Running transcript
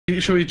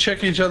Should we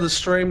check each other's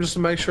stream just to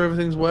make sure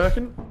everything's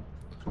working?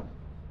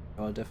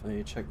 I'll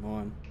definitely check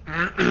mine.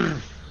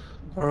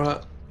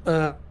 Alright.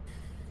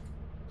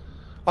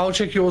 I'll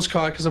check yours,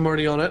 Kai, because I'm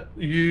already on it.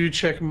 You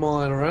check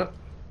mine, alright?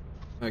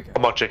 Okay.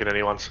 I'm not checking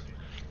anyone's.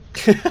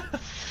 You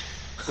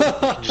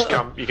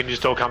can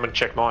just all come and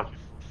check mine.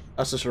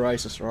 That's just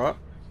racist, right?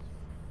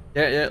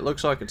 Yeah, it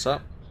looks like it's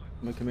up.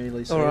 I can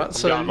immediately see Alright,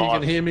 so you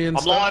can hear me and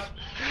I'm stuff? live!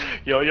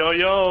 Yo, yo,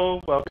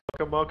 yo! Welcome.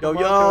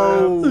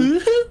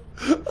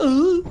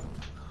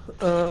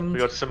 We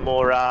got some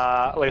more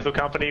Lethal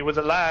Company with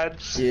the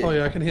lads. Yeah. Oh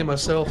yeah, I can hear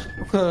myself.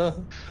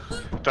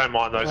 Don't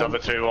mind those other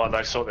two while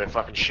they sort their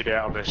fucking shit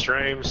out on their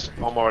streams.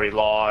 I'm already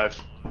live,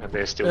 and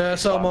they're still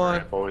so am I.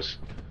 Boys.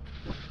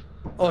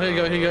 Oh, here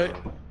you go.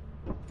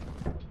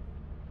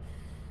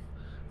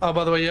 Oh,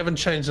 by the way, you haven't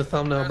changed the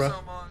thumbnail, bro.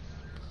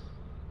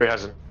 Who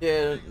hasn't?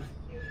 Yeah.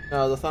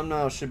 No, the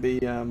thumbnail should be,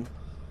 oh,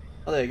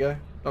 there you go.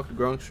 Dr.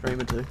 Gronk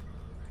streamer too.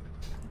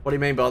 What do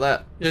you mean by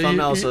that? Yeah,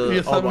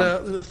 your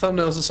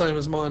thumbnail's the same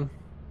as mine.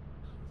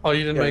 Oh,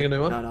 you didn't make a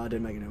new one? No, I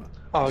didn't make a new one.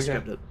 Oh, I okay.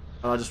 it.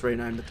 I just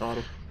renamed the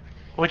title.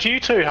 Would you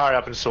two hurry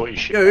up and sort your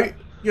shit out?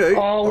 You.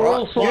 Oh, we're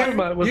all sorted,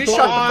 mate. You shut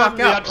the fuck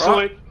up,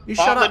 right? You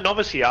shut up. I'm the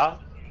novice here.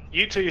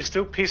 You two are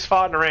still piss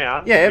farting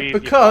around. Yeah,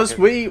 because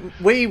we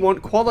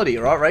want quality,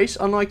 right, Reese?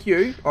 Unlike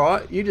you,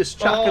 alright? You just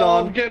chuck it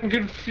on. I'm getting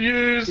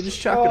confused. You just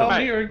chuck it on.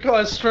 I'm hearing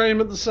Kai's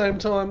stream at the same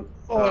time.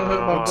 Oh, I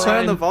hurt my brain.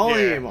 Turn the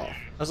volume off.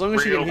 As long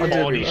as you can hear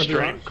quality everyone.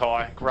 stream,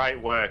 Kai.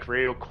 Great work.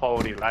 Real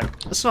quality, lad.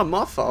 It's not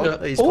my fault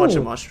that he's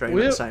watching my stream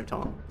at the same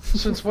time.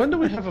 Since when do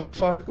we have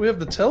we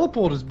have the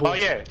teleporters, boys? Oh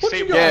yeah. What See,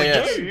 you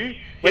guys do?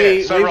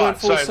 We so went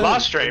full send.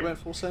 last stream,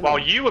 while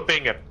you were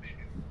being I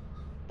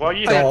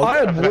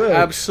had work.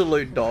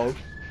 Absolute dog.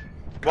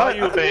 While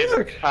you were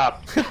being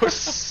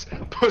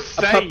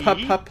pussy,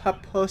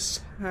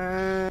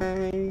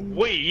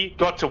 we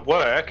got to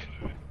work.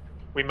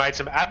 We made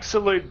some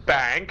absolute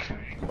bank.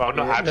 Well,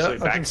 not absolute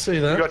bank. I can see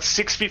that. We got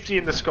 650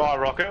 in the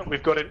skyrocket.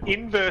 We've got an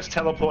inverse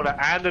teleporter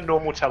and a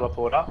normal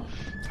teleporter.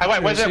 Hey,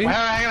 wait, where's it?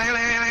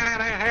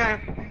 Hang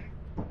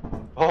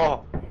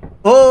on.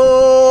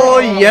 Oh,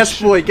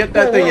 yes, boy. Get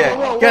that thing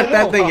out. Get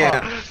that thing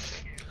out.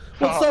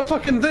 What's that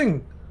fucking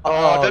thing?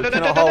 Oh, he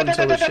cannot hold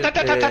until the shit.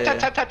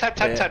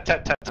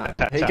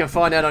 He can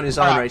find out on his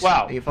own, Race.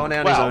 He can find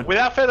out on his own.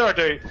 Without further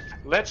ado,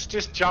 let's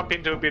just jump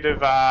into a bit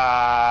of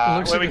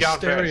where we going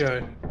first?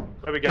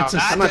 Where we going?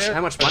 How much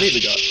money have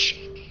we got?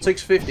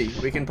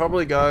 650. We can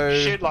probably go.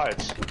 Shit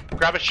loads.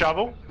 Grab a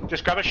shovel.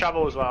 Just grab a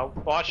shovel as well.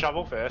 Buy a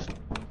shovel first.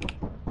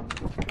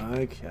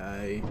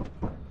 Okay.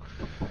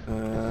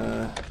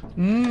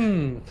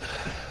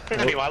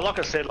 Anyway, like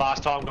I said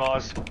last time,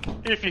 guys,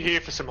 if you're here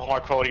for some high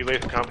quality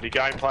Lethal Company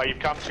gameplay, you've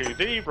come to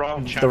the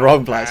wrong channel. The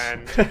wrong place.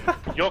 And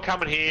you're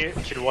coming here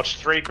to watch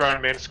 3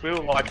 grown men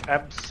squeal like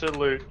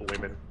absolute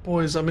women.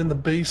 Boys, I'm in the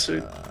B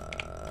suit.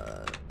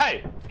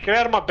 Hey, get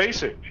out of my B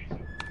suit.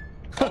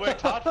 I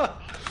worked hard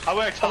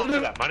for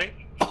that money.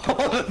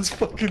 Oh, that's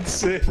fucking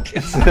sick.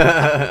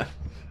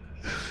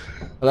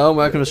 Hello,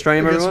 welcome to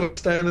stream, everyone. We're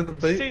staying in the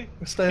beat.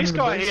 This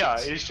guy here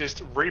is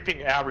just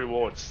reaping our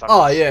rewards.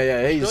 Oh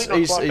yeah, he's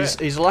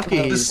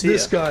lucky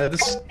This guy,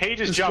 he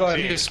just jumps in.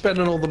 He's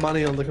spending all the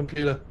money on the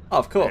computer. Oh,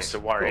 of course. It's a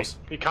worry.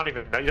 He can't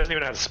even. He doesn't even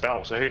know how to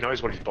spell, so who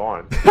knows what he's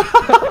buying?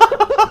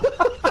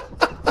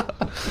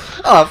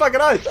 Oh, fucking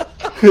oath.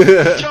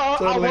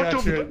 I want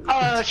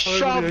to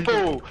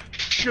shampoo.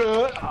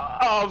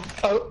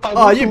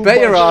 Oh, you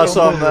bet your ass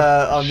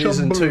I'm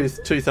using two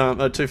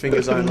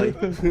fingers only.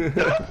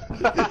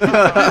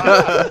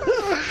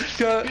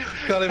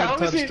 Can't even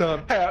touch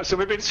time. So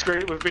we've been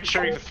shooting for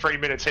 3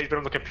 minutes. He's been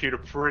on the computer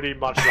pretty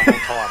much the whole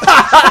time.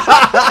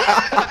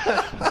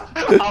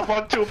 I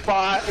want to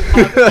buy.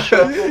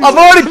 I've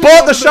already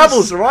bought the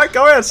shovels, right?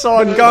 Go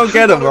outside and go and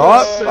get them,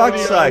 right?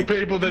 Fuck's sake.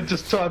 People that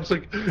just types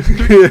like.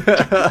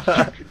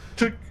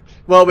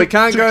 Well, we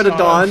can't go to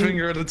Dine.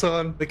 Finger at a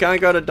time. We can't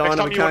go to Dine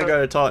and we can't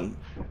go to Titan.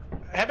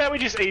 How about we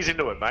just ease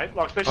into it, mate?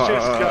 Like, let's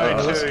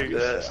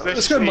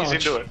just go ease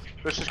into it.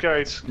 Let's just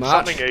go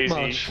something easy.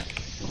 March.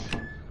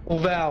 Or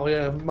Val,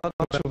 yeah.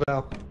 March or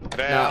Val.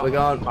 Nah, we're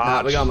going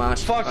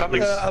March. Fuck,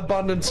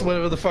 Abundance,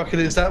 whatever the fuck it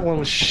is, that one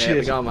was shit. Yeah,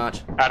 we're going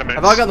March. Adamants.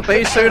 Have I got the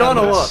B suit on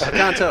or what? I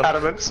can't tell.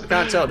 Adamants.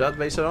 Can't tell, do I have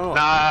the B suit on or what?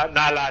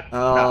 Nah, lad.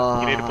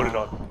 Nah, you need to put it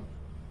on.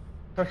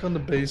 Back on the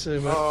B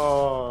suit, mate.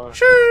 Oh.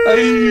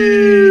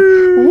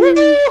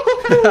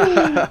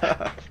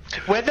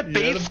 We're the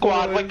B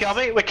squad.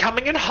 We're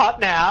coming in hot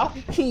now.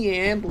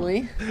 Yeah,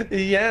 boy.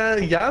 Yeah,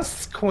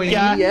 yes, Queen.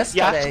 Yeah, yes,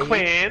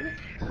 Queen.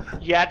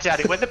 Yeah,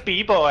 Daddy. We're the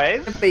B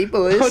boys. The B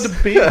boys. Oh, the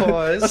B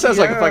boys. That sounds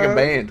like a fucking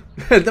band.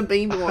 The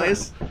B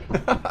boys.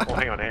 Oh,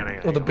 hang on.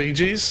 Or the Bee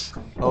Gees.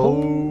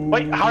 Oh.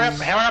 Wait, hurry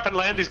up and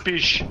land this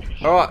bish.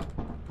 All right.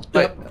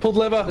 Yep, pulled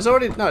lever. It's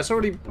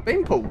already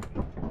been pulled.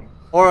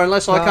 Or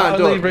unless I can't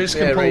do it. Reese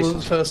can pull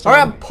it first.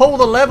 Alright, pull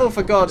the level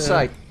for God's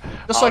sake.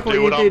 Just like what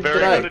you did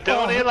today.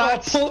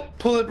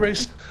 Pull it,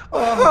 Reese.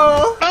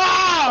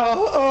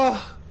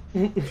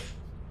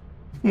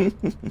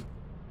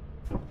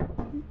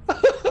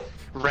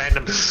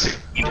 Random.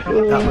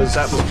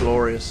 That was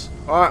glorious.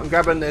 All right, I'm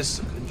grabbing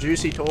this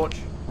juicy torch.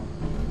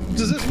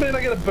 Does this mean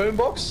I get a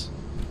boombox?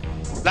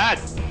 Lad.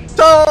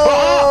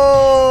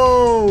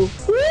 Oh!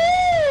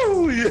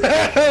 Woo!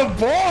 Yeah,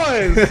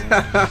 boys!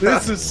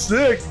 This is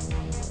sick.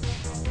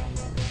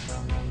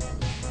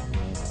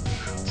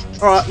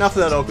 All right, enough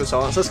of that awkward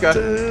silence. Let's go.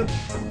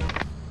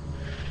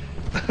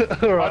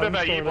 All right, I don't know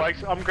about you,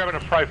 Blakes. I'm grabbing a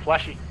pro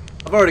flashy.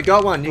 I've already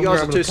got one. You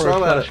guys are too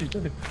slow at it.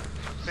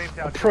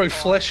 A pro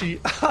fleshy.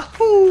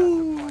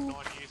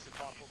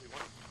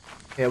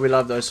 Yeah, we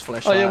love those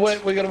flashlights. Oh yeah,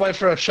 wait, we gotta wait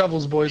for our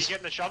shovels, boys. You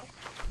getting the shovel?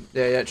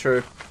 Yeah,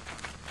 true.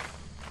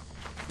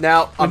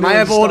 Now, I may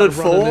have ordered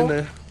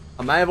 4.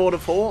 I may have ordered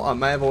 4. I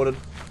may have ordered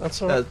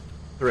That's alright.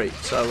 3.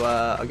 So,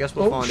 I guess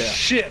we'll find out.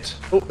 Shit!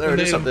 Oh, there it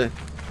is up there.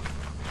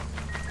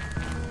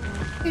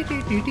 Did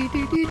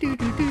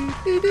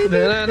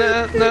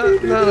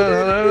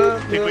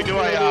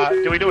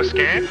we do a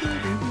scan?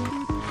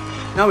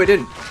 No, we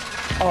didn't.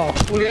 Oh,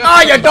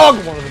 you dog!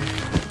 One of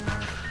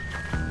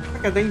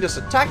them. That thing just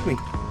attacked me.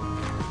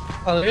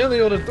 Oh, they only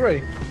ordered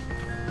 3.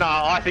 No,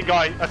 I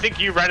think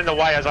you ran in the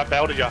way as I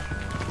belted you.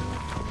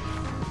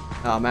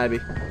 Oh, maybe.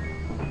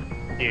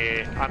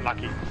 Yeah,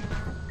 unlucky.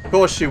 Of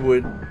course you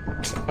would.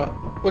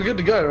 We're good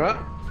to go, right?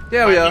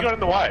 Yeah, Mate, we are. You got in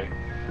the way.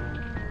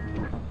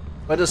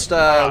 We're just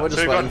Right,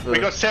 waiting for. We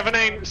got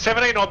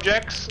 17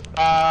 objects,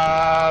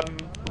 and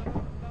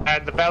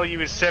the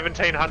value is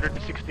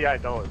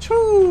 $1,768.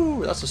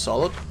 Choo, that's a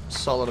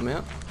solid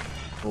amount.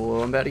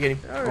 Oh, I'm about to get him.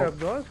 Hurry up,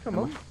 guys! Come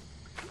on.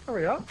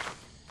 Hurry up.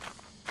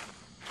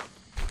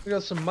 We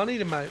got some money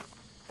to make.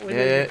 We need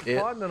to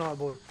get fighting tonight,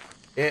 boys.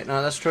 Yeah,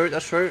 no, that's true.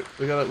 That's true.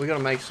 We gotta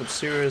make some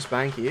serious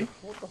bank here.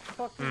 What the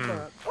fuck is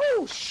that?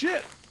 Oh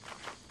shit!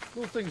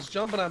 Little thing's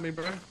jumping at me,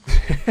 bro.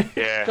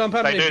 Yeah, Jump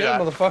at they me do again,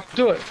 that. motherfucker.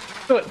 Do it.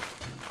 Do it.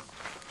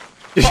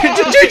 Did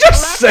you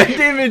just send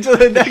him into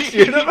the next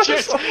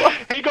universe?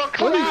 He got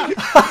clapped.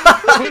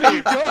 Where did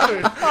you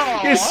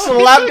go? You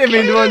slapped him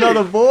into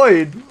another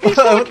void. He's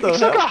What the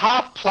like a hell?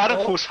 half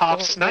platypus,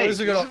 half snake. Where's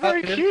he got a It's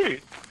very hut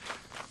cute.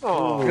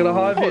 Oh, We got a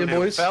hive poor here,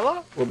 little boys.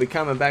 Fella. We'll be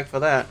coming back for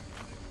that.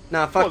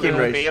 Nah, Poor fuck him,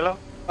 little Reese. fella.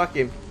 Fuck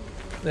him.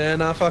 Yeah,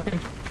 nah, fuck him.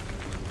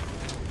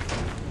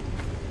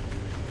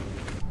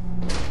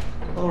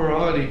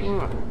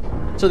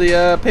 Alrighty. To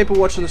the people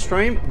watching the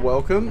stream,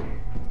 welcome.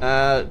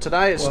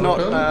 Today it's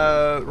Welcome.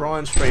 not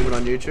Ryan streaming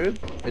on YouTube.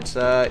 It's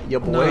your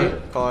boy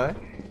No. Kai.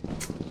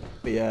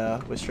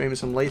 We're streaming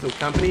some Lethal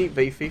Company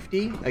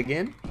V50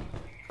 again.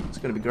 It's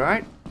gonna be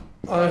great.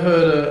 I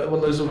heard one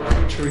of those little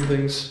picturing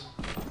things.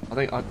 I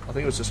think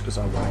it was just because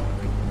I won.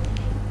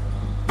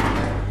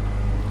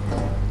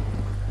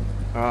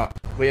 Alright,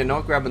 we are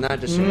not grabbing that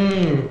just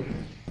yet.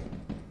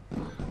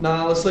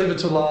 Nah, let's leave it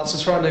to last.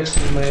 It's right next to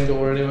the main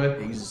door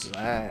anyway.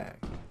 Exact.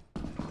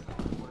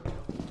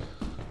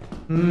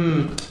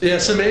 Yeah,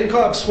 so me and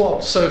Kai have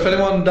swapped. So if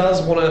anyone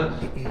does want to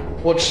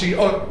watch the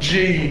OG,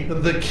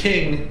 the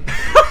King,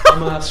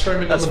 I'm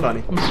streaming. That's on the,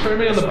 funny. I'm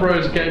streaming on the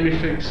Bros Gaming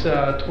Fix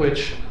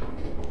Twitch.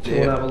 If you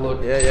want to have a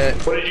look. Yeah.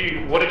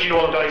 What did you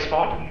all guys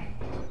find?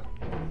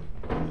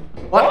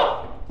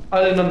 What?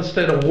 I didn't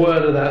understand a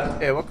word of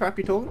that. Yeah, what crap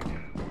you talking?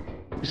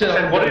 You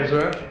said What what is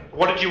right?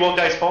 What did you all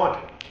guys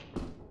find?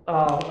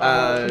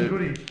 Some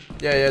goodie.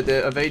 Yeah,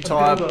 a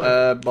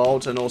V-type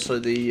bolt and also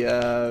the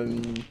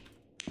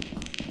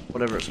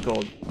whatever it's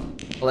called,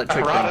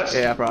 electric Apparatus?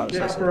 thing. Yeah, apparatus. Yeah,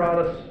 That's it.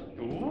 apparatus.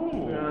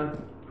 Ooh, Yeah.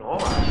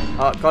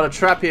 nice. Got a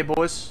trap here,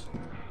 boys.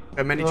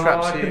 Got many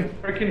traps I here.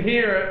 can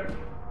hear it.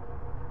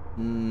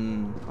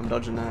 I'm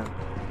dodging that.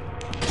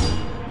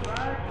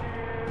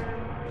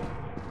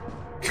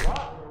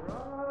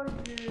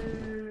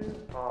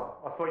 Oh,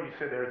 I thought you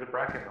said there was a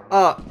bracket.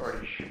 Oh,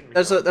 Already shooting me.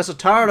 there's a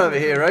turret over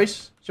here,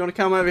 Reese. Do you want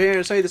to come over here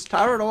and see this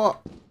turret or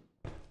what?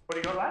 What do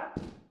you got, lad?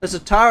 There's a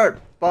turret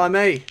by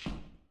me.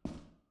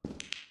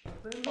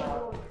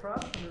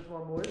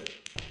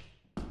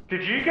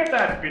 Did you get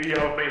that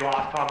video of me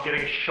last time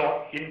getting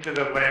shot into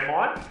the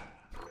landmine?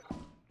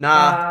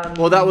 Nah.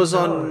 Well, that was no.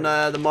 on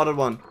the modded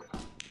one.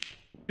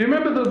 Do you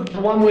remember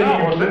the one where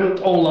you blew it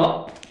all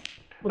up?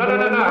 No.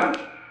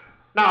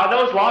 No, that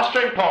was last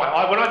stream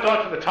part. When I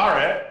died for the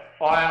turret,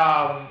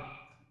 I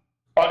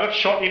got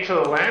shot into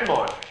the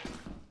landmine.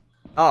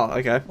 Oh,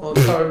 okay. Well,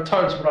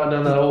 turret's right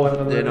down that hallway.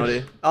 Yeah, no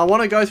idea. I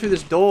want to go through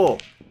this door.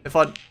 If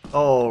I...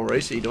 Oh,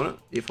 Reese, are you doing it?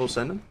 You full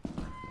sending?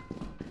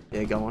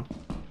 Yeah, go on.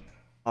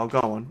 Oh, go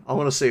on. I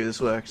want to see if this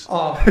works.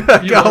 Oh,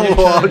 Go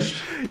on.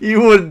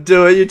 You wouldn't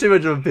do it. You're too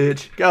much of a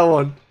bitch. Go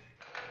on.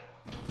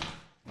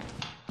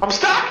 I'm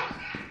stuck!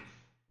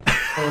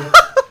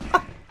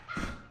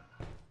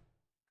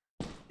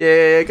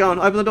 Yeah, go on.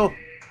 Open the door.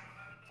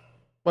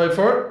 Wait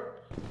for it.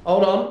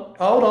 Hold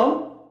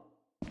on.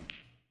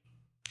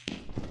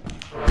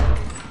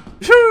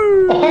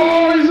 Shoo!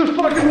 Oh, he's a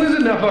fucking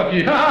lizard now, fuck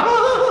you.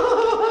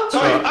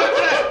 Sorry, open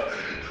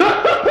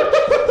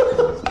it!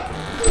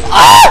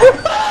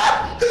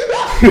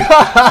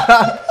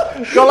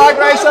 Good luck,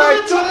 Racer!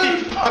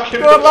 fucking.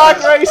 Good luck,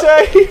 Racy.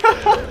 I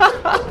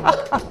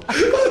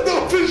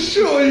thought for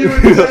sure you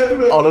were dead,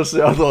 man.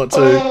 Honestly, I thought too.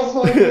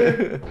 Oh, my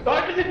God.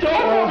 Open the door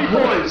for me,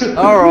 boys.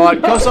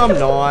 Alright, cause I'm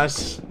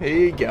nice. Here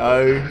you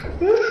go.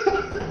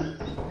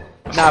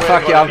 Nah,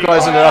 fuck you, I'm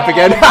closing it up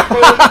again.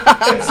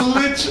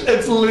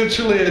 It's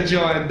literally a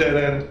giant dead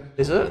end.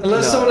 Is it?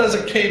 Unless No. someone has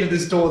a key to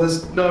this door,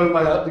 there's no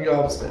way out to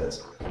go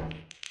upstairs.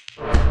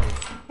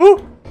 Ooh,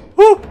 ooh,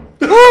 ooh.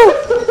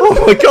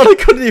 Oh my god, I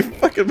couldn't even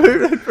fucking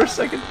move that for a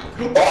second.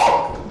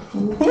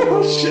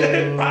 Oh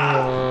shit!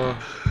 Oh.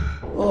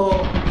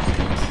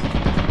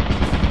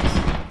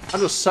 I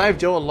just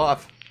saved your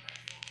life.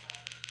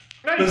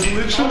 There's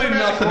literally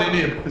nothing in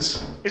here.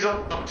 He's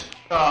on.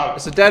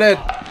 It's a dead end.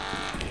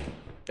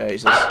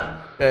 Jesus.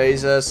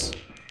 Jesus.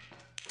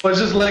 Let's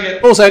just leg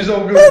it. Also, It's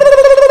all good.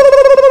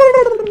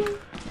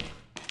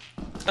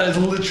 There's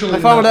literally I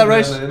found that nothing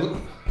race.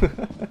 down there.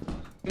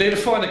 Need to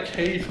find a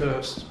key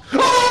first.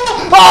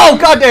 Oh,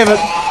 god damn it!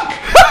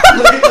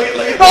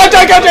 Oh,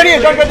 don't go down here!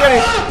 Don't go down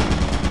here!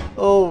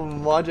 Oh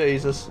my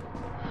Jesus.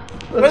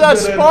 Where's that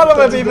spider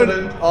web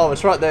even? Oh,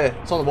 it's right there.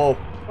 It's on the wall.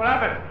 What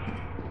happened?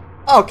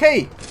 Oh,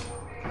 key!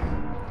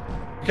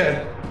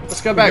 Okay.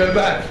 Let's go back. We go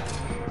back.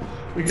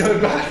 We go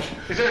back.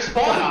 Is there a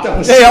spider? That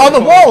was Yeah, so on the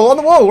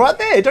fun. wall, right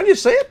there. Don't you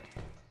see it?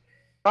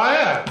 Oh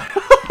yeah.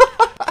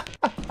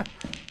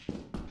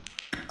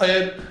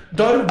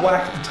 Don't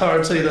whack the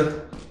turrets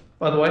either,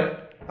 by the way.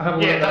 I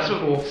haven't Yeah, learned that's that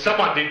before. what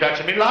someone did that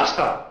to me last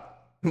time.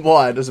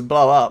 Why? Does it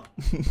blow up?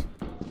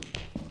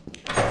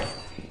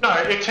 No,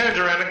 it turns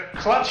around and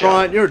clutches.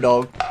 Brian, you're a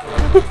dog.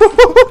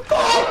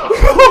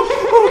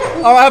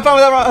 Alright, have fun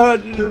with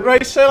that, Ray.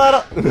 See you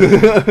later.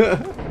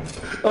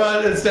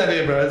 Alright, it's down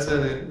here, bro. It's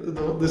down here.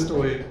 This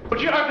door here. Would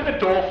you open the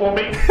door for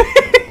me?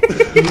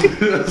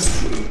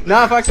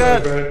 Nah, fuck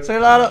that. bro. See you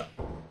later.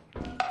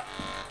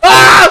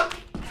 Ah!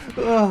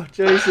 Oh,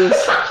 Jesus.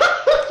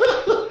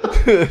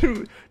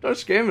 Don't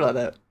scare me like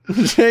that.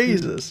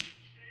 Jesus.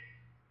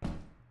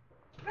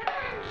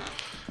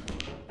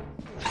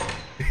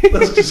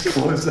 Let's just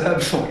close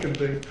that fucking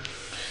thing.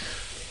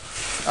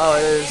 Oh,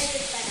 it is.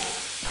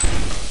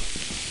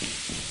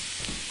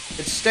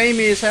 It's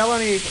steamy as hell,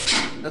 and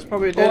that's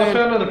probably a Oh, dead I end.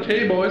 found another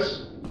key,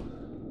 boys.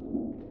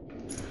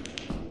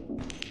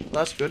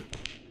 That's good.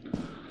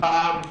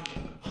 Another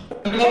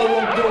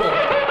locked door.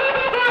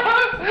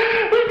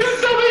 We've got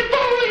somebody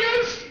following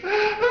us!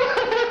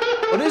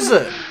 What is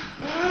it?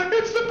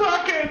 It's the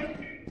bucket!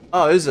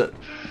 Oh, is it?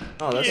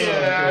 Oh,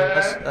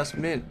 Yeah. that's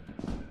mint.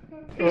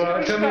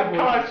 Alright, come here,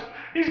 boys.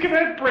 He's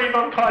gonna breathe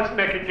on Kai's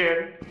neck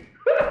again.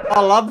 I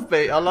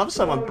love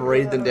someone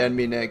breathing down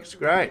me neck. It's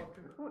great.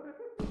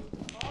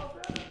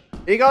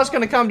 Are you guys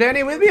gonna come down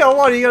here with me, or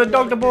what? Are you gonna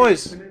dog the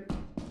boys?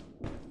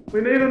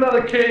 We need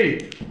another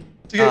key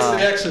to get to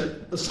the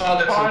exit. The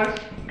side exit.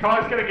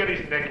 Kai's gonna get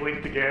his neck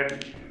licked again.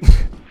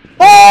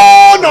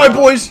 Oh no,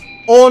 boys!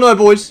 Oh no,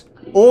 boys!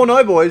 Oh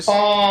no, boys!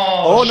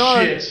 Oh,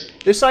 no! shit.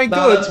 This ain't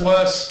No, good. that's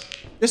worse.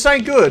 This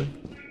ain't good.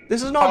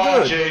 This is not Oh,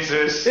 good.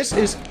 Jesus. This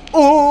is.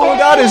 Oh,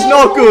 that is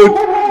not good.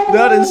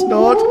 That is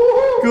not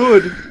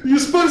good. You're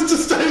supposed to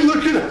stay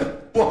looking at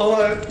it while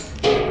I...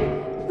 Do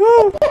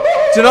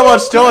you know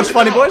what's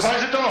funny, boys? Do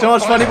Close the door. you know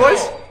what's funny, Close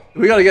the boys? door.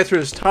 We gotta get through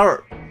this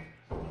turret.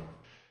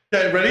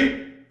 Okay,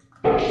 ready?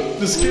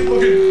 Just keep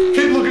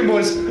looking,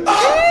 boys.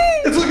 Ah!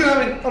 It's looking at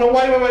me. Oh no,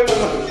 wait.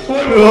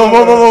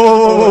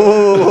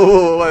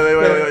 Whoa,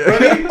 wait.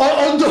 Ready?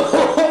 On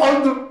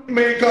the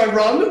me and Guy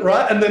run,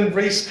 right? And then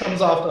Reese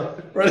comes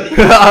after. Ready?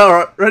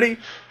 Alright, ready?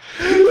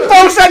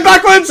 Full set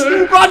backwards!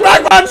 Run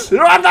backwards!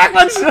 Run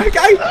backwards!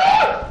 Okay!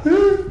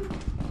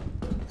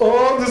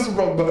 Oh, this is the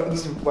wrong button.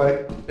 This is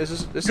wait.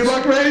 This Good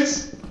luck,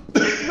 Reese.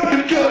 Reese.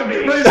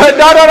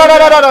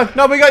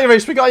 No, we got you,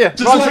 Reese. We got you.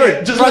 Just Run like through.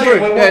 it. Just Run like through.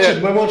 it. We're Yeah, watching.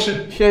 yeah. We're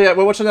watching. Yeah,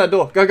 we're watching that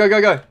door.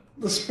 Go.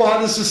 The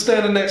spider's just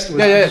standing next to us.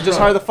 Yeah. Just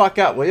hurry the fuck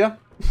up, will ya?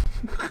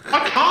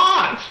 I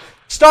can't!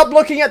 Stop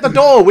looking at the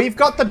door. We've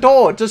got the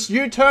door. Just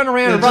you turn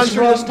around and run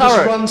through this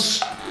turret. Run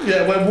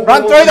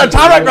Through the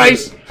turret,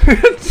 Reese.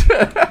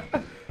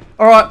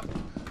 All right.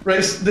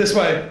 Reese, this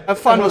way. Have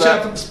fun and with watch that.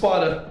 out for the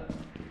spider.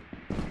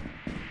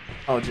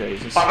 Oh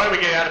Jesus. I hope we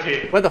get out of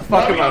here. Where the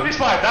fuck No, am we go I? this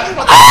way. That's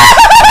not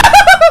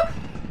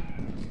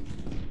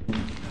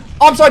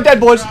I'm so dead,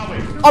 boys.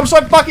 I'm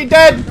so fucking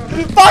dead.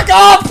 Fuck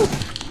off.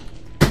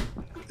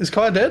 Is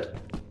Kai dead?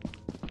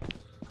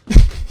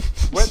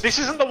 This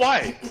isn't the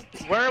way.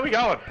 Where are we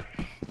going?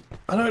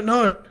 I don't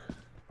know.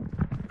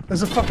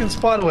 There's a fucking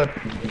spider web.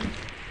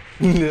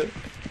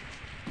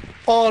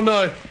 Oh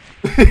no.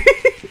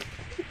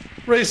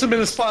 Reese, I'm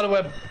in a spider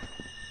web.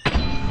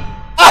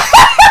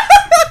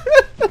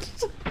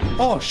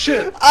 Oh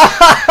shit.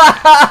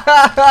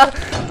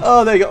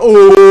 Oh, there you go.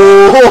 Oh,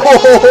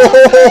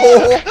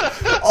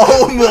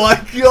 oh my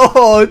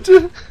god.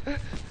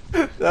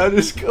 That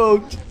is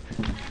cooked.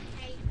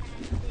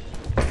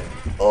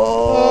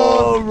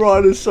 Oh,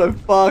 Ryan is so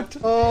fucked.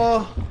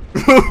 Oh.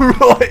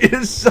 Ryan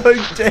is so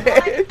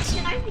dead.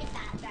 Can I be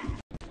that bad?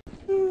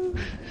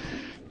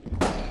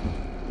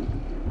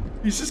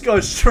 He's just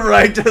going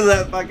straight to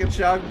that fucking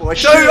shark boy.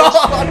 Dude,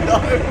 oh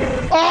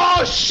no!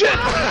 Oh shit!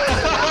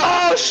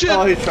 Oh shit!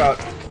 Oh, he's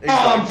trapped. He's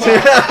I'm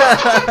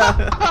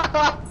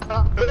fucked.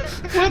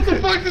 What the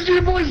fuck did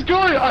you boys go?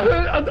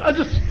 I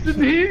just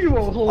didn't hear you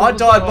all. I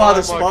died by the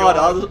my spider.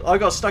 God. I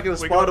got stuck in the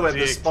spider web.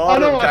 The I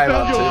spider know, I came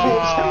found up you to me.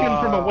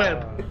 hanging from a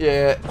web.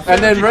 Yeah,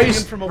 and then you hanging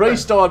Reese from a web.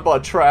 died by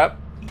trap.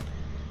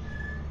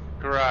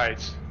 Great.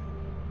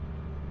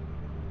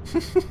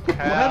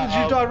 How did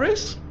you die,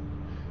 Reese?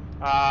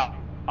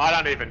 I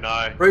don't even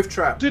know. Roof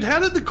trap. Dude, how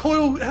did the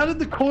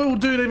coil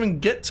dude even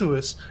get to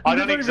us? I He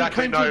don't never even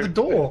exactly came know. through the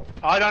door.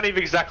 I don't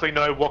even exactly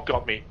know what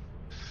got me.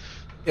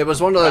 It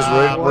was one of those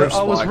roof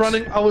I was spikes.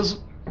 running. I was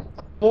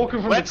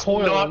walking from Let's the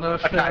coil. not. And I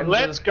Okay, found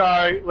let's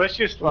go. Let's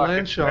just fucking.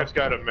 land shot. Let's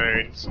go to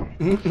moons.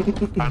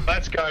 And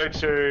let's go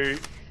to.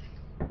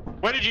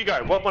 Where did you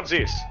go? What one's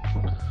this?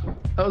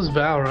 That was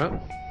Val, right?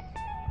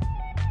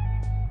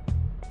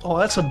 Oh,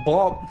 that's a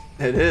bomb.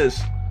 It is.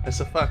 It's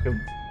a fucking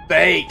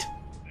bait.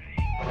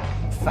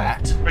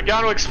 Fat. We're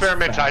going to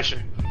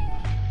experimentation.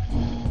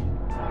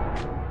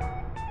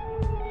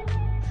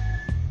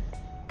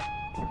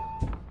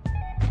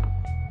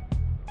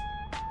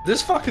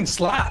 This fucking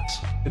slaps.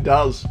 It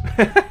does.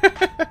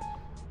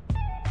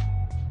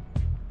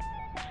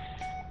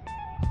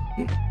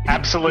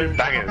 Absolute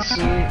bangers.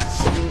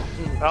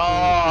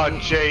 Oh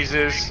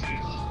Jesus.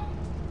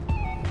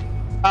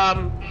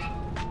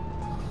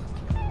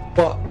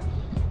 What?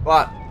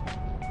 What?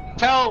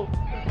 Tell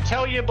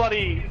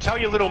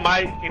your little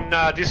mate in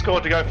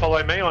Discord to go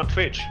follow me on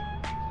Twitch.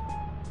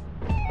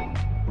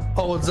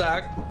 Oh, it's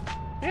Zach.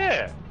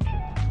 Yeah.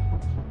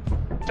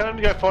 Tell him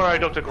to go follow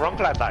Dr. Gronk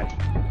that day.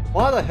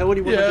 Why the hell would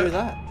he want Yeah. to do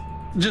that?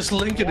 Just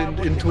link it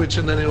in Twitch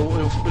and then he'll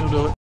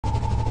do it.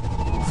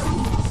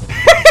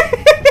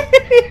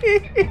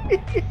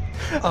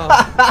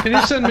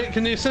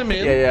 Can you send me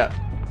in? Yeah.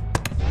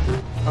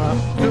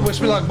 Good,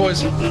 wish me luck,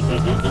 boys.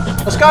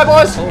 Let's go,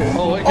 boys.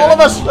 Oh, okay. All of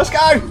us. Let's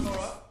go.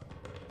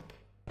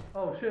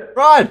 Oh shit.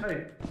 Ryan.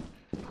 Hey.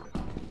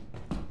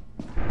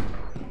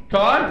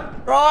 Kai?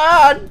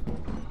 Ryan.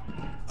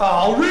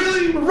 Oh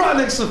really? Right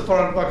next to the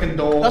front fucking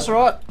door. That's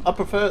alright. I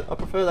prefer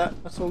that.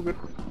 That's all good.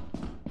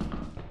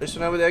 At least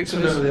we know where the exit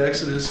I know is. where the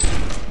exit is.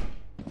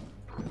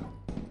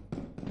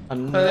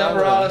 Another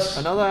apparatus.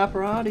 Another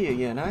apparatus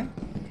again, eh?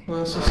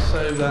 Let's just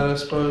save that, I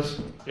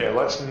suppose. Yeah,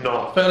 let's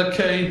not. Found a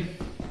key.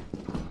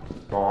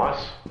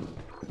 Nice.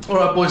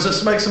 Alright, boys,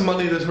 let's make some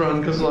money this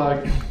run, because,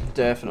 like, we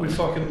Definitely.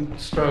 fucking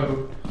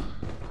struggled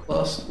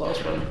last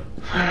run.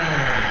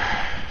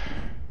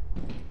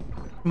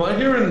 Am I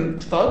hearing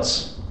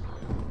thuds?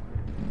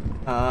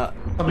 I'm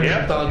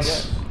hearing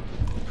thuds.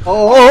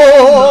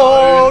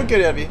 Oh,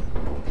 get out of here.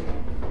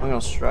 I'm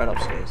going straight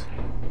upstairs.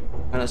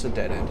 And it's a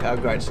dead end. How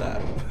great is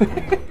that?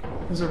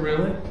 Is it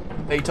really?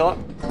 E-type?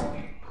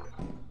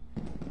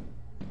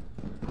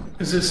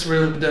 Is this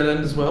really the dead end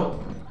as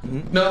well?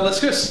 Mm-hmm. No, let's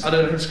go. I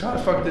don't know. Sky,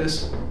 fuck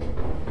this.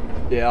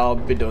 Yeah, I'll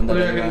be doing that What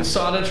do you anyway. reckon?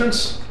 Side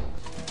entrance?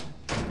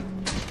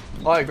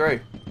 I agree.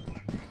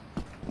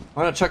 I'm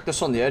gonna check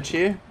this on the edge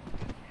here.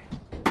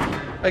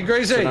 Hey,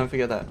 Grazy. So don't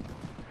forget that.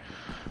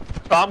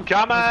 I'm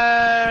coming!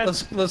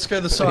 Let's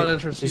go the side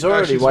entrance. He's You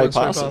already actually way went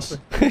so past fast.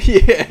 us.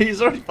 Yeah,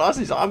 he's already past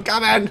us. I'm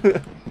coming!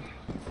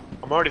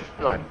 I'm already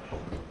going.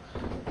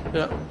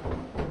 Yeah.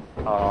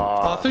 Oh,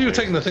 I thought you were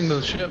taking the thing to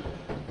the ship.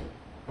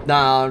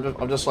 Nah,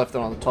 I've just left it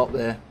on the top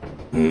there.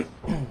 Oh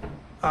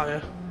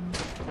yeah.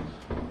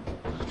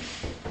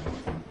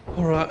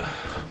 All right.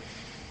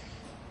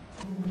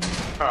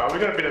 Alright, we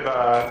got a bit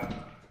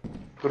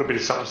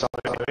of something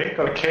here.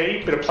 Got a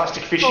key, bit of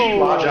plastic fishy,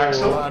 large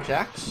axle. Large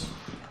axe.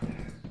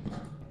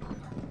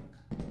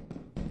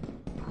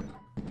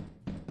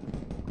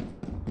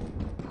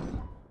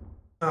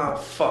 Oh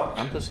fuck.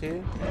 Compass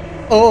here.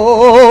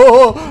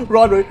 Oh,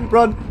 run,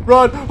 run,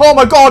 run! Oh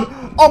my god!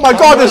 Oh my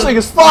god, this thing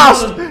is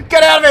fast!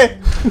 Get out of here!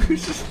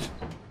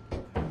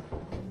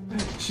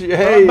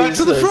 Jeez. Back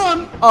to the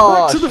front!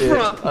 Oh, Back to the shit.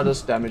 front! I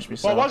just damaged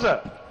myself. What was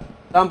it?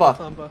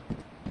 Thumper.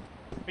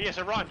 Yeah,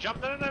 so Ryan,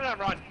 jump. No,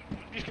 Ryan.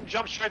 You can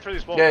jump straight through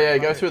this wall. Yeah,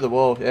 go through the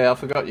wall. Yeah, I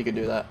forgot you could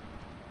do that.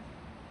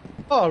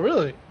 Oh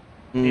really?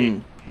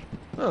 Mm.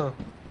 Oh.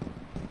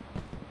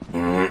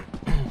 I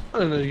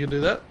didn't know you could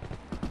do that.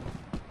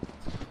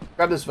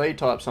 Grab this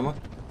V-type, someone.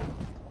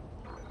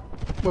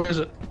 Where is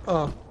it?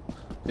 Oh.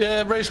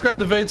 Yeah, race grab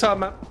the V-type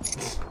map.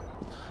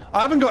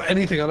 I haven't got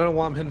anything. I don't know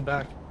why I'm heading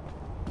back.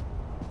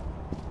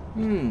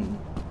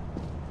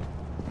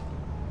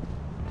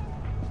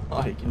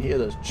 Oh, you can hear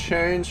those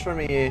tunes from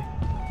here.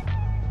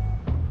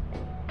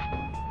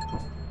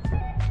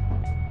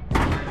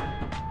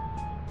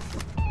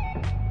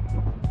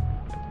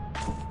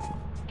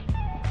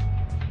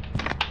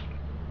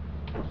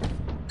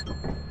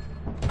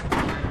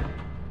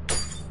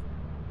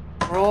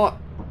 Right.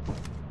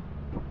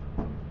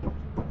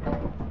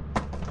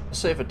 Let's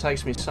see if it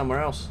takes me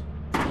somewhere else.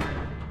 Oh,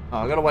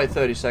 I gotta wait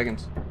 30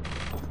 seconds.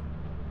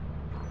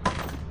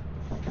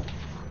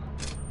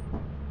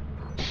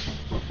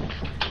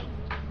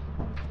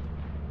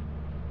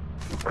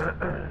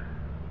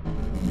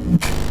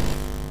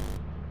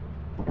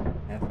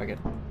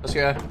 Let's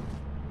go.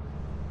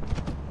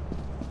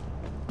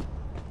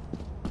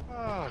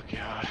 Oh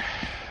god.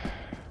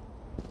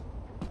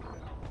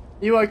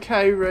 You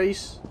okay,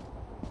 Reese?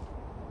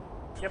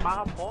 Yeah, man,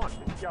 I'm fine. Did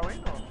you go in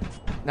or?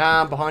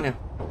 Nah, I'm behind you.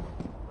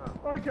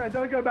 Okay,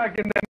 don't go back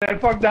in there, man.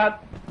 Fuck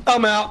that.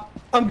 I'm out.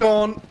 I'm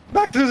gone.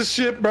 Back to the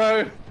ship,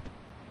 bro.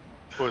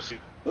 Pussy.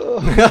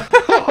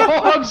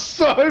 Oh, I'm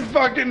so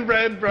fucking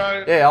red,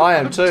 bro. Yeah, I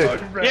am too.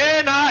 So red.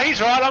 Yeah, nah, he's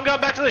right. I'm going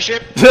back to the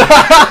ship.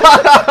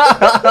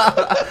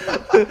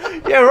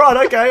 Yeah,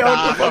 right. Okay.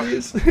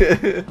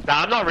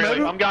 Nah, I'm not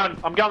really. I'm going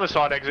the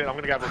side exit. I'm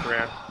gonna go look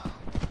around.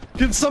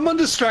 Can someone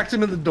distract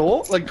him at the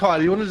door? Like, Kai,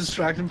 do you want to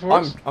distract him for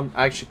us? I'm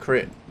actually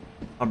crit.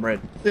 I'm red.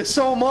 Yeah,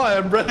 so am I.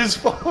 I'm red as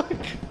fuck.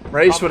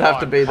 Reese I'm would have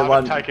to be the fine.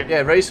 one. I'm taking-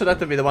 Yeah, Reese would have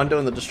to be the one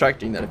doing the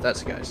distracting. Then, if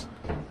that's the case.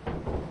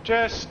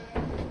 Just.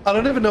 I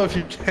don't even know if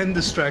you can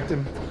distract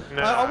him.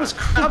 No. I was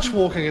crouch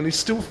walking and he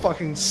still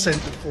fucking sent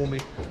it for me.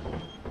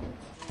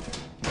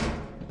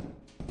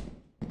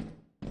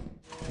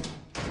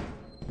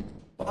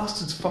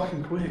 Bastard's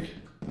fucking quick.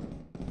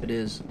 It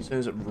is. As soon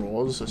as it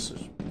roars, this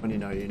is when you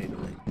know you need to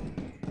leave.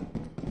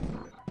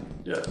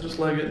 Yeah, just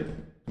leg it.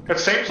 It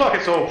seems like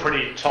it's all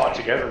pretty tight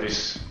together.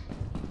 This.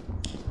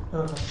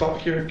 Oh fuck,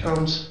 here it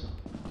comes.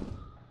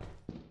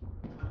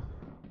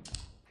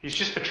 He's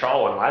just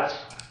patrolling, lads.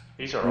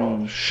 He's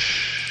alright.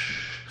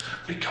 Shh.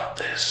 We got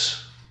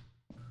this.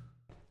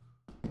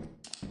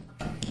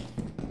 I'm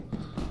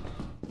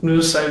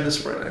gonna save the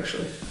sprint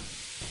actually.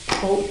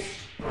 Oh,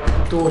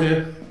 door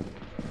here.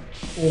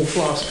 Oh,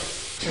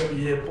 flask. Oh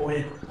yeah,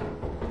 boy.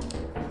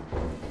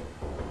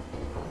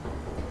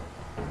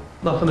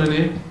 Nothing in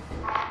here.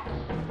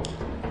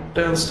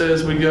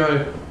 Downstairs we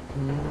go.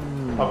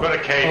 I've got a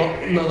key. Oh,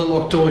 another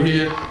locked door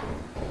here.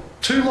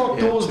 Two locked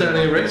doors down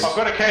here, Rex. I've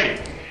got a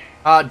key.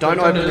 Don't Wait,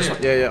 open don't this do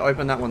one. Yeah,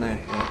 open that one there.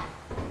 Yeah.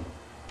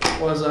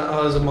 Why is that?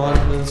 Oh, there's a mine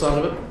on the inside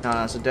of it.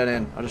 No, it's a dead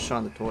end. I just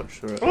shined the torch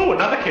through it. Oh,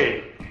 another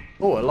key.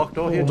 Oh, a locked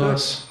door here Oh, too.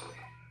 nice.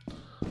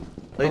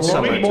 Leads Oh,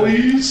 somewhere too.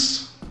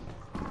 boys.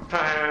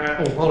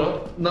 Oh, hold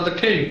up. Another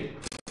key.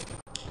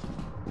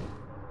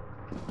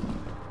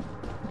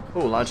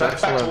 Oh, large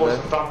That's axle back over towards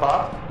there. the front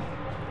bar.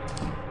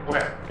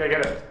 Where? Go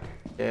get it.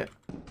 Yeah.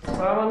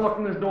 I'm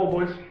unlocking this door,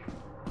 boys.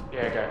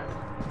 Yeah, go.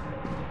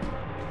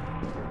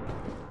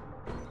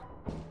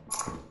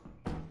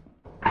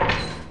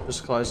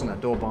 Just closing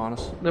that door behind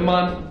us. Never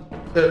mind.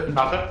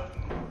 Nothing.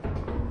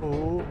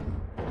 Oh.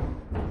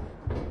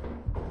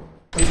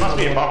 He must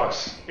be above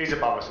us. He's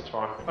above us, it's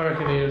fine. I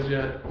reckon he is,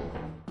 yeah.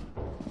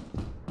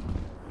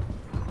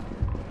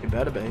 You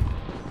better be.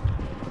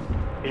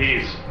 He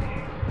is.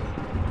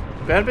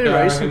 You better be,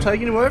 Yeah, Reese. I'm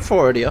taking your word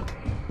for it here.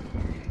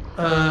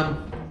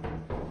 Found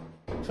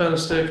a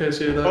staircase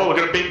here, Oh, though. we've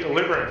got a big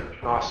loot room.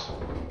 Nice.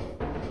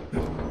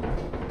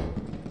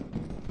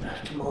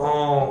 Come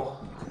on.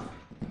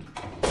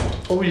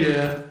 Oh,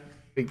 yeah.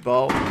 Big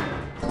bowl.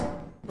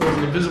 There's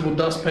an invisible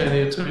dustpan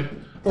here, too.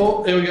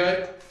 Oh, here we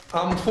go.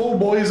 I'm full,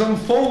 boys. I'm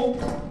full.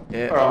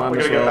 Yeah, Alright, mine we're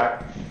as gonna go well.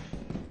 back.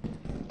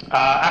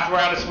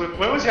 Apparatus,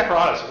 where was the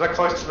apparatus? Was that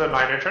close to the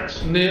main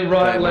entrance? Near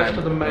right, Okay, left man.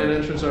 of the main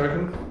entrance, I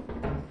reckon.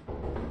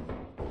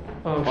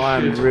 Oh,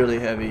 I'm shit. really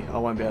heavy. I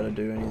won't be able to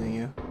do anything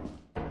here.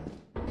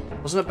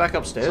 Wasn't it back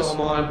upstairs? So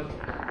am I.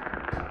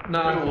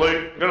 Got a No.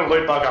 loot, got a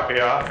loot bug up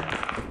here.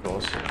 Of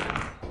course.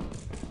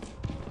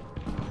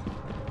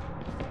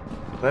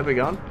 Where we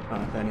gone? Oh,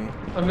 down here.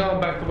 I'm going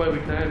back the way we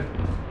came.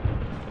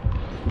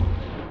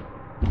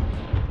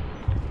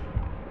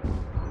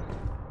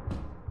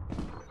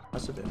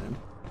 That's a dead end.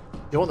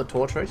 You want the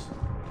torch, Reese?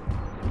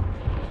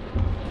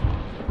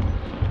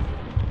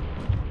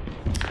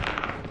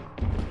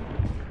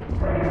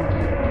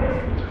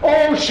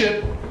 Oh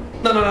shit!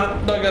 No, no,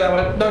 no! Don't go that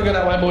way! Don't go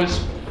that way,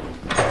 boys!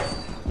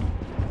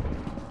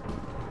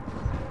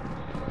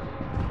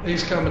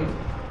 He's coming.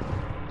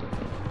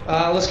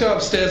 Let's go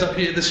upstairs up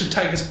here. This should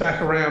take us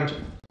back around.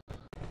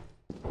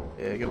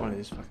 Yeah, get one of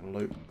these fucking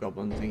loot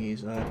goblin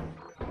thingies there.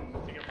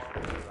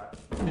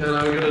 Yeah,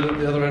 no, we got it at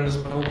the other end as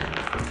well.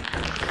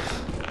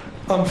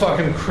 I'm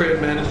fucking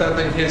crit, man. If that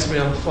thing hits me,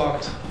 I'm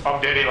fucked.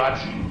 I'm dead here,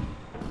 lads.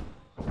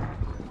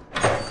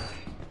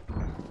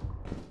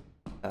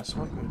 That's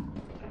not good.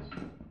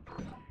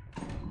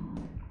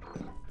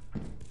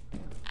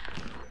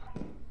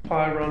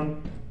 High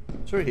run.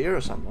 Through here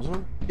or something, wasn't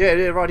it? Yeah,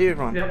 yeah, right here,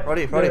 Ryan. Yeah, Right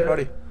here, right yeah. here, right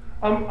here.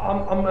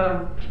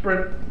 I'm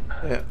sprint.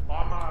 Yeah.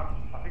 I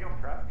think I'm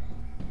trapped.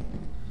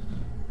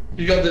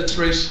 You got this,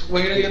 Reese.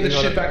 We're gonna get You this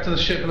got shit it. back to the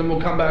ship and then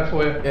we'll come back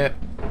for you. Yeah.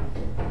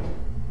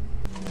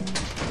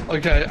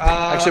 Okay,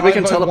 Actually, we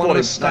can I vote teleport one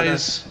him. of No, no.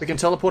 stays. We can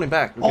teleport him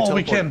back. Oh, teleport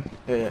we can. him.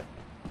 Yeah, yeah.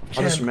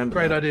 I just remembered.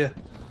 Great that. idea.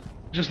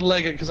 Just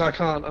leg it because I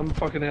can't. I'm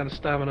fucking out of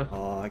stamina.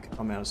 Oh,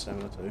 I'm out of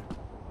stamina too.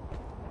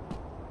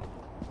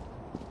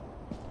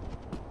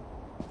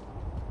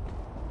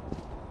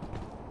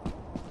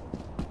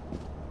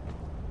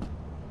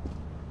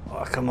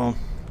 Oh, come on.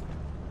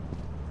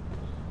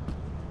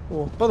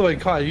 Oh, by the way,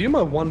 Kai, are you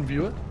my one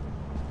viewer?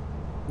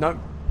 Nope.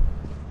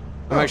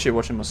 I'm Oh. actually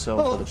watching myself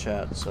Oh. for the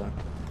chat, so.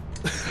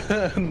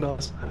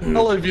 Nice.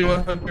 Hello, viewer.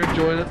 Hope you're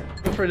enjoying it.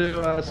 feel free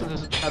to send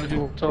us a chat if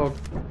you want to talk.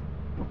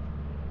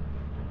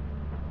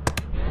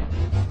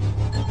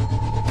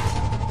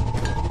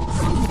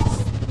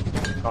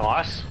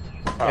 Nice.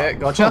 Yeah,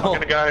 gotcha. I'm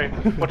gonna go.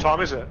 What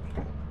time is it?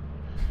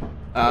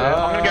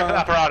 I'm gonna go for the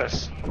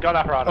apparatus. Got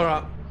apparatus.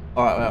 Alright.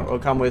 Alright, we'll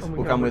come with.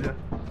 We'll come with. you.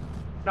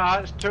 No,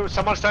 it's two.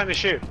 Someone stay in the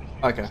ship.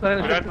 Okay. Stay in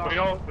the We ship. don't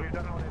know what it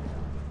is.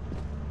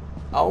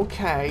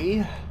 Okay.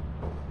 You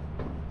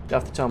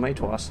have to tell me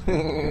twice.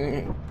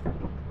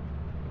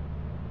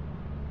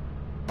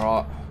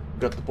 Alright,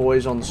 got the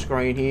boys on the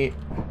screen here.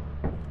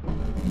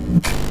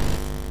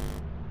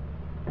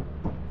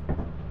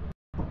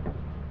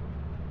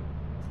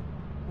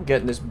 I'm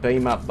getting this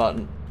beam up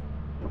button.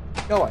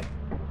 Go away.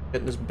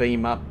 Getting this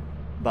beam up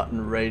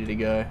button ready to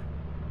go.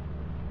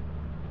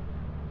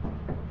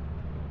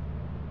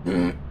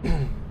 Is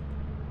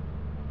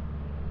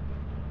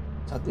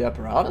that the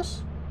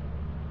apparatus?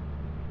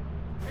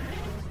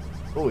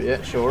 Oh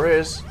yeah, sure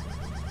is.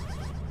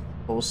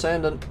 Full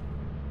sending.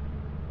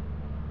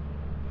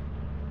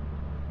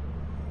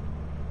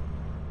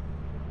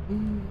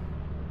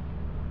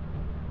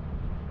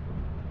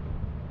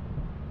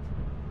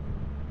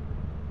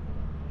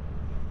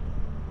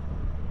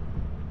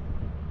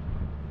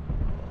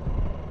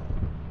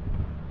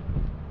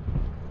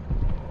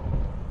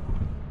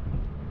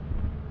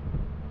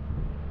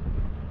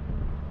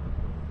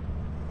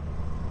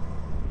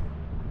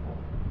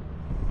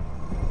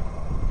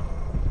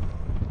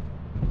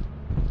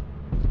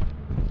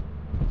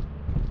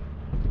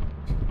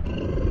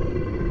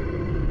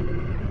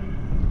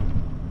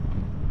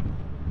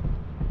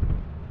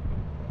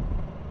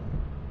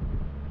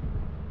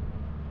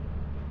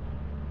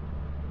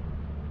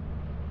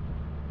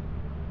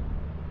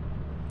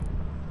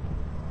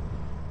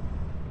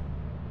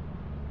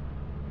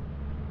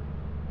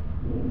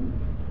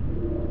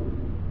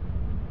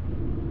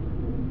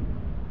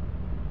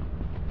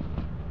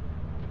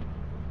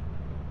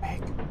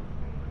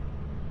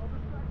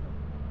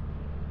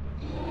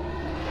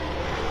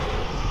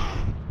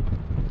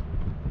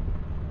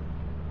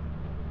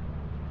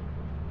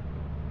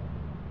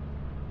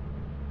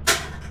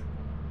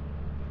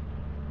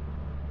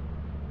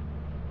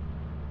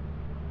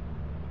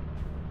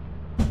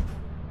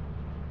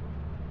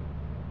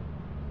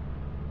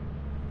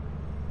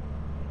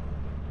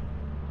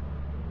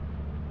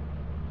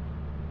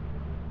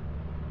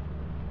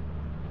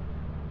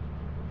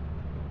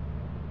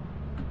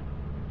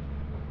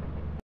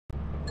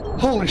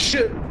 Holy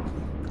shit!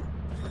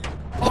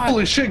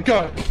 Holy shit,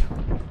 go!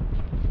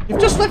 You've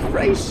just left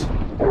Race.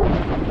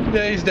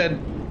 Yeah, he's dead.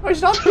 Oh,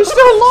 he's not. He's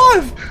still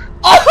alive.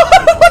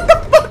 Oh, what the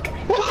fuck?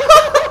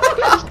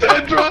 He's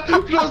dead, bro.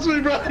 Trust me,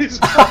 bro. He's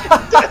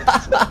fucking dead.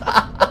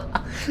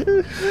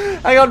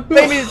 Hang on,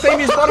 baby's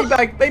body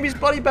bag. Baby's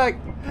body bag.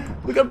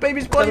 We got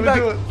baby's body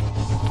bag.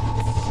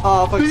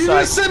 Oh, fuck's Did you sake.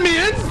 just send me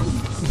in?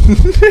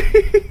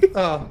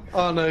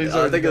 Oh no, he's I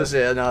already think it was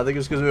dead. no, I think it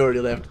was because we already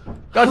left.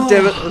 God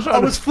damn it! I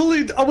was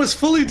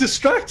fully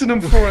distracting him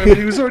for him.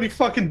 He was already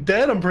fucking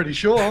dead. I'm pretty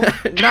sure. No,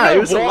 he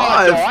was why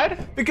I alive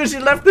died? because you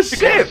left the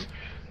ship.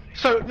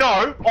 So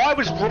no, I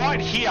was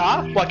right here,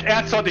 like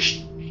outside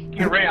the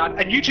around,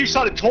 and you two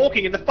started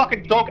talking, and the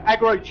fucking dog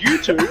aggroed you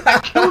two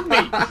and killed me.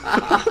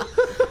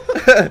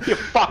 You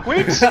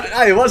fuckwits!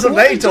 Hey, it wasn't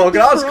What me you took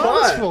talking. I was this for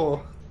us quiet.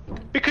 for?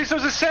 Because there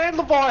was a sand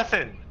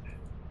leviathan.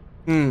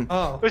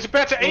 Oh, It was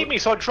about to eat me,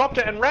 so I dropped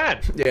it and ran.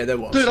 Yeah, there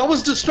was. dude, I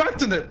was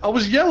distracting it. I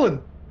was yelling.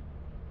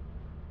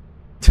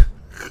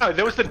 No,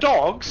 there was the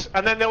dogs,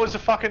 and then there was the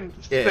fucking.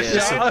 Yeah, the yeah,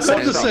 sand I saw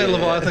the sand Yeah.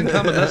 leviathan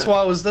coming. That's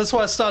why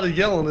I started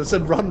yelling and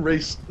said, "Run,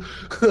 Reese."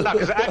 No,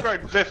 because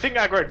the thing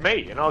aggroed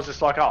me, and I was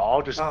just like, oh,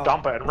 I'll just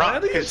dump it and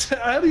run.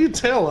 How do you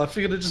tell? I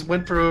figured it just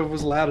went for whoever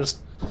was loudest.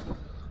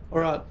 All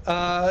right,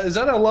 is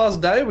that our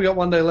last day? We got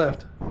one day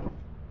left.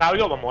 No, we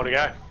got one more to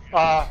go.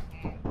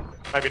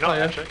 Maybe not, Oh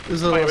yeah, actually. this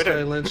is the Oh, yeah, last we day do.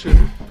 of land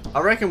shooting. I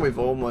reckon we've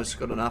almost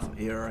got enough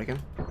here. I reckon.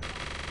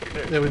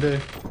 Yeah, we do.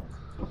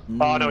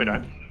 Oh, no, we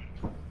don't.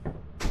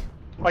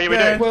 Oh, yeah, we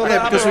Yeah, do. Well,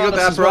 yeah, because we got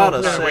the as well.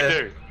 apparatus. Yeah, we yeah.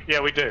 do.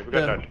 Yeah, we do. We got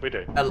Yeah. no, we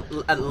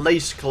do. At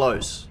least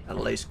close. At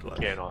least close.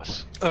 Yeah,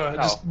 nice. All right,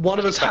 just Oh. one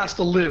of us has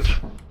to live.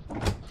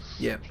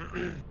 Yeah.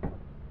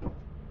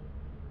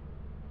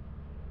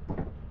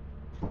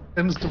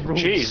 Ends the rules.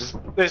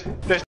 Jeez, there's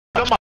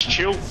not much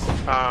chill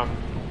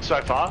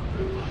so far.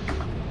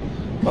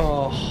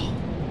 Oh,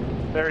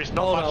 There is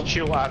not Hold much up.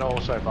 chill at all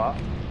so far.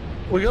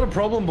 we got a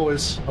problem,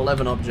 boys.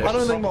 11 objects.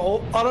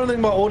 I don't think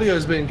my audio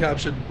is being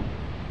captured.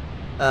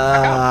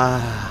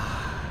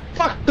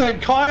 Fuck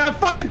that, Kai! I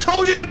fucking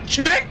told you to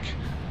check.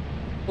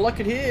 Well, I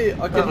could hear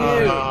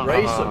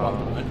Race at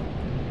one point.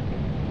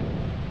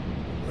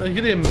 You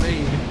can hear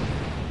me.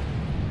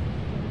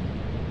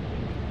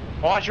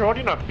 Why is your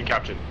audio not being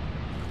captured?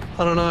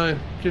 I don't know.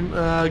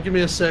 Give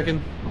me a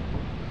second.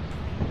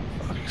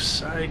 Fuck's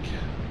sake.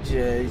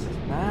 Jesus,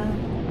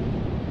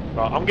 man.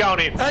 Right, I'm going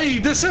in. Hey,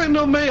 this ain't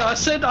on me. I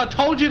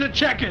told you to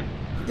check it.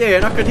 Yeah,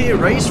 and I could hear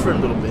Race for a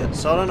little bit,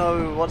 so I don't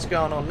know what's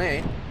going on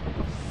there.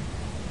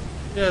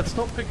 Yeah, it's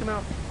not picking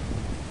up.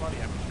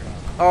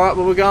 Alright,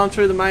 well we're going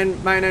through the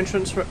main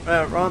entrance, right?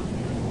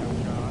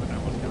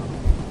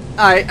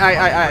 Hey.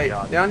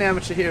 The only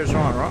amateur here is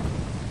Ryan, right?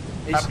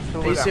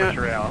 Absolute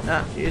amateur hour.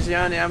 Nah, he's the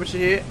only amateur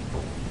here.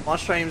 My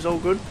stream's all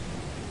good.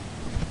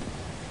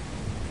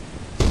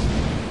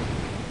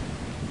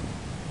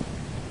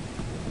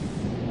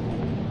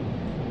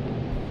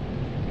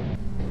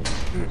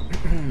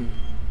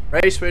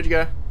 Race, where'd you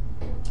go?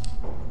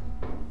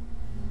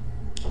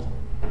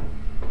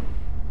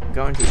 I'm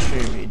going to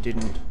assume he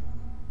didn't.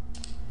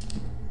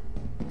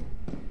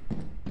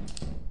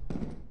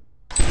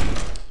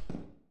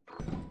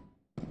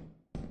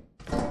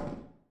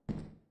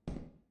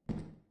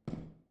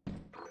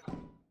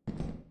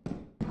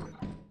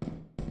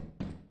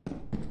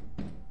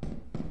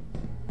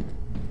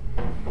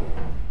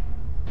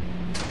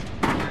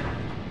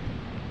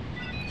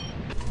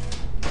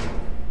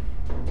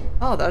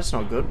 Oh, that's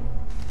not good.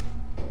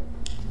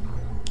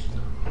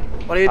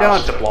 What are you doing?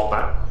 Just a blob,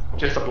 mate.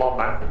 Just a blob,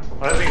 mate.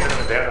 I don't think he's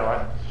gonna down that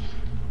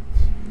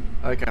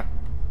way. Okay.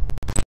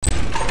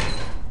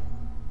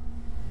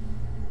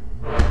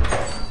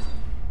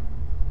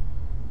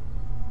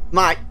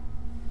 Mate.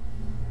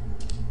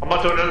 I'm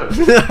not doing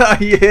anything.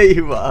 Yeah,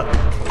 you are.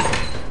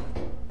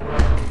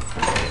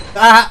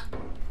 Ah!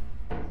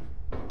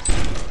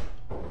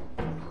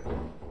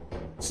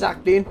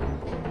 Sucked in.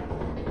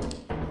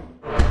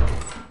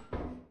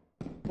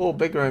 Oh,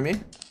 big room here.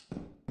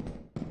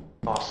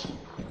 Nice.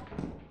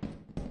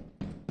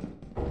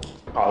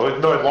 Oh,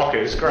 with no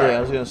lockers, great. Yeah,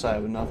 I was gonna say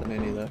with nothing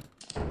in either.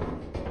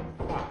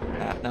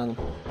 Nah, none.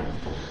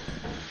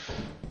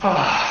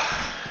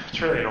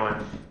 It's really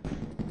annoying.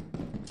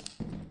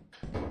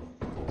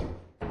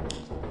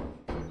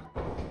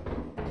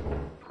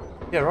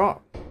 Yeah, right.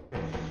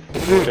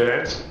 Dead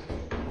ends.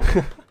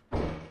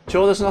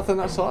 Sure there's nothing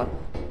that side?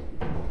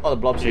 Oh, the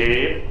blob's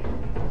here. Yeah.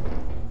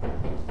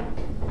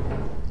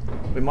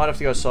 We might have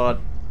to go side.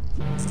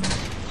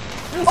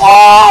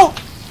 Oh!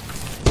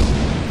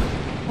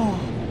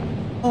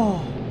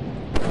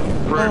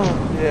 Roof.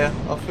 Oh, yeah,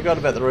 I forgot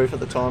about the roof at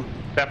the time.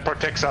 That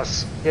protects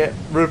us. Yeah,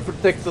 roof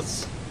protects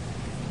us.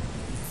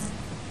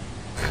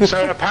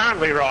 So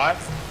apparently, right,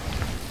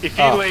 if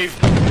you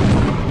leave,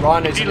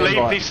 Ryan if needs you an leave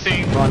invite. this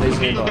thing, Ryan needs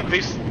an if you invite. leave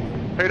this,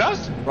 who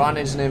does? Ryan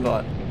needs an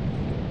invite.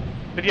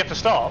 But you have to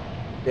stop.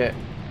 Yeah.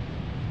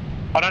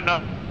 I don't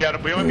know.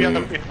 Yeah, we won't be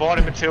able to invite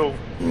him until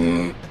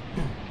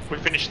we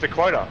finish the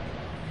quota.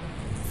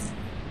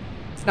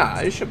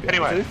 Nah, you should be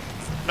able Anyway,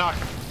 to. no.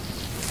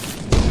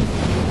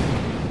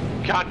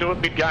 Can't do it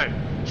mid-game.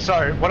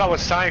 So, what I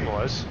was saying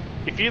was,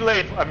 if you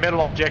leave a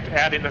metal object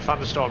out in the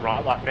thunderstorm,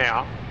 right, like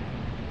now,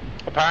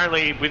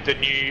 apparently with the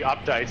new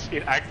updates,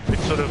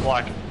 it's sort of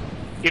like,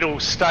 it'll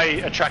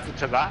stay attracted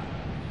to that.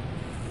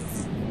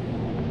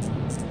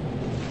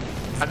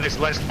 And there's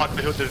less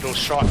likelihood that it'll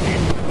strike you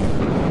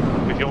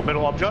with your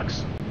metal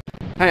objects.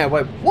 Hang on,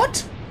 wait,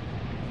 what?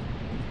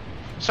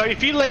 So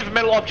if you leave a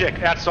metal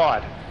object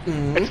outside,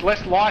 it's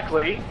less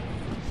likely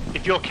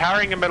if you're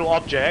carrying a metal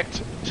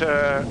object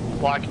to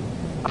like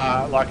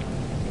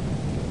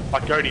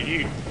go to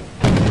you.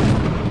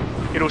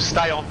 It'll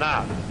stay on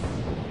that.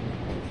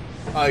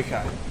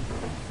 Okay.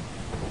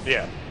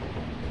 Yeah.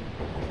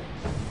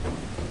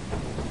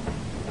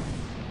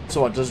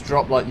 So what, just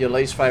drop like your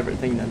least favourite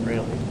thing then,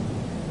 really?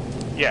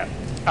 Yeah.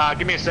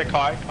 Give me a sec,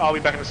 Kai. I'll be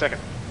back in a second.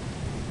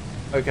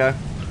 Okay.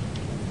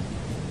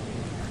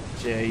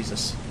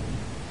 Jesus.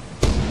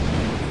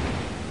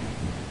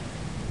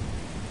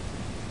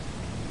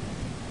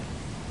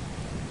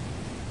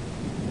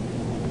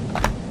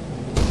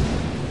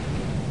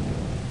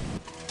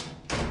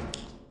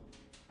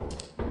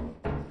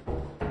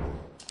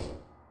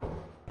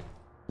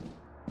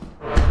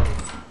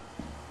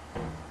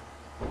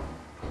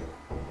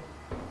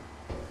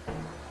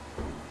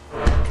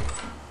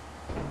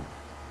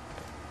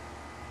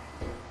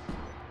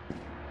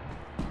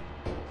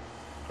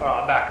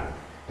 Alright, I'm back.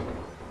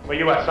 Where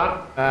you at,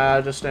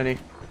 son? Just any.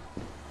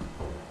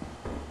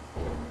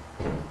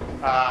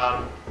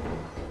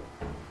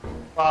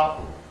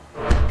 Well,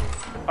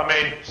 I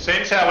mean,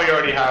 since how we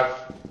already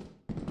have...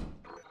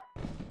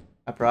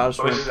 Apparatus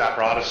Oh, room. this is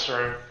apparatus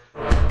room.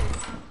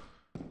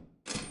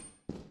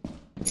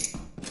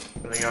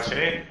 Anything else in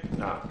here?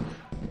 No.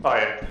 Oh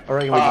yeah. I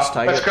reckon we just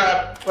take let's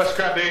it. Let's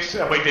grab this,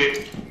 and we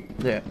did.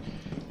 Yeah.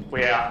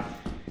 We out.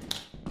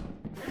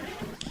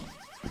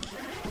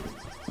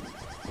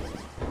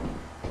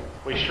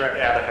 We straight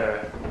out of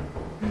her.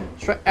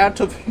 Straight out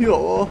of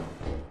here.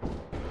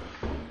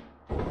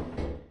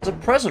 There's a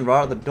present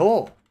right at the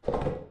door.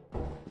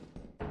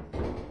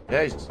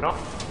 Jesus. No.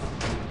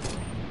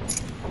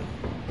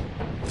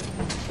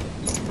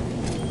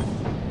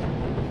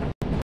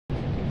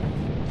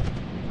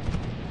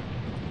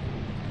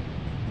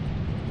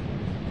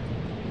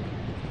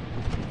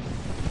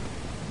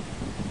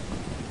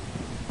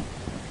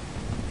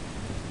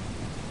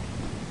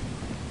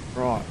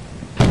 Right.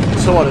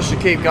 So what, I should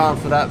keep going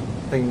for that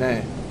thing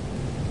there?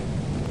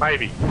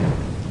 Maybe.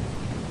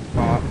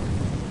 Right.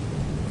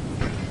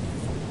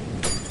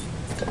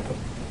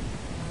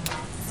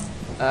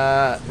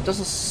 It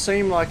doesn't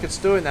seem like it's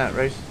doing that,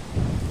 Reese.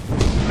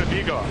 What have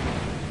you got?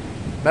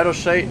 Metal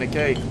sheet and a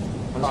key.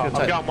 I'm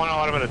going one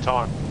item at a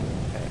time.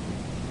 Okay.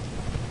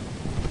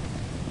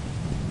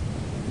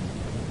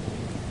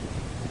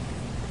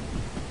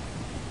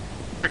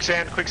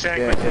 Quicksand,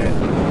 quicksand, Yeah,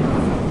 quicksand. yeah.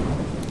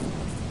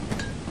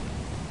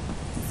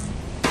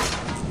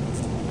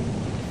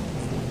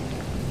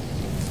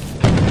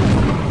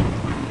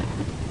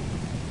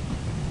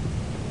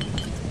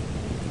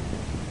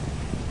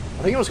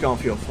 I think it was going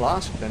for your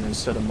flask then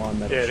instead of my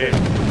metal. Yeah, it sheet. is.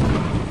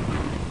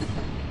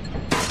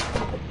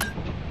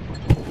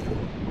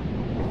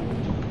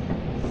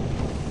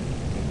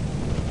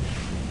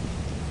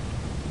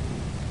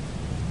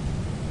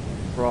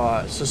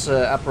 Right, it's just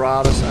the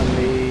apparatus and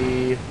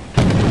the...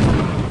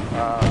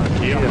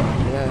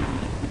 Yeah.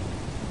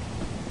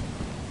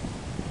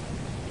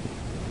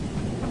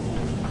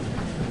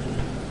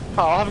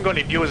 Oh, I haven't got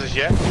any viewers as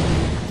yet.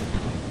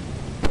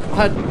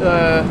 I had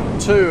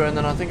 2 and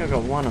then I think I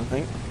got 1, I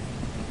think.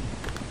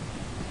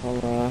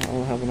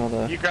 I'll have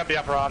another... You grab the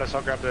apparatus,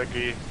 I'll grab the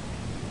gear.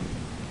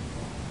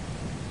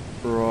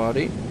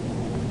 Righty.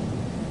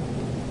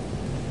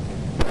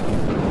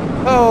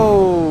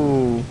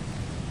 Oh!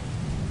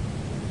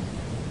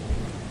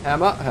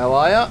 Hammer, how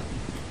are ya?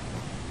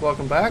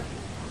 Welcome back.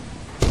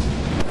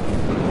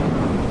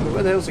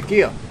 Where the hell's the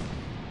gear?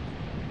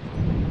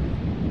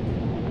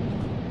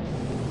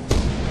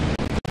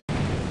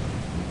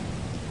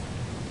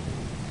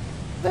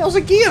 Where the hell's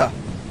the gear?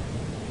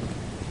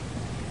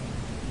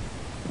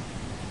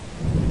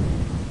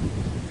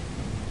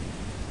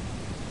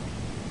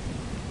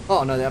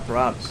 Oh no, the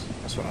apparatus.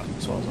 That's right.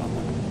 That's what I was on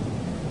there.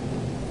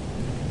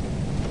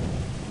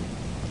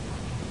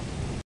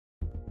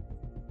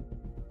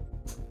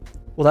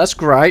 Well, that's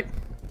great.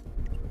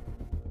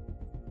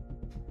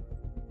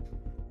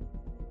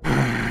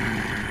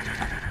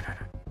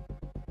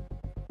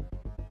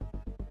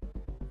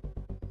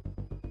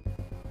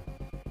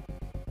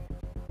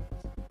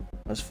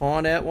 Let's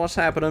find out what's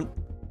happening.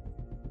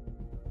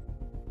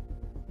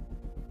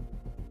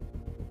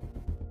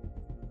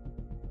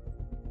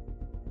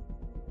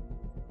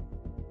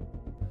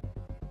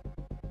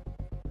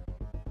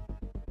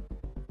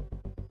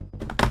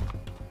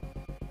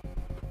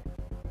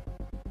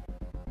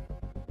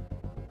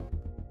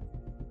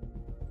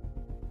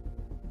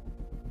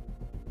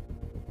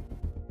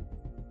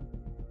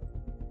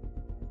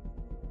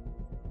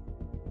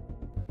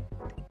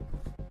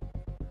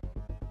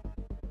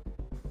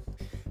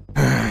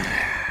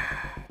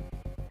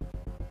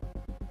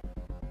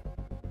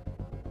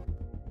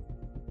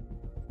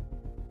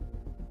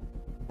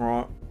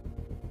 Right.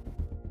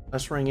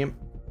 Let's ring him.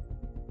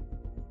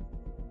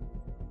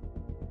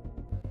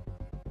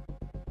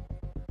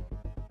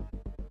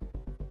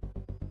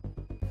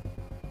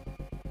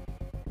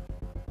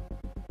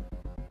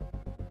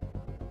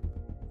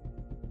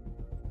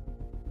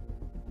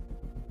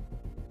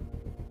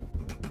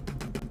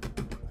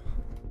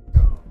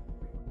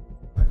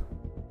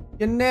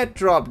 Your net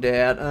dropped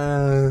out.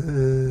 Of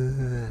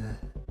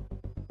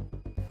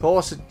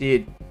course it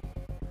did.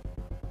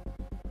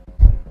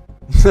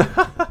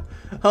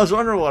 I was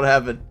wondering what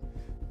happened.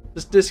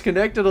 Just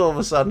disconnected all of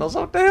a sudden. I was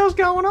like, what the hell's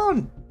going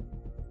on?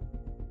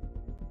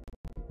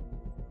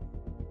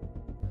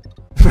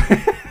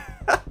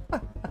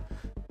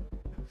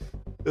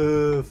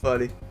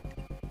 Funny.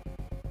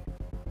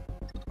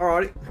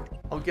 Alrighty.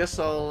 I guess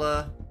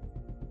I'll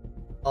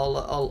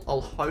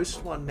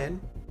host one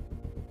then.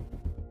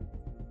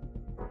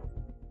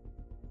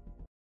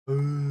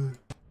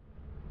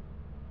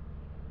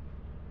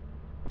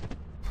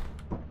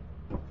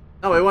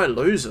 No, we won't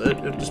lose it.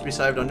 It'll just be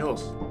saved on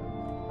yours.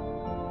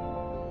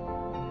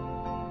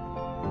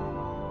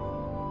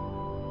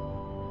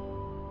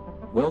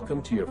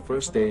 Welcome to your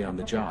first day on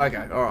the job.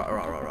 Okay,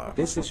 alright.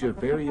 This is your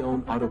very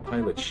own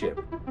autopilot ship,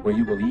 where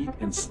you will eat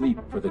and sleep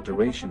for the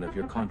duration of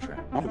your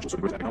contract. I was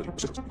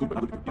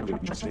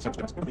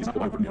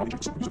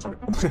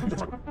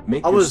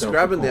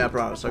grabbing the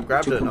apparatus. I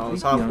grabbed it and I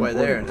was halfway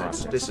there and it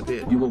just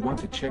disappeared. You will want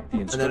to check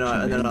the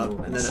instruction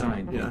manual and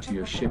sign you know, into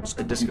your ship's it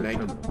computer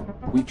disconnected.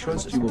 terminal. We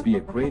trust you will be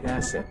a great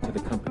asset to the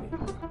company.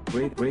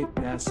 Great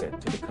asset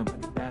to the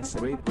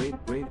company.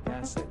 Great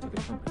asset to the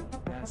company.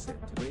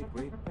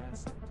 Great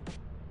asset.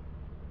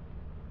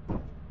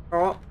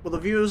 Alright, well the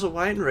viewers are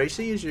waiting, Reese.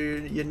 Is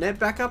your net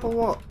back up or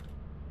what?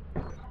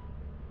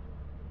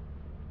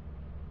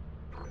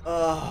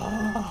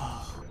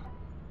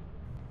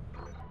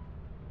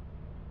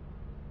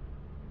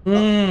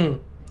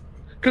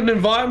 Couldn't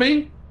invite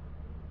me?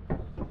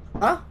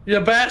 Huh? You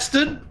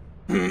bastard!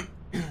 I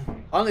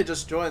only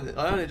just joined it.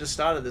 I only just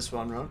started this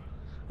one, Ron.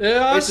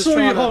 Yeah, I Reese is saw you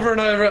trying to- hovering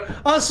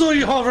over. I saw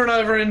you hovering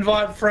over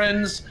invite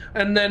friends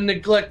and then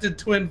neglected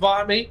to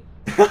invite me.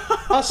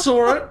 I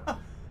saw it.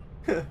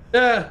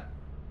 Yeah.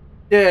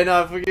 Yeah,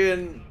 no,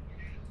 forgetting.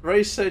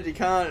 Reese said you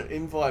can't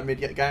invite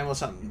mid-game or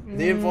something.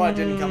 The invite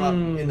didn't come up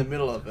in the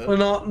middle of it. We're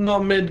not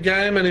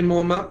mid-game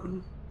anymore, mate.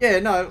 Yeah,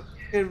 no.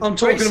 I'm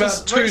talking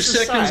about 2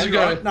 seconds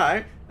ago. Right,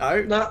 no,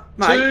 No,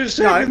 mate, 2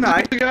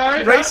 seconds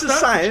ago. Reese is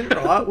saying,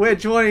 right, we're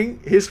joining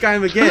his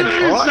game again,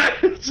 alright?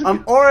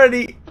 I'm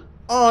already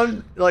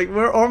on, like,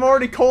 I'm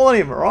already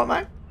calling him, alright,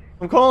 mate?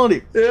 I'm calling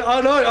him. Yeah, I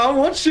know. I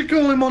watched you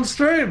call him on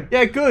stream.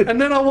 Yeah, good.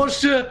 And then I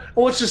watched you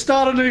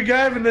start a new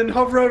game and then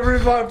hover over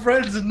invite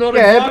friends and not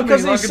Yeah, invite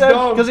because me like a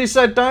dog. he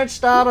said don't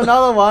start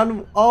another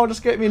one. I'll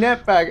just get me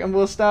net back and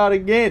we'll start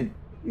again.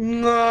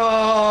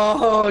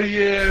 No,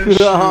 yeah, sure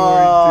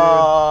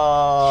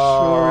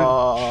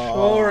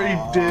he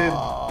did.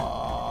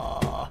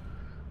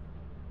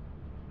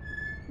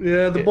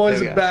 Yeah, the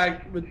boys are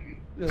back, but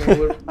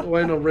we're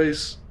waiting on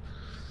Reese.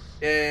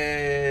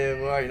 Yeah,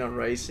 we're waiting on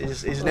Reese.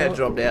 He's now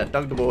dropped out.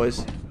 Dug the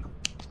boys.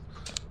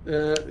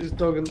 Yeah, he's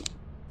dogging.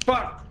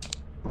 Fuck!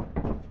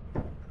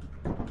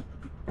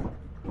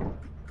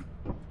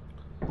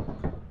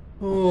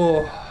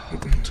 Oh,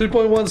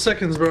 2.1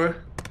 seconds, bro.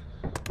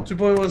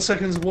 2.1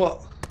 seconds of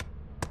what?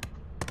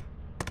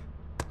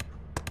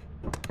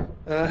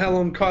 How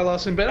long Kai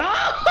lasts in bed?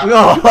 Ah!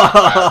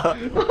 Oh,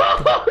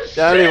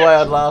 the only way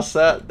I'd last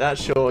that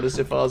short is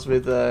if I was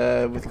with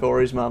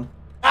Corey's mum.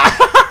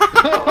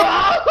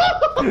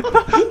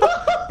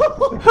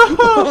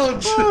 Oh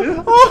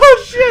shit!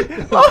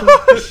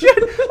 Oh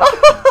shit!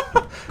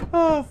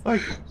 Oh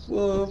fuck!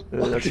 Oh,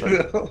 That's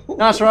right. No,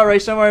 that's right,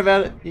 Reese. Don't worry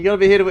about it. You gotta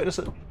be here to witness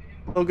it.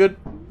 All good.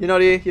 You're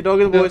not here. You're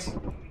dogging the boys.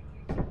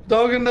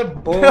 Dogging the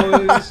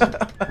boys.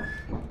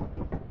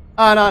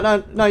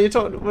 Oh no! You're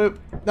talking.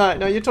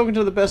 No, you're talking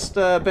to the best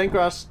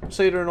bentgrass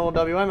seeder in all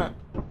WA, man.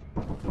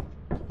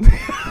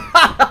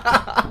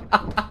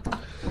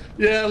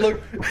 Yeah, look,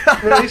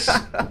 Reese,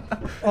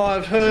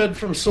 I've heard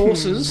from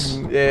sources.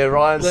 Yeah,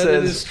 Ryan that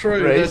says it is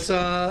true Reese,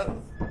 that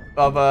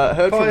I've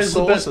heard Kai from is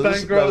the best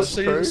sources bankroll that it's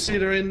true.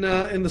 seeder in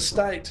the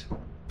state.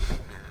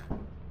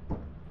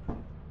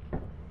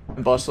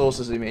 And by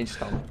sources, he means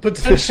Tom.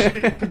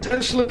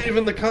 Potentially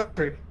even the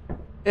country.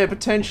 Yeah,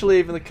 potentially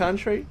even the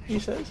country. He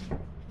says.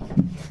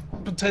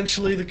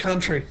 Potentially the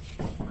country.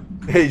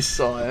 He's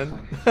sighing.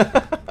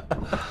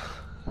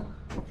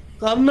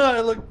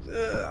 No, look,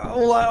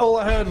 all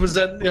I heard was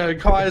that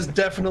Kai is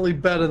definitely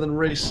better than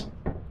Reese.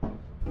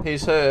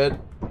 He's heard.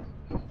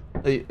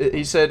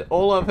 He said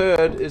all I've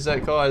heard is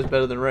that Kai is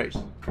better than Reese.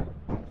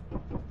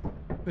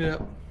 Yeah.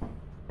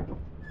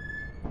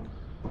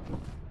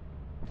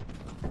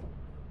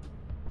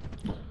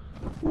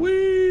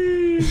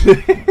 Wee.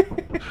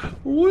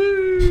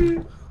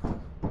 Wee.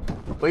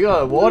 We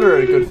got water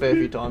a good fair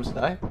few times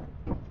today.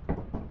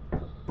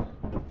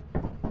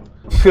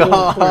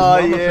 Oh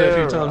yeah, a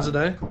few right. times a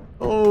day.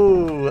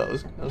 Oh, that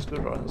was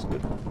good, right? That was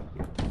good.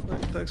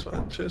 Thanks,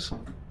 man. Cheers.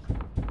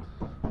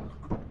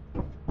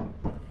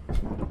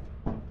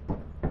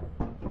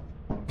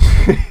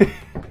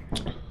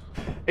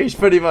 He's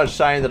pretty much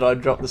saying that I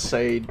dropped the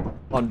seed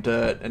on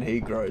dirt and he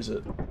grows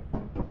it.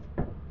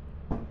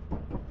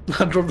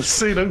 I dropped the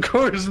seed on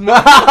Corey's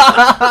mouth.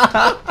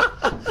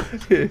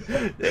 Yeah,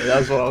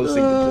 that's what I was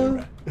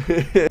thinking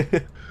too,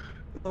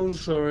 bro. I'm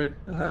sorry.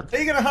 Are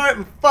you gonna hurry up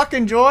and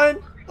fucking join?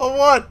 Or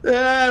what?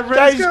 Yeah,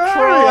 Jesus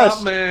Christ!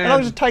 Up, man. How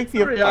long does it take for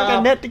your Hurry fucking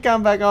up. net to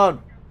come back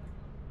on?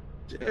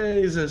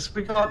 Jesus,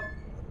 we got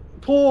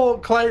poor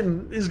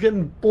Clayton is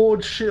getting bored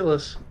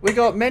shitless. We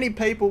got many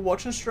people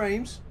watching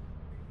streams,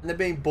 and they're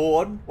being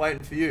bored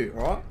waiting for you,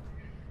 alright?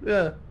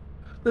 Yeah.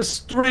 There's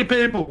 3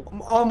 people.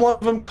 I'm one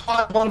of them,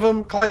 Clayton's one of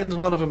them, Clayton's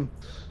one of them.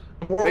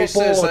 We're all He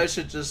says bored. they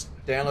should just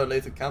download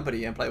Lethal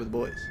Company and play with the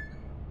boys.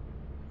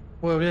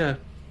 Well, yeah.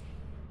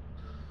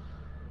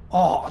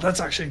 Oh, that's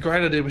actually a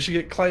great idea. We should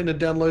get Clayton to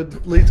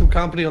download Lethal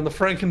Company on the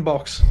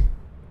Frankenbox.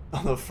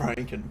 On the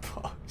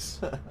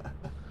Frankenbox.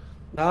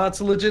 Nah, it's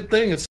a legit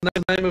thing. It's the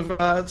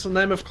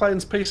name of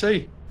Clayton's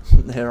PC.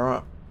 Yeah,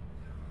 right.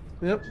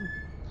 Yep.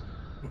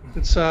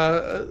 It's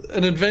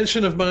an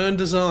invention of my own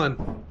design.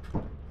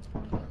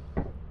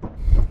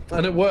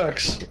 And it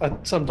works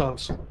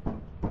sometimes.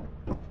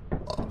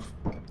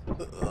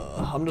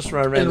 I'm just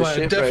running around Anyway, the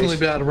ship definitely race.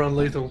 be able to run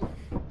Lethal.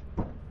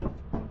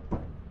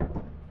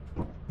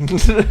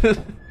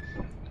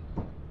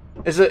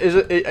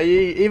 Are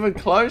you even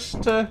close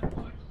to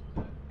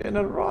getting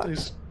it right?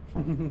 He's, I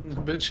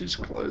bet she's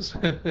close.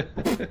 5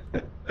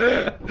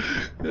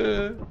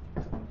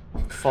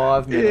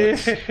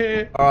 minutes.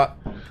 Yeah. Alright.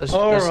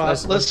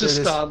 Let's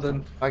just start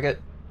then. Okay.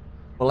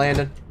 We're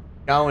landing.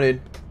 Going in.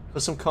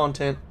 For some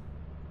content.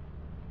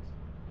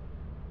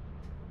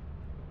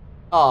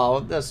 Oh,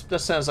 that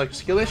sounds like a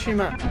skill issue,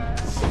 man.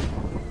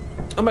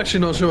 I'm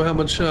actually not sure how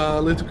much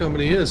Lethal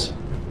Company is.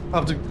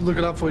 I'll have to look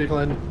it up for you,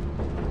 Clayton.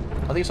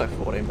 I think it's like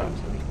 $14. I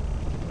think.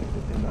 Like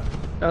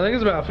 $15. I think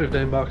it's about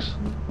 $15.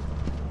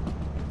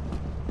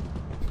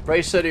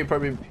 Ray said he'd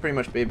probably pretty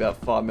much be about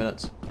 5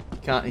 minutes.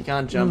 He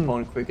can't jump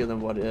on quicker than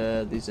what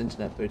these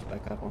internet boots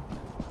back up on.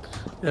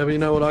 Yeah, but you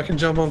know what I can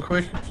jump on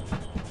quick?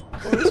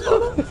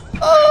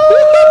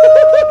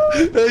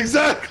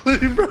 Exactly,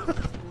 bro.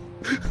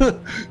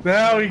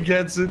 Now he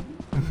gets it.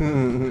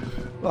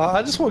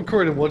 I just want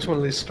Corey to watch one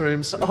of these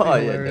streams. It'd be Oh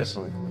yeah, hilarious.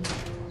 definitely.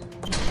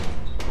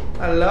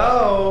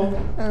 Hello.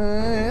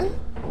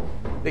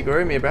 Big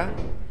room here, bro.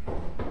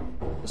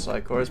 Just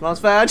like Corey's mom's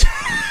vag.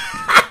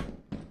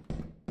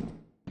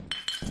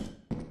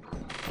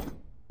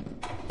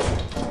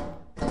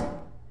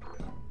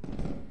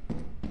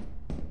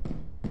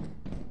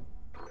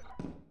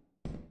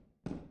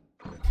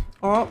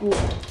 Alright, well,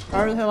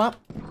 hurry the hell up.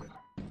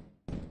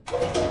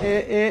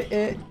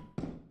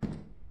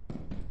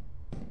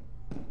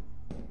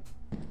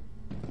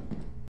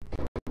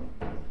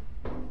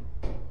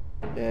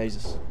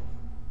 Jesus.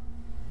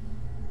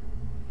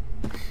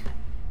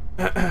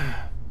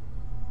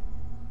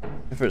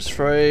 If it's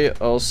free,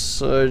 I'll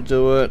so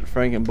do it.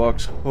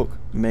 Frankenbox, hook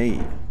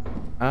me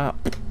up.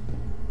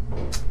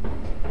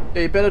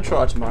 Yeah, you better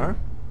try tomorrow.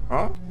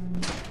 Alright?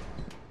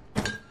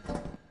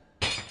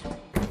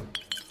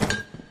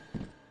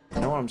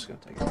 You know what? I'm just gonna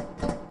take it.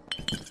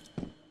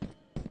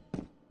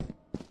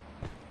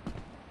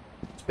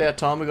 It's about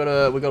time. We got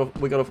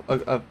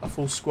a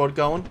full squad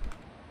going.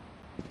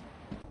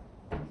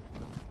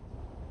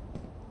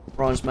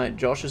 Ryan's mate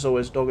Josh is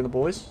always dogging the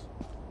boys.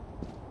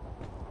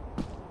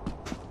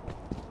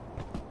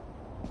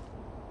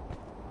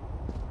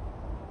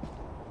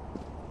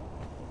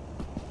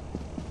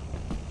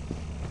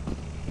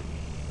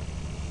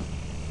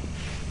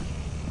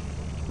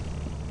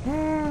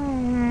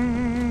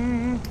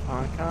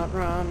 I can't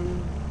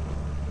run.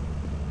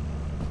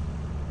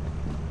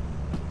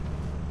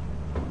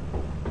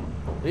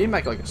 Did he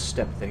make like a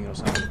step thing or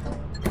something?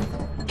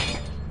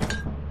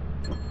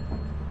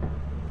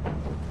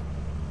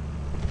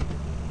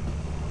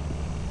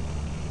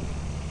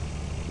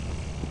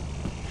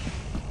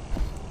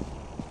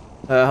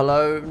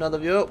 Hello, another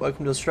viewer.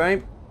 Welcome to the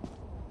stream.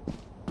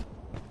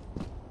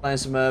 Playing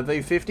some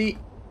V50.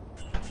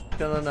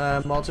 Killing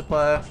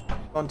multiplayer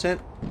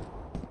content.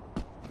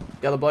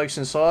 The other bloke's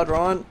inside,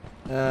 Ryan.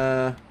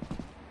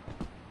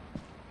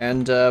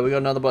 And we got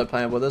another bloke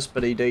playing with us,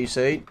 but he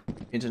DC'd.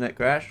 Internet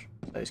crash.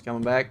 So he's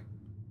coming back.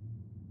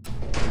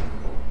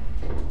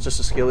 It's just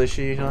a skill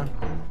issue, you know.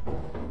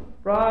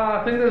 Bruh,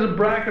 I think there's a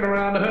bracket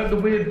around. I heard the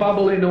weird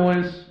bubbly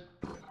noise.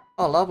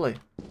 Oh, lovely.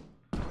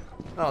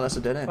 Oh, that's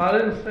a dead end. I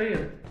didn't see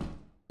it.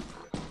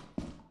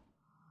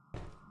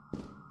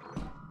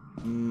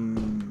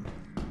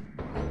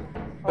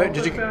 Wait,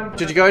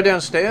 did you go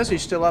downstairs? Or are you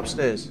still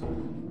upstairs?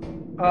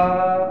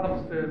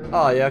 Upstairs.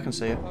 Oh yeah, I can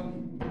see it.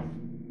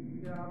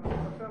 Yeah, I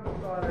found the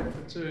side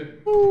exit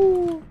too.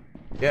 Ooh.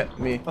 Yeah,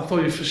 me. I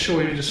thought you for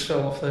sure you just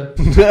fell off then.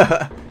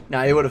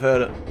 Nah, you would have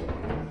heard it.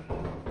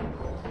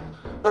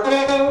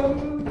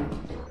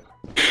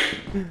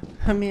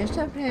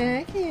 Mr.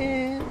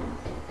 Bracken.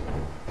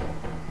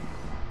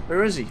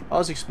 Where is he? I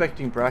was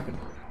expecting Bracken.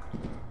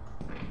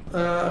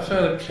 I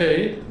found a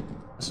key.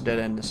 That's a dead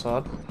end this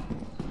side.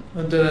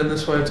 A dead end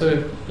this way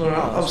too.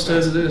 Alright,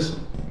 upstairs it is.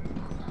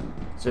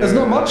 There's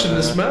not much in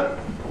this map.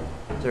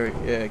 Is there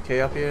a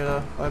key up here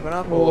to open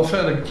up? Oh, I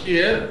found a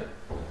gear.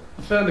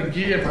 I found a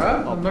gear,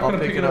 bro. I'm not going to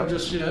pick it up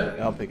just yet.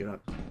 Yeah, I'll pick it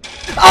up.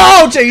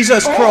 Oh,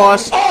 Jesus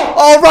Christ!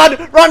 Oh, run!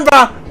 Run,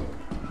 bruh!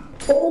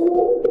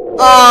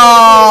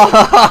 Oh!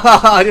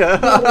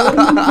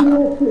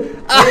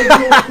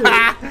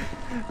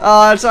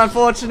 Oh, it's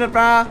unfortunate,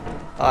 bruh.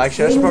 Oh,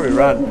 actually, I should probably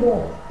run.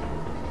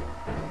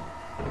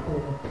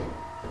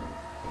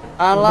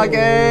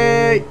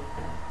 Unlucky!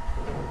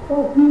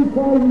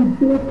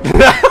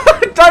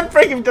 Don't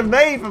bring him to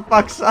me, for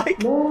fuck's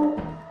sake!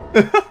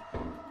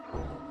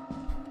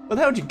 Where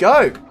the hell did you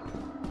go?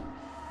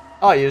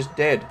 Oh, you're just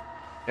dead.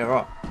 Yeah,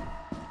 right.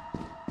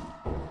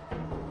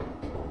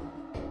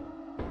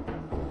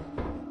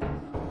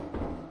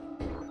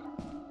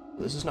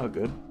 This is not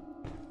good.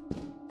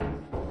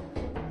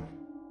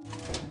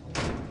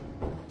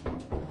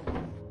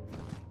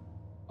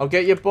 I'll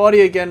get your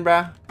body again,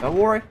 bruh. Don't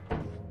worry.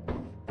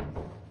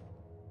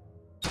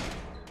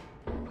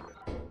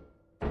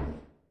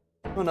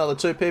 Another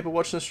 2 people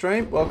watching the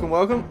stream. Welcome,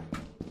 welcome.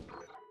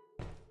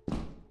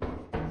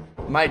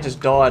 Mate just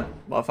died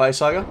by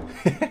facehugger.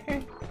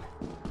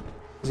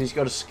 Because he's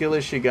got a skill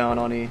issue going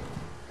on here.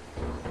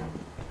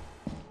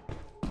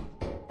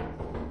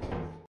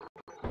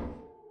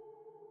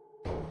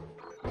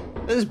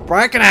 Where's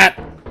Bracken at?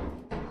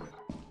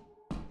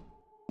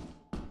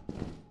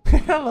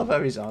 I love how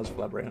his arms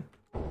flap around.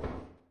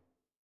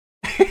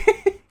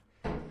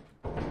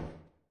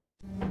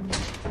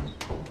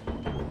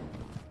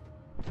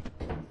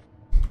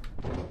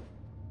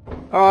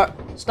 Alright,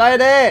 stay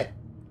there!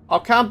 I'll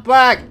come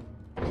back!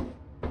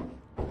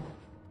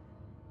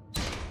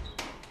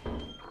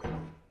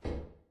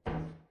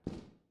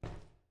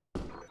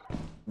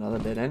 Another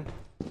dead end.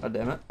 God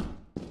damn it.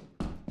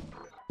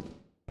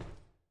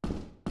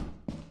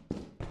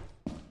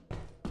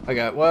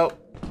 Okay, well...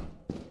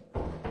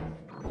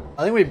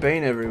 I think we've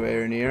been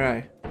everywhere in here,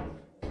 eh?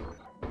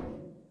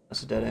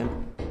 That's a dead end.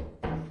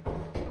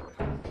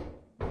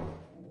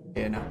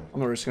 Yeah, no. I'm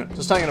not risking it.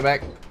 Just taking it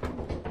back.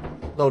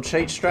 Little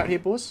cheat strat here,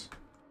 boys.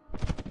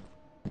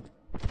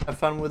 Have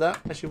fun with that,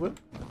 as you will.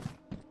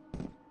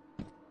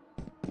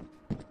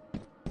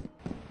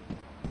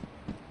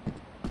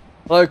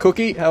 Hello,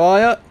 Cookie. How are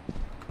ya?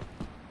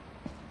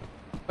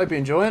 Hope you're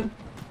enjoying.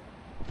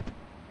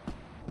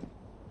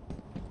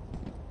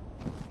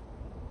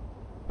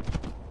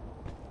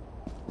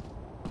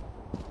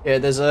 Yeah,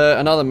 there's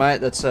another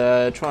mate that's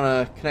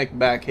trying to connect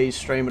back. He's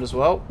streaming as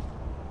well.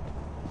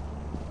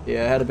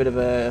 Yeah, had a bit of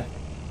a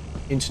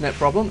internet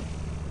problem.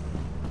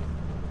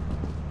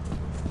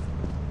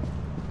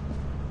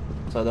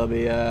 So there'll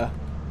be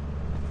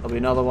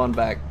another one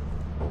back.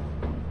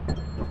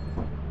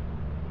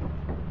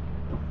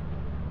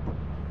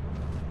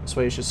 That's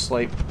where you should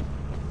sleep.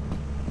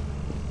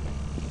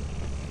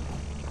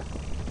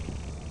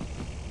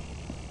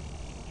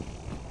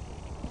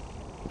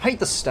 I hate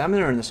the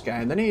stamina in this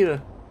game. They need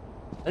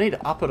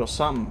to up it or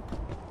something.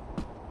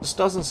 It just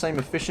doesn't seem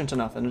efficient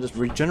enough, and it just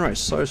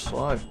regenerates so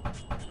slow. If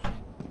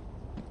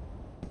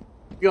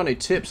you got any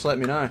tips, let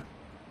me know.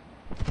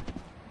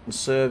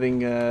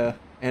 Conserving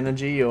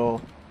energy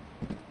or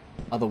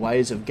other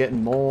ways of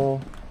getting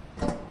more.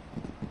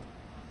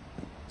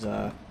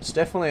 It's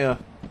definitely an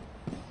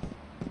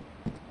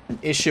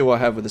issue I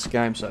have with this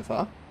game so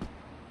far.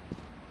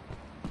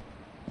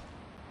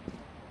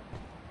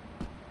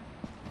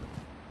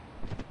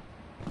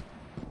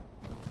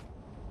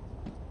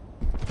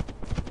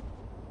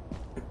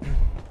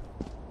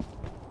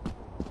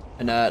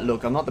 And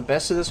look, I'm not the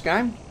best at this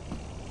game,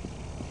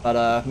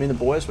 but me and the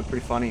boys were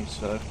pretty funny,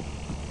 so.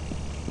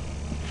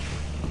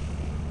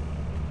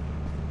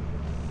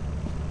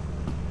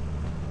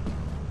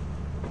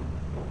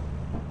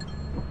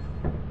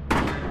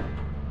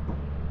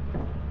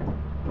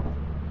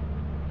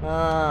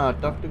 Ah,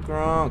 Dr.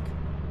 Gronk.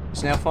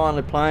 It's now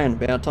finally playing,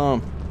 about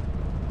time.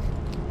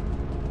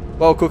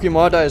 Well, Cookie,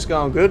 my day is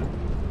going good.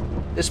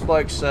 This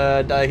bloke's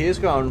day here's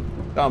going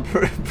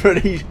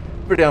pretty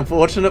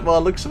unfortunate by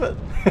the looks of it.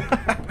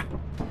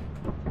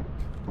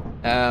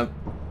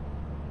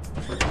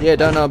 Yeah,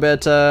 don't know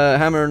about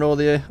Hammer and all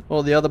the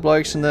other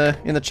blokes in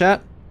the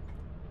chat.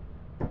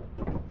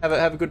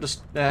 Have a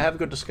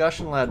good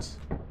discussion, lads.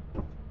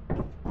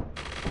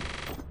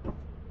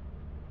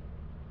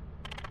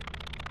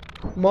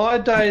 My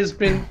day has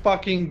been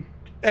fucking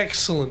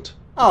excellent.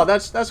 Oh,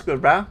 that's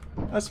good, bro.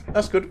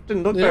 That's good.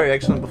 Didn't look very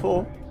excellent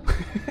before.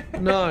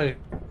 No,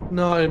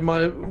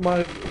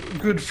 my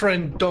good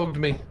friend dogged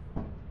me.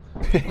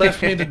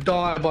 Left me to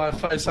die by a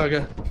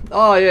facehugger.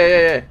 Oh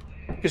yeah.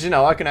 Because you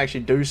know I can actually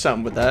do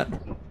something with that.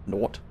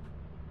 Not.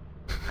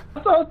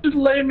 I thought you'd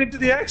lead me to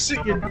the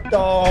exit, you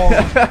dog.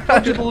 I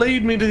thought you'd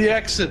lead me to the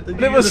exit.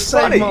 It was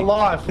funny. Saved my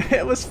life.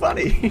 It was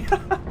funny.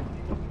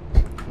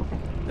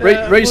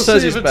 Reese we'll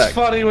says see he's if back. It's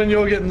funny when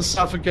you're getting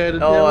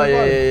suffocated. Oh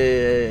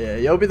yeah.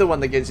 You'll be the one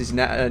that gets his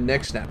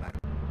neck snapped, mate.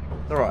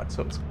 It's alright,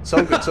 so it's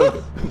all good, it's all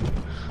good.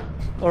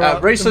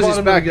 Alright, Reese says he's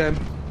back. Again.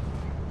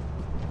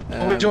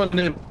 I'll join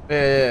him.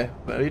 Yeah,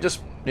 but you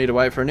just need to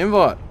wait for an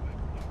invite.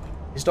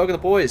 He's dogging the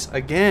boys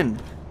again.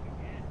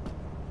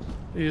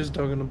 He is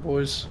dogging the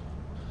boys.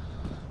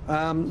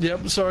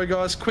 Yep, sorry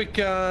guys,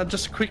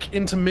 just a quick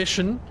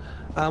intermission.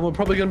 We're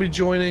probably going to be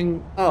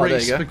joining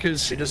Reese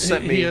because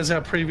he has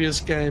our previous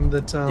game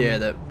that,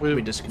 that we're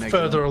we disconnected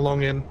further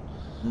along in.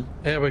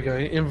 There we go,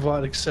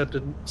 invite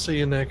accepted. See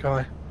you there,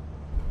 Kai.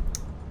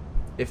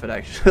 If it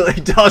actually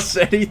does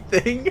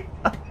anything.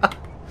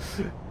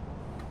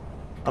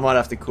 I might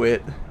have to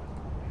quit.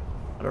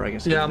 I don't reckon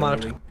it's I might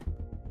have to.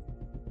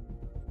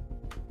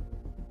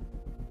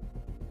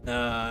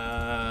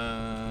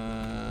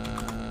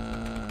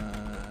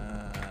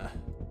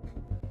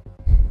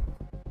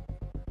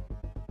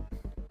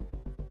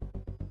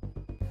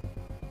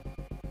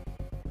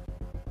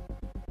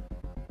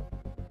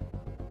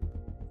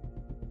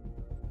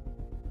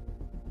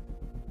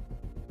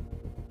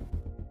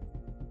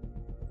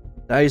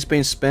 Day's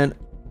been spent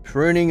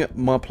pruning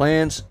my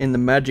plants in the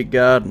magic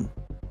garden.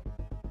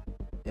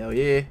 Hell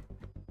yeah.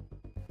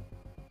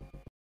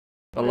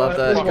 I love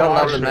that. Gotta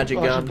love the magic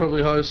garden. I should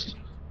probably host.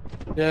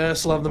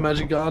 Yes, love the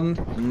magic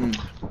garden.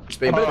 It's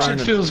been I bet pruning.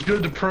 it feels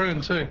good to prune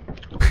too.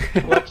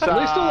 At least all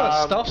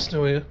that stuff's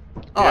still here.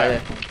 Oh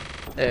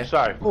yeah.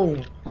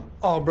 So.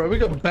 Oh, bro, we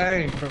got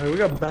bang, bro. We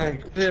got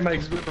bang. Yeah,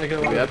 make it.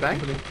 We have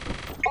bang?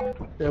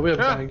 Yeah, we have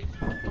bang.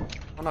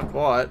 Oh, not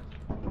quite.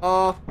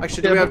 Oh,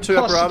 actually, do we have two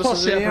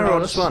apparatuses in here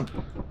or just one?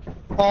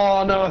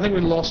 Oh no, I think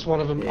we lost one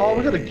of them. Oh,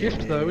 we got a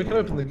gift though. We can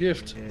open the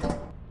gift.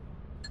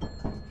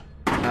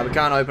 No, we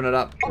can't open it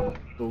up.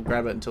 We'll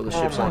grab it until the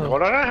ship's on.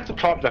 Well, I don't have to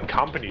type the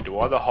company, do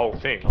I? The whole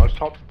thing. I just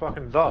type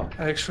fucking the.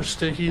 Extra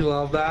sticky,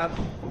 love that.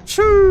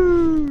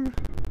 Choo!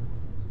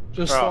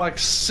 Just like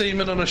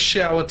semen on a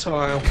shower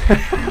tile.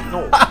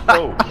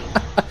 No.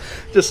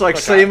 Just like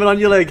semen on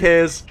your leg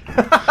hairs.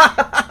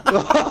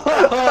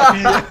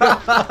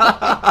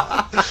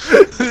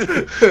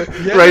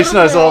 Reese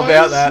knows all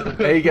about that.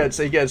 He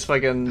gets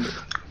fucking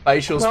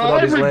facials put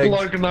on his legs. Every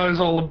bloke knows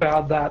all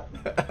about that.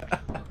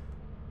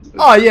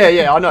 Oh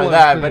yeah, I know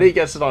that, but he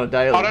gets it on a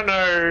daily. I don't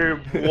know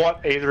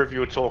what either of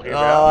you are talking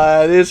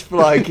about. Oh, this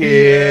bloke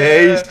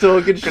here, he's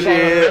talking shit. I'm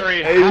a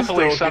very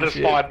happily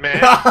satisfied man.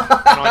 And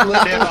I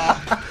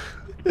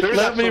never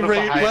Let me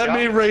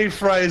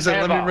rephrase it.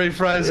 Ever. Let me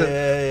rephrase it.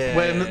 Yeah,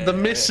 when the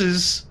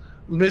missus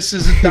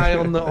a day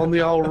on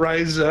the old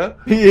razor,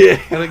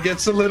 and it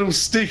gets a little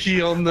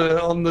sticky on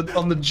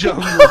the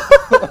jungle.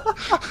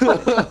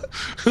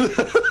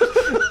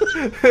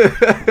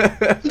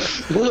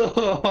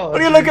 What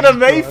are you looking at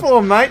me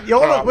for, mate?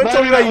 We're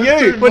talking about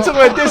you. We're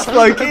talking about this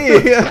bloke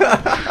here.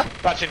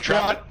 That's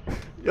entrapment.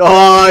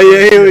 Oh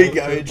yeah, here we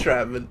go,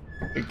 entrapment.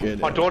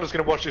 My daughter's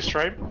gonna watch this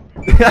stream.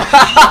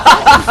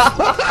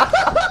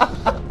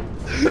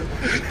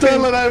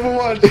 Don't let Ava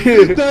watch.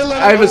 Don't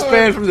let Ava's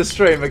banned from the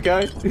stream,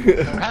 okay?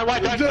 Hey,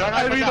 wait,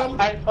 don't.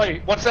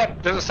 Hey, what's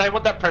that? Does it say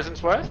what that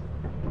present's worth?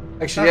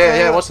 Actually,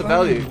 yeah, what's the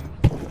value?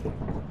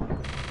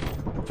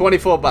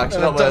 24 bucks,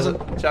 not worth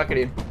doesn't. it. Chuck it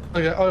in.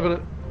 Okay, open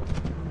it.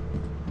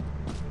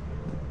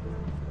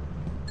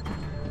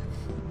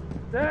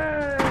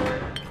 Yay!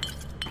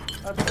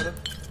 That's better.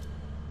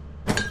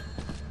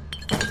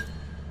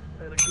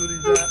 Hey, the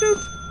goodies out.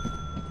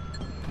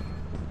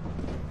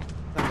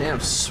 Damn, I'm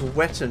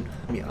sweating.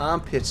 My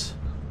armpits.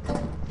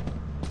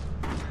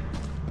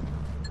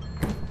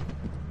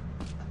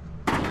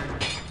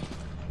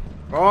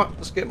 Right,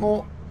 let's get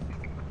more.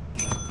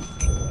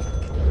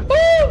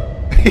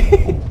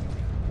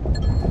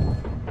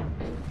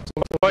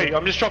 Wait,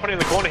 I'm just dropping it in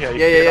the corner here.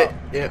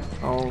 Yeah.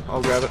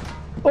 I'll grab it.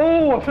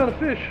 Oh, I found a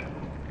fish.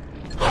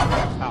 Oh,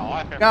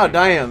 I found God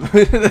damn.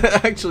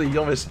 Actually, you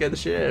almost scared the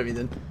shit out of me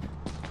then.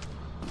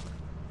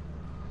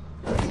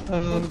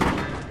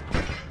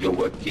 Your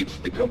work keeps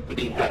the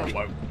company happy.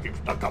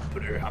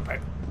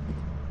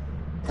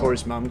 Or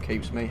his mum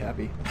keeps me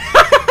happy.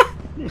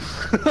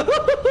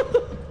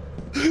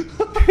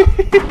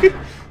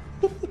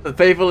 The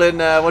people in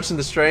watching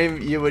the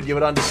stream, you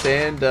would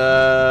understand.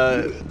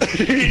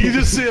 You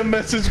just see a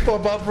message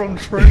pop up from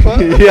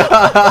Trooper.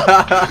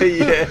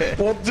 Yeah.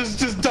 What? Just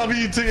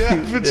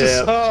WTF? It's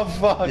just oh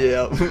fuck.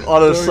 Yeah.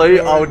 Honestly,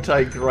 I would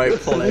take great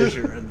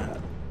pleasure in that.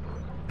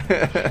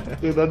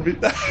 Dude, that'd be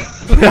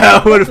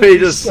That would be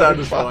just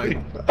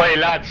satisfying. Wait,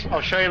 lads,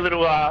 I'll show you a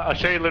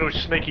little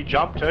sneaky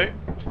jump too.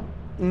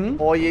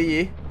 Oh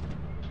yeah.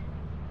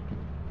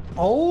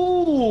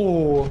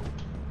 Oh.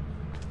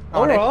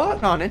 Alright.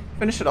 Come on then,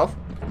 finish it off.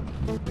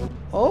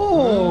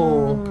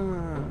 Oh.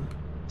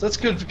 That's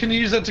good. Can you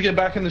use that to get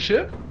back in the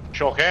ship?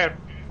 Sure can.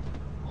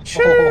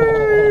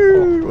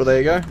 Oh. Well, there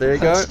you go. There you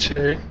That's go.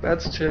 cheap.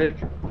 That's cheap.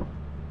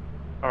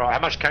 Alright, how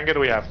much kanga do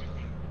we have?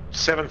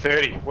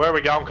 7:30. Where are we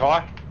going,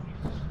 Kai?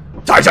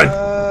 Titan!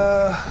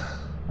 I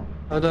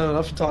don't have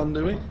enough time,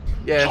 do we?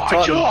 Yeah,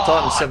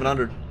 Titan's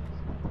 700.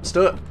 Let's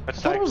do it. Let's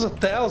I thought it was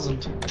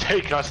 1,000.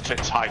 take us to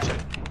Titan.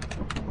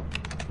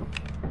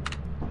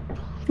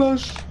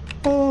 Flash.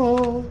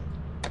 Oh.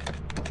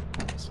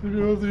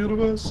 Savior of the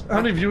universe.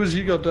 How many viewers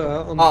you got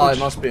on Twitch? It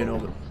must be in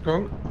orbit.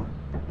 Gronk?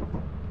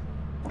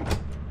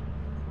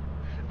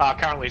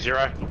 Currently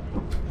 0.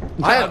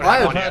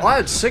 I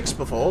had 6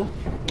 before.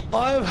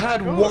 I've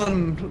had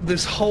 1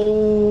 this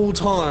whole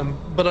time,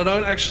 but I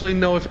don't actually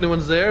know if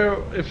anyone's there,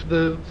 if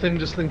the thing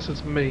just thinks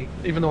it's me,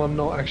 even though I'm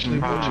not actually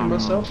watching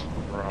myself.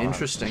 Right.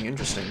 Interesting.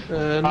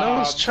 No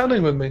one's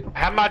chatting with me.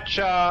 How much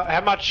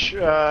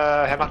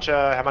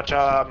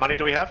money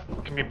do we have?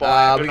 Can we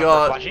buy we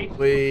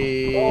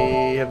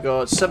have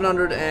got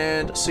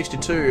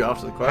 762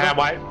 after the quota.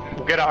 Wait,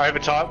 we'll get our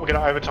overtime. We'll get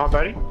our overtime,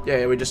 buddy.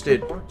 Yeah, we just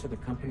did. To the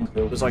company's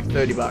It was like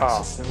 30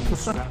 bucks. sell the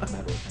scrap metal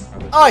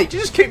and other Oh, you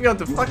just keep me on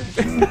the fucking. to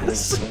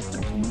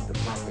meet the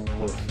profit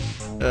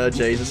quota.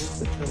 Jesus.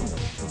 The terminal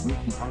to route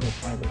the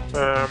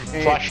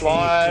autopilot.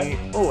 Flashlight.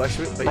 Oh,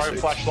 actually, Pro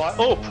flashlight.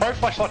 Oh, pro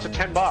flashlight's at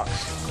 $10.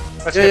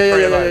 Let's Yeah, get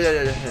 3 of those.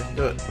 yeah.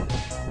 Do it.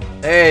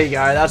 There you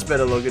go. That's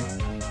better looking.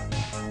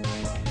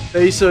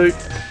 B-suit.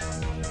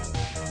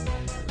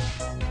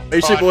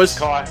 B-suit, boys.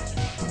 Kai,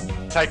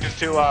 take us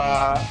to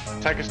the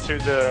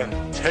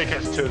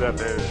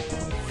moon.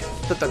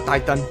 The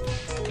Titan.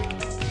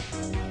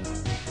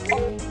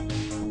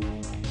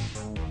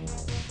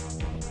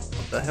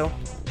 What the hell?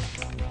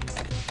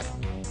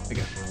 There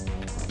you go.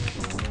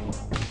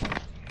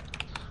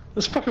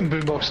 This fucking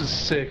boombox is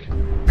sick.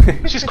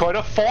 This is quite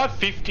a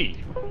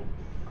 550.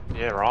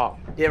 Yeah, right.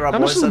 Yeah, right, How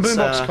much boys. does the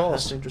That's, boombox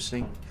cost? that's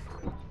interesting.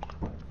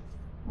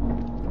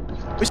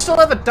 We still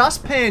have a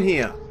dustpan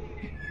here.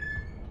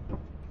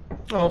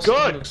 Oh,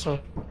 Good. next time.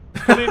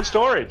 Put it in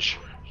storage.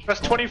 That's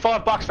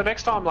 $25 for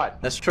next time, lad.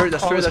 That's true.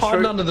 That's I true. was That's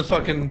hiding true. under the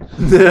fucking.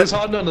 I was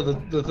hiding under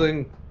the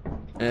thing.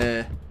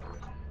 Yeah.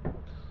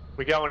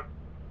 We going.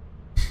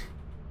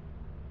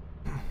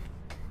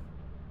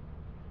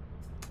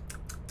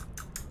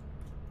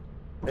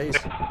 Jeez.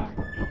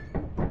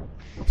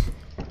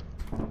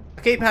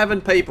 I keep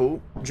having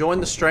people join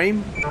the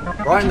stream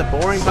right in the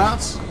boring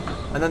parts,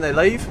 and then they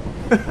leave.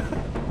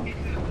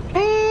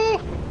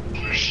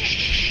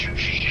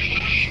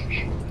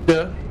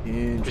 Yeah.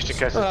 Just in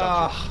case it's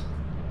done.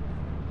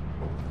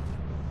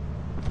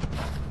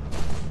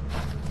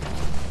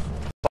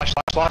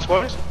 Flashlights,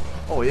 boys.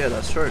 Oh yeah,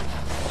 that's true.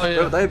 Oh, yeah.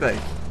 Where would they be?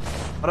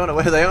 I don't know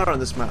where they are on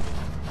this map.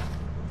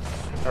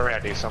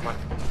 Around here somewhere.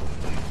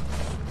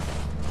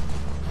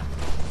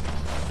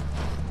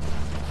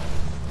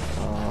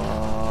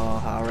 Oh,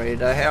 hurry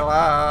the hell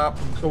up!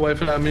 Go wait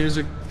for that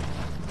music.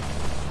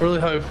 I really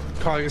hope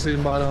Kai gets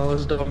eaten by an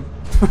eyeless dog.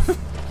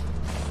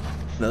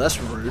 No, that's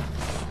rude.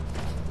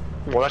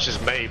 Well, that's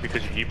just me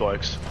because of you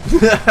blokes.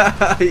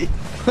 Hey,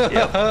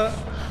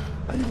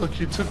 look,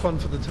 you took one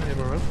for the team,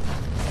 alright?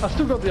 I've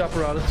still got the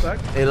apparatus back.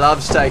 He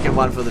loves taking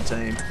one for the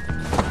team.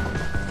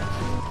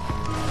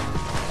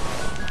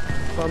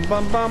 Bum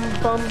bum bum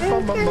bum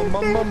bum bum bum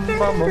bum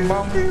bum bum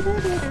bum.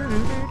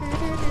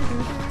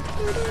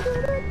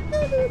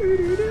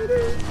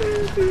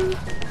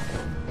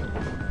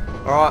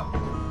 All right.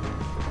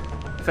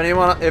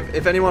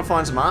 If anyone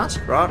finds a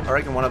mask, right? I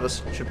reckon one of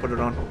us should put it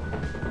on.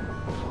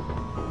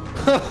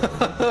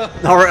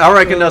 I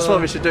reckon that's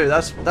what we should do.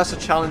 That's a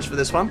challenge for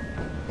this one.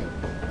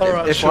 All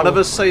right, if one of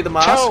us see the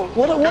mask,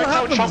 what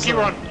happens?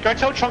 Go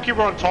tell Chunky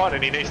we're on Titan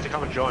and he needs to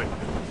come and join.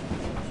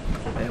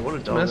 Yeah, what a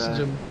dog. Message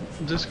him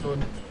on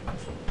Discord.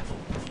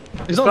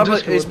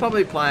 He's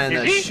probably playing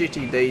that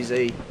shitty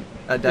DayZ.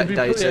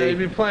 DayZ. Yeah, he'd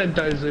be playing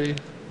DayZ.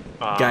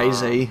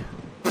 Gazy.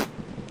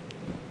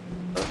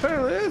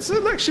 Apparently, it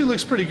actually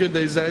looks pretty good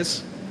these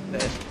days.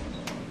 Yeah.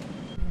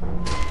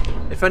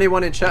 If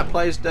anyone in chat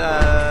plays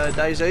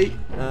DayZ,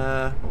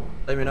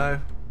 let me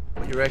know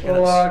what you reckon.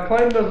 Well,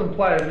 Claim doesn't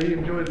play it, but he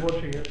enjoys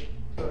watching it.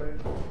 So,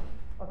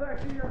 I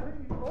think he's on.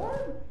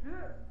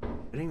 Shit.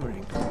 Ring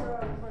ring.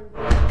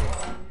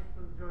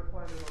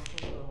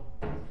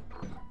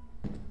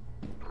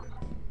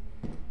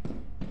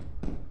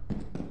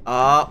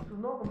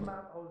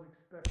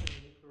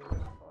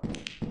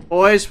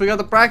 Boys, we got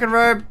the Bracken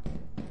robe.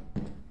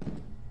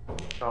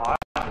 Alright.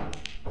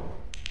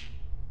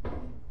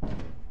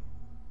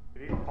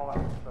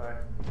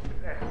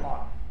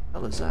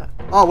 What is that?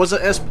 Oh, was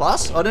it S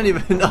plus? I didn't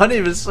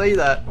even see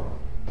that.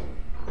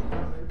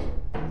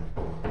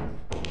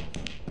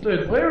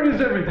 Dude, where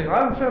is everything? I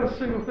haven't found a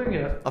single thing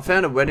yet. I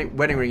found a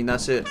wedding ring.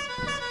 That's it.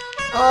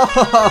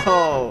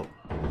 Oh,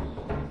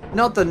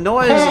 not the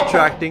noise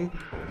attracting.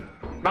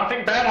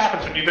 Nothing bad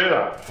happens when you do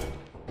that.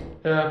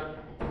 Yeah.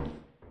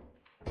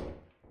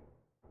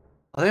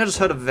 I think I just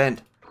heard a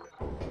vent.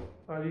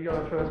 Alright, you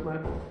go first, mate.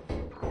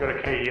 You got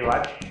a key here,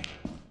 lad.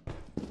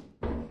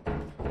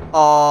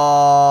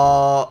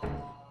 Oh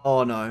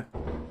no.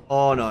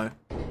 Oh no.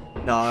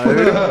 No.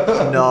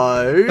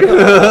 No.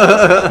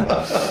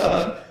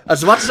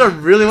 As much as I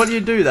really want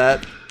you to do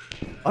that,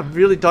 I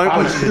really don't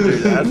want you to do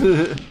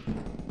that.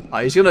 Oh,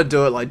 he's gonna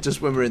do it like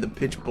just when we're in the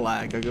pitch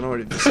black. I can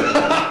already see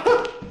that.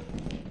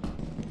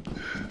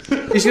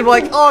 He's gonna be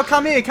like, oh,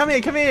 come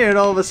here, and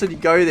all of a sudden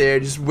you go there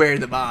and just wearing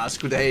the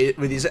mask with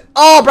his.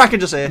 Oh, Bracken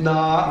just there.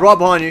 Nah. Right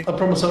behind you. I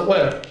promise not.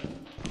 Where?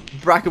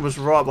 Bracken was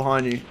right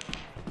behind you.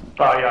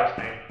 Oh, yeah, that's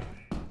me.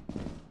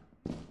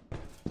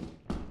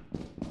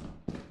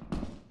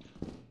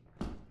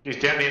 He's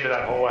down the end of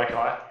that hallway,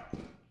 Kai.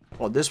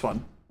 What, this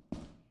one?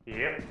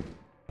 Yep.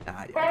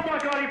 Nah, yeah. Oh my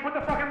god, he put the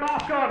fucking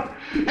mask on!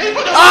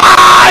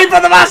 He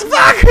put the mask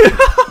back!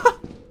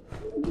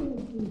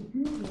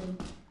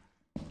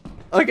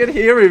 I can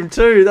hear him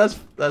too. That's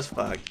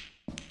fucked.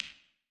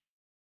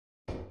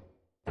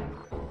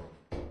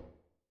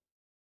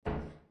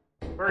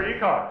 Where are you,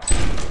 Kai?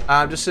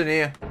 I'm just sitting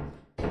here.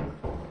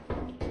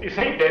 Is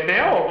he dead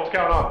now, or what's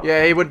going on?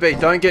 Yeah, he would be.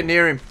 Don't get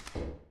near him.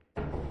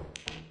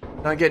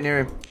 Don't get near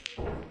him.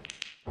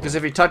 Because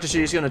if he touches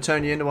you, he's going to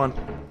turn you into one.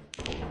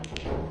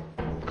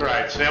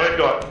 Great, so now we've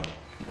got...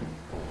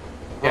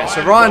 Yeah,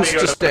 so Ryan's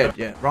just dead.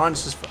 Yeah,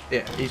 Ryan's just...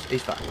 Yeah,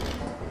 he's fucked.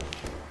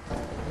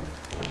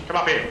 Come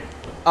up here.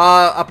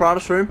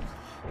 Apparatus room.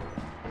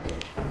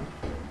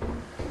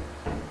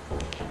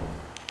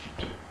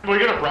 We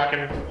got a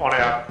Bracken on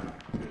our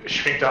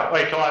sphincter.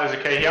 Wait, Kai, there's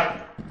a key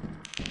here.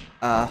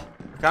 I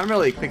can't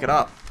really pick it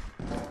up.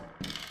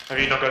 Have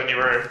you not got it in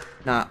your room?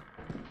 Nah.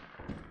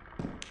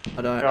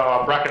 I don't.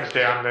 Oh, Bracken's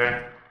down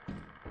there.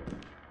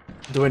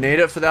 Do we need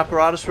it for the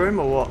apparatus room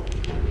or what?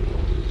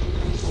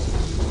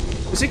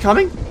 Is he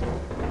coming?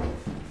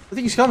 I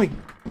think he's coming.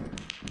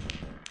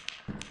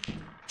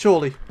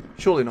 Surely.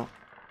 Surely not.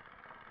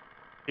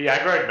 He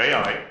aggroed me,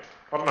 I think.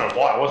 I don't know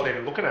why, I wasn't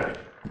even looking at him.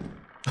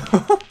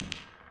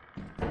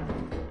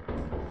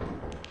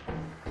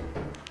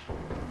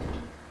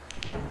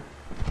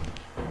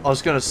 I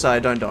was gonna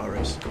say, don't die,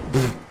 Reese.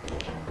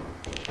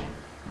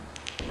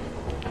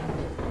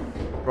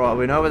 Right,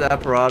 we know where the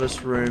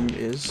apparatus room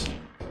is.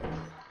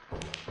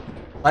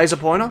 Laser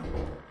pointer?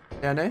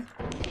 Down there?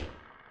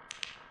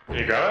 Can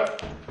you grab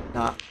it?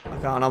 Nah, I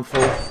can't, I'm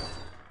full.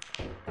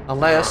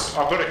 Unless...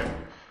 I've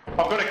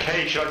got a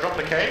key, should I drop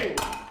the key?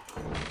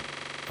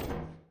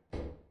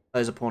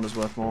 Laser pointer's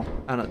worth more,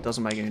 and it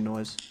doesn't make any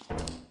noise.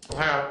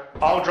 Hang on,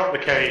 I'll drop the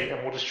key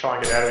and we'll just try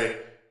and get out of here.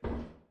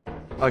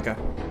 Okay.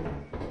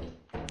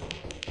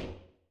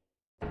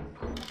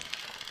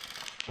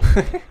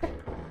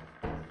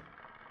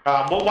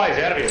 What way is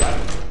out of here, mate?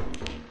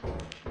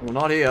 Well,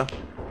 not here.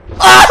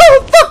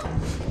 Oh, fuck!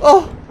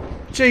 Oh,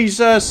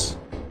 Jesus!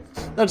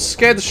 That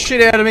scared the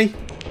shit out of me.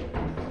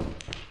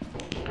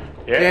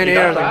 Yeah, Down you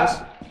here, got I think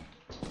that?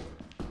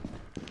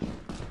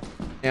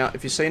 Now,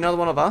 if you see another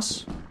one of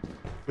us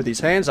with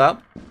his hands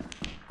up,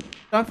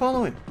 don't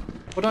follow him.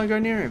 Or don't go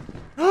near him.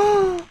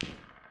 What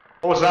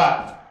was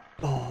that?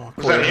 Oh,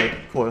 Was that him?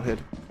 coil head.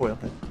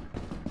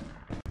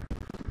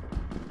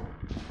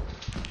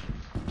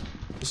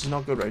 This is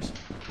not good, Reese.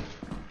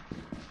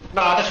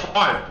 No, that's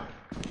fine.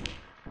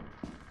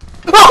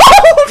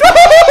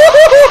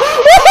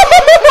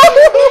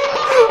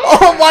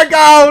 Oh my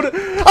god!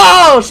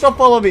 Oh, stop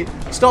following me!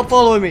 Stop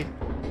following me!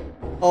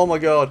 Oh my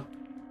god.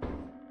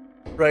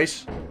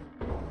 Race.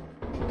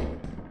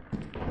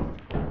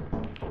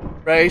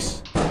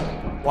 Race.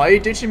 Why are you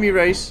ditching me,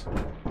 Race?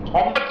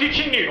 I'm not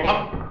ditching you.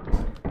 I'm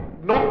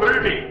not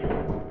moving.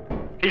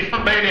 He's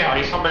on me now.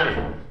 He's on me.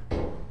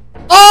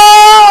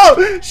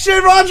 Oh!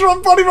 Shit, Ryan's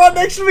body right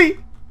next to me.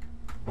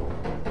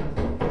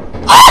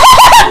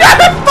 Oh! No,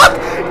 fuck!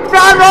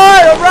 Run,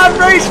 Ryan! Run,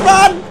 Race,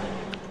 run!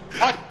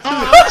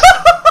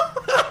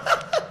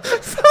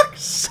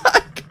 Fuck's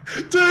sake.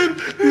 Dude,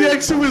 the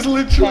exit was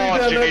literally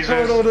down that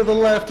corridor to the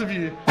left of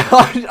you.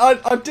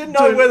 I didn't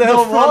know where the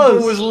hell it was. The front door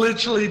was was.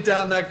 literally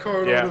down that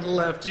corridor to the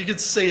left. You could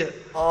see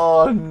it.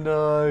 Oh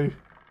no.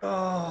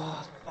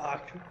 Oh,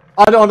 fuck.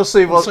 I don't want to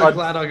see what. I'm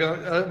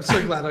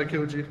so glad I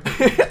killed you.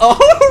 Oh,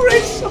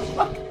 Race!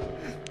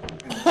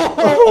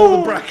 Oh,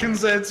 the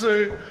Bracken's there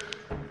too.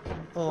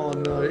 Oh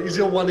no, he's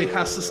got one he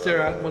has to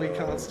stare at and one he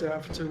can't stare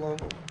at for too long.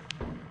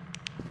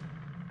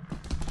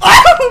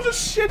 Oh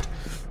shit!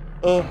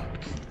 Oh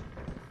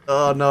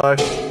no!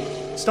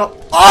 Stop!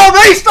 Oh,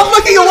 Race! Stop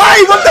looking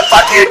away! What the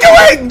fuck are you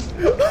doing?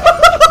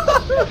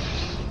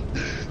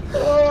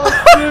 Oh,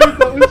 dude,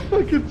 that was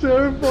fucking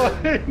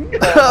terrifying.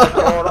 Oh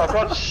god, I've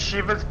got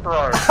shivers,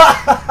 bro.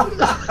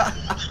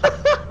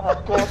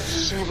 I've got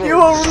shivers. You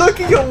were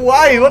looking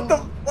away. What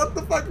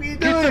the fuck were you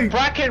doing? The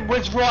Bracken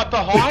was right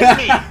behind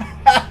me.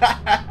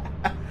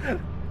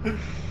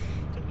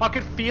 I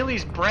could feel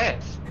his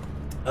breath.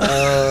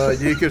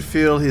 You could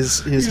feel his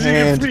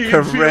hand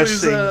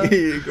caressing.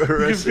 You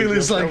can feel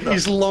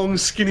his long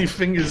skinny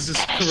fingers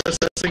just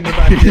caressing the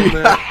back in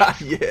there.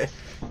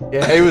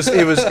 Yeah. He was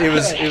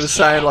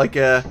saying like,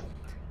 "Hi,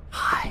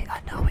 I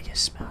know what you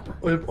smell."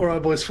 All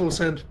right, boys, full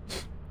send.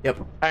 Yep.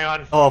 Hang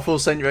on. Oh, full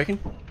send, you reckon?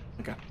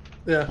 Okay.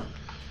 Yeah.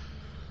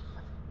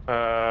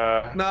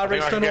 Nah,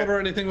 Rex, don't order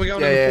anything. We're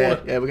going in the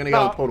porter. Yeah, we're gonna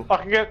go in the portal. I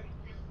can get.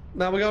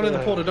 No, we're going in the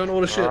porter. Don't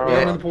order shit. We're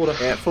going in the porter.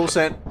 Yeah, full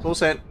send,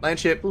 land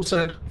ship. Full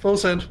send. Full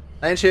send.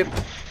 Land ship.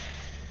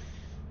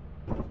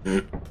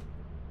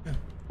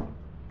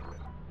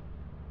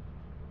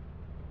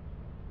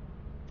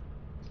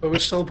 Oh,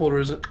 which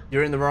teleporter is it?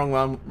 You're in the wrong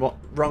one,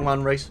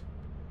 Reese.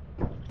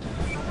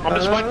 I'm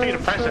just waiting for you to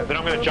press it, then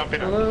I'm going to jump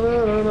in it.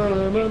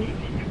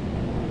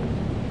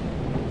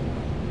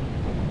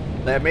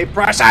 Let me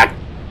press it!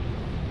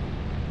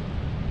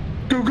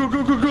 Go, go,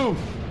 go, go, go!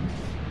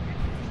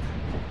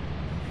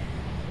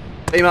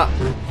 Beam up.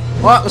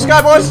 Alright, let's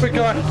go, boys!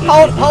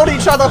 Hold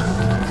each other!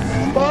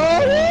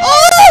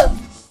 Oh!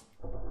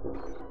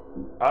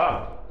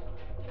 Ah.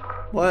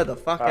 Where the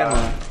fuck am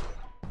I?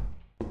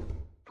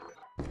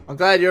 I'm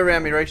glad you're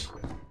around me, Reese.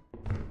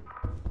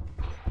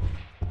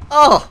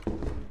 Oh!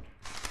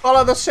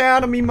 Follow the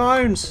sound of me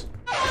moans.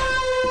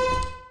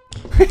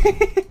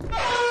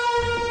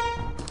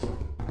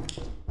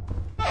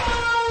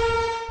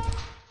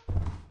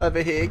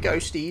 Over here,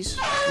 ghosties,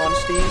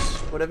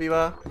 monsties, whatever you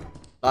are.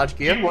 Large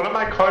gear. Do you want to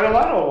make code of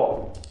that or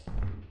what?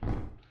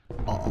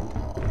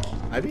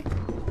 Oh, maybe?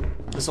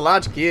 There's a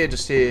large gear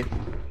just here.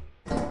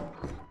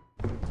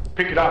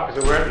 Pick it up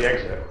because we're at the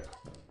exit.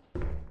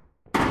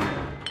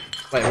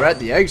 Wait, we're at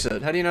the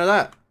exit? How do you know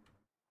that?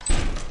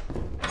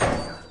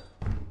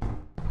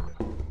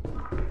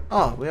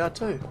 Oh, we are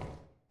too.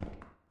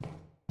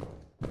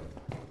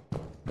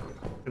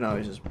 No,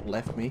 he just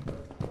left me.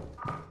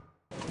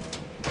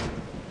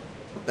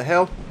 What the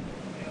hell?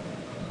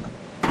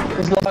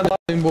 There's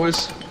lightning,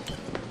 boys.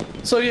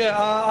 So yeah,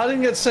 I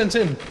didn't get sent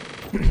in.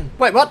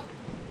 Wait, what?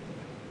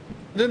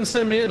 It didn't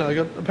send me in. I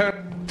got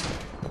apparently.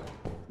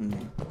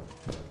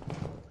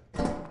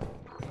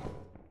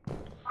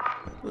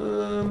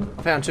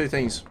 I found two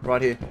things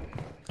right here.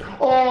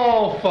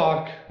 Oh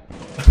fuck!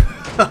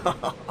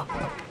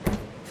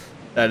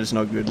 That is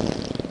not good.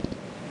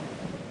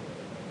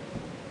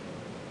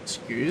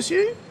 Excuse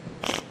you?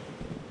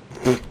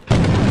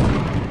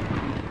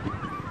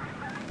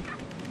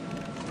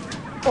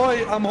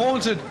 Oi, I'm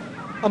haunted.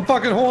 I'm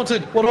fucking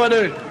haunted. What do I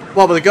do?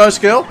 What, with a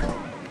ghost girl?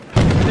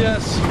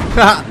 Yes.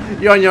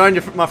 You're on your own,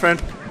 my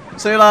friend.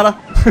 See you later.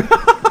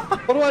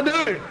 What do I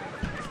do?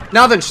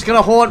 Nothing. She's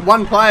gonna haunt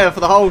one player for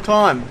the whole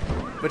time,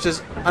 which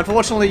is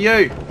unfortunately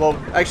you. Well,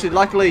 actually,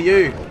 luckily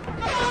you.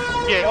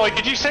 Yeah. Oh,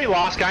 did you see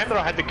last game that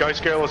I had the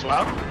ghost girl as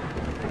well?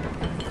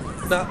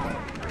 No.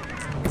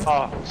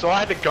 Oh, so I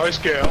had the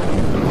ghost girl,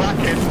 the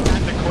bracket,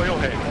 and the coil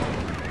head.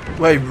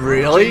 Wait,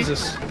 really?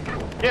 Jesus.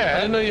 Yeah.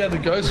 I didn't know you had the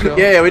ghost girl.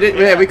 Yeah, we did.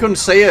 Yeah, we couldn't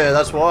see her.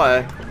 That's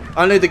why.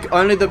 Only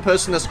the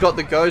person that's got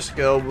the ghost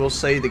girl will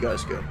see the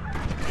ghost girl.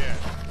 Yeah.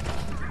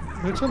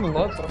 Who turned the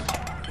lights off?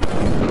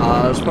 It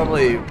was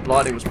probably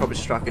lightning was probably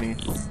struck in here.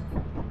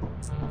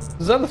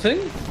 Is that the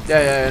thing?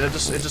 Yeah, and it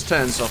just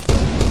turns off.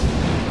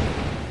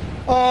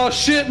 Oh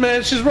shit,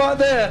 man! She's right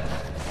there.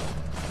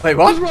 Wait,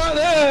 what? She's right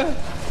there,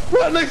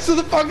 right next to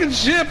the fucking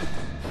ship.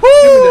 Get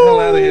me the hell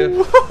out of here!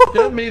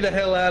 Get me the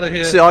hell out of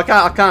here! See, I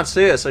can't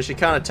see her, so she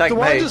can't attack me.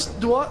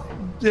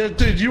 Yeah,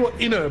 dude, you are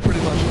in her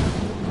pretty much.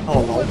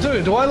 Oh, what do I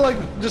do? Do I like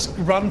just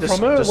run from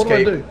her? What do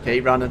I do?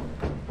 Keep running.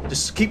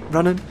 Just keep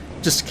running.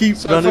 Just keep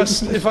running.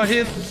 If I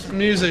hear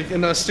music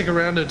and I stick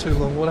around her too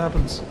long, what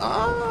happens?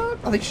 I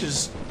think she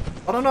just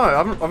I don't know.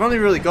 I've only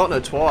really gotten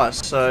it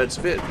twice, so it's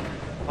a bit.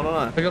 I don't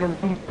know. I got a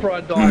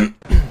fried diet.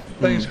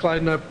 Thanks,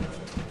 Clayton. No.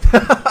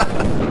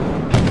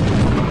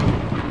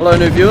 Hello,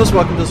 new viewers.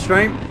 Welcome to the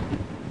stream.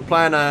 We're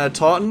playing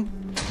Titan.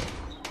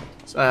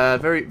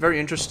 Very, very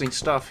interesting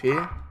stuff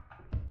here.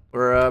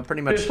 We're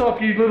pretty much. Piss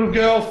off, you little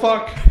girl.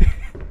 Fuck.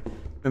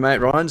 My mate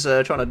Ryan's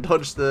trying to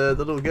dodge the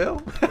little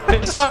girl.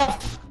 Piss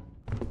off.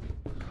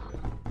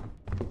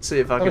 Let's see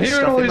if I can. I'm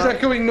hearing all these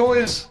echoing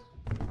noise.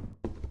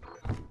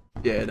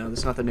 Yeah, no,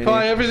 there's nothing in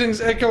Kai, here.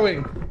 everything's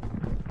echoing.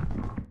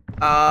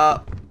 I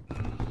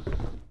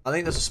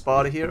think there's a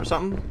spider here or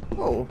something.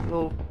 Oh,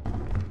 little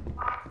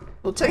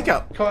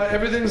teacup. Kai,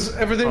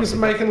 everything's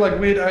making like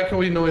weird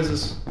echoey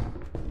noises.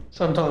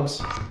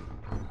 Sometimes. I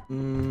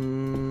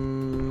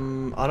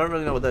don't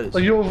really know what that is.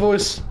 Like your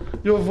voice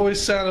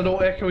sounded all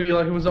echoey,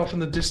 like it was off in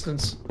the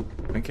distance.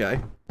 Okay.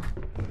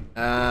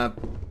 Yeah,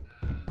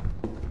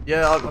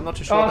 I'm not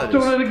too sure what that is. Oh,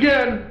 doing it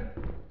again!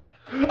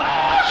 Oh,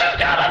 she's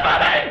got it,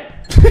 buddy!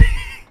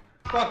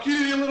 Fuck you,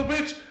 you little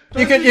bitch!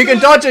 You can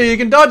dodge her, you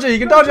can dodge her, you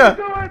can dodge her!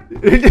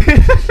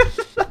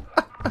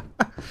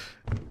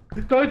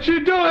 Don't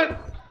you do it!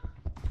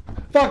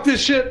 Fuck this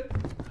shit!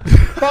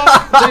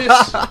 Fuck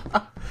this!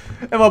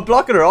 Am I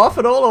blocking her off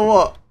at all or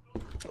what?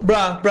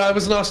 Bruh, it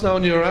was nice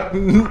knowing you, alright?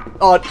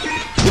 Oh.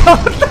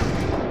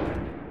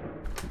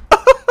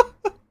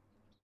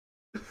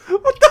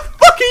 What the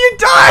fuck are you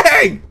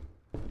doing?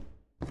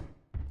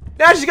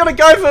 Now she's gonna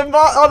go for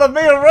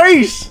me and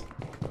Reese!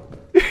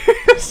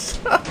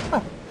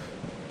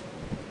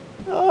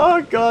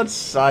 Oh, God's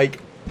sake.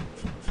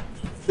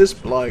 This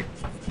bloke.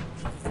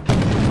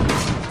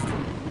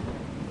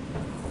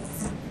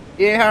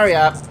 Yeah, hurry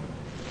up.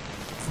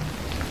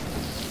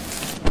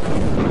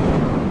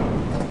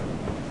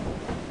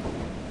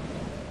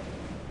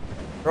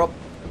 Drop.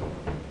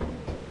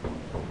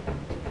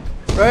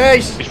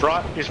 Reese! Is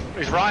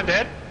Ryan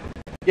dead?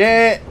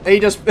 Yeah, he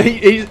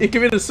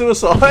committed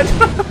suicide.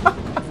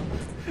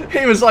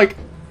 He was like,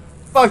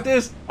 fuck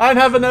this, I ain't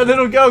having that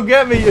little girl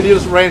get me, and he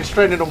just ran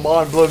straight into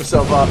mine and blew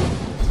himself up.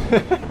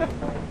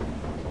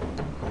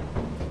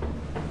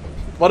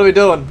 What are we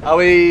doing? Are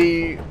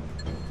we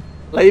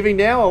leaving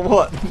now or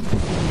what?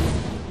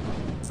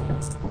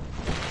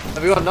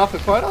 Have we got enough for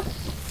quota?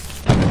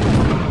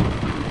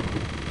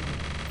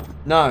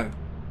 No.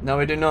 No,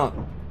 we do not.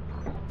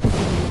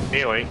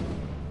 Nearly.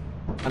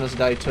 And it's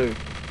day 2.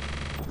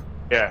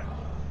 Yeah.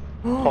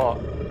 Oh.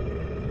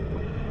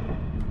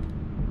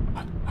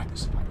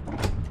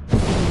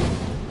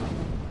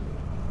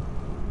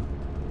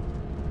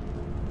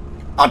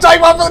 I'll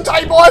take one for the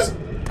team, boys!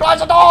 Close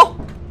the door!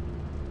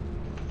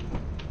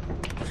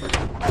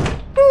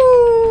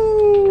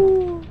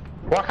 Woo.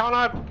 Why can't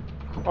I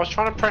was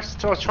trying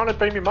to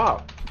beam him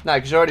up. No,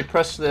 because you already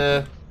pressed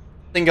the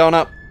thing going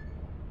up.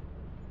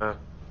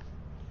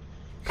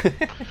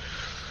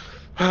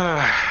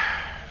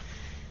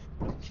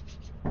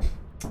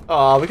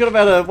 Oh, we got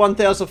about a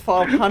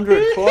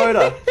 1,500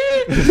 quota.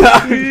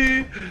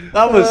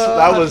 that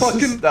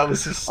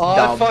was just dumb.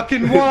 I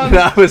fucking won.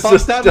 That was fuck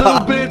just that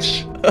dumb. little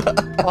bitch.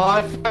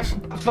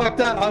 Fuck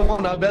that. I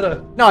won. I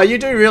better. No, you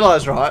do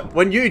realise, right?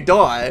 When you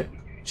die,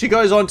 she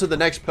goes on to the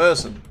next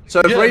person.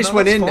 So if Reese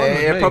went in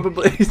there,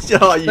 probably.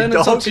 Oh, you then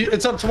dog.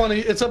 It's up to one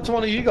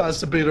of you guys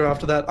to beat her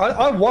after that.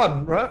 I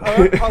won, right?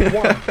 I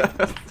won.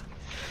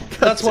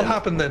 That's what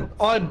happened then.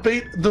 I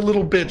beat the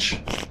little bitch.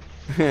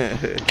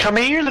 Come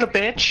here, you little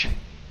bitch.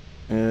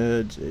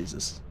 Oh,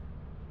 Jesus.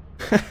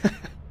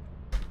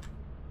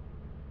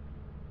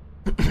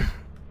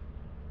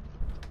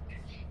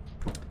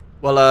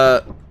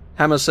 Well,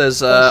 Hammer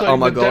says, oh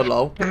my god,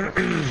 lol.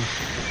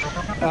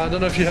 I don't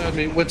know if you heard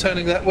me. We're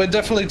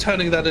definitely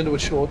turning that into a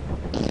short.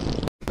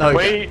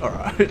 Okay,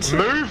 alright.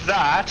 Move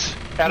that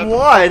out of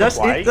Why? the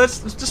way.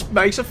 That just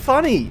makes it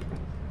funny.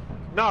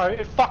 No,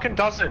 it fucking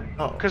doesn't.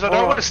 Oh, because I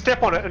don't want to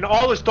step on it, and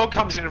Isla's dog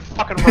comes in and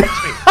fucking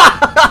rapes me.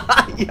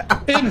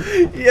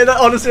 Yeah,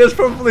 honestly, that's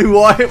probably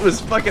why it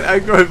was fucking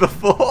aggro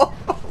before.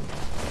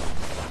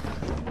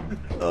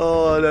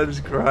 Oh, that is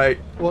great.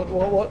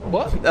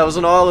 What? That was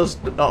an Isla's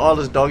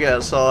dog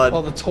outside.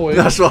 Oh, the toy.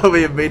 That's why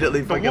we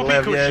immediately fucking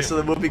left. Cushion. Yeah, so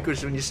the whoopee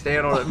cushion, when you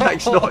stand on it,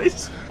 makes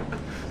noise.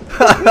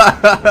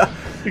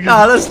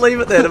 Nah, let's leave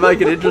it there to make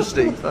it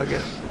interesting. Fuck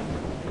it.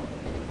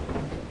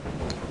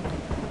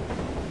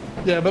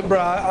 Yeah, but bro,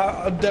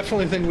 I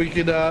definitely think we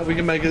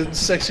can make a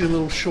sexy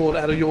little short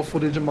out of your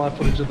footage and my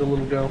footage of the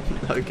little girl.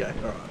 Okay,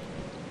 alright.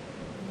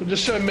 But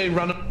just show me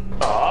running.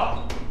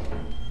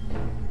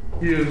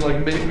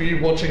 You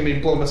watching me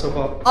blow myself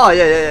up. Oh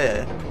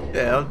yeah.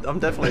 Yeah, I'm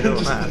definitely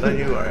doing that. Don't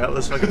you worry. That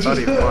was fucking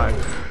funny. Fine.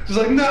 Just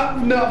like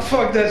nah,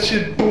 fuck that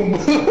shit. Boom.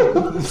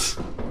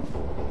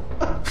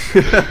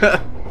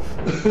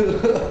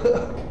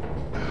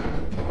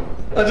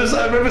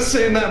 I remember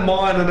seeing that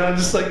mine and I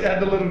just like had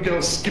the little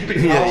girl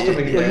skipping after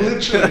me, like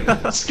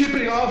literally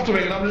skipping after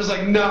me, and I'm just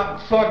like, nah,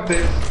 fuck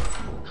this,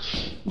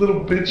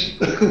 little bitch.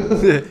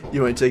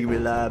 You ain't taking me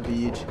alive,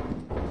 bitch.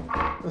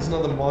 There's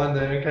another mine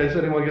there in case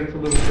anyone gets the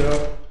little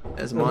girl.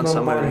 There's mine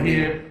somewhere in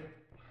here.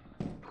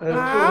 There's two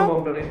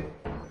of them, buddy.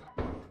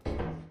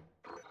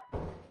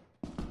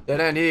 Dead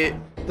end here.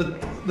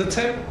 The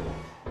temp.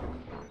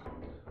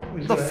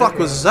 What the fuck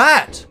was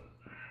that?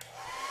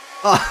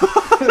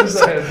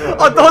 Oh.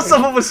 I thought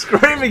someone was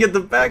screaming in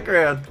the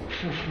background.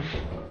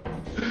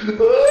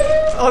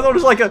 I thought it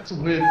was like a... It's a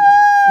weird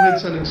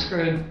sounding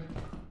scream.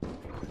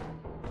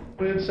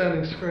 Weird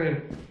sounding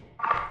scream.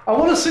 I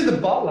want to see the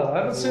butler. I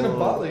haven't seen a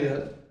butler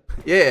yet.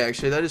 Yeah,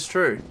 actually, that is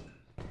true.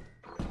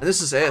 And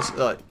this is S.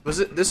 Like,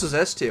 this was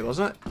S tier,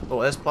 wasn't it?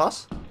 Or S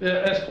plus?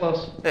 Yeah, S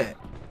plus. Yeah.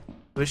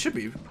 But it should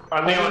be.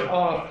 I didn't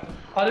die,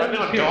 I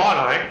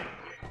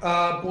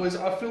think. Boys,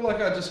 I feel like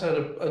I just had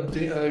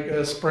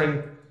a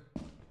spring.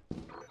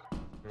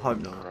 Hope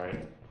not.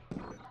 Right.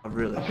 I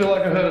feel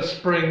like I heard a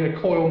spring,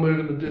 a coil move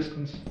in the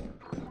distance.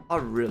 I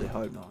really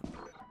hope not.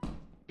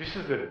 This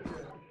is a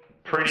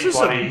pretty this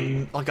bloody...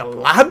 is like a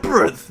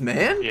labyrinth,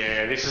 man.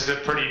 Yeah, this is a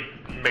pretty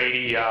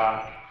meaty,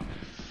 I'm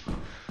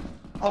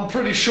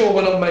pretty sure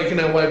we're not making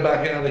our way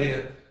back out of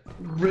here.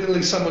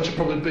 Really, someone should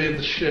probably be at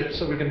the ship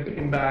so we can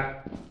beam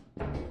back.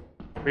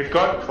 We've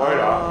got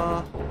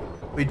quota.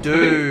 We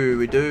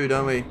do,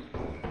 don't we?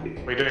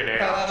 We do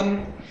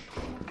now.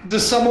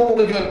 Does someone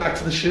want to go back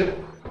to the ship?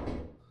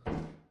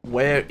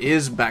 Where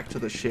is back to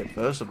the ship,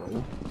 first of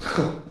all?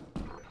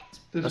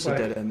 That's a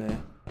dead end there.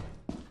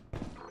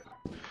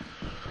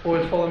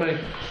 Boys, follow me.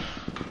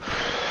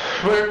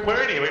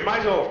 We're in here, we might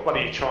as well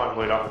bloody try and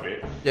loot up a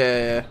bit.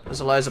 Yeah.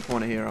 There's a laser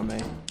pointer here on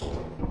me.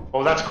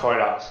 Well, that's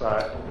quota,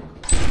 so...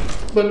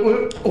 But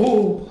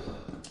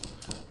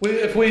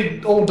if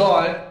we all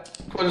die,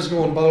 quota's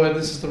gone. By the way,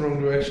 this is the wrong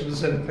direction.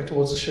 Just heading back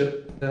towards the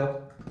ship now.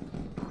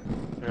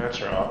 Yeah,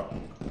 that's right.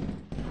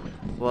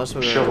 Well, that's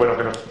what we're not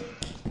gonna...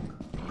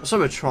 That's what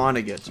we're trying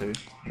to get to.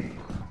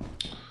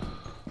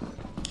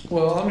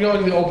 Well, I'm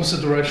going the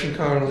opposite direction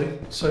currently,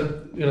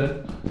 so, you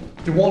know,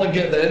 if you want to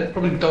get there,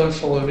 probably don't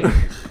follow me.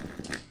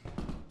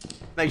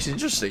 Makes it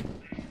interesting.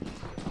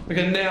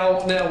 Okay,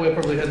 now we're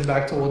probably heading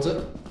back towards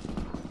it.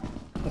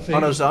 I think. Oh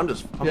no, so I'm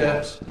lost.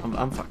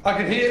 I'm fucked. I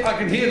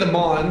can hear the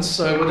mines,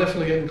 so we're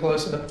definitely getting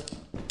closer.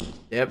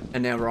 Yep,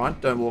 and now Ryan,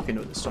 don't walk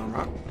into it this time,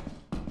 right?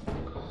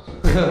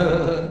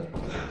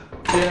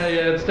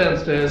 Yeah, it's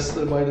downstairs,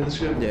 the way to the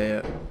ship.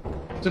 Yeah.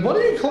 So why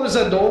don't you close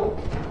that door?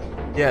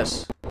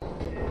 Yes. Is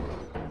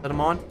that a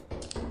mine?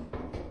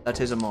 That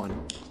is a mine.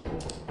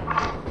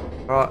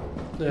 Alright.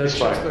 Yeah, this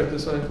way.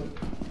 This way.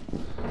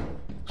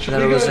 Should we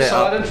go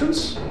side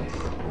entrance?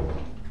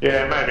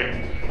 Yeah,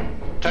 maybe.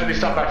 Take this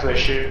stuff back to the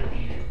ship.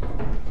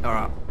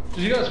 Alright.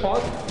 Did you guys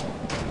find?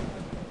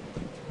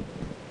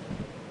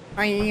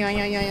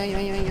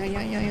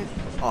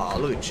 Oh,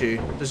 look at you.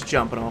 Just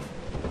jumping off.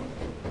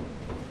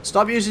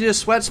 Stop using your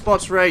sweat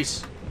spots,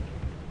 Reese.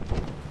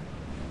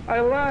 Hey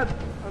lad,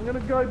 I'm gonna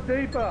go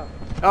deeper.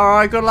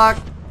 Alright, good luck.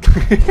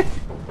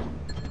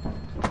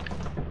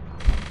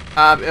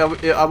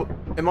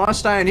 Am I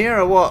staying here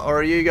or what? Or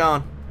are you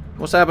going?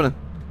 What's happening?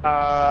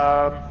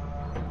 I'll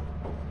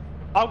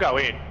go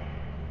in.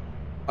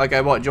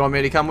 Okay, what? Do you want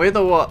me to come with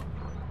or what?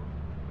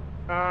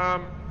 How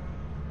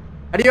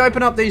do you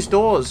open up these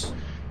doors?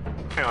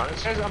 Hang on, it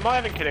says, am I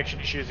having connection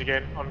issues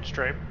again on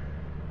stream?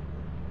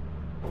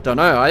 Don't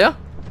know, are ya?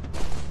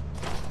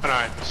 I know,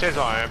 it says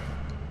I am.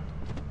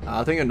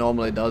 I think it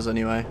normally does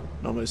anyway.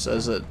 Normally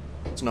says that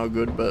it's no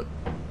good, but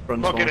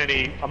I'm not getting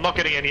any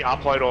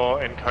upload or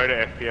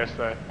encoder FPS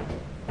though.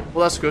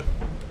 Well, that's good.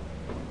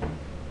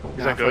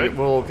 Is that good?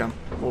 We'll all come.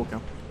 We'll all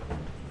come.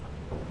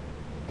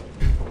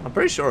 I'm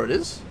pretty sure it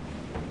is.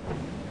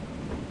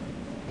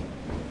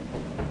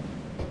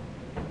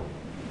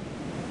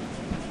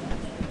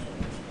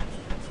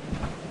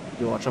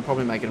 You watch, I'm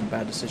probably making a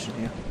bad decision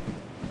here.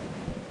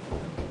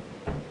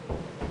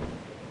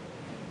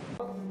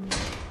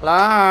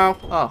 Hello?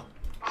 Oh.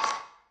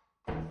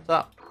 What's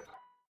up?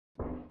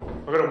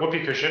 I've got a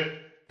whoopee cushion.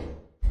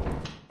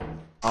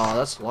 Oh,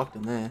 that's locked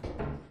in there.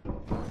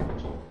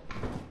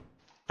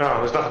 No,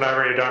 there's nothing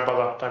over here, don't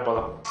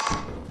bother.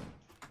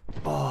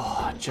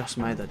 Oh, I just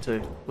made that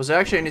too. Was there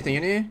actually anything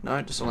in here?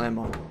 No, just a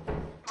landmine.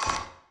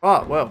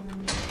 Right, well.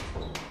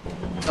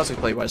 That's a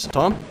complete waste of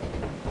time.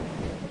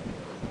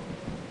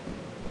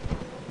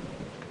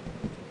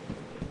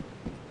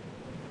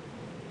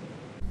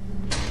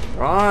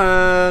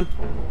 Ryan!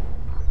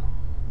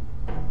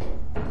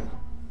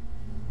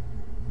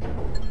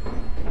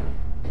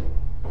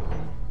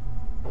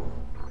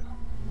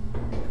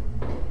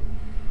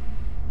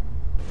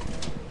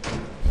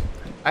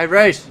 Hey,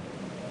 Race!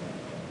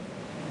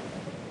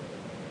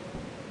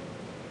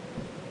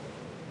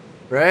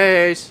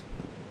 Race!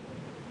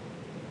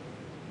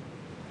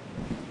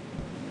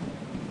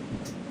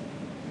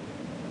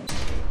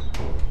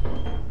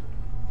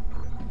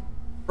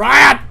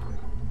 Ryan!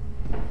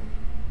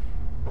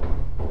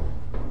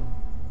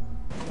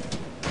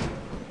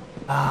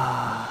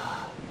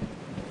 Ah.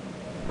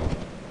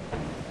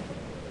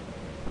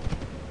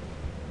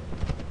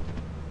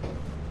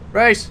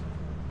 Race!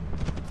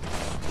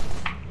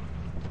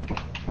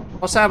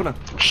 What's happening?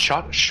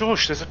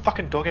 Shush, there's a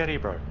fucking dog out here,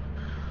 bro.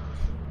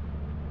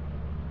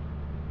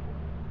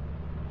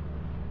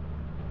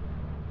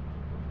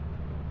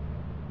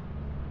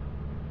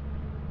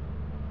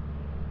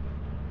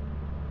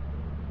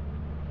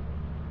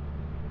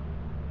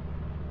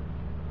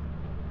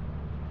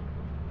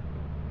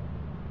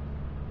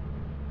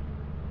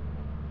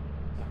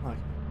 Like.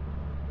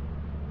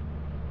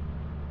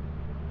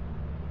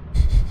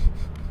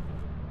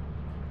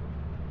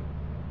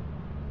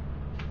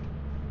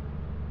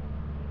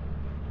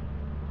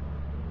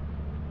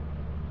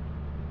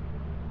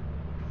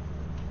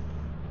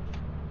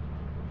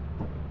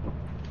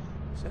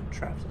 Is that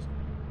traps?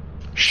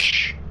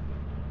 Shh.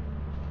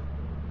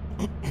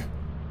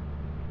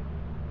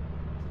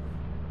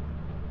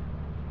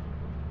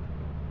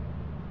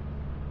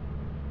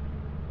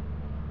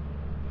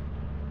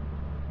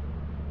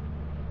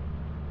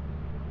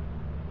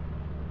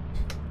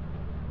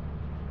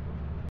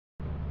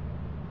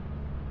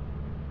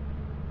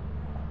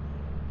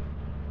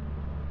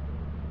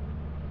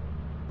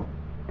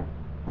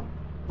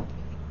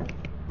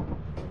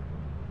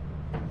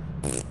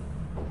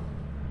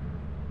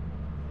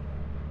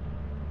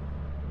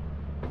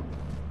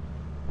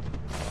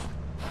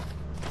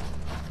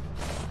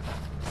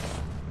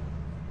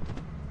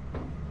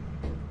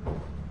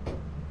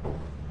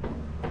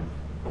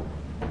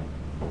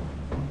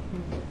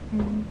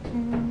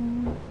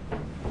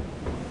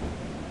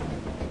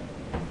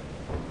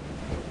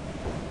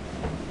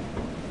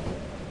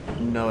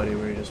 No idea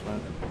where he just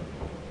went.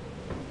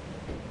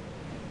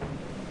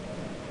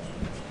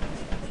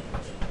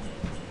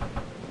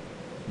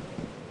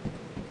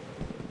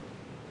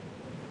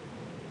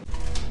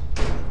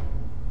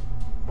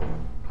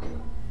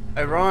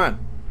 Hey Ryan.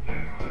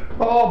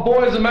 Oh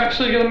boys, I'm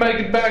actually gonna make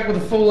it back with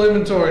a full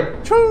inventory.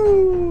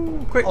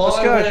 Choo! Quick, let's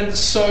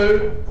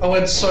go. I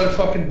went so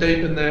fucking deep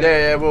in there.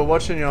 Yeah, we're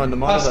watching you on the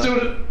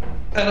monitor.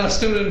 I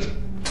still didn't.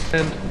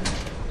 And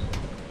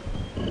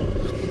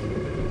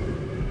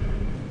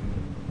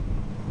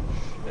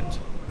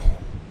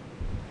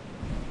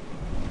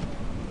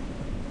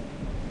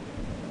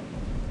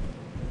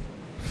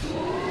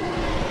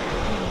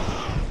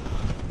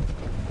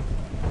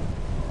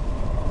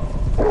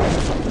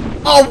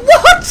oh,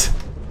 what?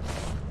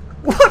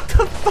 What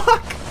the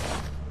fuck?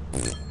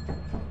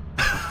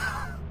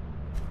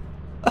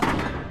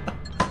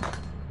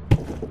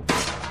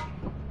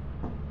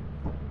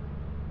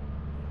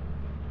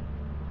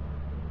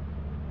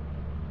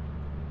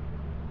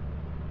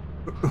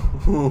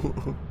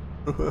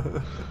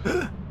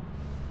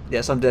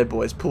 Yes, I'm dead,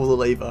 boys. Pull the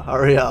lever.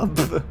 Hurry up.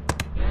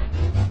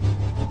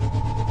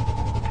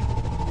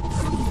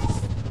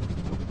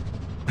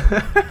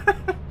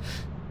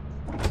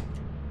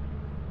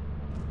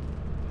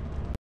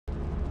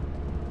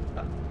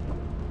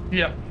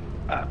 yep.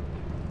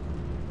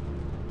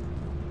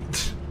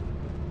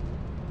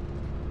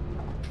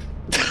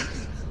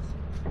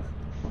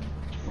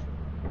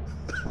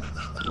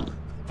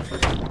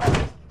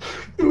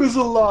 It was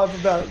alive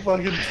about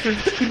fucking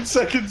 15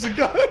 seconds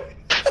ago.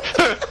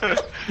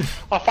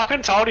 I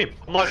fucking told him.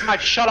 I'm like,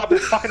 mate, shut up,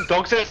 there's fucking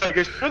dogs there. So he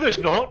goes, no, there's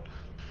not.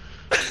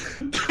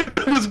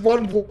 There was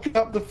one walking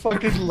up the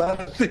fucking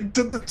ladder thing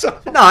to the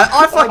top. No,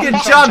 I fucking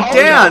jumped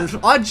down.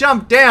 I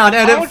jumped down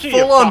and it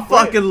full on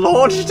fucking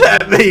launched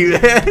at me,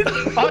 man.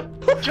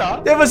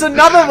 There was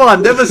another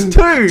one. There was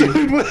two.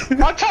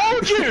 Dude, I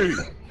told you.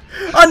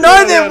 I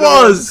know there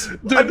was.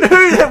 Dude. I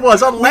knew there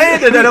was. I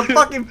landed and it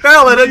fucking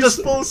fell and it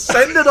just full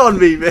sended on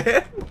me,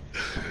 man.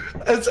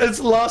 It's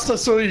last I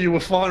saw you were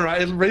fine,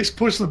 right? And Reese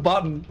pushed the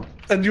button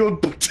and your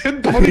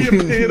dead body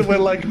appeared and we're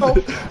like, oh,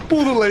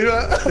 pull the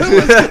lever.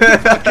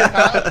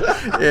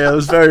 Yeah, it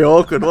was very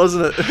awkward,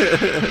 wasn't it?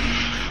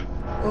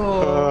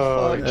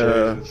 Oh, fuck.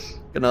 Good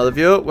another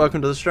viewer,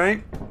 welcome to the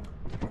stream.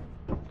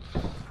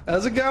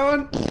 How's it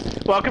going?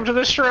 Welcome to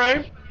the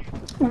stream.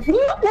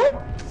 What?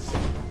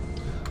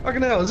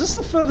 Fucking hell, is this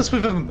the furthest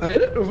we've ever made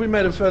it? Or have we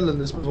made it further than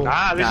this before?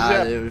 Nah, this is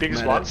our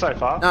biggest one so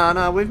far.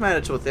 No, we've made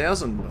it to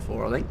 1,000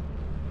 before, I think.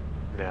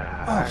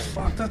 Nah. Oh,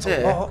 fuck, that's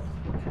a lot.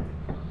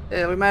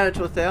 Yeah, we made it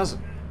to 1,000.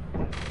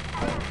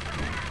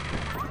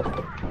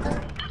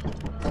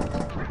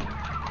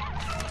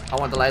 I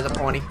want the laser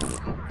pointy.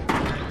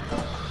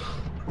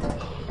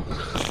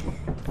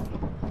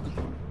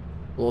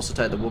 We'll also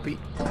take the whoopee.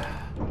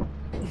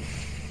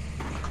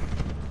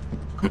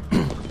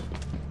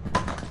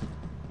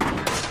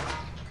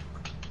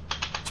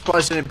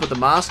 Surprised you didn't put the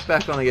mask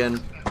back on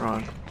again,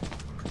 Ryan.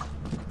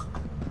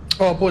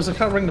 Oh, boys, I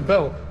can't ring the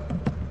bell.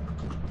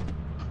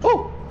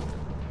 Oh!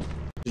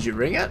 Did you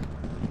ring it?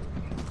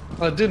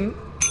 I didn't.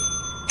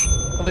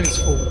 I think it's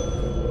full.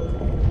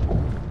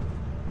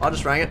 I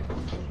just rang it.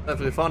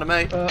 Perfectly fine to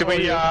me.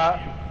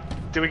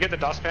 Did we get the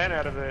dustpan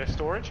out of the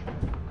storage?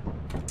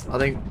 I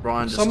think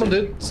Ryan just Someone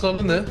did. It's not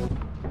in there.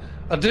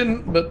 I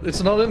didn't, but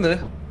it's not in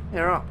there.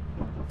 Yeah, right.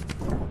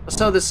 Let's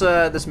tell this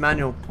this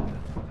manual.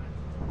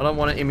 I don't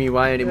want it in my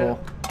way anymore.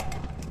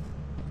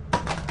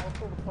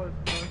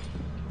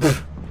 Yeah.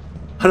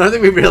 I don't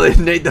think we really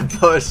need the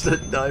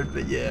post-it though,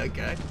 but yeah,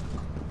 okay.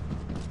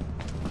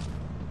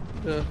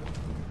 Yeah.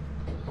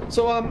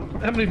 So, how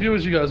many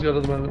viewers you guys got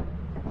at the moment?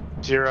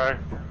 0.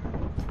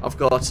 I've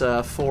got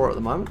 4 at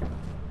the moment.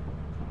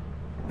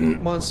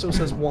 Mine still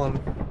says 1.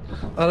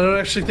 I don't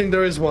actually think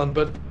there is one,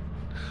 but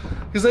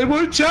because they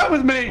won't chat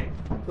with me.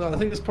 No, I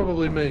think it's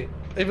probably me,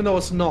 even though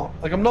it's not.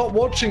 Like I'm not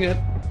watching it.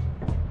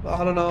 But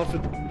I don't know if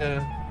it.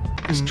 Yeah.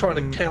 He's trying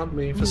to count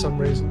me for some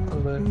reason. I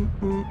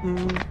don't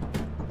know.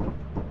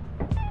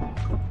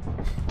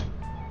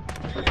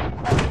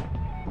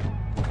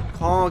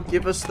 Oh,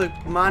 give us the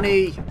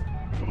money.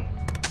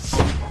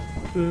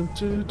 You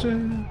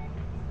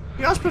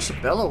guys push the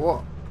bell or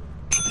what?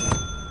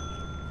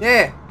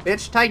 Yeah,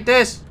 bitch, take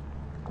this.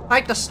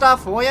 Take the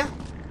stuff, will ya?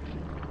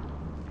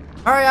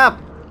 Hurry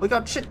up. We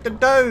got shit to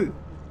do.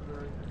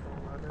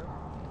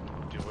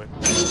 Do it.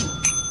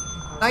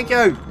 Thank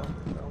you.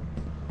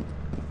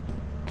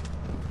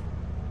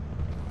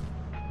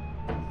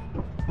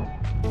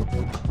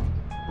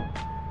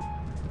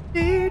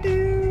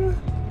 Do-do.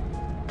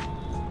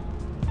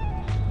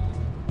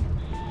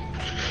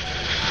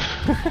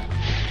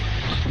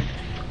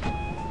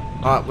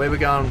 Alright, where we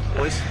going,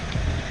 boys?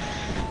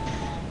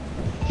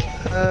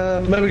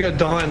 Maybe go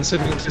dine and see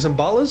if we can see some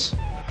butlers.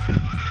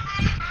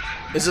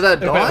 Is it a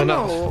dine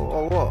enough.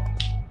 or what?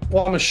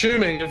 Well, I'm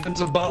assuming if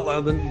it's a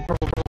butler, then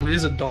probably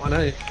is a dine,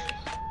 eh?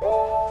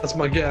 That's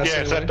my guess.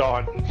 Yeah, it's that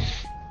dine.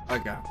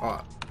 Okay,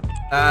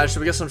 alright. Should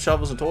we get some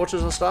shovels and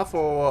torches and stuff,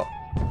 or what?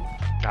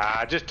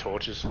 Nah, just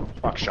torches.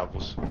 Fuck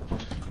shovels.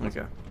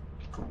 Okay.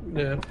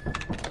 Yeah.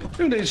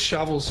 Who needs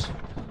shovels?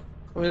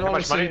 I mean, How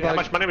much money? like... How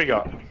much money we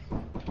got?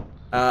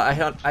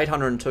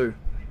 802.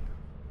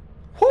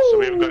 So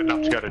we haven't got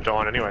enough to go to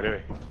dine anyway, do we?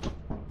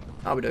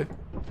 Oh, we do.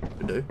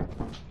 We do.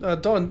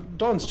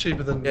 Dine's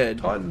cheaper than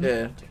Titan.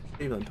 Yeah,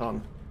 cheaper than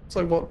Titan. It's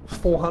like, what,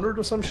 400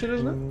 or some shit,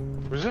 isn't it?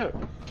 Was it?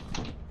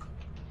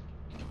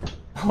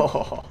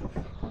 Oh,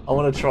 I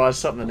want to try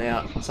something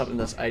out. Something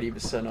that's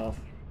 80% off.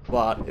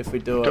 But if we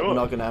do it, we're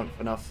not going to have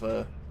enough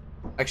for...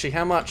 Actually,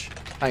 how much?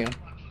 Hang on.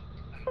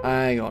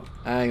 Hang on.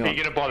 Are you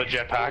going to buy the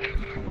jetpack?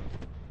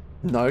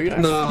 No, you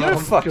don't, No, you don't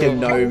fucking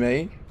know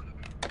me.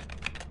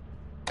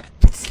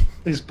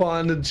 He's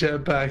buying the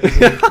jetpack,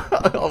 isn't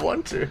he? I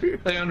want to.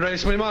 Hang on,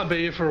 Race, we might be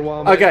here for a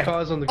while, mate. Okay.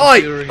 Kai's on the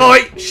computer again.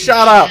 Oi,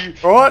 shut up,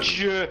 alright?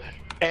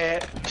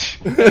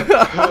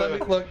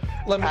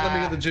 Let me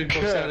get the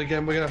jukebox out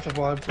again. We're gonna have to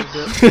vibe for a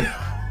bit.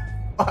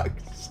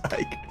 Fuck's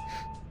sake.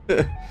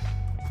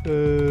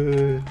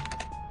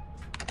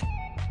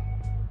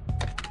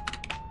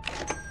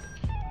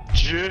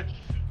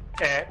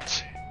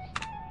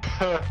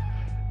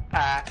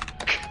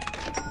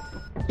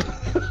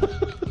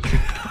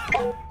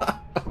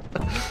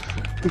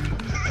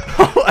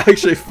 I'll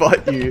actually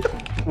fight you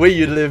where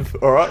you live,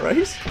 alright,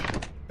 Race?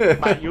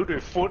 Mate, you do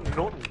foot and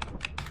nothing.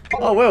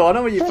 Oh well, I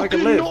know where you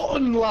fucking live.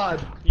 Norton,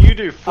 lad. You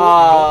do foot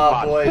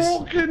and nothing, boys.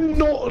 Fucking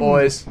Norton.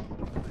 Boys.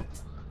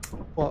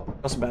 What?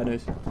 That's some bad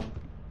news.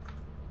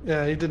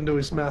 Yeah, he didn't do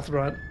his math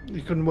right.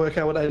 He couldn't work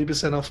out what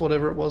 80% off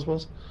whatever it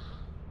was.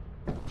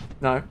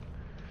 No.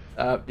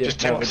 Yeah, just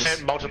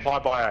 10%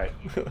 multiplied by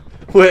 8.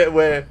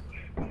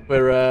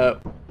 We're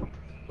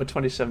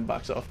 27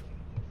 bucks off.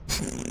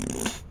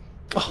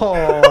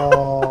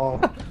 Oh,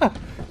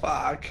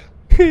 fuck.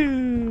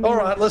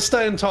 Alright, let's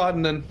stay in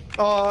Titan then.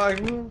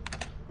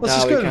 Let's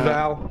just go to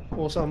Val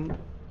or something.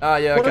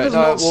 Yeah, what okay. if it's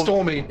not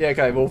Stormy? Yeah,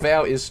 okay, well,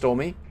 Val is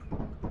Stormy.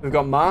 We've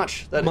got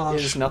March, that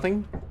is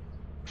nothing.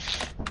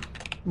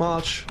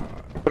 March.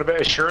 What about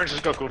Assurance? Has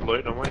got good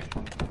loot, haven't we?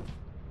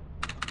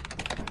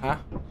 Huh?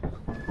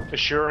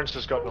 Assurance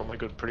has got normally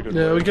pretty good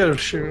loot. Yeah, we get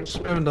Assurance.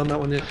 We haven't done that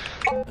one yet.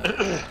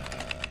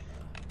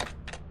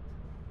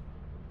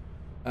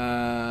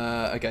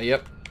 Okay,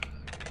 yep.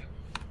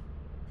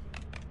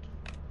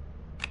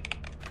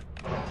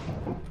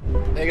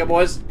 There you go,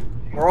 boys.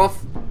 We're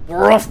off.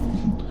 We're off.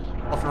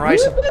 Off and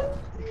racing.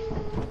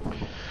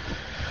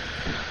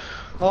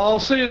 I'll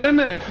see you in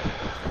there.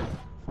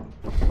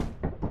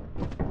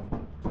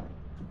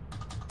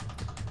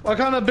 Why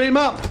can't I beam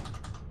up?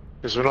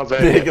 Because we're not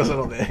there. Yeah, because we're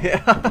not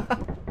there.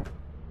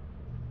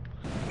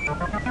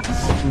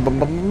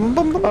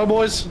 Oh,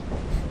 boys.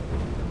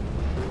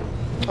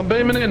 I'm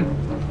beaming in.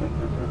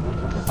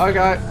 Okay,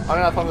 I'm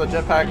gonna have fun with the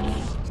jetpack.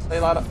 See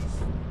you later.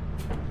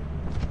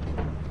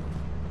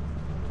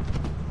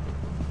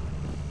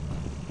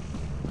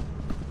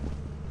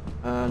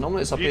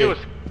 Normally it's up here.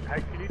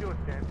 Hey, can you do a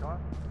stand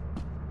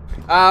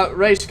time?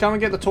 Reese, come and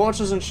get the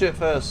torches and shit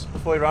first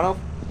before we run off.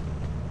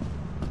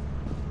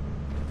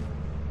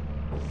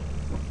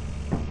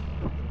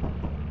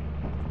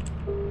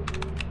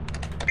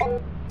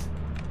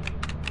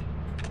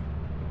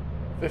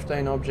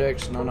 $15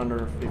 objects, none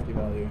under 50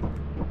 value.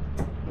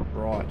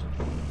 Right.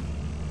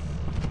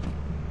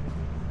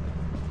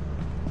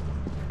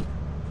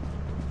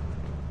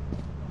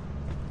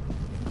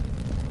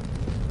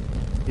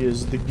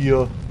 Here's the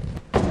gear.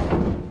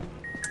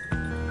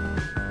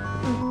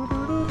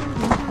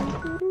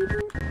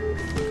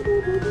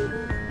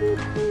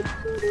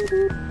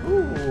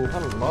 Ooh,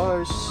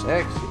 hello,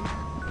 sexy.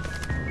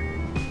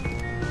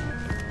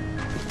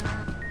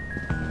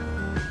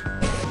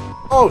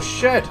 Oh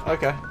shit,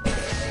 okay.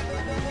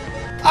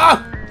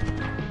 Ah!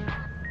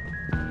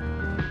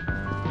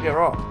 Yeah,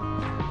 right.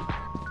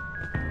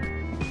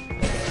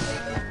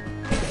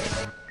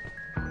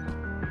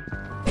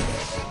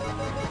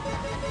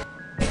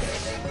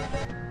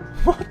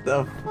 What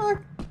the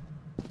fuck?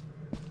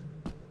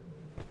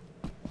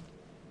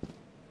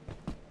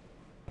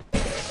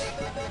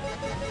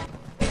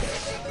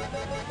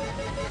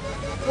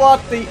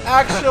 What the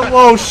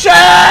actual shit?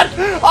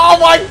 Oh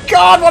my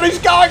god, what is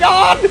going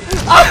on?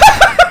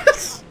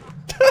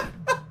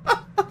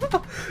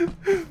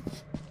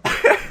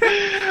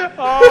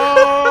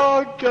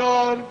 Oh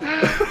god,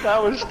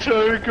 that was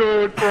too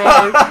good,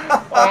 bro.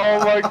 Oh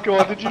my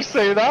god, did you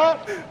see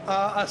that?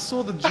 I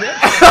saw the jet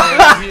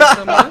here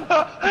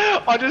somewhere.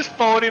 I just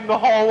followed him the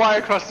whole way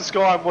across the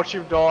sky and watched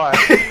him die.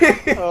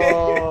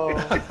 Oh.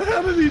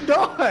 How did he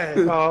die?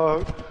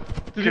 Oh.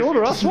 Did he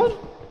order us one?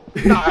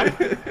 No.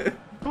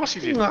 Of course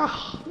he did.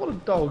 What a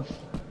dog.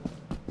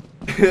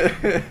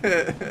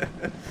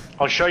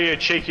 I'll show you a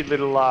cheeky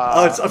little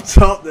Oh, it's up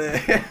top there.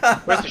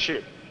 Where's the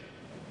ship?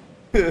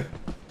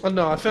 Oh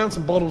no, I found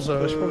some bottles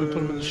though. I should probably put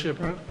them in the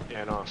ship, right?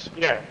 Yeah, nice.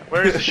 Yeah,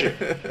 where is the ship?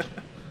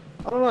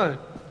 I don't know.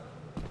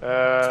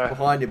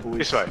 Behind you, boys.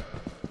 This way.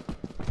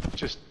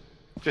 Just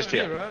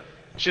here. Here, right?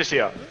 Just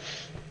here.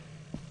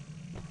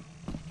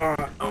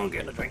 Alright, I'm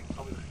getting a drink.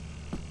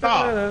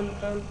 Oh.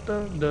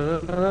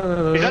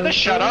 Is that the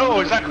shadow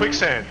or is that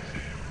quicksand?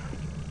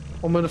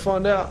 I'm going to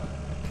find out.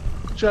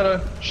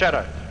 Shadow.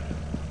 Shadow.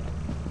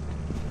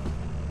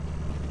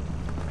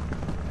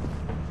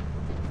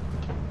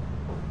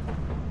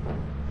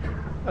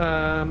 Oh,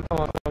 I'm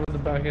at the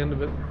back end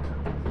of it.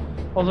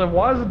 I was like,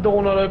 why is the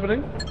door not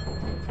opening?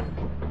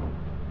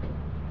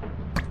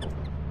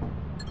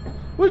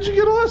 Where'd you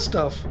get all that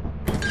stuff?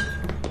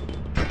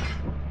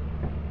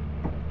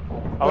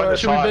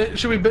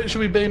 Should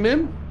we beam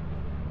in?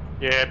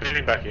 Yeah,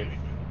 beaming back in.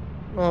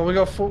 Oh, we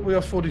got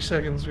 40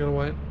 seconds. We gotta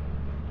wait.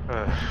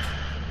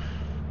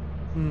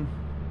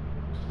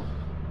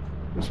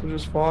 Guess we'll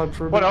just vibe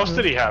for a bit. What else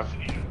did he have?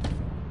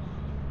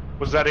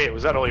 Was that it?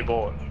 Was that all he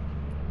bought?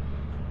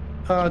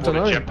 I don't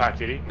know. A jetpack,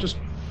 did he? Just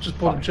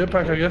bought a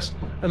jetpack, I guess,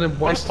 and then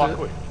wasted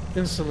it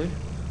instantly.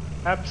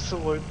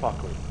 Absolute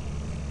fuckwit.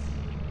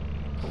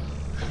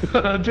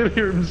 I did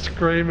hear him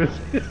screaming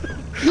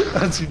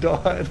as he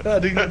died. I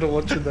didn't get to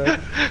watch it though.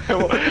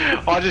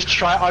 I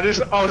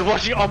was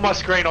watching it on my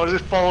screen. I was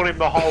just following him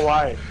the whole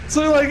way.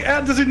 So like,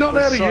 does he not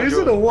know how to use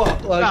it or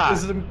what? Like, no,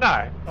 is it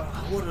no.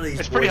 What are these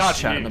it's pretty hard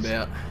chatting to use.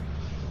 about?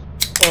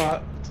 All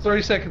right,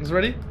 3 seconds.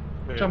 Ready?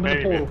 Jump in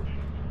the portal.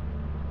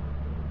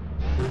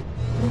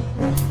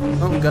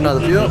 Oh, got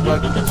another view.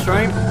 Welcome to the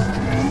stream.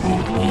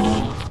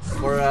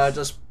 We're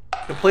just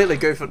completely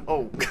goofing.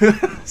 Oh.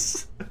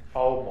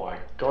 Oh my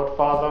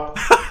godfather.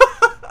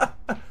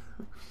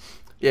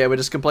 Yeah, we're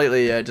just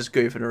completely just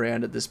goofing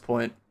around at this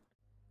point.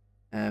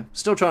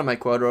 Still trying to make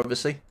quota,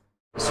 obviously.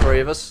 There's 3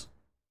 of us.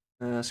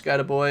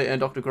 Skater Boy and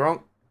Dr.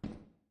 Gronk.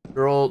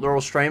 They're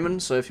all streaming,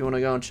 so if you want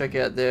to go and check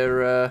out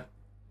their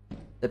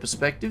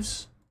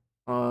perspectives.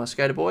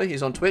 Skater Boy,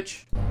 he's on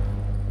Twitch.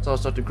 So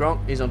is Dr.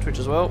 Gronk, he's on Twitch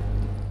as well.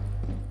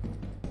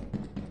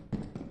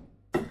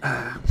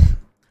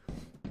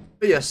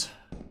 But yes,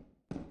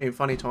 in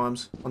funny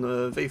times on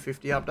the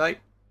V50 update.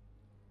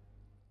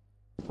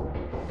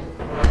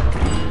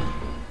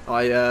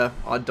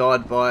 I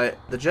died by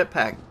the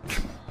jetpack.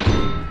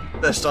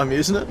 First time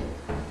using it.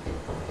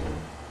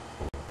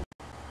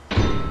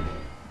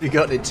 If you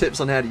got any tips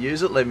on how to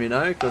use it, let me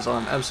know, because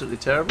I'm absolutely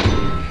terrible.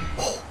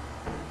 Oh.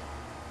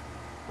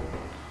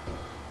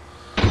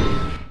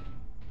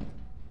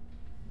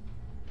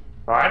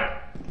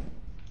 Right?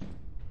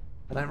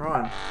 That ain't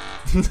rhyme.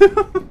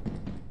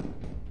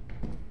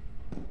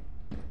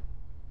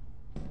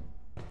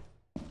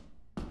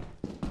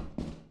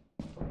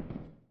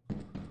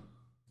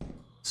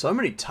 So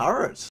many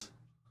turrets.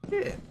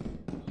 Yeah.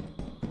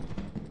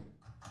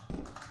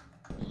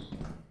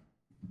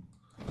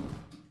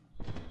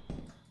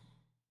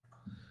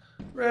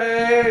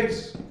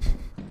 Race.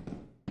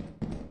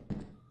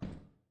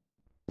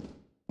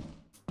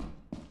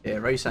 Yeah,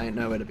 Reese ain't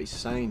nowhere to be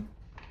seen.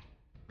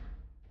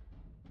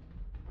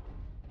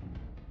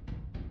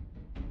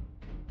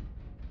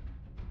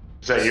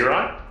 Is that you,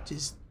 right? What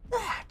is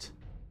that?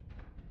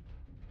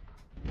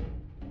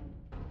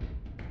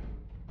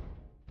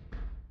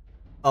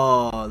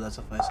 Oh, that's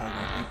a face hug,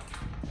 I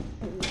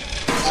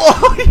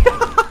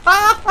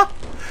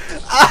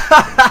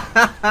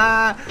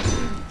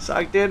think.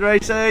 Sucked in,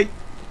 Racy.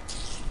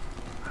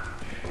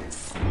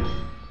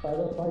 What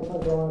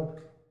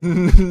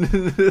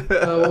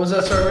was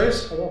that, sorry,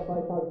 Race? I got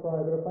face hug, bro.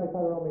 I got a face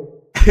hug on me.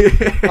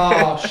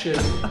 Oh,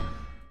 shit.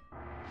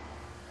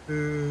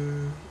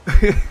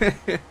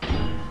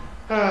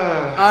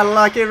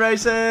 Unlucky,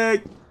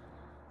 Racy.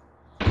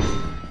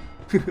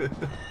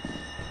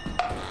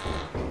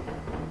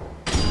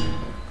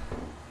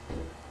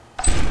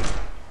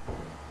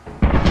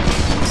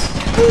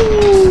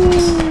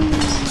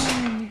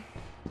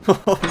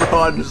 Oh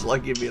no, I'm just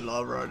lucky to be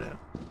alive right now.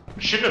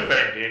 Shouldn't have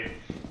burned in.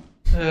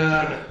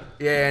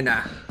 Yeah,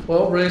 nah.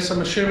 Well, Reese,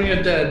 I'm assuming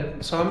you're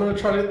dead, so I'm gonna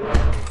try to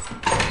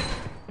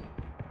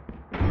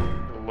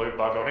Loot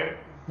bug on him.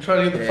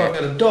 get the fuck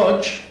out of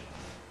Dodge.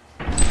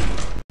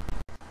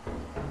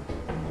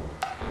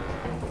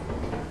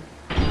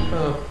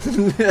 Oh.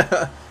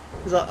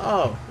 He's like,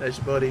 oh, there's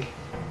your buddy.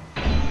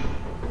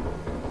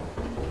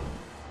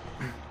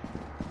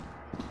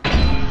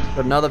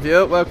 Got another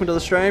viewer, welcome to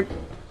the stream.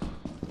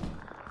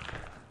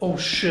 Oh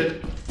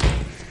shit.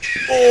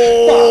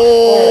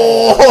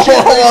 Oh,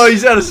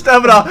 he's out of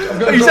stamina.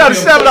 He's out of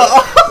stamina.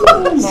 Oh,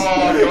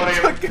 got him.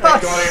 For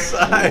God's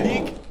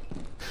sake.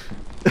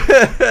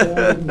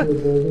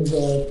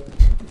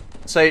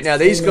 See, now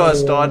these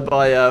guys died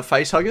by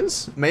face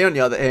huggers. Me, on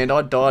the other hand,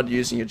 I died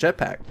using a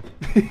jetpack.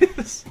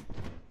 Mate,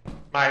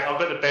 I've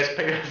got the best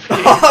POV.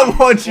 I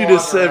want you to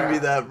send me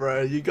that,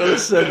 bro. You gotta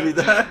send me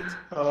that.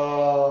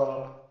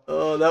 Oh,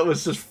 that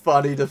was just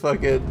funny to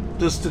fucking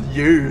just to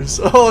use.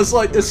 Oh, it's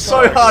like it's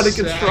so hard to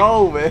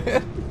control,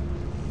 man.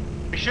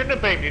 We shouldn't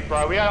have beamed in,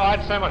 bro. I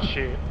had so much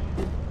shit.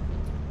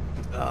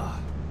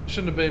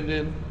 Shouldn't have beamed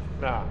in.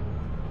 Nah.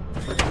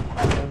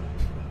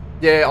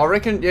 Yeah, I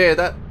reckon. Yeah,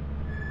 that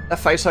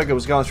facehugger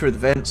was going through the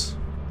vents.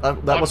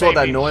 That was what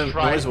that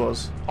noise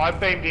was. I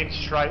beamed in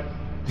straight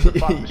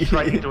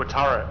into a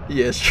turret.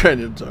 Yeah, straight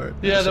into a turret.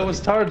 Yeah, there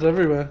was turrets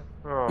everywhere.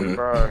 Oh,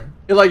 bro.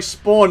 It like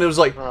spawned. It was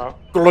like,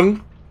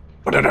 glung.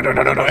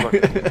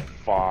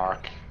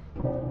 Fuck.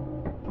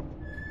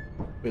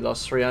 We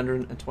lost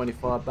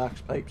 325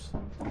 bucks, peeps.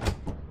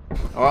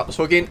 Alright, let's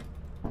hook in.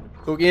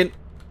 Hook in.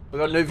 We've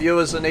got new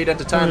viewers that need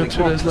entertainment.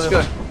 Come on, let's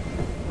go.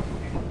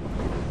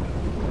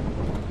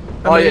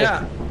 Oh,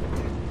 yeah.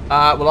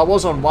 Well, I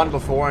was on 1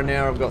 before, and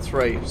now I've got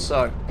 3.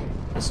 So,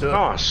 let's do it.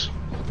 Nice.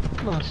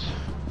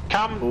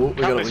 Come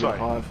this way.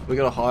 Hive. We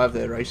got a hive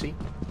there, Racy.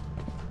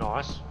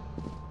 Nice.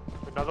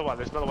 Another one.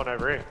 There's another one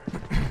over here.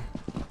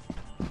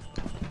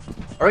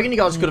 I reckon you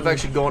guys could have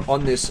actually gone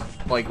on this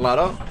like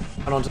ladder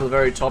and onto the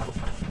very top,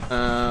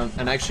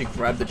 and actually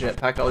grabbed the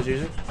jetpack I was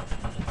using.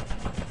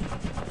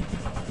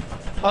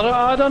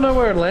 I don't know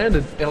where it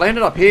landed. It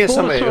landed up here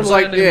somewhere. It was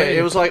like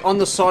it was like on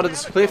the side of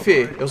this cliff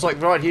here. It was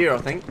like right here, I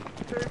think.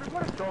 Dude, we've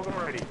got a dog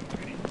already.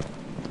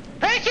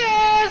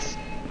 Pictures!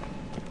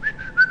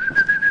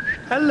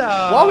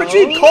 Hello. Why would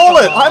you call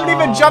it? I haven't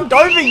even jumped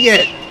over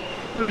yet.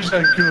 Who's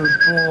a good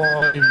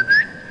boy?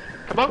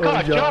 Come on,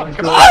 guys, jump!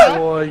 Come on,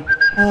 boy.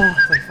 Oh,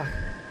 thank fuck.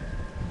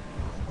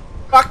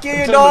 Fuck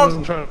you,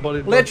 dog!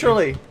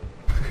 Literally.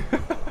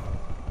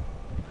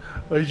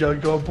 Where's your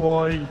good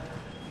boy?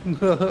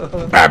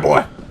 Bad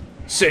boy.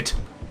 Sit.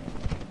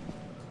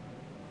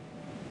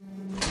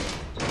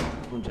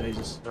 Oh,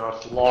 Jesus. No,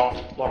 it's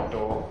locked. Locked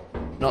door.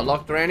 Not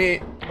locked around here.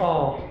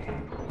 Oh.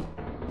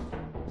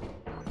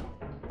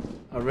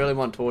 I really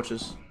want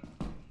torches.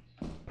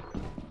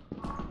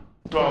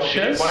 Well, she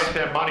didn't waste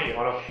their money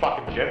on a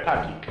fucking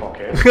jetpack, you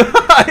cockhead.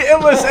 It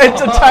was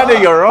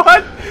entertaining,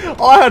 alright?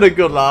 I had a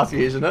good laugh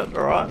using it,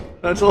 alright?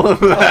 That's all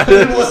that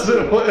matters. It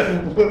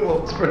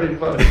was pretty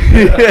funny.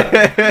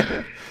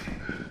 Yeah.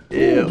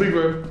 Yeah. Ooh, big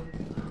room.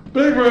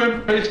 Big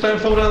room. Please don't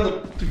fall down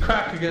the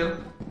crack again.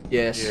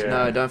 Yes, Yeah.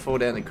 no, don't fall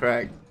down the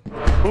crack.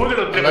 Look at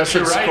the Unless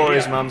it's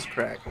Corey's yeah. mum's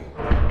crack.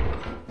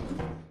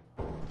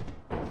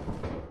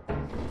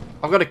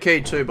 I've got a key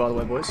too, by the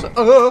way, boys. So,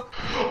 oh,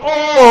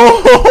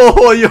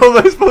 you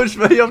almost pushed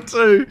me up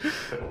too.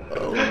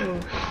 Oh.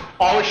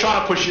 I was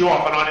trying to push you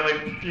off,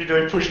 and you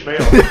nearly pushed me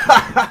off.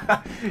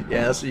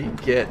 Yeah, that's what you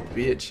get,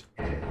 bitch.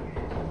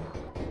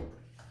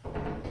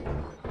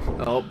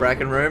 Oh,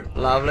 bracken room,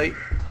 lovely.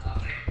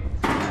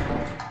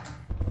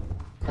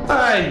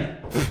 Hey!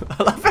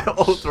 I love how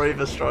all 3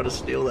 of us try to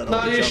steal that.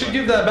 No, you should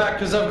give that back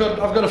because I've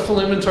got a full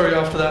inventory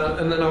after that,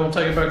 and then I will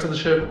take it back to the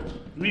ship.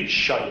 You need to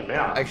shut your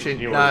mouth. Actually,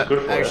 You no. know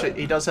good for Actually,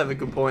 he does have a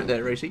good point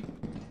there, Reese. Hey,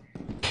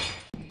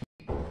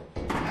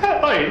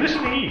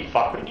 listen to you,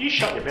 fucker. You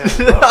shut your mouth.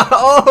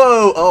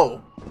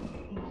 Oh.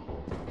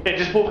 Yeah,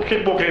 just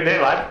keep walking in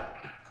there, lad.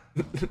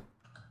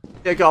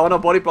 Yeah, go on. I'll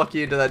body block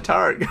you into that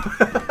turret.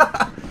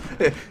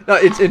 No,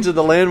 it's into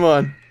the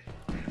landmine.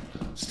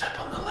 Step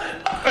on the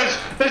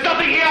landmine. There's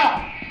nothing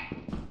here.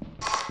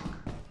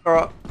 All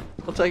right,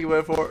 I'll take your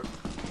word for it.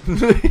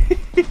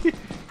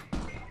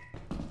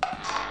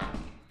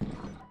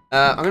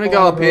 I'm gonna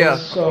go up here.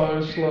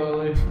 So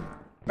slowly.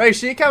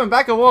 Reese, are you coming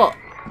back or what?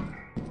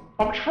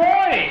 I'm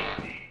trying.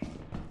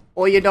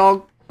 Or your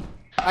dog?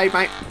 Hey,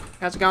 mate.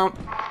 How's it going?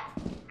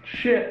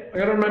 Shit, I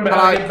gotta remember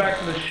how to get back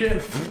to the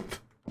ship.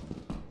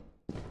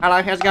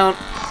 Hello, how's it going?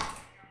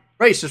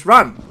 Reese, just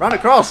run. Run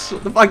across.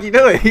 What the fuck are you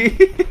doing?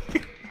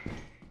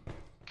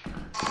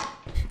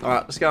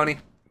 Alright, let's go, Annie.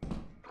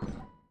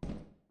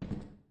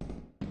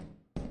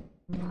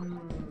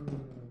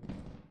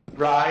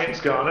 Ryan's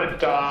gonna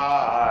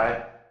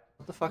die.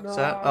 What the fuck is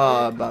that?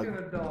 Oh, a bug.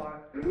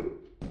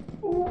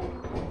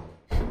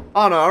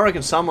 Oh no, I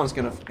reckon someone's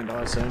gonna fucking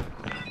die soon.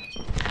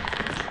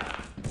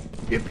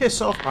 You piss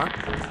off, man.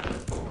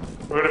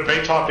 We're gonna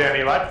V-type down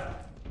here, lad.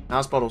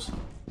 Nice bottles.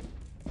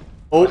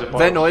 Oh,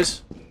 vent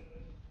noise.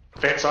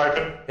 Vent's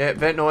open. Yeah,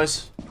 vent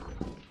noise.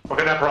 We've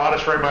got an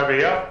apparatus room over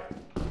here.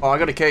 Oh, I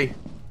got a key.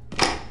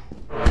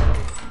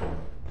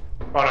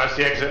 Oh no, it's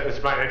the exit. It's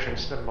the main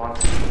entrance. Never mind. I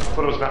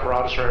thought it was an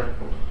apparatus room.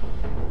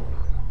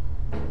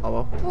 Oh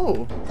well.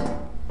 Oh.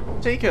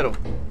 Tea kettle.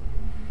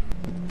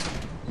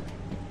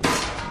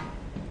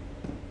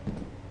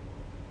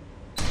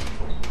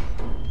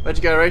 Where'd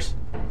you go, Reese?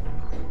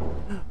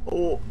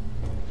 Oh.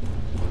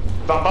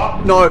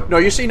 Thumper? No,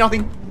 you see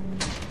nothing.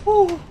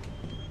 Oh.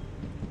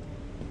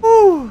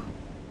 Oh.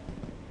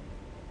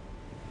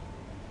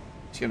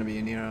 going to be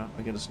in here.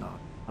 I get a snark.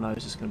 I know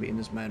he's just going to be in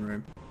this main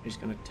room. He's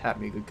going to tap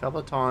me a good couple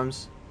of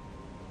times.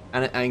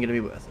 And it ain't going to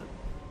be worth it.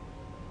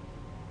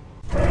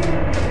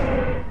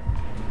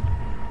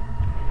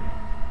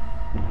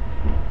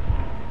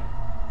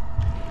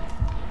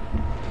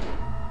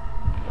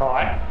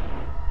 Kai?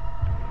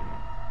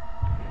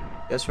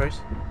 Yes, Reese?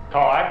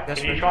 Kai, yes,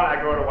 can you Reese? try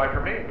and aggro it away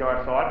from me and go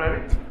outside,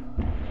 maybe?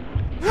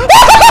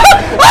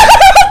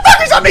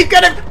 Fuck is on me?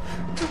 Get him!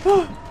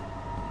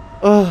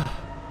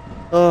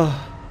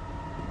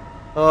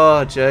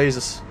 Oh,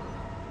 Jesus.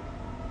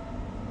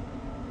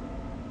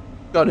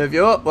 Got who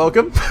you are.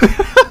 Welcome.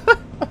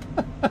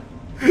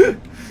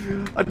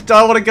 I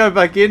don't want to go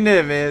back in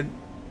there, man.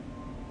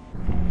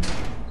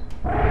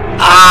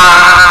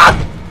 Ah!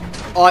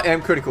 I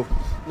am critical.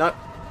 No.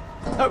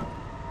 No.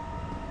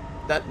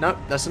 No,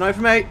 that's a no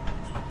for me.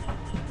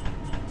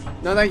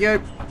 No, thank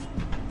you.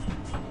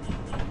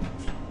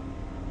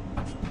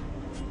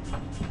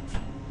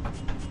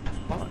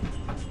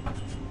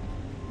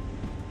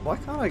 Why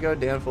can't I go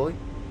down fully?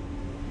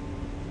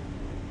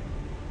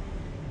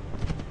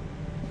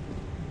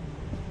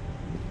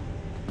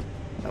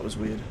 That was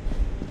weird.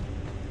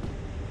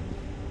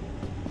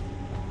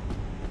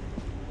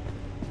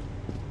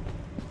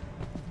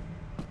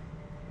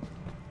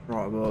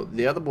 Right, well,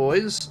 the other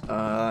boys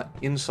are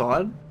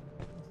inside.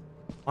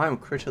 I am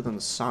quicker than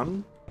the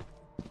sun.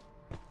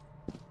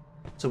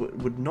 So it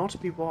would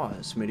not be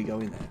wise for me to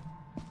go in there.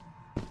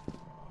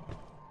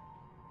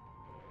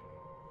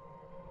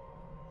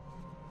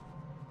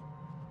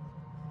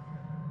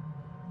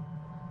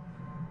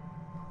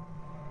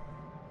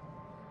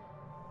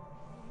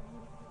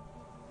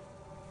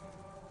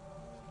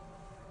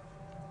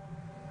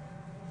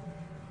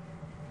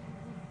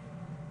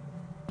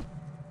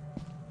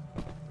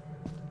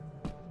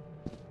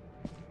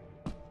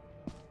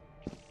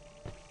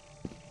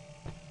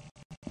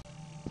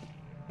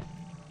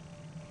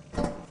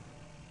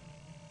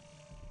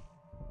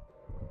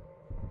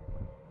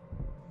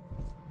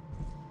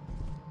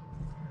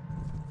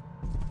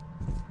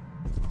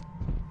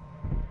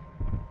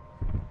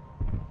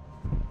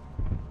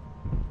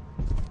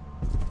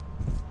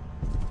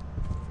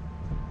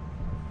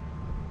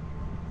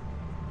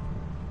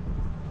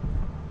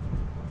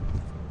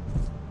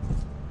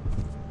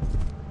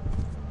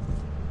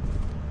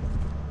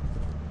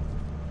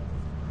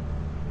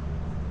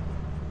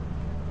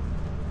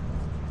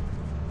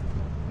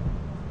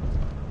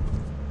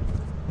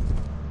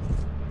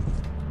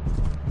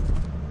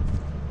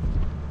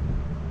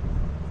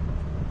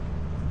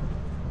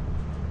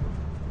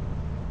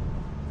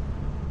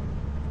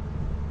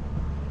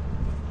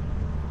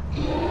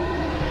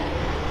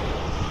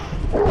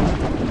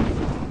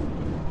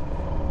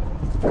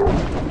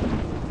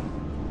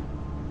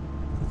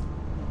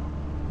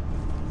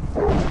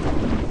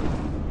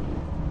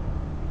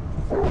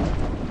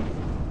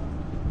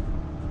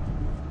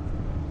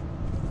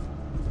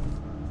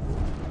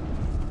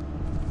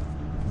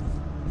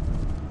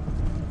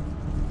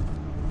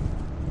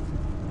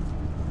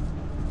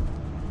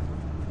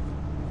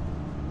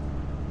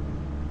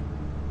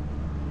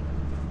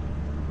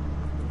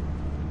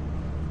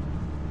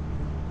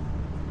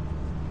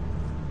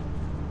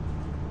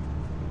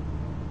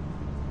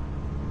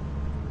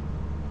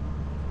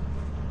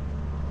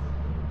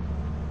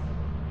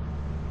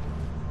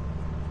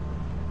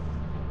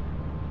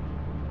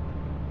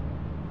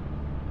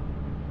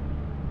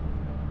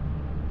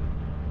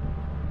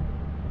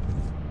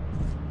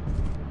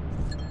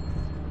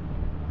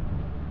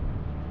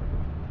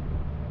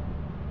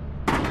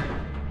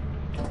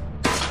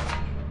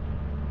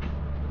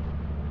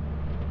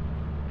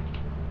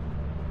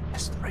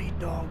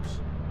 Dogs.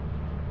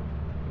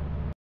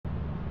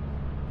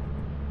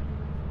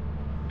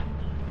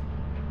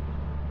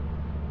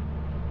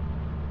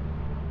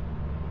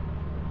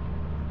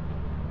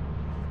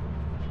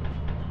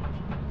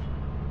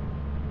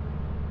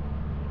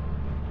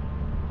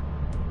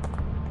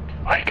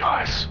 Hey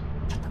guys,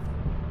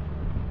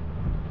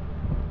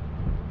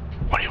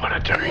 what do you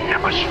want to do? How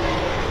much?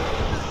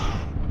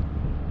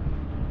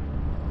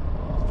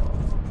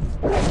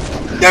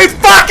 You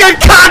fucking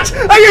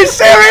cunt! Are you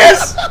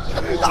serious?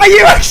 Are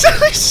you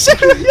actually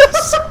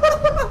serious?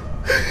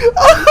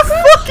 Oh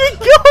fucking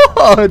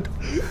god!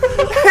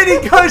 And he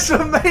goes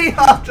for me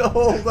after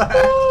all that.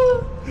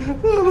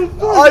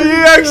 Are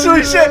you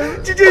actually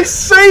serious? Did you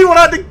see what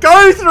I had to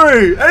go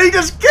through? And he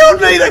just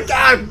killed me, the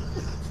gun!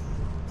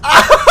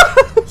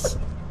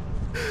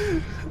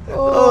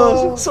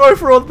 Oh, sorry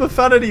for all the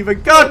profanity,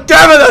 but god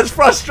damn it, that's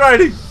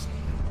frustrating!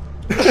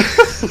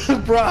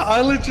 Bruh,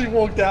 I literally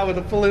walked out with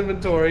a full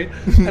inventory,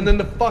 and then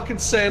the fucking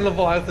sand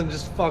leviathan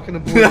just fucking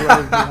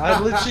obliterated me.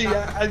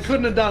 I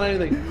couldn't have done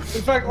anything.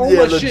 In fact, all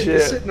my shit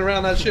is sitting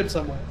around that ship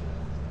somewhere.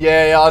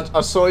 Yeah,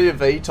 I saw your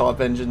V-type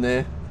engine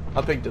there.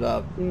 I picked it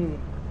up. Mm.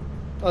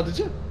 Oh, did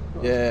you?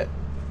 Oh. Yeah.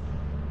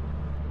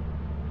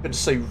 Good to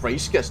see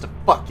Reese gets to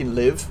fucking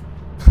live.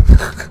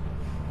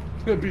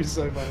 It's gonna be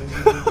so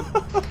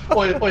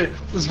funny. Wait,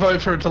 let's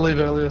vote for it to leave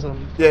early or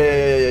something.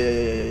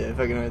 Yeah,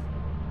 fucking right.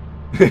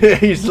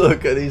 He's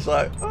looking, he's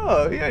like,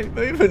 oh, he ain't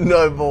moving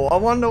no more. I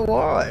wonder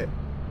why.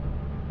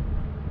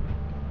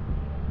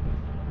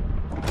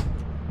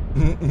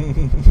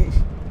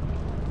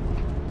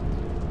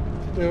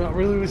 Yeah, I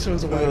really wish there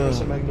was a way for us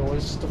to make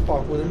noise just to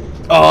fuck with him.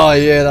 Oh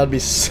yeah, that'd be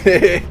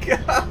sick.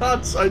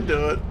 I'd so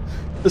do it.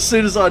 As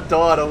soon as I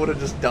died, I would have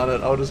just done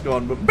it. I would have just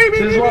gone. This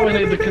is why we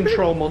need the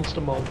control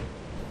monster mod.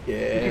 Yeah.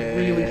 You can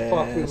really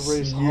fuck with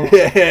Reese.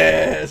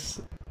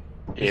 Yes.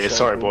 Yeah,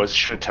 sorry boys,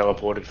 should have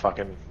teleported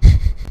fucking.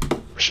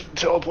 Should have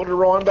teleported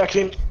Ryan back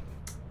in.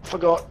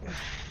 Forgot.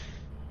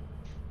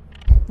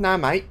 Nah,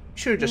 mate.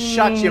 Should have just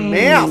shut your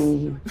mouth.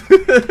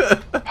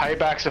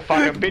 Payback's a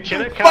fucking bitch,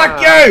 innit? Fuck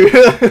you!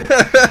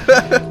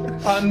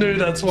 I knew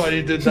that's why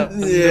you did that.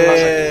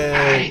 Yeah.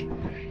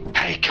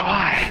 Hey,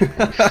 guy.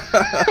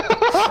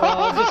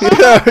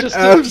 Just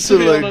absolute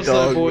to be honest,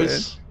 dog,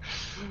 boys.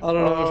 Man. I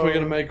don't know if we're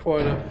gonna make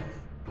quota.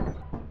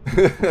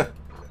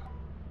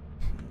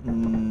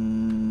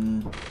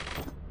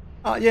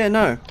 Yeah,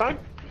 no.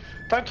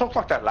 Don't talk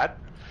like that, lad.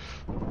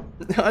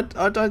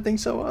 I don't think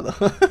so either.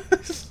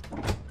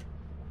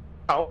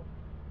 Oh.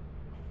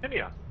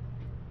 Here.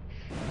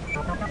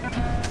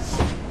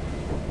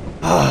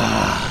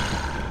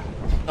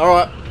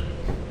 Alright.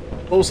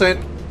 All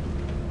sent.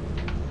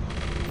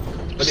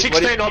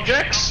 16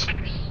 objects.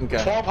 Okay.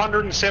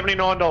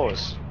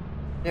 $1,279.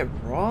 Yeah,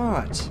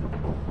 right.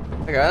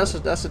 Okay, that's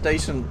a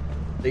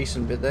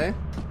decent bit there.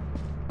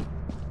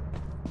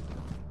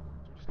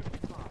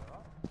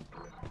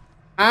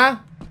 Huh?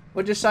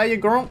 What'd you say, you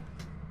Gronk?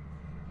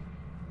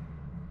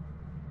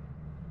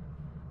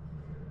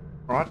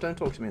 Alright, don't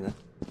talk to me then.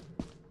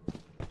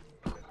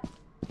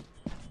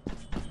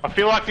 I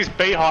feel like this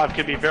beehive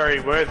could be very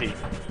worthy.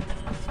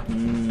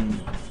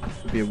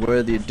 Could be a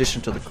worthy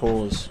addition to the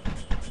cause.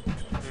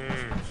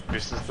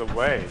 This is the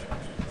way.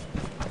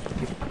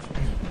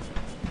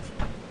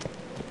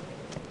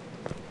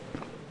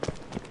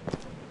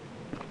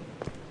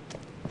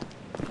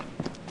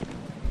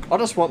 I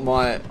just want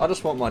my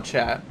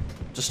chat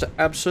just to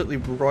absolutely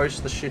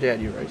roast the shit out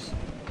of you, Reese.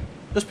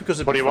 Just because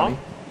it'd be funny.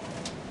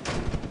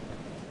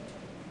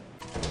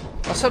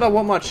 I said I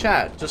want my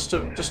chat just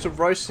to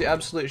roast the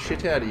absolute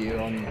shit out of you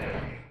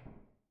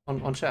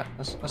on chat.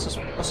 That's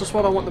just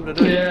what I want them to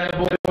do. Yeah,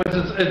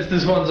 boys,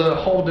 this one's a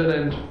whole dead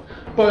end.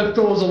 Both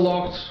doors are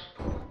locked.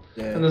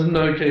 Yeah. And there's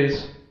no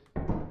keys.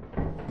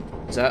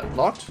 Is that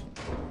locked?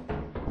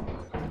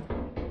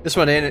 This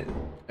one in it.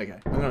 Okay,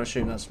 I'm gonna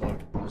assume that's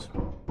locked.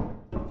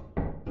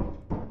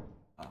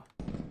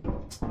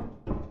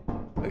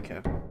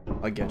 Okay,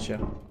 I get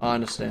you. I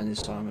understand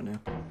this timer now.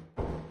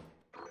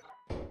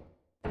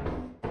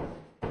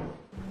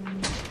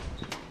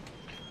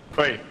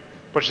 Wait,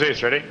 what's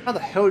this? Ready? How the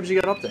hell did you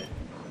get up there?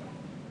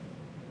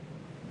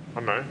 I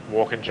don't know.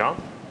 Walk and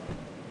jump.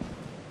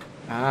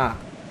 Ah.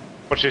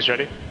 Watch this.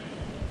 Ready?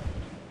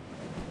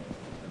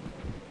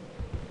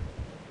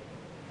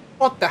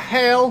 What the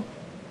hell?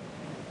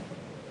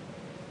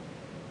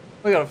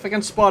 We got a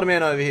freaking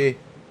Spider-Man over here.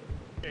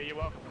 Yeah, you're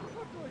welcome.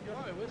 Where do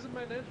I go? Where's the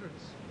main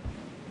entrance?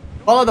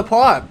 Follow the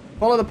pipe.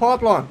 Follow the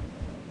pipeline.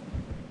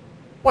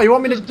 What, you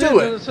want me to do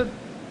it? Said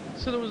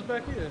it was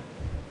back here.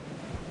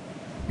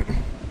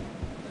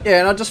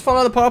 Yeah, and I just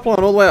follow the pipeline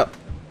all the way up.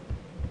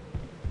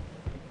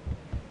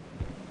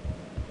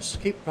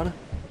 Just keep running.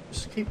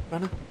 Just keep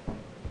running.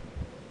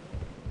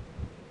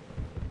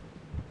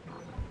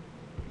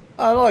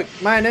 Oh look,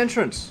 main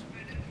entrance.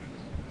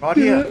 Right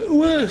here.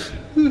 Well,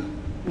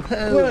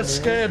 I was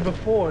scared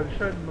before and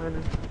showed the main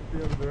entrance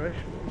the other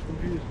direction. I was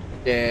confused.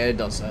 Yeah, it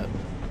does that.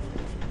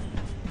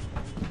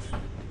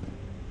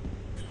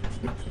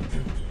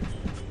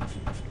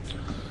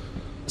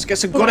 Let's get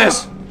some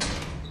goodies.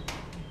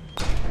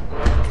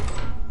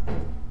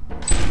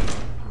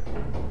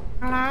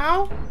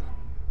 Hello?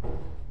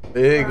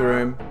 Big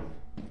room.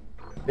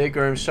 Big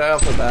room, straight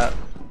off the bat.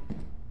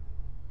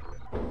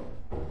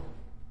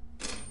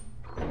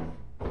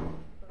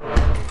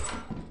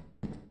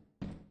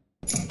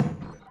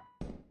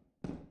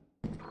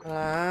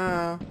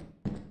 Hello?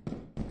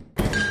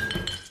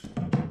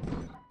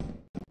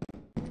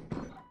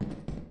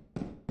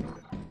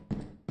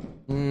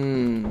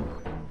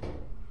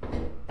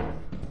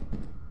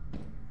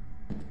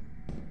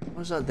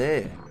 What's that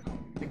there?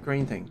 Big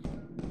green thing.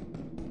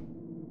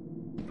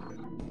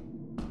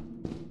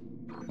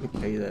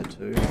 Okay, there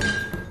too.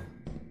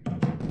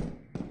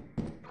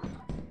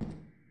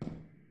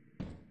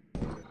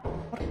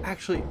 What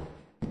actually?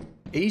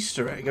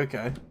 Easter egg,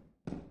 okay.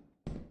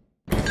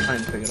 I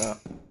didn't pick it up.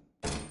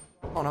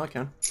 Oh no, I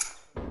can.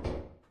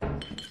 Have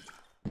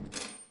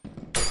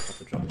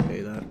to drop the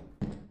key there.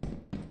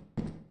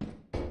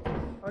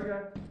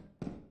 Okay.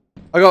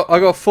 I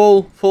got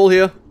full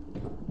here.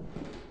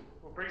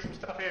 We'll bring some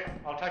stuff here.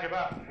 I'll take it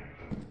back.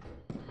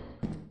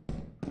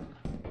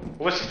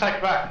 Well, let's just take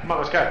it back. Come on,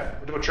 let's go.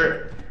 We'll do a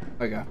trip.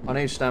 Okay, I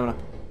need stamina.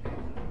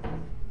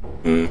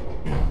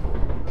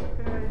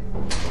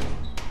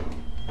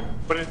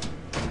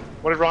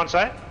 What did Ryan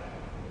say?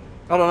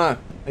 I don't know.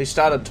 He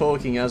started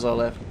talking as I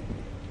left.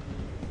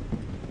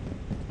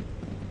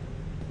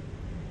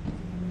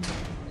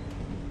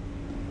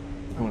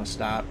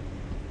 start.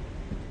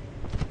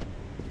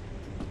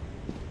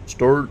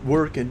 Start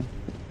working.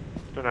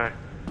 Don't know.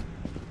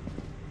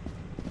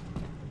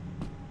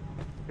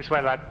 This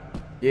way, lad.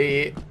 Yeah,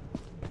 yeah.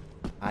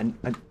 I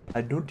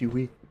know the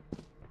way.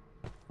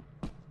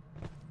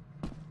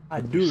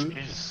 I do.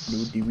 This know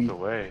is the way. the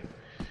way.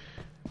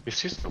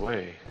 This is the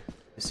way.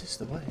 This is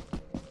the way.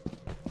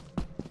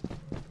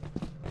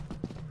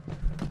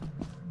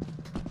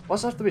 Why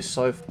does it have to be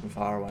so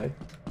far away?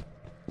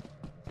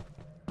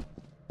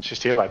 It's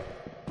just here, lad.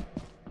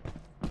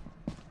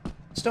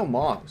 Still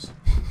miles.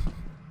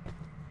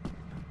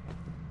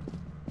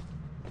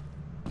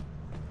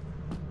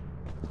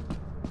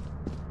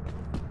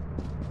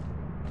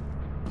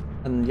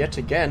 And yet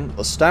again,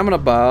 the stamina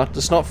bar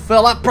does not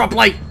fill up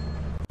properly!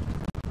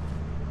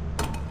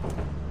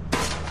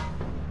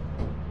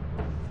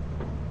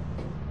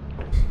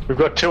 We've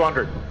got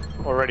 200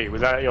 already.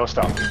 Was that your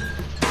stuff?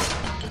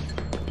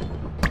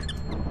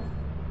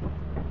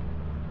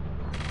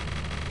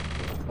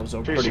 That was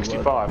all pretty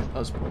 265. that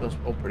was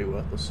all pretty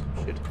worthless.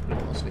 Shit,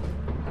 honestly.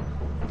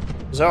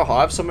 Is there a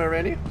hive somewhere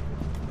around here?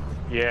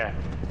 Yeah.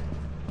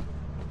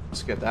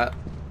 Let's get that.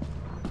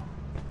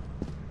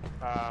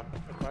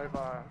 It's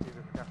over near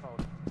the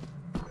scaffold.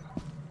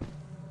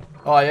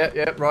 Oh,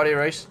 yeah, right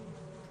here, Reese.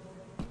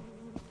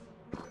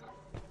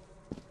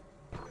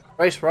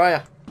 Reese, where are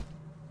ya?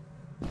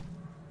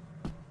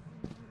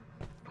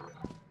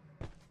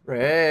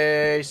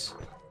 Reese.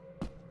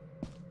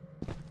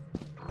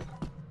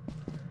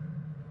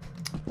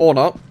 Or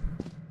not.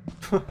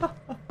 Where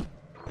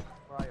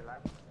are you,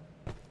 lad?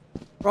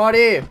 Right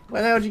here.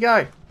 Where the hell did you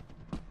go?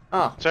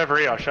 Ah. It's over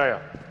here. I'll show you.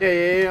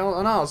 Yeah.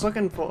 I know. I was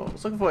looking for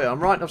you.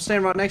 I'm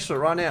standing right next to it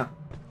right now.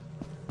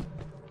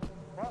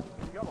 What?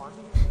 You got one?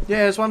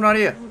 Yeah, there's one right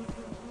here.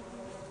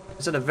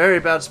 It's in a very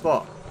bad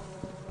spot.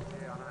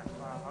 Yeah, I know.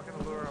 I'm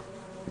gonna lure him.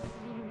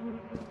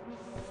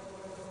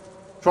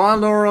 Try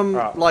and lure him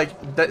Right.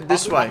 like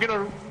this way.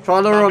 Gonna... Try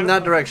and lure him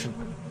that direction.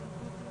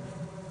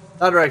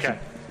 That direction.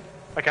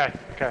 Okay.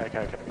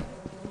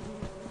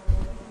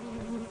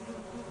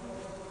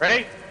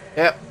 Ready?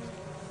 Yep.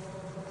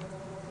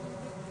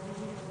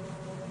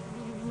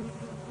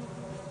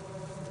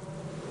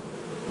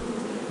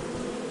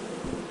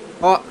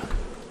 Oh.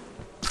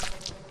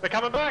 They're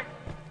coming back.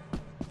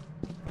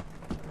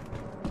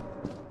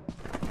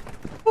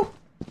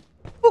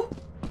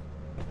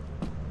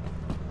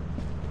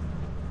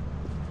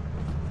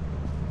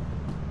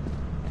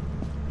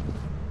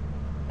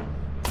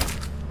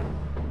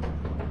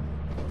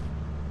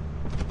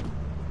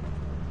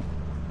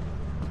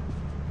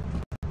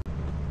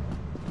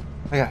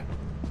 Okay.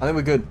 I think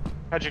we're good.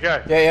 How'd you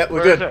go? Yeah, we're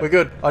Where good. is it? We're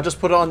good. I just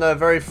put it on the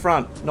very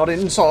front. Not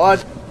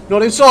inside.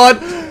 Not inside.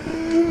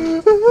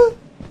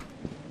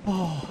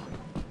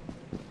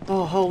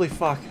 Oh, holy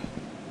fuck.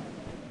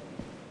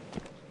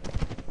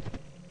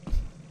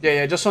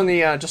 Yeah, just on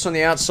the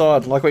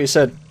outside, like what you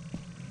said.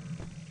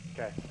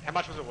 Okay. How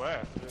much was it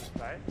worth? Did it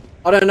say?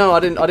 I don't know. I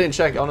didn't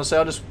check. Honestly,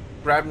 I just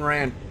grabbed and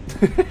ran.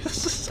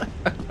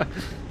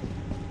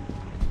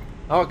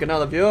 Oh,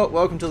 another viewer.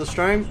 Welcome to the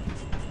stream.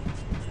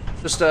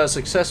 Just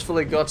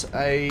successfully got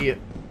a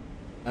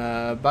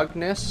bug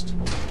nest.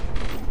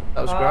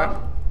 That was great.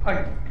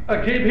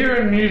 I keep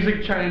hearing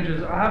music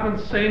changes. I haven't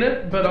seen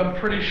it, but I'm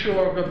pretty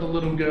sure I've got the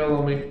little girl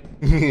on me.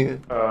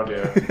 Oh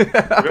dear. We've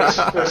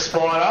got a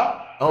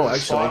spider. Oh,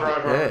 There's a actually, spider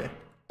over. yeah.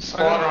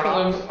 Spider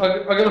on us.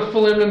 I got a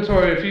full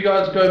inventory. If you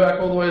guys go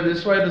back all the way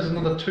this way, there's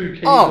another 2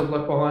 keys I've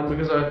left behind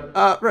because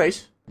I...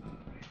 Reese,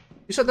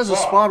 you said there's a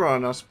spider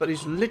on us, but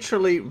he's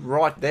literally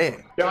right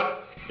there. Yeah,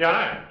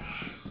 I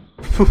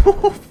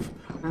know.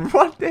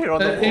 Right there on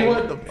the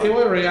wall. He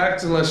won't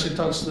react unless you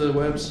touch the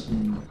webs.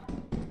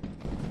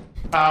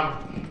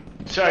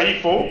 So are you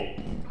full?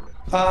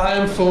 I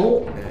am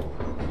full. Yeah.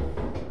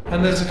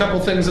 And there's a couple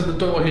things at the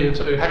door here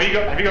too. Have you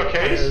got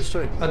Yeah, keys? that's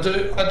true. I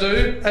do.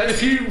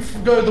 If you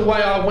go the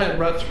way I went,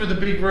 right through the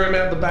big room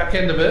out the back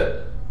end of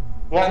it.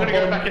 Well, I'm gonna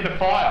go back into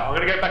fire. I'm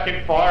gonna go back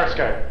in fire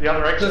escape. The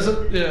other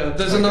exit.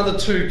 There's another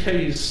 2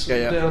 keys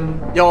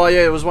down. Yeah,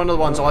 it was one of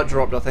the ones I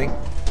dropped, I think.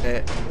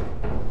 Yeah.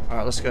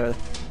 Alright, let's go.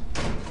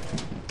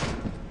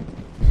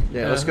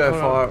 Yeah, let's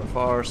go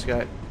fire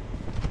escape.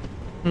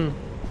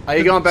 Are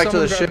you going back to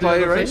the ship, are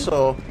you, Reese,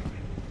 or?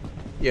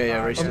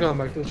 Yeah, Reese. I'm going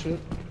back to the ship.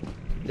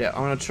 Yeah,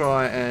 I'm gonna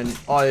try and...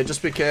 Oh yeah,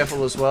 just be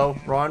careful as well,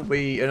 Ryan.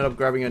 We ended up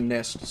grabbing a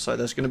nest, so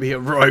there's gonna be a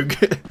rogue...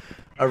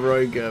 a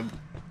rogue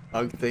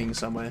bug thing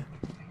somewhere.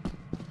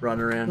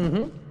 Running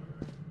around.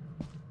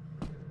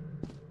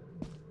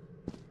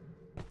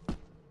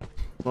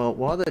 Well,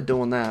 while they're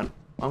doing that,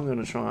 I'm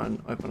gonna try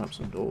and open up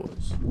some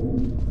doors.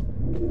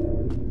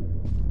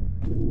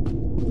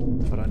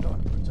 If I don't die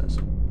in the process.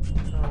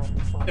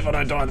 If I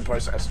don't die in the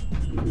process.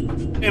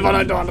 If I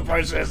don't die in the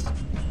process.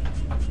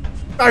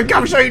 Don't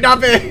come shooting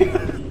up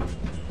here!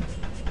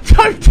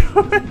 Don't do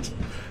it!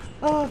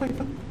 Oh, thank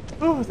fuck.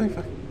 Oh, thank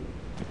fuck.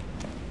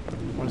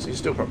 Honestly, you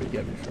still probably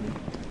get me from me.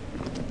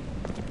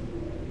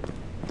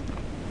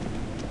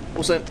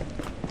 All set.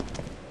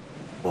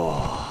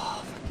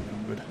 Oh,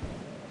 fucking good.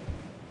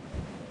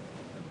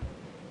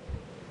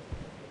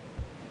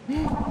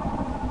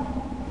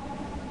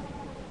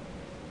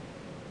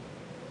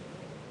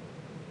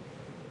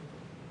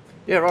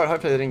 Yeah, right,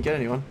 hopefully they didn't get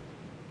anyone.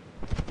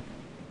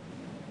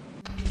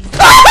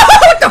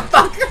 What the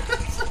fuck?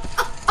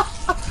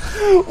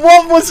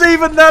 What was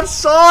even that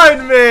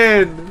sign,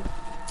 man?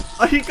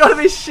 Oh, you gotta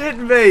be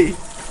shitting me.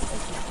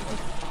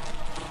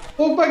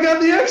 Walk back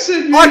out the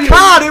exit, you I idiot.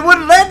 can't, it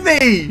wouldn't let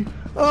me!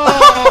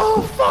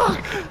 Oh,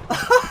 fuck!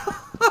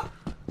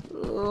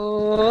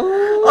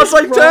 I was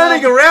like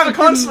turning around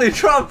constantly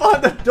trying to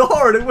find the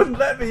door and it wouldn't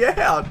let me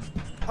out.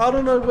 I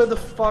don't know where the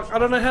fuck. I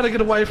don't know how to get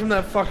away from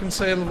that fucking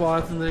sea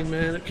leviathan thing,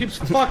 man. It keeps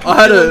fucking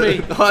killing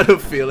me. I had a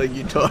feeling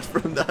you died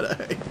from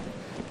that, eh?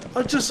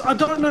 I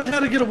don't know how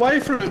to get away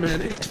from it,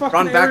 man. It's fucking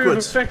Run area of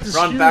backwards. effect is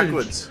Run huge.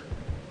 backwards.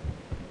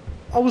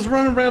 I was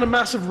running around a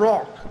massive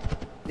rock.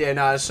 Yeah,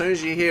 no, as soon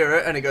as you hear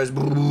it and it goes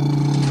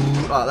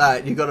like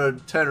that, you gotta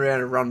turn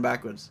around and run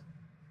backwards.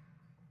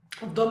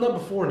 I've done that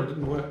before and it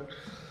didn't work.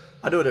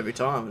 I do it every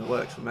time and it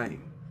works for me.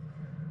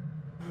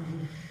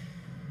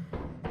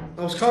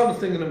 I was kind of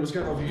thinking it was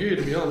going for you,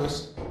 to be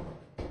honest.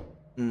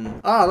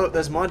 Ah, look,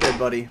 there's my dead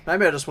body.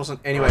 Maybe I just wasn't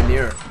anywhere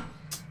near it.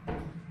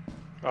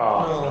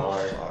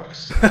 Oh, no.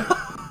 Fucks.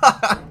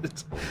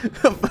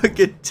 I'm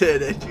fucking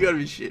dead, Ed. You gotta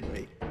be shitting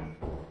me.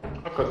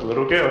 I've got the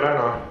little girl, don't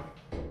I?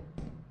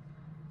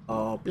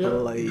 Oh, Yep,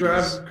 please.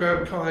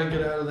 grab Kai and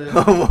get out of there.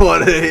 I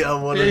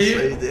want to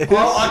see this.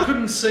 Well, I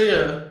couldn't see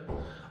her.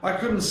 I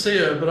couldn't see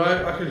her, but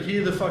I could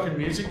hear the fucking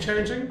music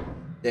changing.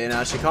 Yeah,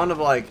 no, she kind of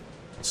like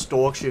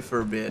stalks you for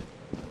a bit.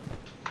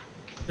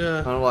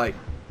 Yeah. Kind of like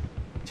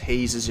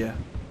teases you.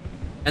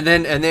 And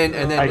then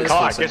Hey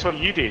Kai, guess what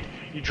you did?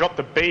 You dropped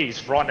the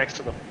bees right next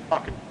to the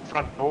fucking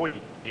front door, you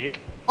dick.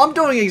 I'm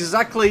doing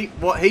exactly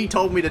what he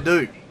told me to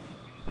do.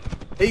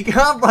 He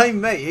can't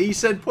blame me. He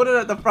said put it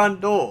at the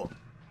front door.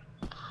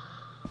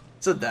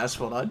 So that's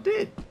what I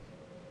did.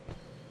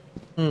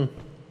 I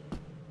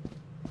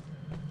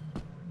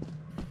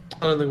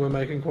don't think we're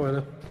making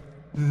quota.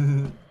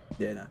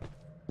 Yeah, no.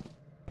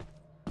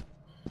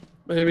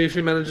 Maybe if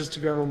he manages to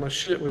grab all my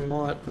shit, we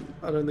might, but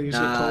I don't think he's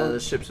got Nah, time. the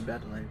ship's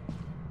about to leave.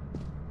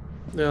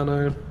 Yeah, I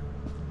know.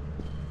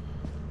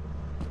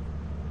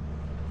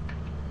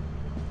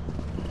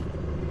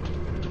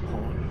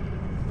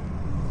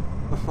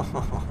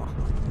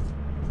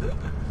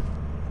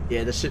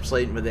 Yeah, the ship's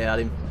leaving without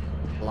him.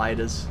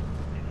 Laters.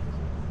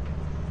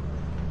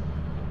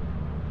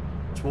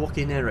 Let's walk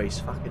in there, Reese.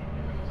 Fuck it.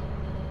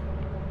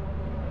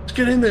 Let's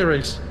get in there,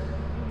 Reese.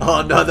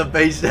 Oh no, the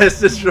bee's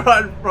nest is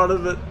right in front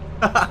of it.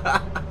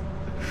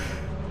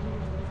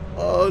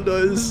 Oh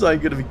no, this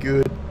ain't gonna be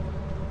good.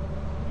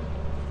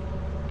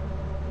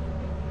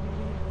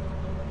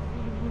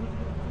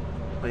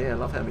 Oh yeah, I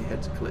love how he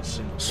heads glitched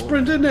in.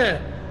 Sprint in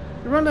there.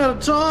 You're running out of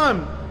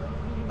time.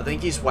 I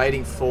think he's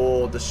waiting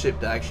for the ship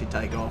to actually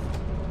take off.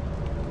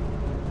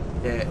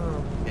 Yeah,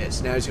 yeah,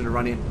 so now he's gonna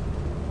run in.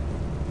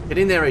 Get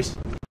in there, Reese.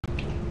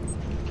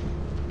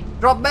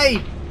 Drop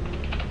me!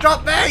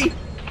 Drop me!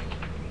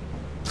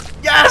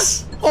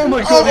 Yes! Oh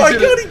my god, Oh my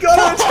god, he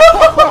got it!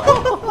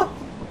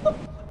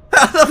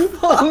 How the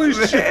fuck, Holy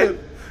man? shit.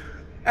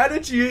 How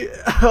did you...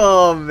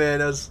 Oh man,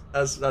 that's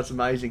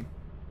amazing.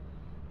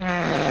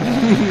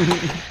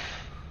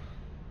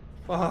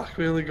 Fuck,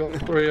 we only got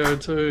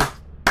 302.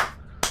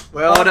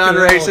 Well done,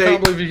 hell, Reese. I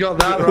can't believe you got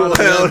that right. Well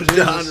man.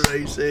 done,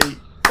 Jesus. Reese.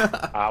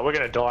 We're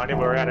gonna die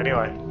anywhere we're at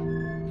anyway.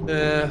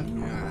 Yeah.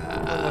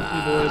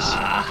 Lucky boys.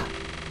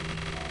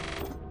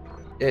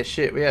 Yeah,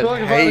 shit, we I had feel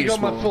like if I had heaps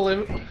got my more.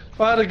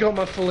 if I had got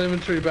my full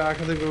inventory back,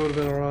 I think we would have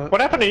been alright.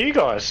 What happened to you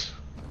guys?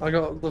 I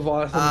got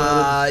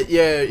Leviathan.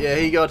 Yeah,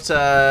 he got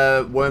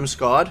worm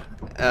scarred,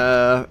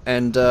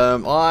 and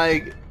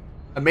I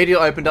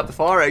immediately opened up the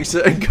fire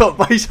exit and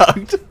got base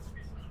hugged.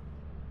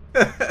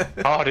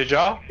 Oh, did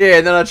ya? Yeah,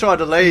 and then I tried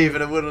to leave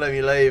and it wouldn't let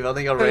me leave. I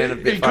think I ran a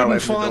bit He far away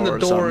couldn't from find the door.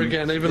 the or door something.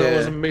 again, even though I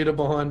was a meter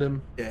behind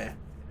him. Yeah,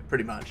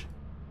 pretty much.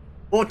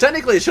 Well,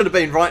 technically it should have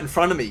been right in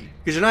front of me,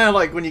 because you know,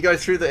 like when you go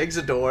through the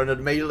exit door and it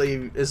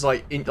immediately is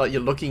like, like you're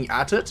looking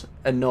at it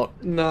and not.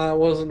 Nah, it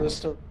wasn't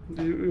this time.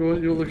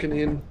 You're looking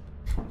in.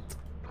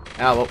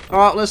 Ah well. All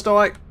right, let's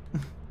die.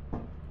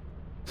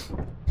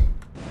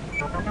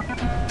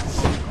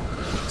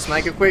 Let's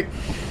make it quick.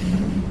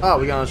 Oh,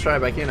 we're going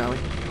straight back in, are we?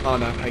 Oh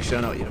no, actually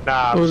I know what you're doing.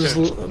 Nah, I was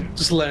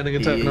just landing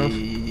and taking off.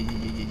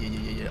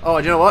 Yeah. Oh,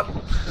 do you know what? Do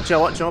you know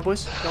what? Do you know what,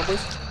 boys? Do you know what,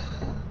 boys?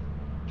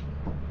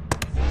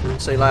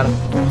 See you later.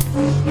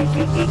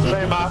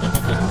 see you, Mark. See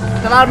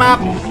you later,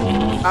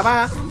 mate.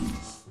 Bye-bye.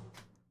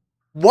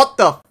 What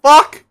the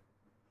fuck?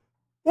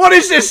 What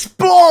is this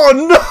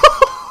spawn?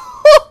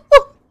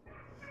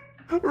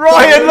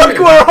 Ryan, look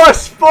where I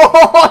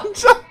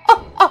spawned!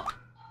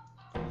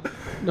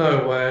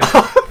 No way.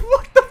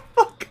 What the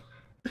fuck?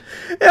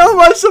 How am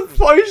I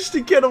supposed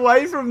to get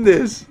away from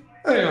this?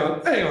 Hang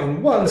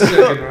on 1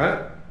 second,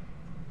 right?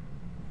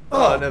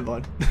 Oh, never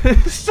mind.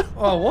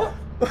 Oh, what?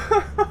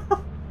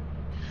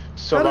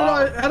 So,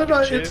 How did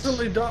I cheers.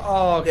 instantly die?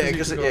 Oh, Yeah,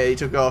 because he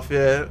took off.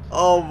 Yeah.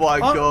 Oh my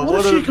god.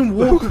 What if you can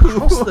walk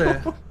across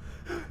there?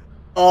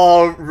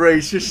 Oh,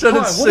 Reese, you should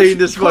have Kai, what if seen you-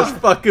 this most Kai.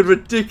 fucking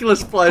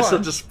ridiculous place Kai. I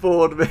just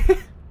spawned, man.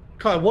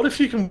 Kai, what if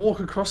you can walk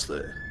across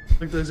there?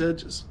 Like those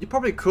edges. You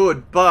probably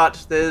could,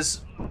 but there's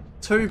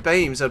 2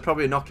 beams that'd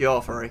probably knock you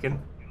off, I reckon.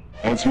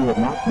 As you have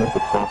not met the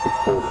profit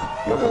quota,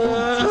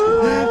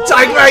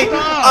 Take me!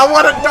 I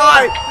want to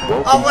die!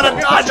 I want to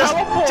die! Just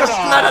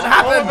let it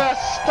happen!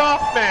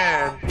 Stop,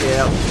 man!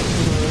 Yeah.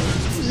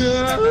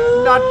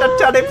 Not the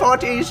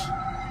teleporties!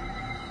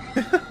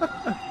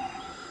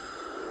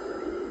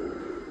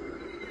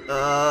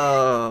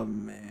 Oh,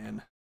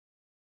 man.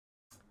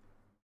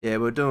 Yeah,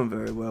 we're doing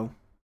very well.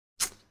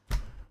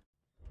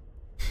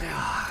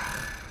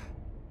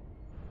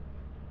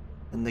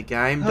 And the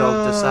game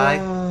dog to say.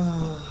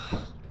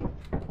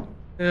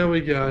 There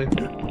we go.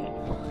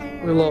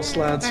 We lost,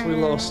 lads. We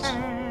lost.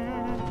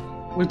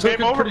 We took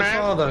it pretty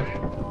far, though.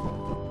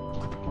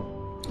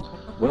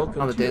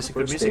 Welcome to your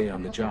first day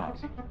on the job.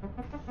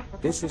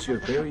 This is your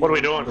very What are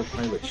we doing?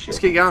 pilot ship. Let's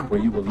keep going. Where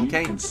you will eat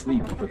Okay. and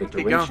sleep for the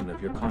duration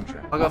of your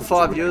contract. I got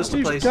 5 years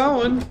to play. Keep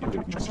going.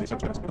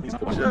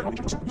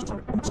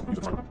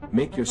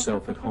 Make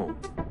yourself at home.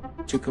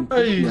 To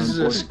complete the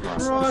Jesus onboarding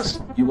process,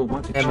 Christ. you will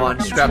want to Never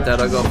mind, scrap that.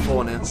 I got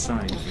 4 now.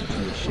 Signed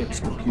into your ship's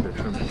computer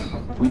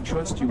terminal. We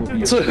trust you will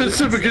be. So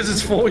because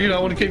it's 4, you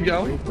don't want to keep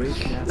going?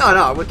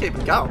 No, we're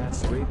keeping going.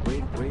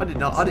 I did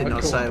not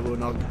Cool. say we're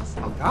not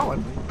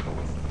going.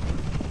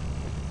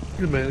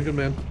 Good man, good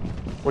man.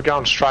 We're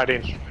going straight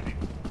in.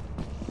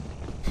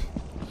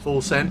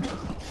 Full send.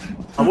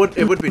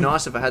 It would be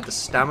nice if I had the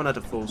stamina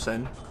to full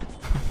send.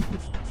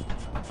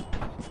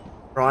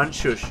 Ryan,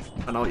 shush.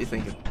 I know what you're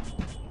thinking.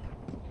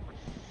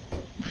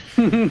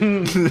 I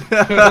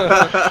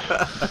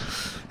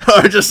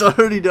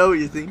already know what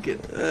you're thinking.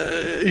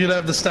 You'd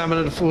have the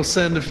stamina to full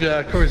send if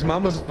Corey's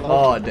mum was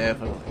involved. Oh,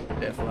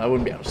 definitely. I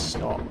wouldn't be able to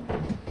stop.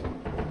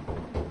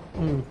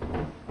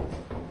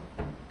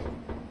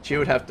 She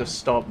would have to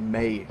stop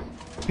me.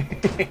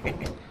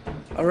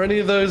 Are any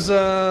of those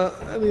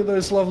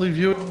lovely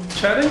viewers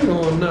chatting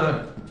or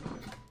no?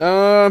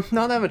 No,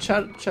 they haven't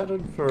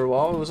chatted for a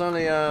while. It was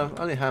only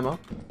Hammer,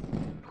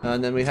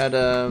 and then we had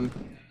a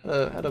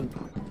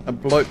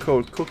bloke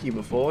called Cookie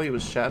before. He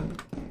was chatting.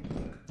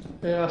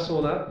 Yeah, I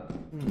saw that.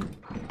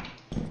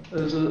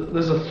 There's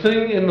a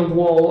thing in the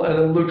wall and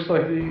it looks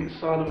like the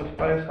side of a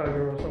face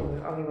hugger or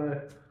something. I don't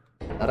know.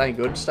 That ain't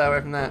good. Stay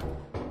away from that.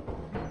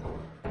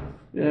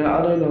 Yeah,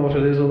 I don't know if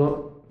it is or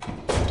not.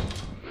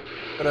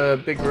 Got a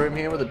big room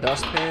here with a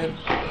dustpan.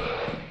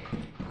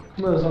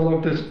 Let's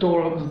unlock this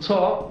door up at the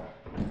top.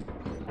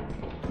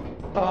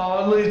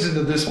 Oh, it leads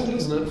into this one,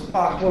 doesn't it?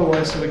 Fuck, what a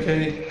waste of a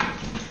key.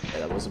 Yeah,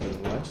 that was a bit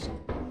of a waste.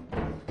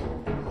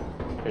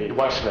 Yeah, you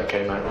wasted that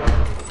key, mate.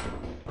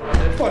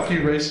 Yeah, fuck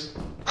you, Reese.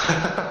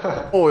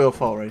 All your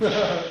fault, Reece.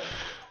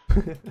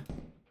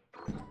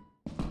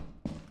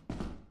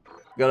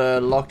 Got a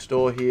locked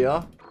door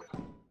here.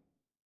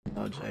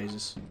 Oh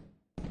Jesus.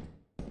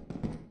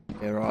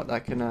 Yeah, right.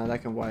 That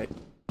can wait.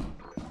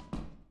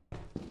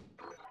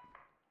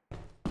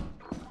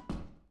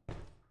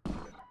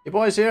 You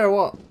boys here or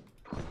what?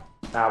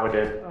 Nah, we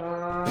did. No,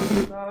 I'm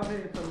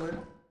here somewhere.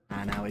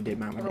 No, we did,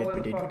 man. I don't know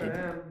where the fuck I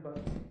am, but...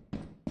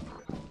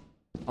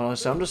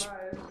 Honestly, I'm just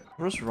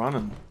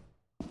running.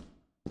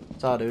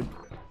 Sorry, dude.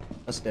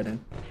 That's dead end.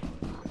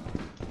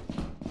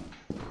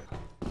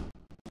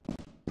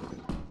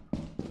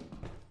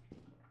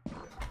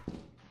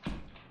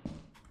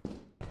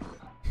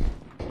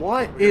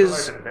 Why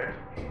is...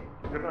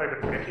 We're gonna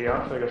open the vent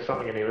here, so I got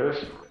something in here with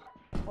us.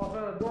 I found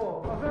a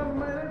door. I found the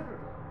main entrance.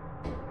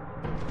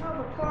 How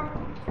the fuck?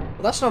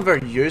 Well, that's not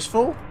very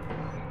useful.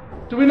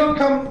 Did we not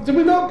come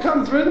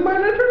through the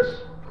main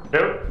entrance?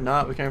 Nope.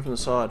 No, we came from the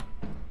side.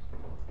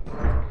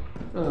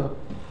 Oh.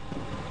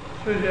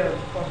 Yeah,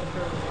 fucking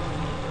terrible.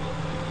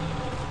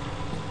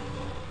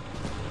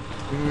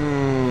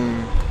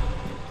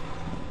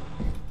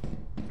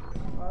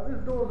 This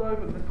door's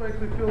open. This makes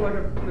me feel like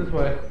I'm this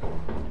way.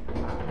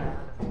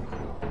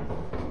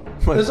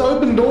 There's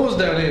open doors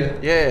down here.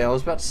 Yeah, I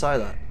was about to say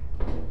that.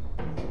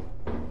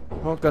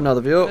 Oh, got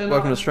another viewer.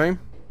 Welcome to stream.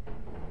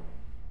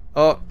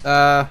 Oh,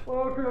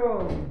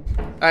 Welcome.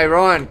 hey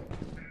Ryan.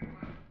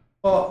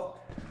 Oh.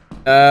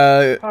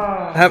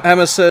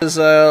 Hammer says,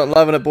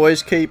 loving it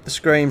boys, keep the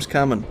screams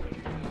coming.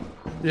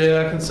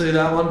 Yeah, I can see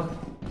that one.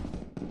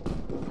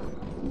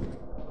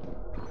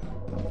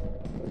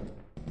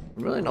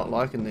 I'm really not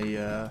liking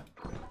the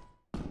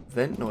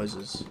vent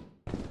noises.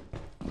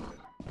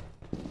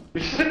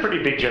 This is a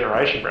pretty big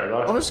generation,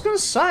 bro. I was gonna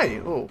say,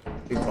 oh,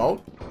 big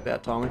bolt.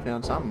 About time we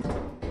found something.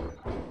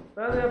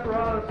 Found the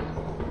apparatus.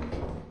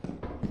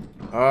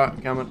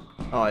 Alright, coming.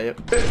 Oh, yep.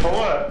 Just for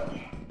what?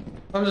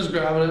 I'm just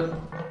grabbing it.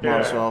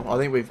 Might as well. I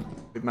think we've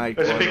made.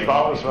 There's a big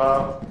bolt as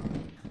well.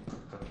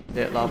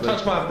 Yeah, lovely.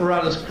 Touch my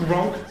apparatus,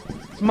 Gronk.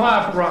 It's my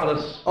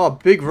apparatus. Oh,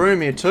 big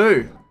room here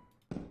too.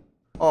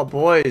 Oh,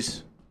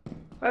 boys.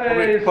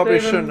 Hey, probably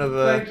Steven, shouldn't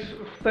have.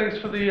 Thanks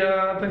for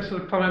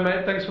the comment,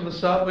 mate. Thanks for the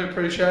sub. We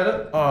appreciate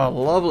it. Oh,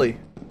 lovely.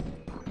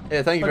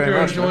 Yeah, thank you very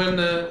much. Hope you're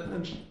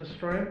enjoying the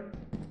stream.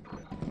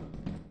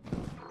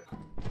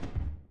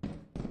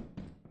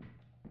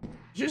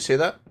 Did you see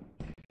that?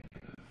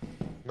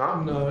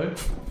 No? No.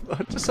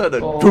 I just heard a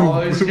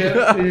Oh,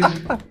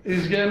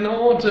 he's getting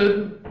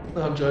haunted.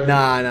 No, I'm joking.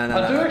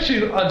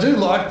 No. I do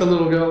like the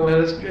little girl,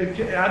 man. It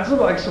adds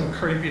like some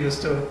creepiness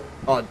to it.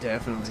 Oh,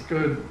 definitely. It's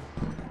good.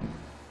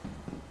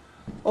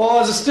 Oh,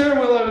 there's a steering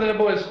wheel over there,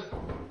 boys.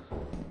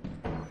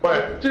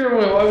 Where? Steering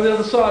wheel over the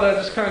other side. I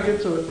just can't get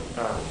to it.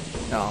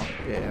 Oh,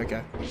 yeah,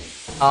 okay.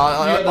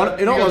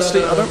 In all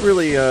honesty, I don't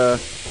really know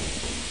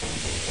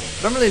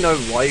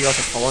why you guys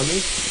are following me.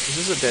 Is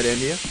this a dead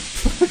end here?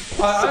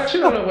 I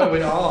actually don't know where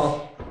we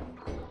are,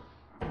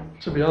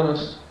 to be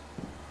honest.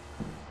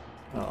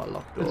 Oh,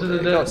 locked door. Is it a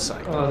dead?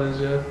 Oh, it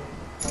is, yeah.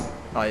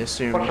 Oh, you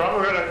assume. What's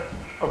wrong?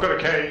 I've got a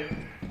key.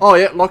 Oh,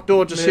 yeah, locked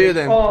door just here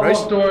then. Oh, Race?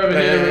 locked door over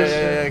here.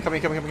 Yeah, come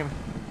here.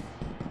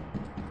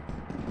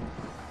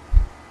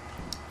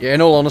 Yeah,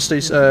 in all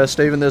honesty,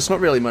 Stephen, there's not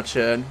really much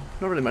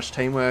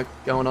teamwork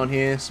going on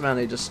here. It's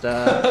mainly just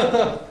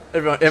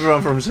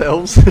everyone for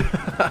themselves.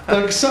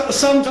 Like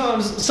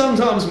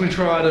sometimes we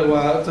try to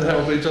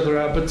help each other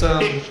out, but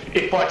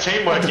if by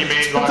teamwork you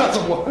mean like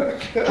doesn't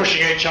work.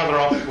 pushing each other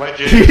off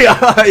ledges.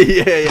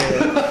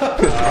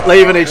 yeah.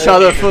 Leaving each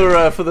other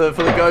for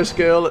the ghost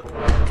girl,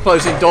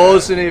 closing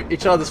doors in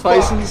each other's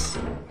faces.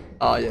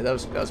 Oh yeah, that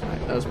was me.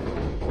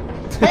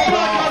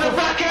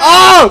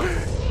 Oh!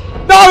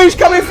 No, he's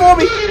coming for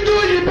me! Do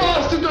it, you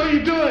bastard! No,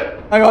 you do it!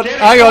 Hang on.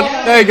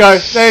 There you go. I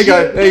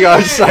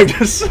just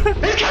saved us. What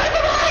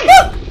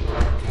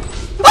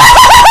the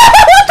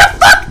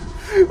fuck?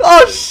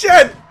 Oh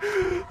shit!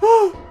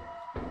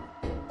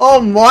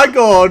 Oh my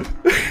god!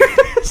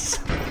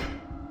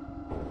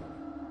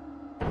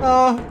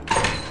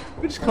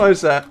 We just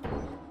close that.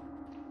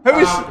 Who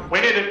is?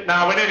 We need to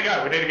go.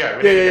 Yeah. We need to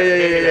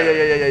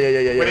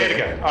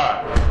go.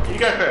 Alright, you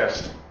go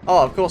first.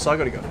 Oh, of course I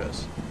gotta go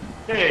first.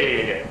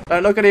 Yeah.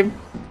 Don't look at him.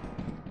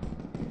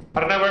 I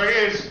don't know where he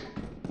is.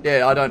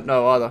 Yeah, I don't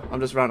know either. I'm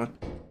just running.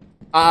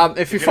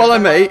 If you follow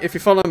me,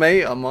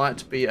 I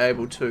might be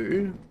able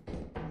to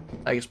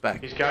take us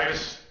back. He's going to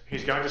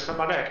slip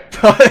my neck.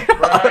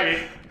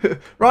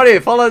 Right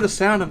here, follow the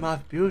sound of my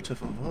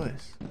beautiful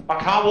voice. I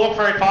can't walk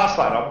very fast,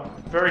 lad. I'm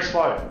very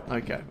slow.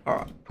 Okay,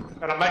 alright.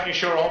 And I'm making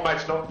sure old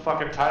mate's not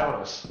fucking tailing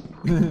us.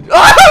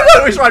 Oh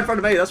no, he's right in front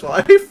of me, that's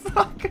why.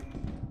 Fuck.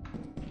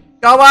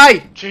 Go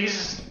away!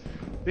 Jesus.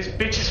 This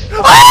bitch is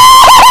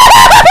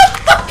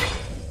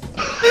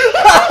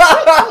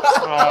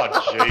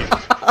Oh, Jesus.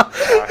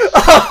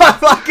 oh my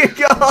fucking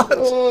god!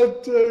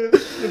 Oh, dude,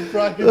 the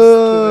bracket's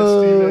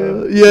thirsty,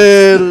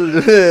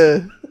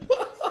 man.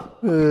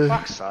 Yeah.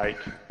 Fuck's sake.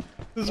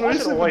 There's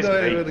reason why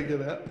to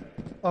get out.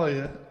 Oh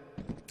yeah.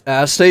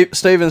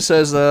 Steven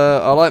says,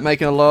 I like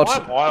making a lot. Why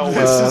am I always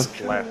This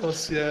is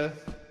left?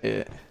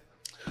 Yeah.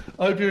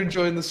 I hope you're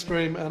enjoying the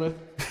stream, Anna.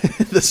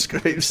 The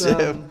stream,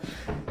 Sam.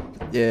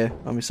 Yeah,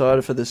 I'm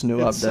excited for this new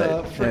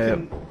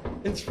update.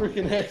 It's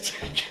freaking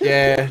hectic.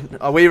 Yeah,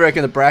 we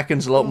reckon the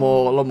Bracken's a lot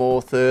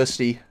more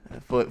thirsty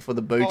for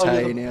the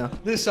bootay now.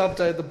 This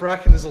update, the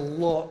Bracken is a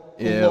lot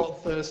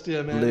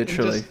thirstier, man.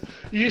 Literally.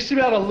 You used to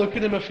be able to look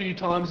at him a few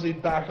times and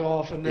he'd back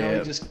off, and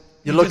now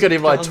you look at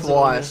him like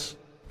twice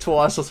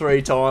or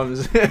 3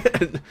 times,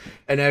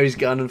 and now he's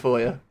gunning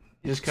for you.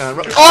 You just can't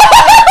run. Oh!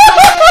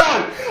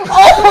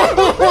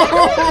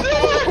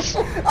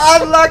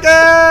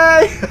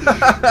 Unlucky!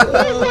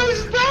 What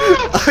was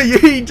that?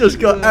 He just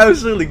got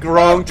absolutely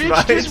gronked,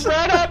 mate. Just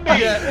ran at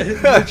me. Yeah,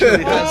 it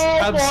literally has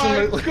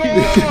absolutely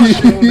no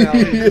chill now.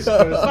 Mate,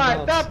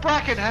 that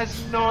Bracken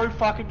has no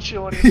fucking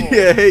chill anymore.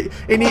 Yeah,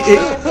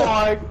 oh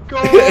my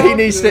god. He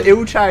needs to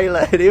ilchay,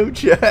 lad,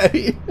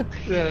 ilchay.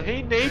 Yeah.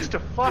 He needs to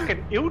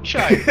fucking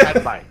ilchay,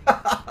 mate.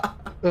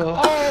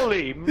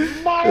 Holy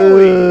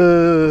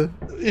moly!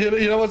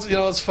 You know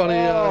what's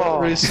funny,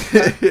 Reese?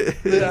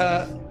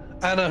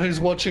 Anna, who's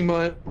watching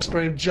my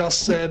stream,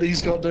 just said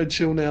he's got no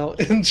chill now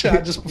in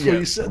chat just before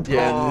you said that.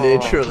 Yeah,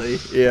 literally.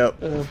 Yep.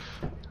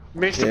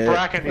 Mr.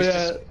 Bracken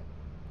is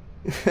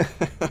just...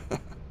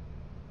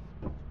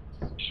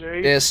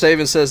 Yeah,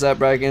 Steven says that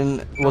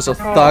Bracken was a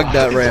thug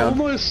that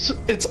round.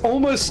 It's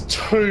almost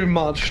too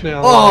much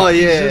now. Oh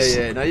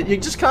yeah. No, you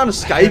just can't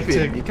escape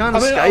him. You can't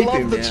escape him. I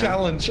love the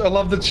challenge. I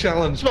love the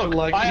challenge. Look,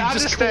 like I you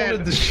understand. just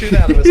cornered the shit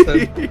out of us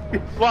then.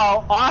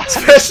 Well,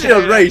 especially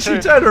on Reese, he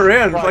turned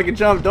around and fucking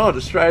jumped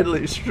on straight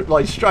away to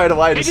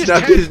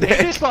snap his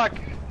neck.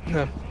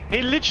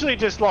 He literally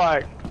just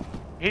like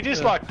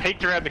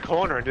peeked around the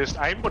corner and just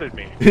aimbotted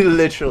me.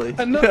 Literally.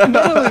 And not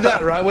only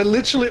that, right? We're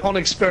literally on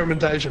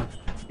experimentation.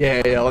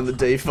 Yeah, on the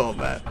default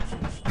map.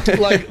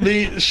 Like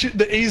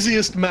the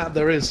easiest map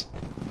there is.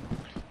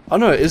 I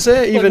know. Is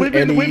there even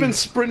any? We've been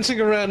sprinting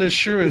around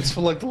Assurance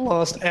for like the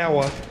last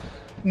hour,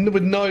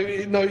 with no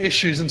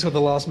issues until the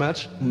last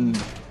match.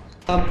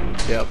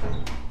 Yep.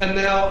 And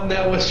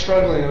now we're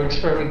struggling on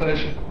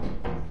experimentation.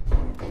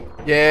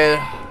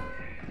 Yeah.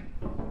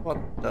 What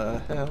the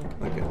hell?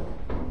 Okay.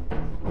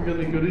 We got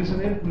any goodies in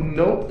here?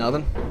 Nope.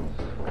 Nothing.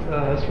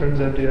 This room's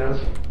empty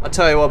as. I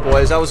tell you what,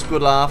 boys, that was a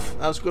good laugh.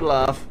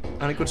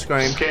 And a good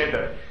scream. Scared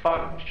the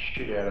fucking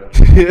shit out of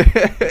me.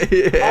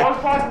 Yeah. I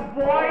was like,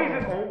 why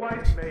is it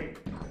always me?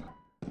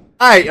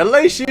 Hey, at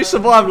least you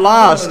survived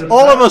last.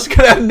 All of us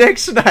could have neck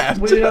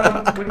snapped. We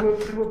were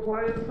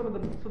playing some of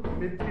the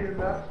mid-tier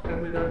maps,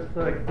 and we noticed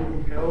like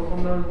little girls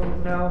on those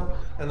ones now,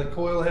 and the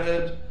coil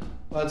head.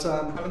 But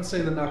haven't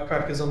seen the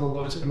nutcrackers on the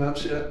low-tier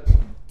maps yet.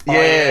 Yeah.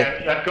 Oh, yeah,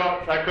 they've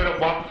got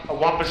a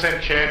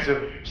 1% chance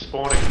of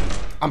spawning.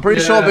 I'm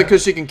pretty sure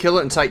because you can kill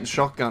it and take the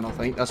shotgun. I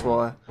think that's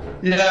why.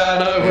 Yeah, I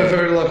know. We're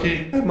very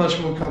lucky. Much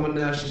more common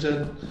now, she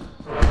said.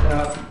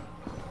 Yeah.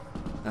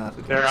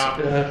 There are.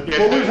 Yeah. Yeah,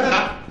 Well, we've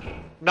had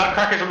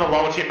nutcrackers on the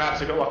lower tier maps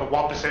have got like a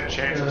 1%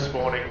 chance of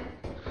spawning.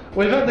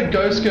 We've had the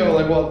ghost girl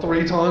like what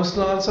 3 times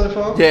tonight so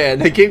far. Yeah,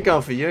 and they keep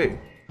going for you.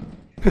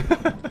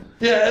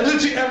 Yeah, and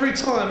literally every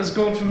time has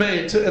gone for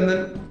me, and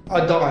then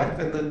I die,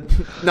 and then.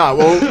 No,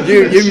 well,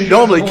 you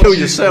normally kill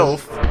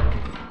yourself.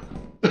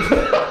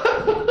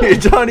 You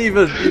don't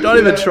even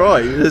try.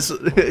 You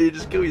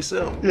just kill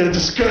yourself. Yeah,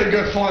 just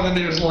go find the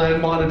nearest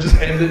landmine and just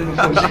end it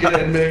before she can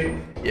end me.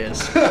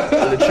 Yes,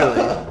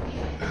 literally.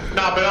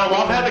 No, but I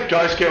love how the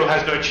ghost girl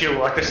has no chill.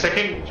 Like the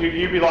second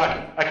you be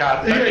like,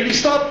 okay, yeah, you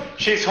stop.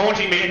 She's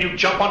haunting me, and you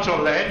jump onto a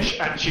ledge,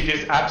 and she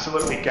just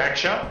absolutely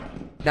ganks you.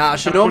 Nah,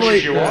 she normally,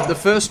 the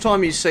first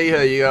time you see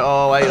her, you go,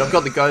 oh wait, I've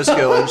got the ghost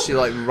girl, and she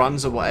like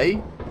runs away.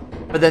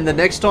 But then the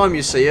next time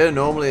you see her,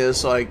 normally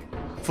it's like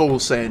full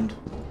send.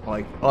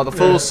 Like, either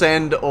full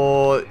send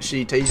or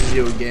she teases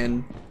you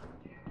again.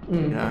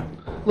 You know.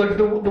 Look,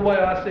 the way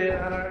I see it,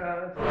 I don't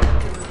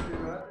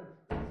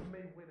it's me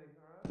winning,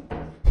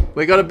 alright?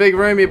 We got a big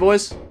room here,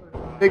 boys.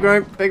 Big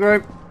room, big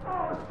room.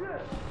 Oh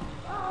shit!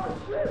 Oh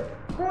shit!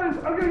 Boys,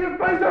 I'm gonna get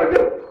face out.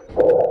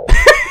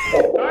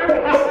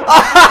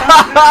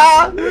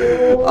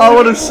 I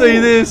want to see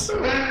this.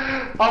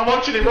 I'm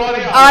watching it right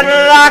here.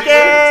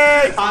 Unlucky!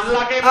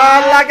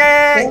 Unlucky!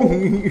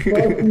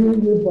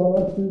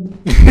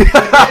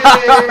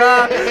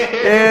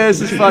 Yeah,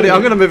 this is funny.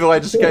 I'm going to move away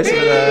just in case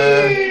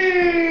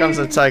it comes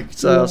to take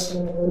us.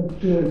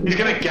 He's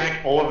going to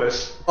gank all of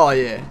us. Oh,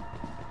 yeah.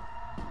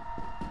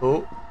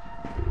 Oh.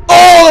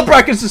 Oh, the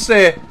brackets are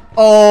there.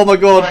 Oh, my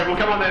God. Right, well,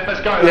 come on then.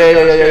 Let's go.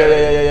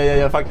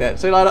 Yeah. Fuck that.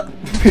 See you later.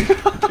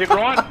 Did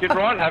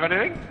Ryan have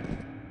anything?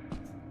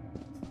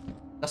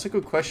 That's a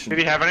good question. Did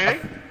he have anything?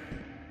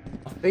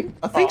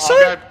 I think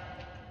so.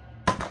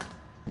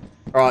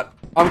 Alright,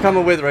 I'm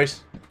coming with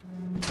Reese.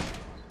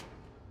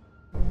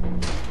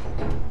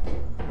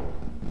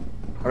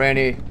 Around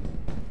here.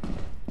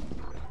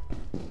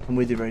 I'm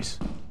with you, Reese.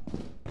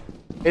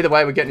 Either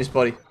way, we're getting his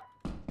body.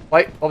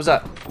 Wait, what was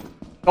that?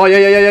 Oh,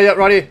 yeah,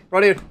 right here.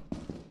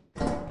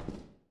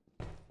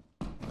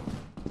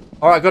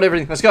 Alright, got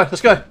everything. Let's go.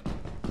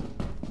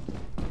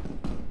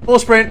 Full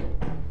sprint,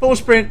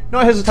 no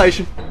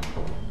hesitation.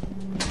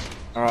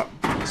 Alright,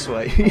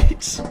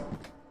 sweet.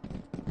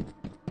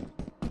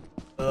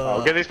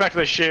 We'll get this back to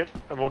the ship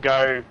and we'll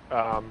go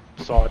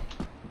side.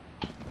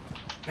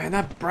 Man,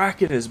 that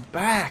bracket is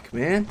back,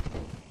 man.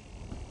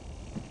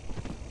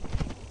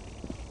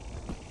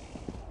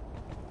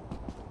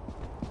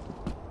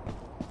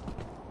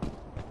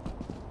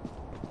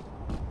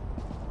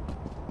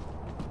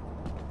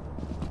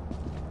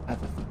 I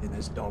have a feeling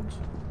there's dogs.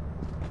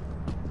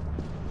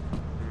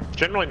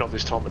 Generally not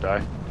this time of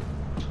day.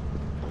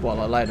 Well,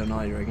 like later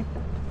night, you reckon?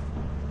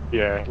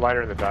 Yeah,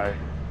 later in the day.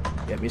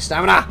 Get me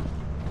stamina.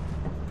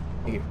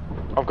 Thank you.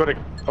 I've got a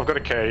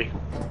key.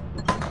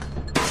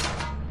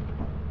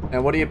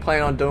 Now, what are you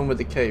planning on doing with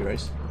the key,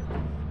 Reese?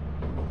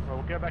 Well,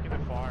 we'll go back in the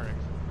fire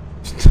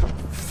exit.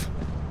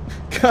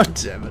 God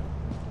damn it.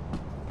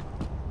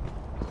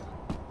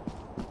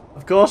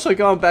 Of course we're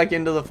going back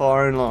into the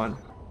firing line.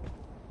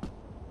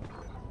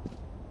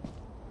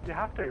 You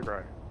have to,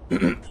 bro.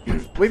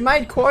 We've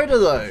made quota,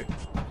 though.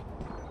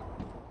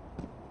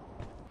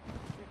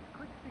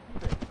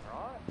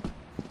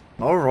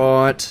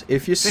 Alright,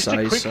 if you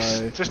say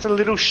so. Just a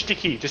little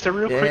sticky. Just a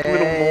real quick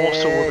little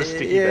morsel of a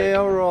sticky bit. Yeah,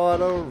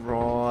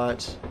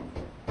 alright.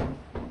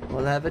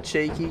 We'll have a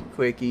cheeky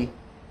quickie.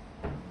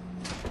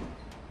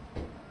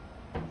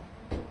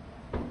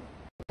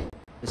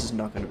 This is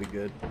not going to be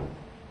good.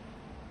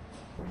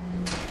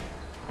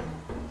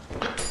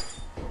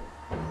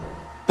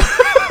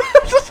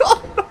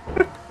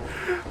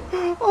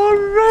 Oh,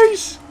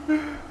 Reese!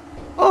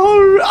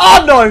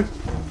 Oh no!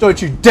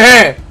 Don't you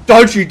dare!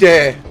 Don't you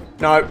dare!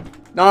 No.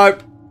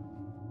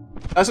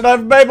 That's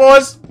enough for me,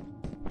 boys.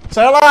 See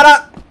you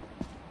later.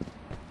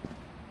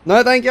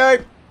 No, thank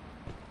you.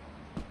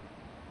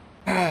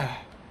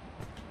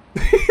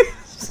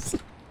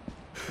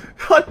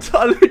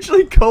 I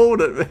literally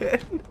called it,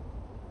 man.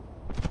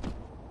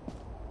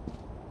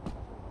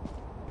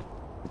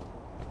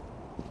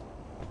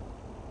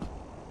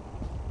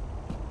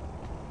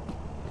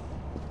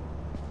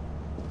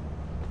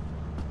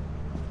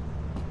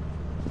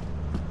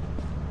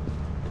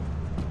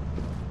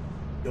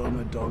 Yo,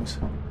 no dogs.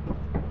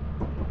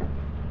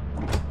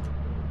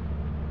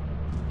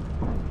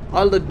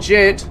 I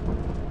legit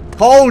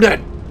called it.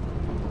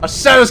 I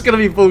said it's gonna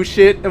be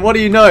bullshit, and what do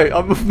you know?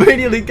 I'm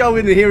immediately go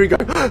in here and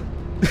go.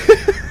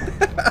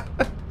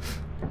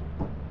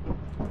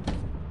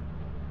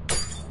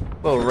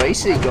 Well,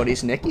 Racy got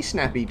his necky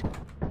snappied.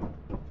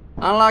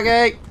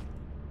 Unlucky.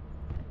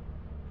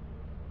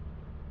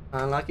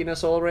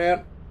 Unluckiness all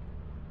around.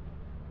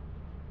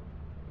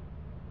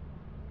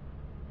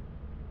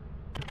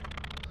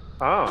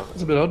 Oh.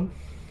 That's a bit odd.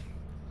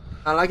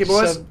 Unlucky,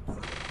 boys.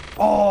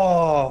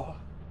 Oh,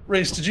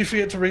 Reese, did you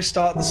forget to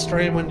restart the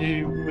stream when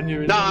you were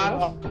in? No,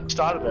 I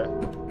started it.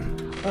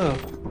 Oh.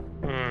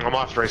 I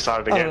might have to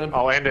restart it again.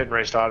 I'll end it and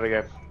restart it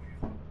again.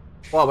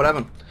 Why? What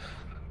happened?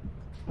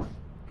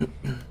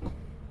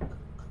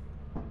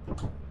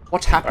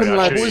 What's happened,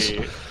 lads?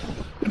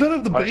 We don't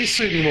have the beast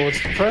suit anymore.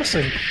 It's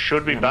depressing.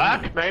 Should be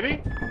back,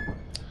 maybe.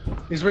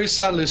 He's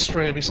restarted his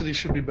stream. He said he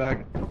should be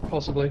back,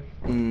 possibly.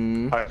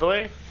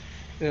 Hopefully.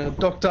 Yeah,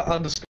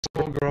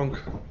 Dr_Gronk.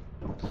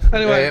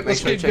 Anyway, yeah,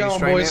 let's keep going,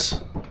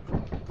 boys.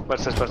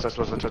 Let's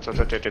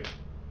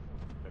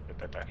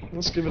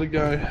give it a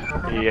go.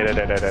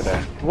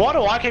 Yeah. Why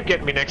do I keep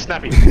getting me next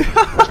snappy?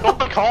 It's not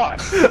the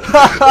kite.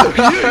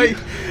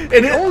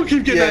 And all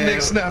keep getting that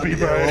next snappy,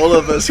 bro. Yeah, all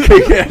of us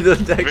keep getting the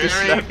next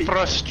snappy. Very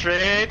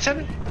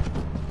frustrating.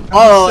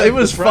 Oh, it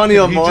was funny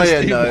on my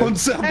end, though.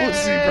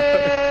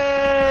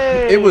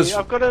 It was.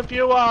 I've got a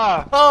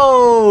viewer.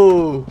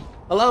 Oh,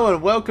 hello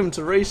and welcome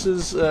to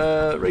Reese's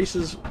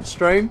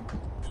stream.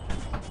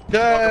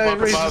 Yay,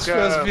 Reese's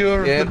first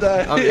viewer of the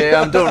day.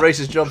 I'm doing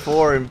Reese's job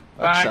for him.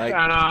 Thanks,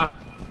 Anna.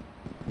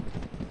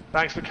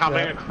 Thanks for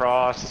coming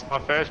across. It's my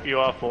first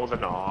viewer for the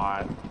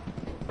night.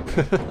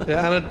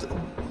 Yeah, Anna.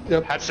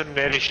 Yep. Had some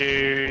net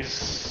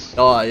issues.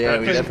 Oh yeah,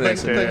 we definitely.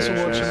 Thanks for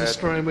watching the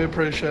stream. We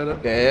appreciate it.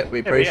 Yeah, we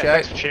appreciate.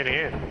 Thanks for tuning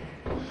in.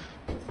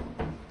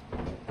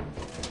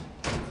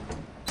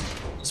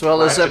 As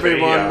well as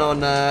everyone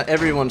on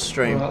everyone's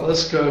stream. Alright,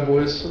 let's go,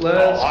 boys.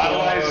 Let's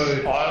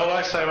go. I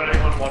always say when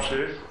anyone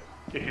watches,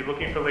 if you're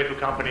looking for Lethal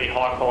Company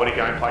high quality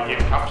gameplay,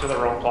 you've come to the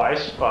wrong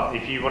place. But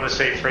if you want to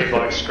see three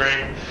blokes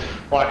scream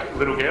like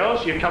little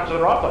girls, you've come to the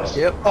right place.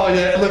 Yep. Oh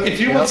yeah, look, if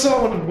you want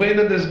someone to win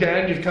in this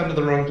game, you've come to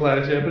the wrong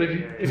place. Yeah, but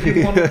if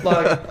you want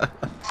like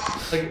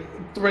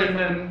three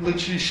men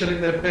literally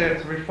shitting their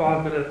pants every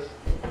 5 minutes.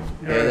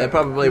 Yeah, they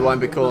probably won't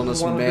be calling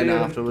us men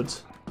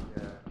afterwards.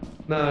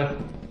 No.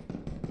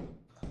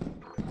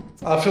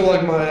 I feel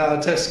like my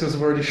testicles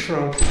have already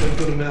shrunk a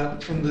good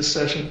amount from this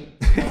session.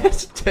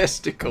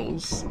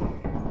 Testicles.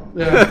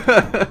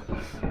 Yeah.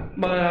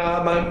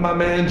 my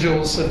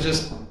mandibles have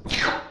just.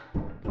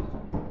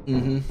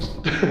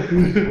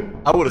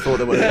 I would have thought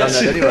they would have done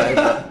that anyway.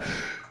 But...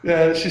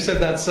 Yeah, she said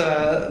that's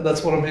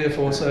what I'm here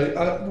for.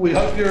 So we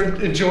hope you're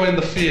enjoying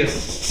the fear.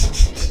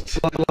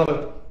 I love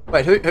it.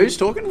 Wait, who's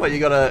talking? Wait, you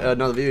got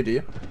another view, do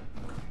you?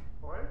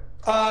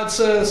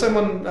 It's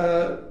someone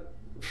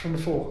from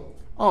before.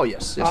 Oh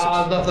yes.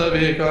 Nothing over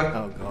here, guy.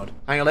 Oh god.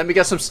 Hang on, let me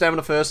get some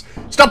stamina first.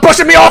 Stop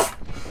pushing me off!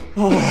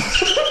 Oh.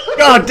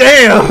 God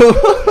damn!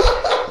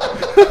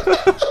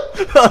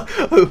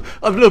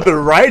 A little bit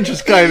of rage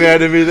just came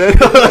out of me then.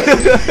 I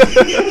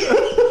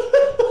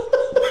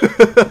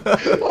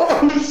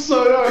was so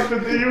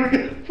open that you were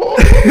getting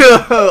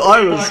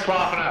I was.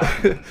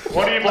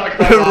 What do you like?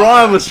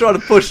 Ryan was trying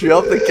to push me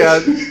off the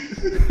can.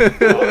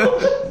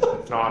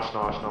 Nice.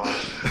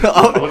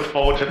 I look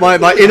forward to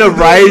my inner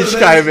rage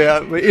came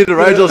out. My inner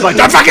rage, I was like,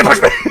 don't fucking push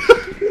me!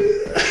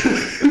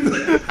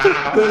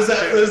 There's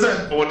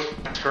that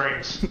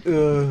screens.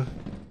 Yeah.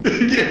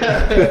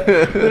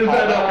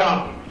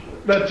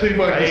 That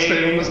teamwork that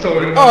Steven was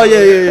talking about. Oh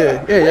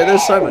yeah,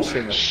 there's so much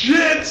teamwork.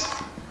 Shit!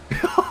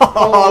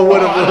 I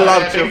would have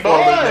loved to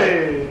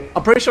follow.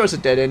 I'm pretty sure it's a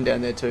dead end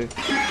down there too.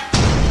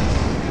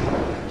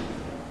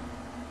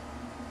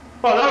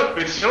 Oh, that was a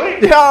bit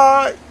silly.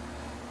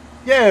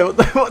 Yeah, what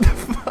the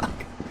fuck?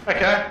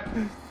 Okay.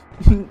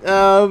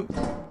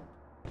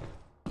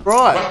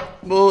 Right.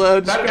 Well,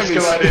 that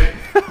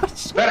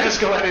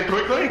escalated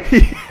quickly.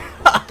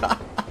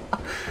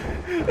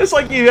 It's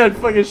like you had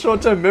fucking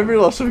short-term memory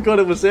loss and forgot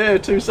it was there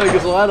 2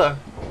 seconds later.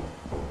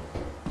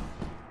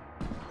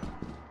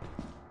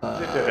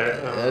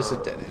 There's a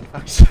dead end.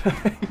 Fuck's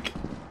sake.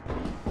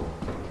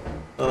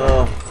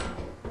 Oh.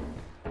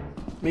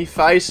 Me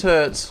face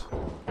hurts.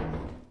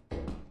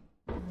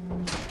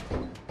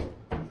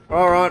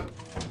 Alright.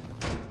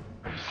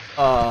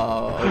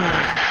 Oh.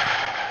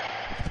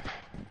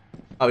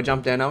 Oh, we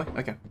jumped down, are we?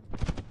 Okay.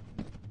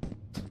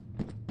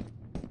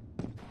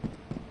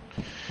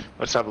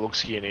 Let's have a look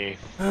skinny.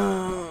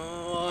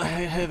 Oh,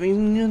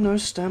 having no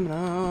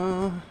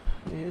stamina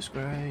is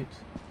great.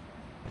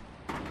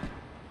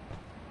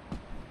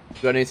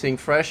 Got anything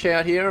fresh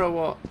out here or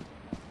what?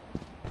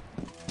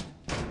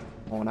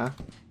 Oh no.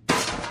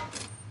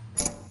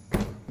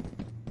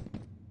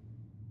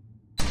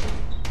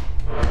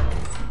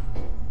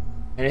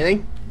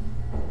 Anything?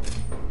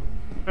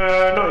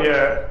 Not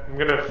yet. I'm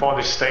gonna find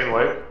this steam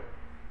loop.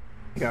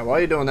 Okay, while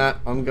you're doing that,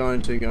 I'm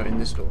going to go in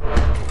this door.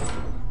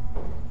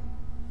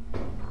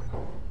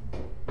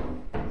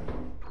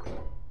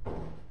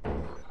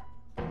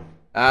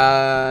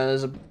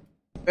 There's a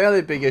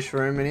fairly biggish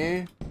room in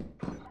here.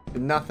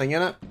 With nothing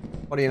in it.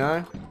 What do you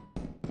know?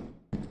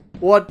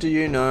 What do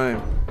you know?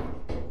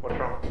 What's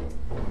wrong?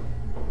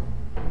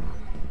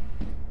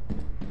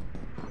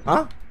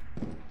 Huh?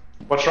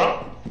 What's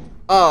wrong?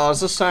 Oh, I was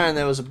just saying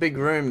there was a big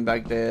room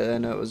back there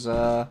and it was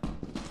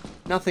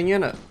nothing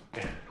in it.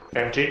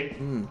 Empty?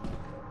 Hmm.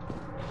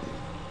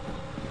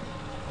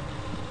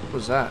 What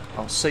was that?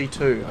 Oh,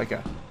 C2, okay.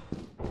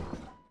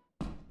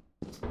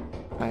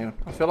 Hang on,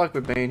 I feel like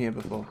we've been here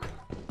before.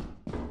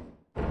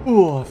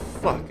 Oh,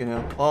 fucking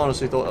hell. I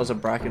honestly thought that was a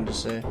bracken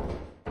just there.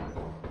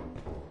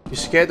 You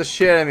scared the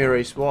shit out of me,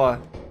 Reese, why?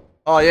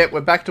 Oh yeah,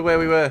 we're back to where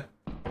we were.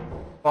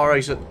 Fire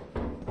exit.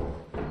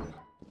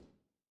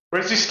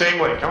 Where's this steam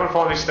leak? Come and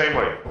find this steam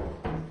leak.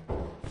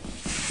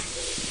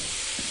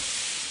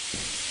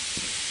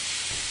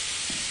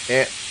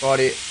 Yeah, right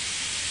here.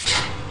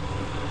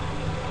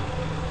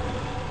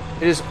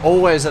 It is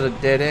always at a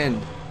dead end.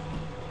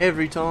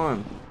 Every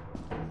time.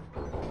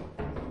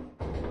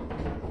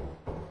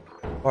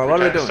 Alright, what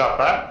are we doing? Stop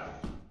that.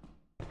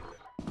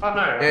 Oh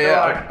no,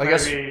 Yeah, I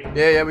guess.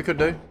 Yeah, we could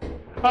do.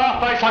 Oh,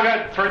 face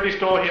hugger, through this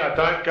door here.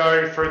 Don't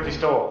go through this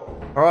door.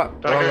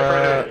 Alright, Don't go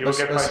through it. You'll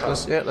get face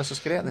hugger. Let's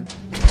just get out then.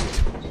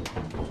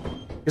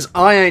 Because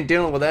I ain't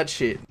dealing with that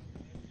shit.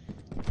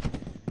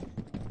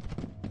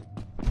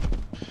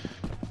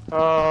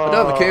 I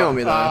don't have a key on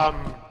me though.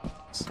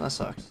 That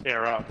sucks. Yeah,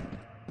 right.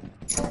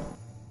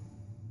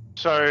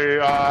 So,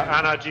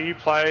 Anna, do you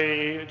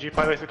play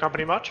with the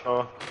company much,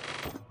 or?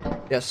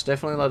 Yes,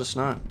 definitely let us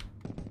know.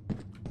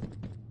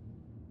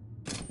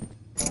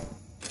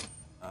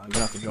 I'm gonna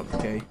have to drop the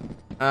key.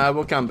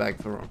 We'll come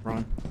back for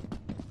Ryan.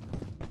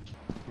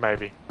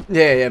 Maybe.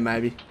 Yeah,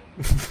 maybe.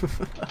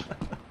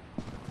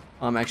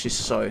 I'm actually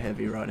so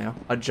heavy right now.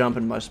 I jump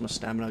and most of my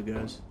stamina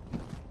goes.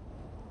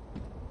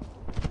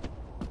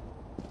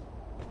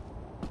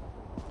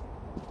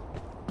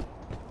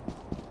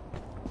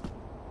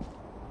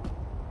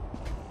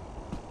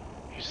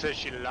 She says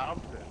she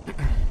loved it.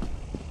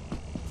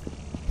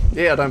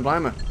 Yeah, I don't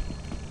blame her.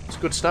 It's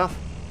good stuff.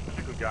 It's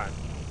a good game.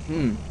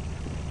 Hmm.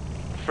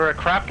 For a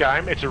crap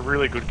game, it's a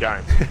really good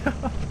game.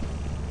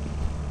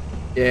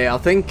 Yeah, I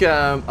think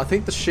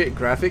the shit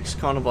graphics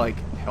kind of like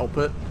help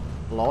it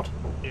a lot.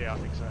 Yeah, I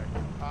think so.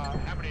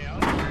 How many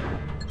hours?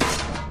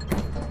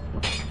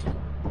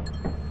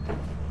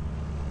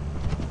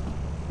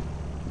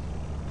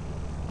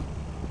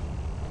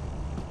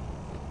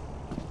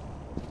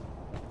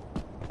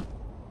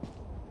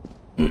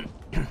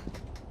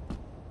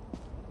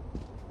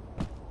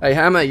 Hey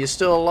Hammer, you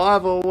still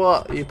alive or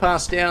what? You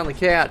passed down on the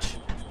couch.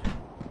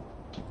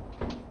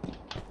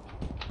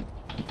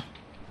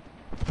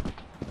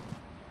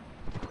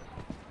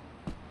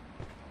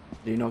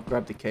 Did you not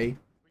grab the key?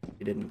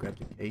 You didn't grab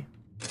the key.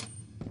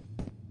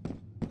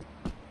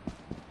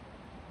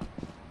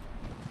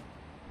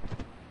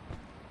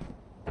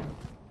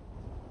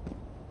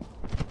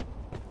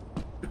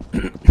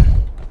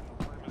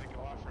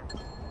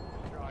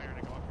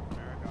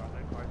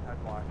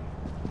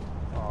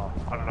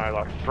 I don't know,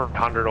 like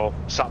 300 or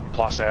something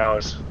plus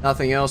hours.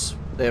 Nothing else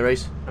there,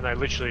 Reese. And they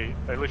literally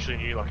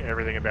knew like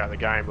everything about the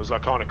game. It was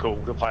like kind of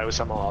cool to play with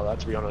someone like that,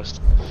 to be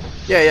honest.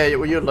 Yeah,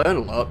 well, you'd learn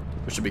a lot,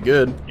 which would be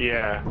good.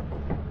 Yeah.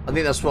 I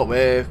think that's what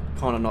we're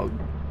kind of not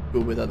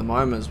good with at the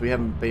moment, is we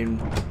haven't been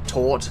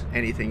taught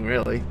anything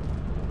really.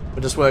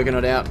 We're just working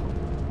it out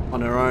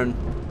on our own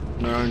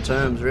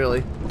terms,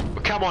 really.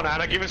 Well, come on,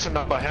 Anna, give us a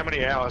number. How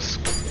many hours?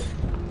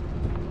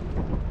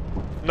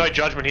 No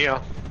judgment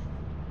here.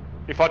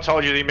 If I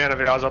told you the amount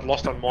of hours I'd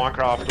lost on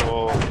Minecraft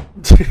or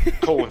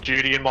Call of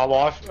Duty in my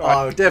life,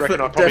 oh,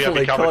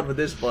 definitely COD with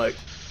this bloke.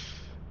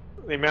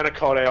 The amount of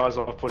COD hours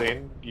I've put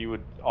in,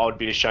 I would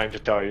be ashamed to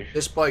tell you.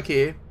 This bloke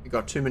here, you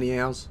got too many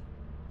hours.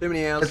 Too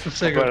many hours. It's the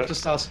secret,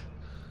 just us.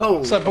 Oh,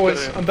 what's up,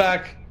 boys? I'm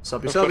back.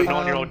 I've got a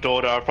 9-year-old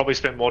daughter. I've probably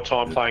spent more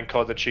time playing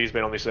COD than she's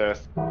been on this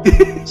earth.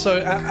 So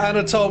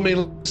Anna told me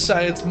to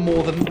say it's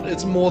more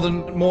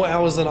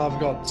hours than I've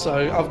got. So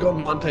I've got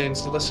 19.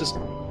 So let's just.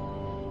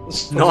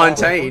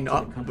 19?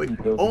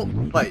 Oh,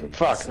 wait.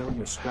 Fuck.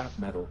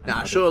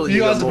 Nah, surely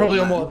you guys are probably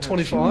on what,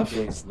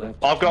 25?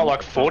 I've got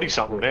like 40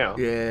 something now.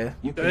 Yeah.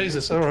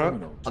 Jesus, alright.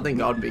 I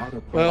think I'd be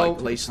well, like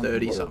at least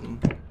 30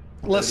 something.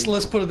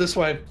 Let's put it this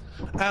way.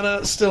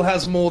 Anna still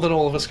has more than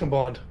all of us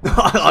combined.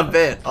 I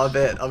bet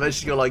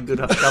she's got like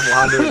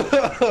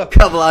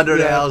couple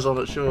hundred hours on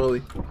it,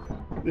 surely.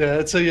 Yeah,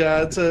 it's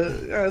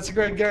a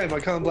great game. I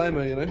can't blame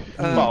her, you know.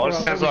 Well,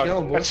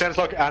 it sounds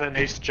like Anna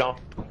needs to jump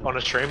on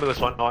a stream with us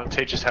one night and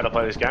teach us how to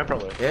play this game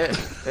properly. Yeah,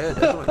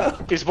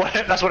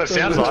 definitely. That's what it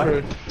sounds like.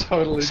 True.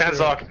 Totally. Sounds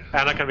like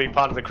Anna can be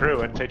part of the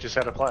crew and teach us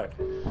how to play.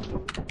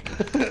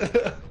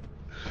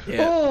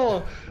 Yeah.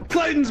 Oh,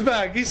 Clayton's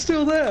back. He's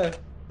still there.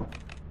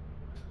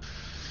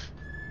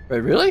 Wait,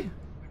 really?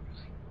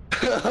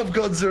 I've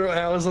got 0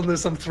 hours on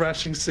this. I'm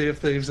thrashing Sea of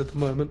Thieves at the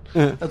moment.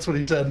 That's what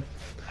he said.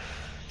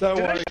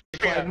 Don't worry,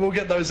 Clayton, we'll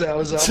get those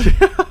hours up.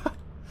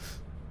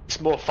 It's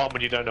more fun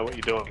when you don't know what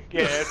you're doing.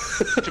 Yeah,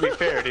 to be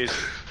fair, it is.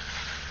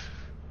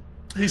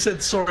 He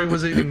said sorry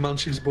was eating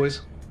munchies,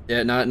 boys.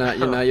 Yeah,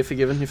 no, you're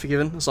forgiven. You're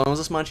forgiven. As long as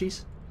it's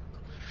munchies.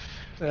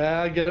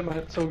 Yeah, I get it, mate.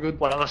 It's all good.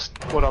 What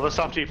other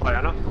stuff do you play,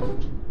 Anna?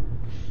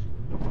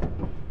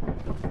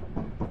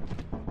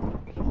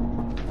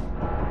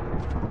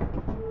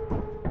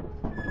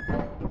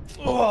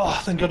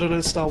 Oh, thank God I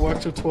don't start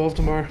work till 12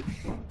 tomorrow.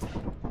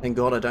 Thank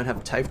God I don't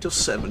have TAFE till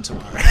 7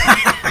 tomorrow.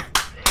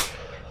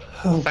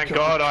 Thank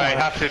God I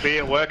have to be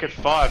at work at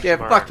 5 Yeah,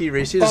 tomorrow. fuck you,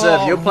 Reese. You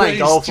deserve it. You're playing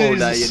Reese, golf all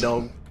day, you Jesus.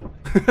 dog.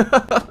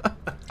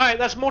 Hey,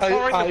 that's more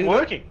tiring than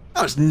working.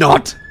 No, it's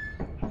not.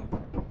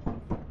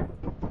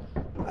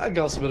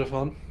 Golf's a bit of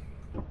fun.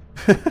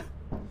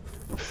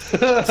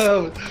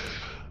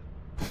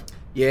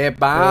 Yeah,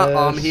 Bar,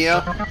 I'm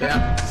here.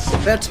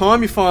 About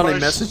time you finally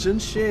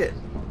messaging. Shit.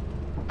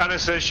 Anna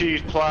says she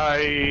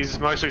plays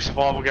mostly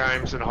survival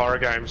games and horror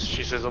games.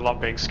 She says a lot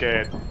being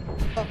scared.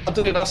 I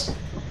did us.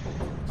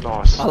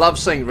 Nice. I love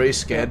seeing Reese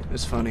scared.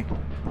 It's funny.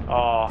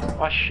 Oh,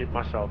 I shit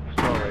myself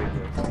so easily.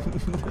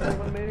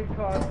 When me and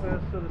Kai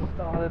first sort of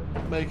started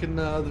making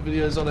the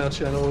videos on our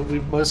channel, we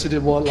mostly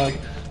did what, like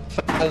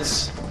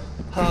Phas,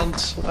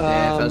 Hunt,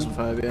 Yeah,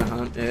 Phasmophobia,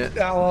 Hunt, yeah.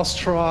 Outlast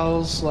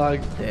Trials,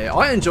 like... Yeah,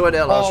 I enjoyed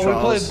Outlast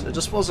Trials. played... It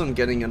just wasn't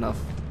getting enough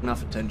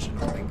attention,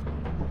 I think.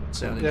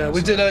 Yeah,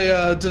 we did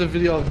a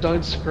video of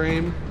Don't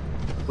Scream.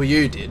 Well,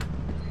 you did.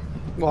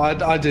 Well,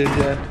 I did,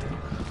 yeah.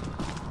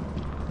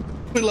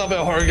 We love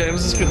our horror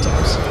games, it's good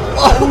times.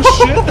 Oh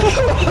shit!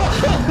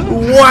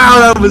 Wow,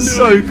 that was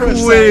so quick!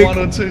 That one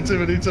or two too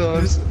many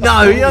times.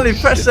 No, he only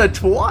pressed that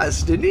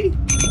twice, didn't he?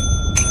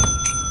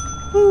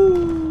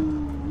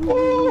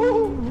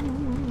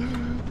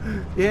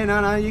 Yeah,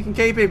 no, you can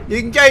keep him.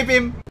 You can keep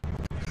him!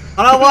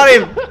 I don't want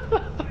him!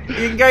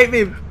 You can keep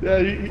him! Yeah,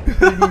 you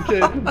can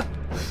keep him.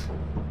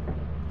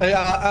 Hey,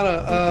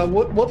 Anna,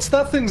 what's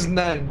that thing's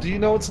name? Do you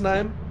know its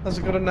name? Has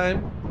it got a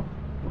name?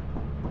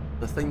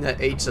 The thing that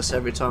eats us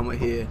every time we're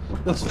here.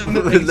 The thing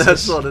that eats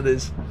That's us. what it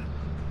is.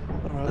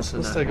 Alright,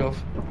 let's take off.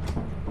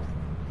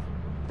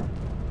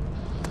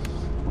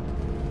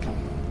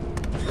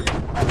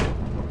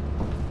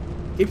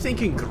 Keep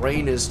thinking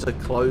green is to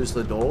close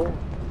the door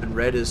and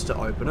red is to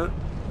open it.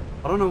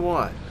 I don't know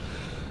why.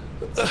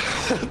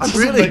 I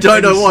really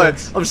don't know why.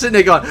 I'm sitting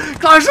there going,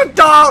 close the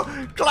door!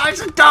 Close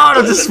the door!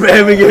 I'm just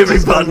spamming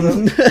every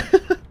button.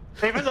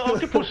 Even the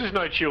octopus is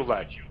no chill,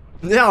 lad.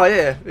 No,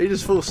 yeah, he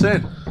just full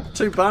send.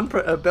 2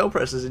 bell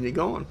presses and you're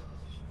gone.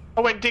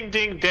 I went ding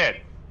ding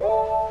dead.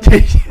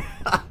 I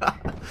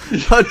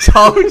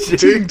told you.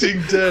 Ding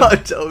ding dead. I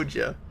told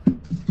you.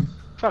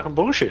 Fucking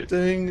bullshit.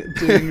 Ding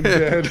ding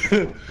dead.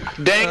 Ding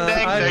ding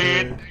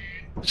dead.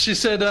 She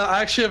said,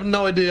 I actually have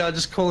no idea, I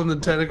just call them the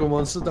tentacle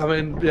monsters. I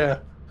mean, yeah.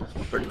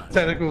 Pretty much.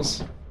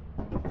 Tentacles.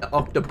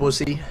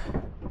 Octopusy.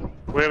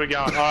 Where are we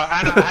going?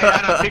 Anna, hey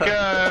Anna, pick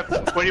a...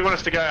 Where do you want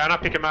us to go? Anna,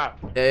 pick a map.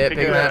 Yeah,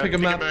 pick a map. Pick a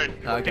map. Moon.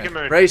 Okay. Pick a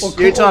moon. Race, Or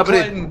you type it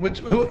Clayton, in.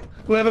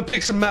 whoever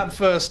picks a map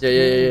first,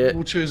 Yeah.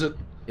 we'll choose it.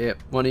 Yeah,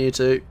 one of you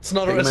two. It's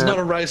not Pick it's map. not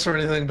a race or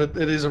anything, but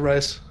it is a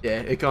race. Yeah,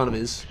 it kind of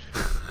is.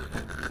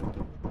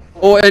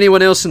 Or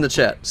anyone else in the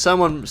chat.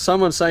 Someone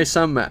say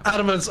some map.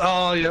 Adamants.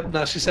 Oh, yep.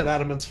 No, she said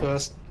Adamants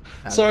first.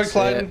 Adamants, Sorry,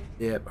 Clayton.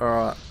 Yeah,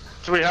 alright.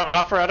 Do we have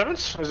enough for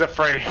Adamants? Or is that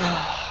free?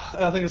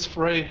 I think it's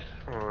free.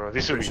 Oh,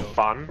 this will be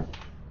fun.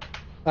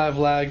 I have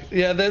lag.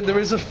 Yeah, there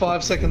is a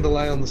 5-second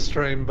delay on the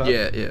stream, but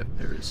Yeah,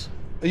 there is.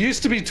 it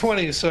used to be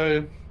 20,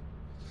 so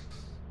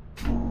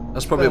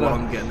That's probably what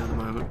I'm getting at the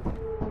moment.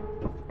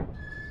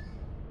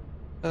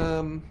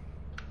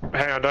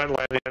 Hang on, don't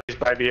land this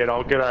baby yet.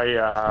 I'll get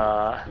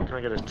a. Can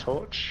I get a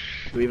torch?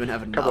 Do we even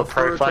have A couple of enough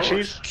pro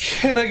flashies.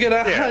 can I get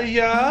a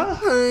Yeah.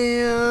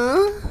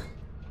 hiya?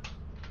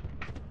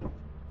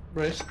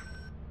 Right.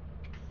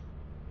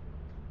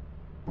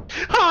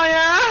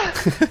 Hiya!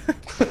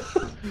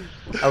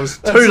 I was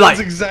That too late. sounds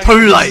exactly,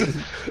 Too late.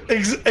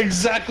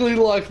 Exactly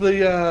like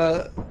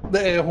the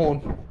air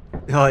horn,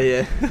 Oh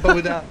yeah. but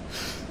without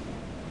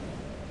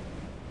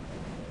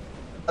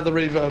the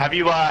reverb. Have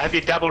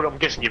you dabbled? I'm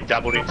guessing you've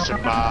dabbled in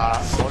some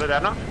what,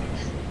 Anna?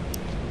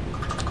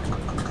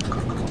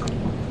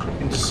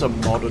 Into some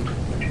modern.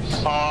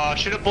 Oh, I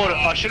should have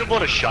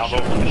bought a shovel.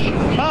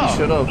 Oh,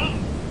 Should have.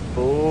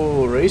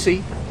 Oh,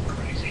 Reese.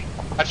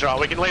 that's right.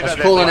 We can leave That's that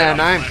there. calling for our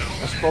later. name.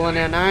 That's calling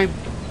our name.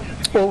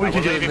 Or we We'll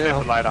could do leave it it there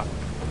now. for later.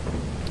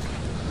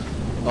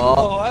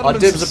 Oh, I Adamant's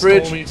dibs a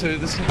bridge. stormy too.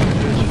 This is a good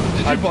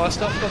bridge. Did you buy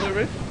stuff by the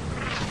rig?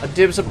 I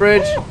dibs a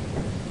bridge.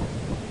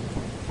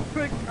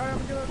 Quick, I am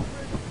gonna quick.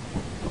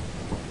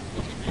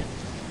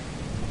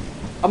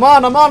 I'm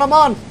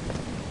on.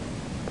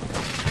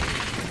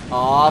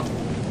 Aw.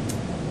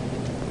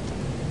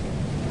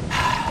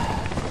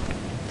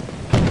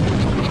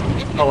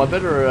 Oh, I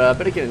better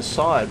get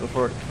inside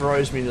before it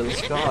throws me to the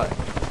sky.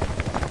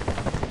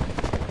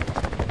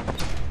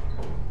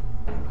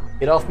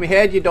 Get off me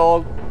head, you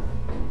dog.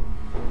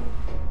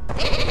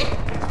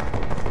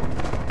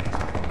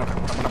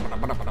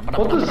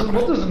 What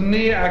does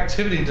near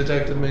activity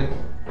detected mean?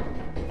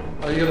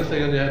 Oh, you got a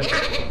thing on your head.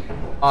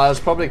 It's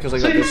probably because I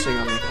got this thing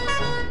on me.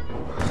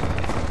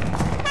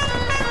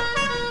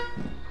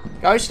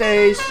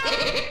 Ghosties!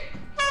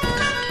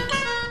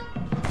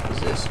 What's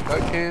this? Coke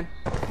can?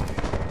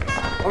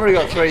 I've already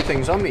got 3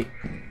 things on me.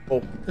 Oh,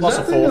 Is plus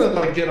a that thing 4th. gonna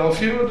like get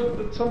off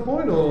you at some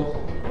point, or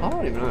I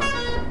don't even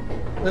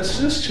know. it's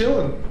just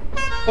chilling?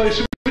 Wait,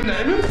 should we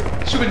name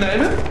it? Should we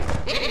name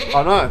it?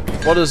 I know.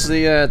 What does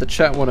the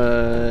chat want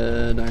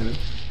to name him?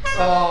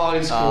 Oh,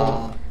 he's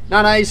cool.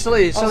 No, he's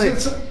silly. He's silly.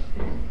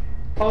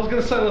 I was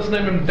gonna say let's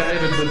name him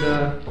David, but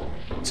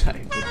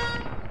David.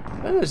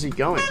 Where is he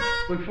going?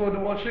 Look forward to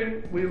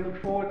watching. We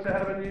look forward to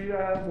having you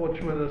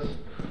watch with us.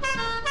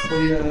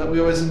 We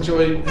always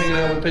enjoy hanging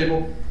out with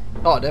people.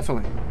 Oh,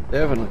 definitely.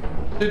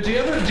 Dude, do you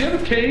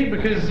have a key?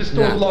 Because this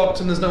door's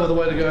locked and there's no other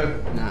way to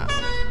go. Nah.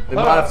 We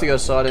might have to go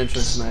side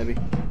entrance, maybe.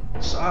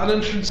 Side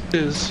entrance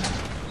is.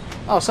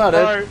 Oh, sorry,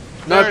 dude.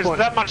 No point.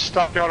 That much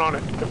stuff going on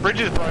it. The bridge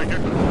is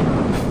broken.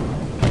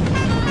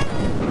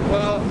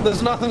 Well,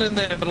 there's nothing in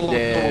there but a locked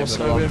door,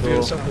 so we have to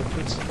go side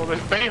entrance. Well,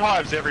 there's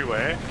beehives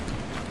everywhere.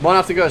 Might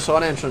have to go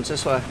side entrance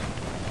this way.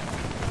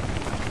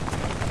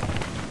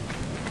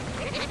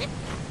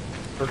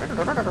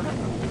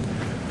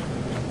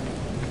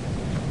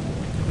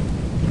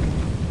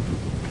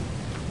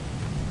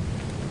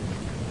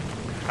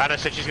 Anna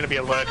said she's going to be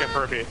a lurker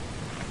for a bit.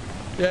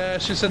 Yeah,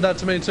 she said that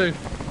to me too.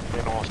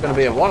 Yeah, nice. It's going to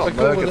be a what?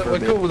 We're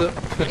cool with it.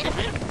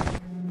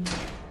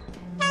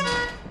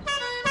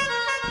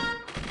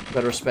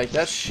 Better respect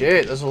that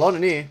shit. There's a lot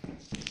in here.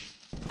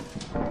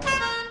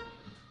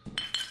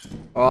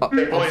 Alright,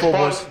 I'm full,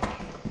 boys.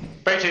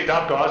 BT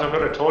dub, guys. I've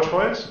got a torch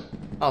for you.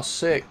 Oh,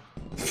 sick.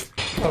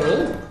 Oh,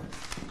 really?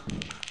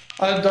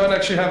 I don't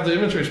actually have the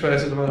inventory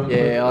space at the moment.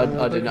 Yeah,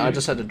 I didn't. I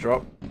just had to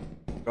drop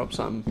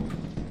something.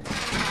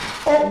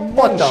 Oh,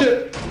 what the?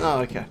 Shit. Oh,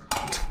 okay.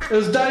 It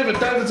was David.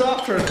 David's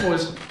after us,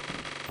 boys.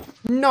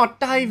 Not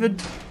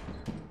David.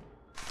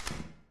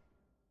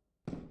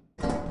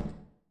 More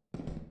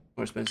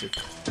expensive.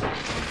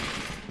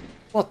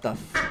 What the?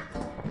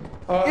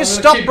 You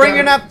stop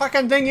bringing that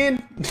fucking thing in.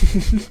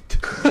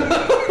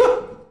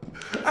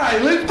 Hey,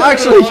 leave David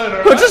actually, alone,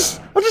 right?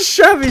 I'll just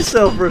shove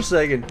yourself for a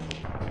second.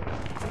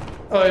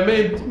 Oh,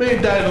 me and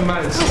Dave are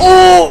mates.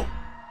 Oh!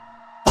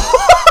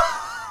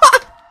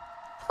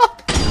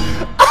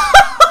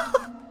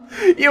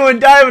 You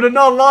and David are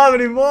not alive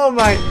anymore,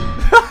 mate.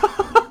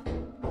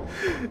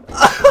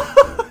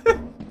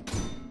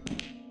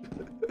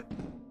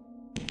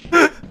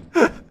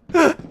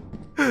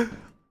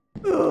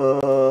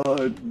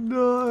 Oh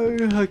no.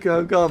 Okay,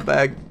 I'm going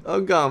back.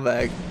 Oh,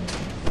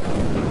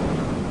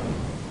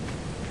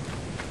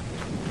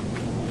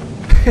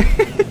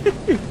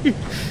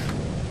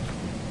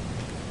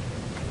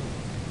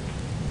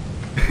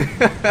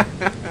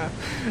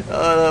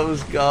 that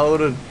was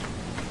golden.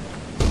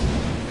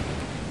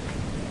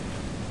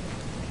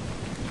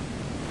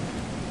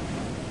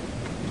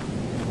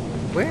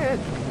 Where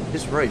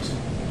is Reese?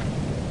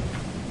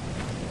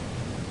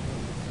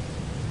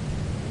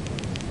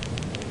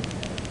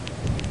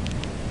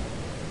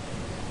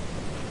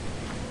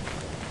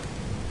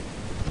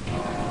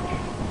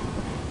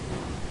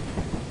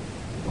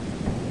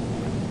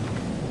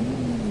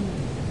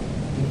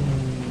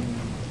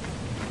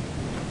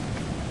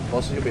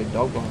 Also, there's gonna be a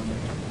dog behind me.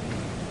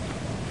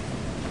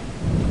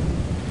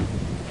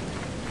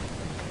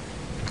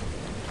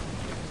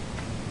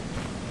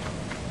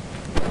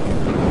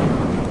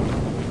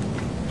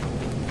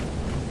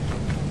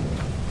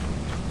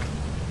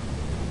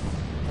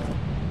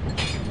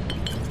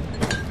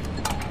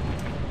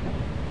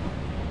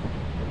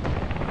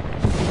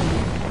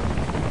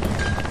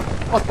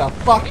 What the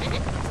fuck?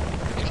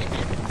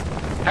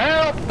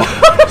 Help!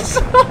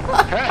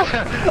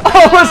 I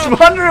was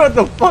wondering what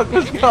the fuck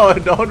was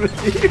going on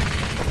with you.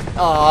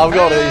 Oh, I've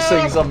got all these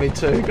things on me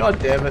too. God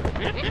damn it.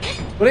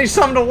 We need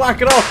something to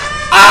whack it off.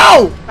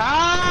 Ow!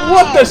 Ah!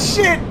 What the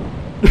shit?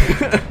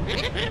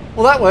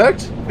 Well, that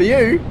worked. For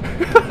you.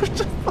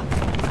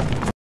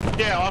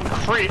 Yeah, I'm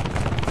crit.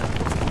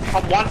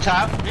 I'm one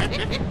tap.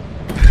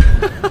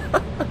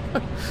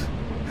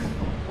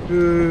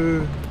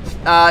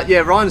 Yeah,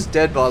 Ryan's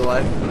dead, by the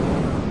way.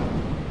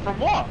 From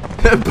what?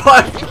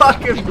 By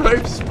fucking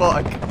roof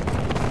spike.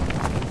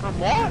 From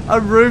what? A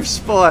roof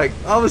spike.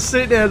 I was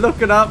sitting there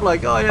looking up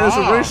like, oh yeah, there's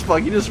a roof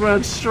spike. He just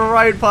ran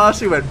straight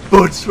past me, went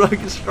boots,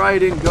 fucking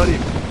straight in, got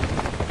him.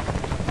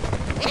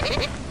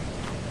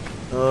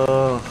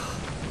 Oh.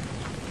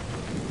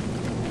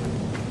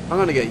 I'm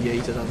gonna get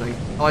yeeted, I think.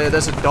 Oh yeah,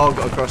 there's a dog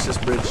across this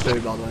bridge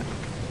too, by the way.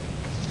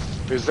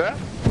 Is there?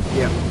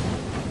 Yeah.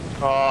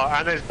 Oh,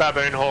 and there's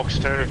baboon hawks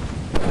too.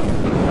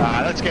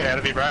 Let's get out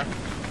of here, bro.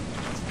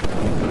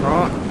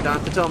 Alright, don't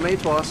have to tell me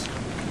twice.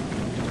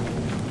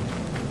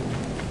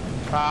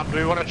 Do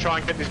we want to try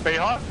and get this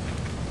beehive?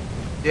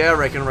 Yeah, I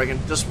reckon.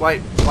 Just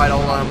wait,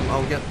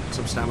 I'll get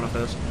some stamina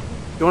first. Do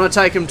you want to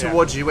take him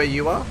towards you where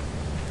you are?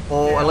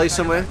 Or at least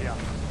somewhere? Yeah.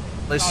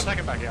 At least... I'll take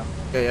it back here.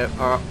 Yeah,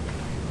 alright.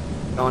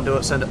 Go and do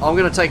it, send it. I'm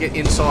gonna take it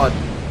inside.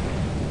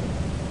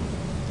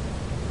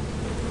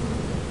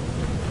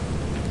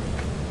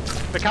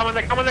 They're coming!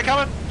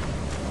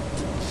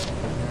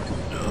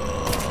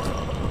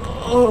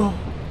 Oh.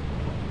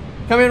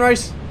 Come in,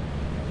 Race.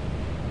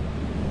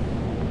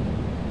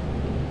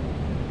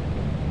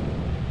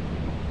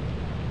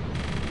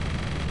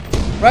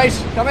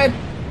 Race, come in.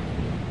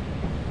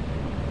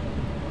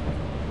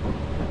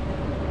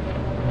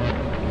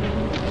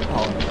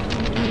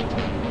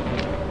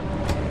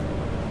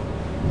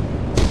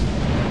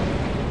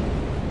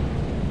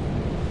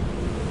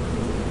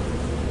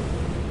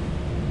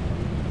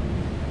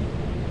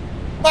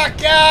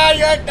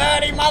 work,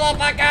 dirty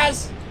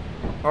motherfuckers!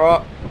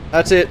 Alright,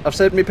 that's it. I've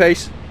said me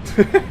piece.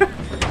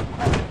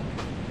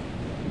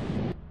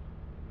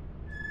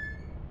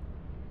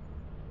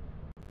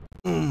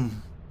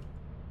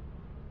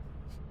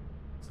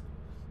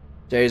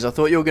 Jeez, I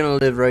thought you were gonna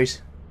live,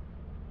 Reese.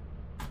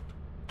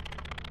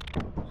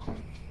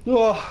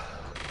 Oh.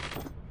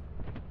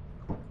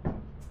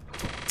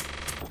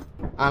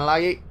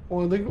 Unlucky.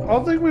 Well,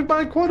 I think we've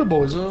made quite a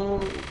boys. I'm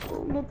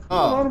not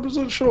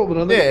 100% sure, but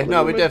I think. Yeah,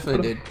 no, we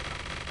definitely did.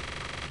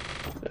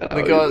 Yeah,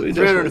 we got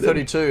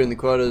 332 and the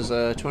quota's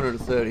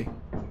 230. How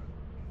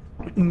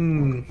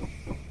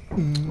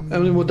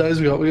many more days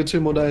we got? We got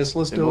 2 more days.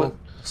 Let's do it.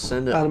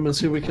 Send it. Adam, and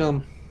see if we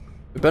come.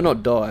 We better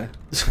not die.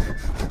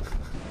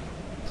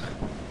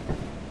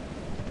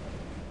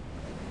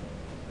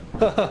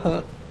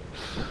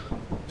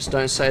 Just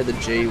don't say the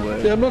G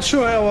word. Yeah, I'm not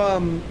sure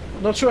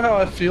how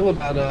I feel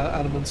about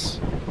Adamant's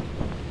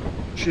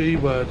G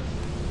word.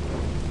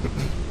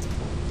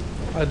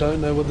 I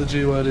don't know what the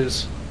G word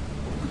is.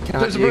 You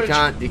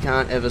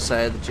can't ever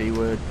say the G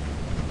word.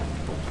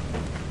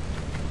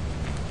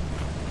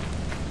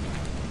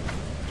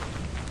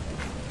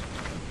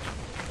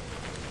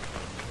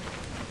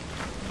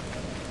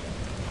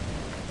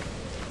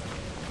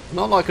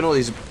 Not liking all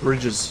these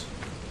bridges.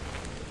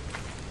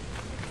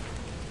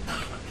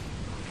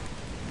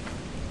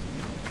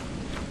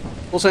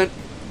 All sent.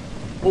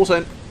 All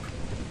sent.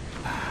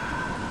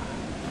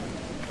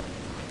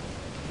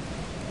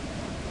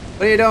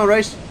 What are you doing,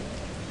 Reese?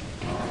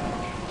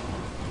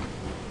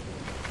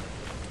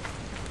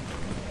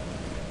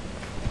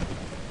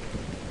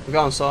 We're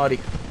going sidey.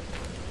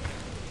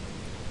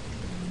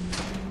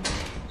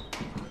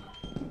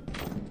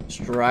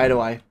 Straight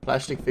away.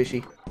 Plastic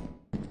fishy.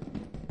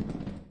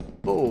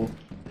 Oh.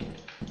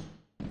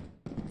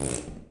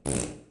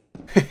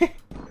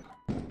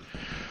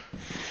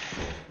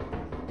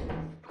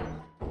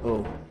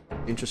 Oh,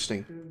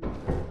 interesting.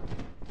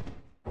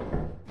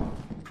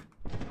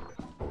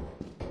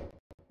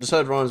 Just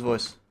heard Ryan's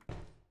voice.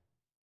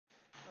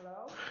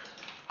 Hello?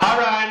 Hi,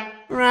 Ryan.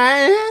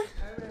 Ryan?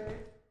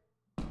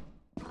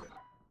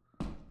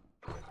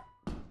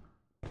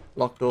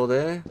 Locked door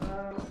there.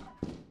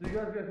 Do you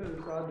guys go through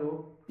the side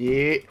door?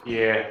 Yeah.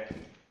 Yeah.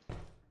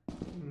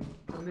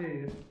 I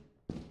need.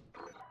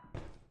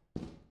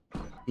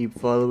 Keep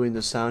following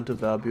the sound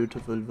of our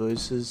beautiful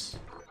voices.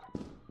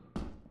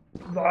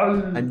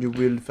 And you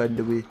will find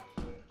a way.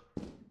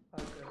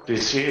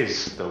 This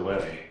is the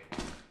way.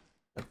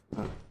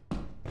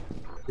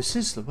 This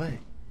is the way.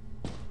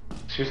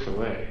 This is the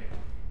way.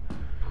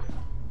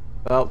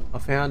 Well, I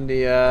found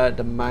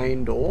the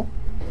main door.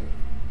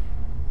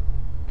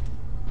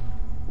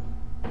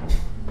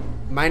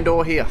 Main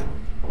door here.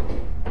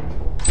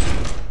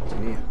 It's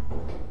in here.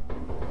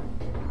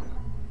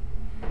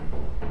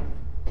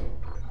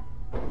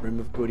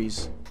 Room of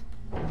goodies.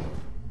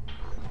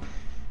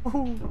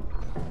 Woohoo!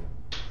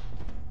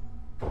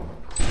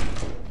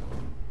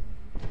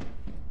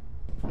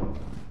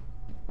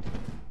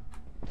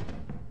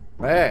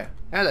 Where?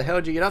 How the hell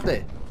did you get up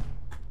there?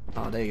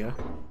 Oh, there you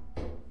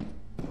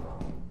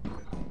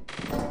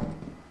go.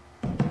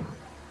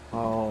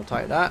 I'll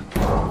take that.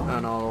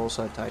 And I'll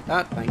also take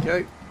that. Thank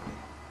you.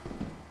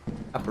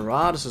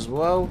 Apparatus as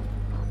well.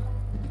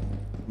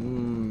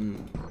 Do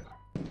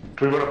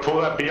we want to pull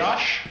that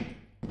biatch?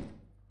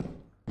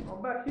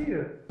 I'm back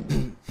here.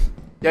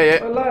 Yeah.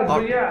 Oh, lads,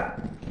 where you at?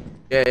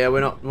 Yeah,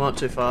 we're not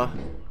too far.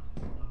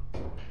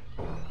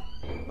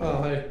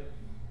 Oh, hey.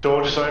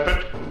 Door just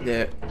opened?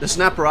 Yeah. There's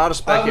an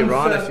apparatus back here,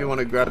 Ryan, if you want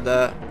to grab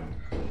that.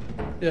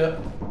 Yeah.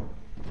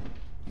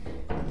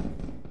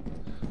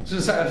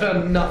 Just I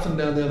found nothing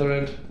down the other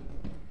end.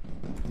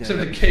 Yeah. Except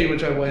the key,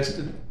 which I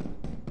wasted.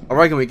 I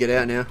reckon we get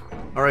out now.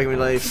 I reckon we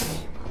leave.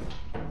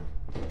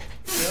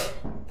 Yep.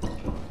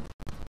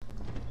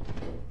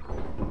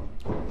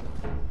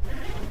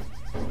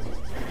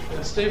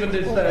 Yeah, Stephen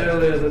did say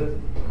earlier that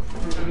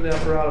removing the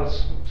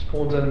apparatus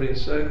spawns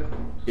enemies, so...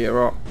 Yeah,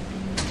 right.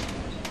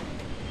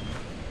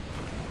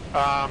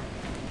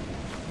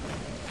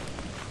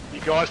 You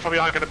guys probably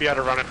aren't going to be able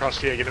to run across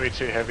here, you're going to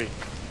be too heavy.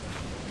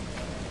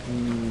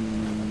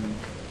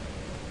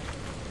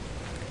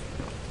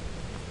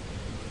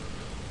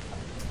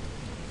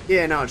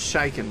 Yeah, no, it's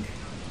shaking.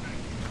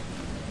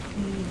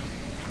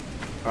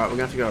 Alright, we're going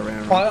to have to go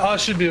around. I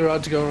should be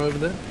alright to go over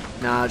there.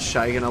 Nah, it's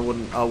shaking. I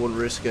wouldn't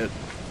risk it.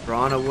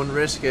 Ryan, I wouldn't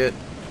risk it.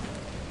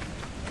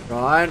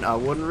 Ryan, I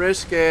wouldn't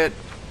risk it.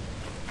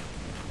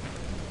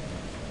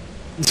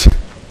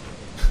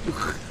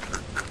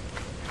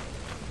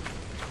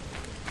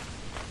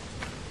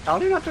 I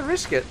don't have to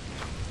risk it.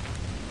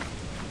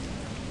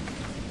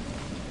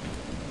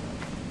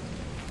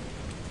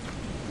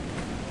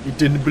 You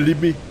didn't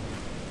believe me.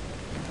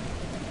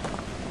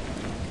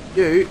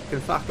 You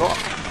can fuck off.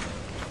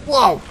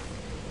 Whoa!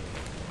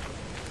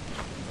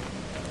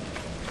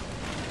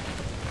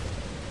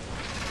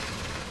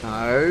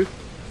 No.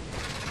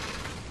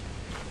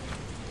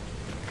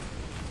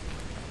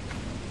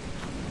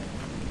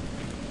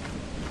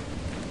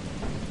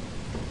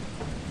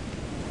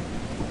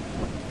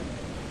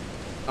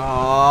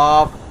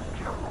 Oh,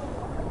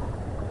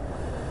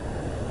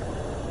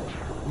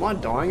 Am I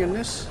dying in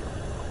this?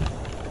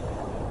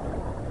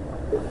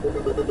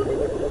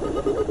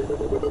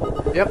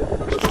 Yep,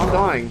 I'm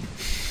dying.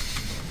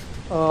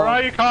 Where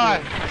are you,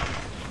 Kai?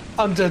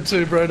 I'm dead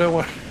too, bro, don't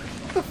worry.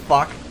 What the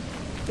fuck?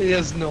 He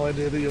has no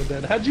idea that you're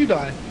dead. How'd you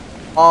die?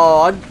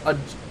 Oh, I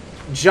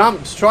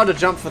jumped, tried to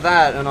jump for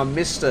that, and I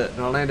missed it,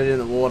 and I landed in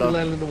the water. You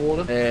landed in the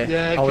water?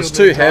 Yeah, I was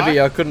too heavy,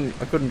 I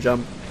couldn't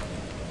jump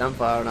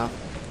far enough.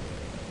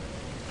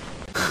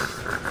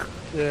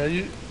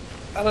 Yeah,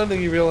 I don't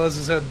think he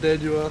realizes how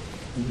dead you are.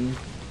 Mm-hmm.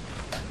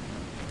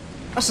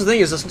 That's the thing,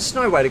 is there's just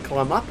no way to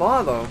climb up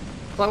either.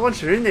 It's like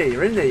once you're in there,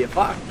 you're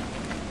fucked.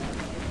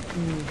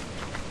 Mm.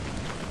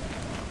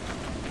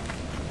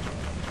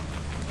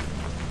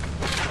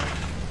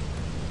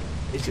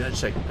 He's gonna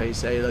check the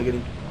PC, look at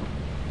him.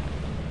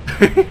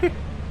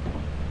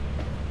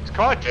 Is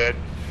Kai dead?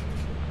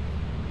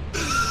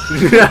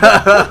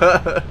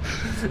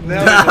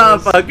 Nah,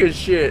 fucking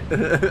shit.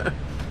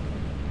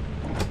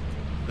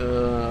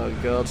 Oh,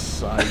 God's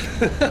sake.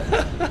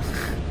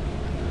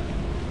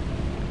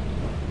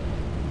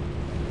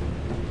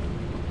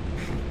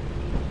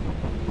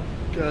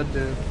 God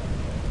damn.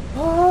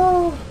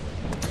 Oh.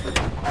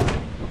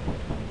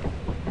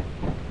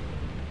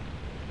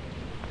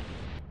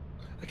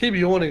 I keep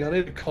yawning, I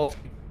need a coffee.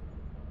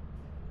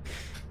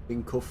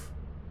 In cuff.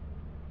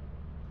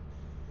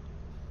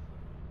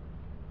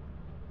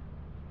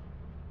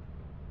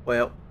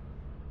 Well,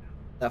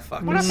 that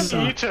fucking What happened to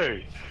you sucked.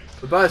 two?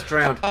 We both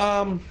drowned.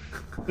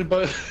 We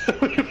both...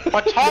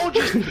 I told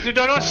you, did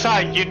I not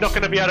say you're not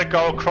going to be able to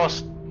go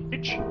across the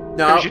bridge?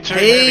 No,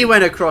 he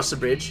went across the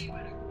bridge.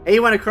 He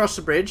went across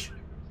the bridge.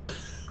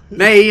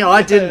 Me,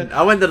 I didn't.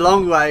 I went the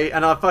long way,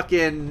 and I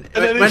fucking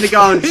went to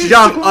go and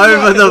jump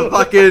over the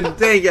fucking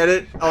thing. Get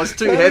it? I was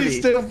too heavy. He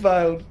still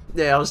failed.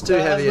 Yeah, I was too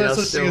heavy. No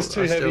such thing as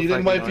too heavy. You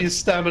didn't wait for your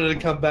stamina to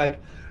come back.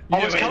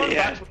 I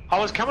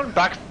was coming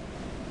back.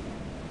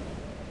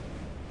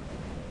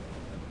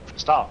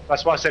 Start.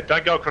 That's why I said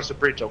don't go across the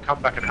bridge. I'll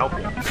come back and help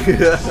you.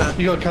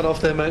 You got cut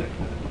off there, mate.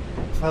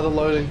 By the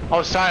loading. I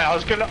was saying I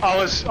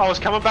was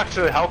coming back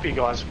to help you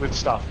guys with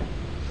stuff.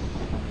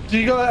 Do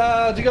you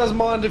guys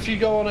mind if you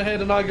go on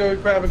ahead and I go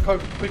grab a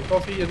quick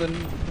coffee and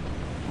then?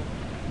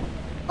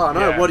 Oh no!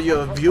 Yeah. What do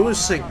your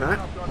viewers think, mate?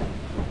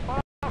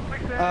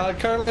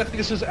 Currently I think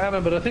this is Anna,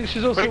 but I think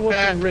she's also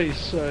watching Reese.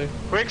 So.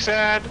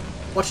 Quicksand.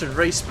 Watching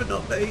Reese, but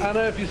not me.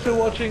 Anna, if you're still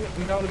watching,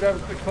 I'm going to grab a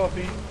quick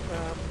coffee.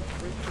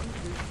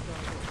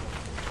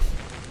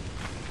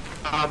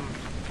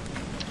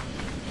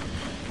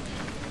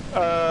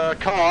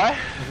 Kai.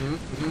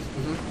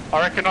 I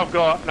reckon I've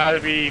got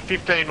maybe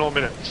 15 more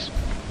minutes.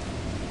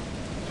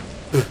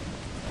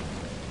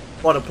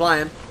 What a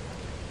plan.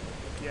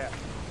 Yeah.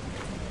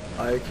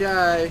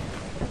 Okay.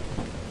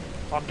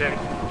 I'm dead.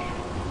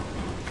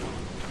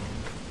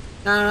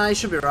 No, you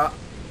should be right.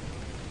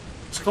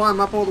 Just climb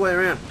up all the way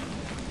around.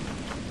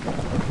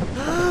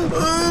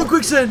 Oh,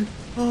 quicksand!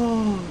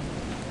 Oh,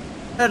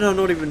 how did I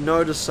not even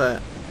notice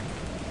that?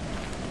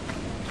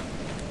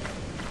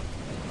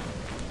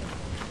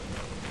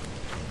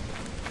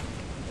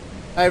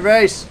 Hey,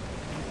 Reese!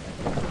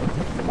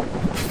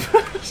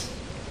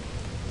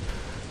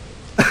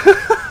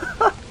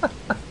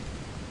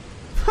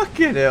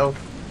 Fucking hell.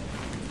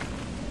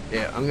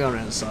 Yeah, I'm going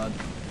around the side.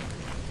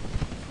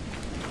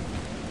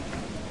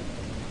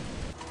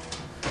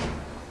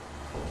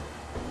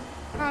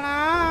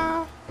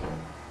 Hello.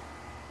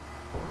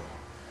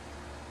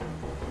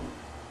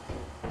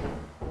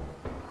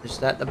 Is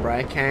that the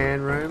break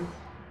can room?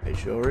 It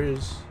sure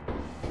is.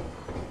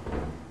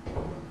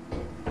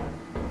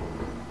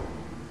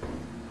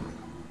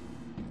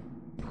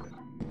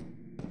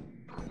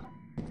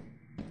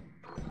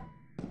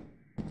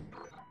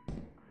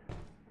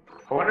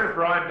 I wonder if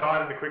Ryan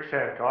died in the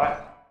quicksand, Kai.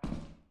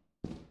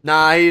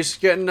 Nah, he's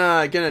getting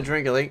a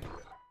drink, I think.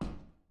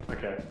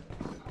 Okay.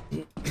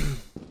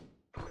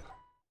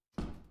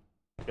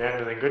 Yeah,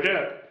 anything good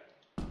yet?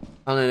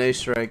 On an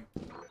Easter egg.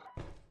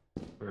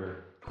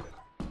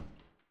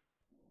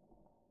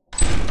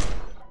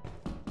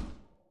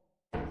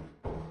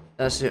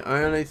 That's the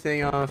only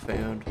thing I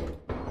found.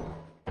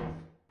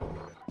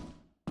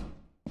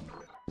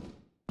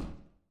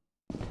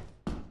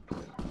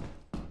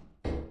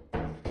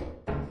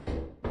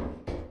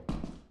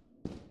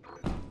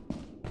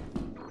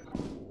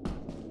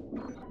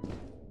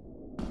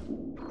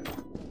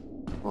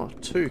 Oh,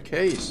 2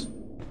 keys.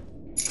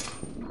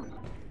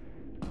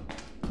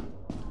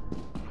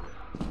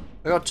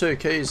 I got 2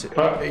 keys.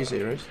 Keys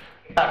here, is.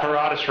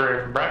 Apparatus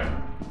room, bro.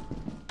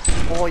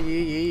 Oh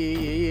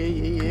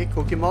yeah.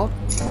 Cookie mod.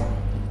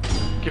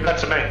 Give that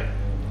to me.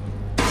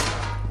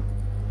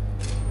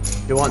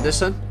 You want this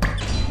one?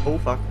 Oh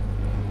fuck.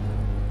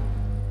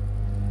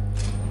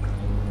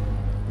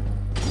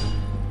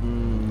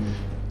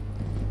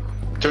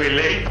 Do we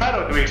leave that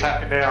or do we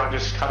tap it now and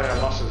just cut our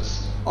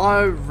losses?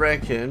 I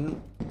reckon.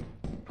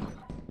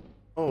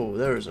 Oh,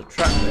 there is a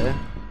trap there.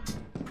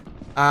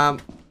 I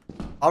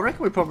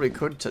reckon we probably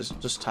could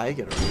just take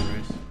it,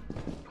 really.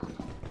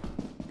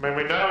 I mean,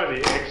 we know where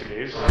the exit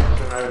is, so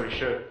maybe we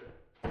should.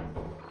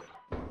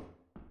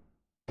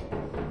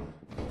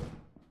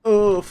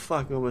 Oh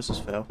fuck, almost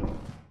just fell.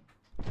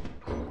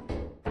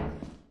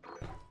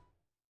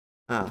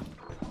 Ah.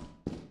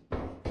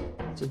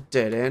 It's a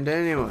dead end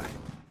anyway.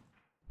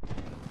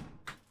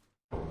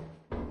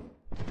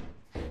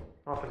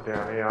 Up and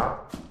down here.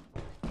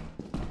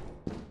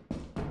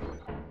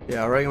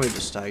 Yeah, I reckon we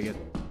just take it.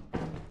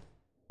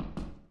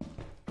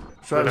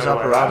 Try this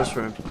apparatus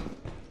room.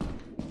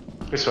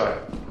 This way.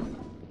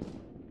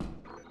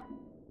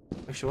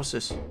 Actually, what's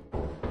this?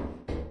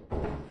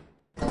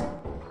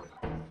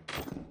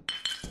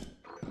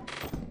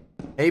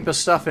 Heap of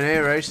stuff in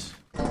here, Reese.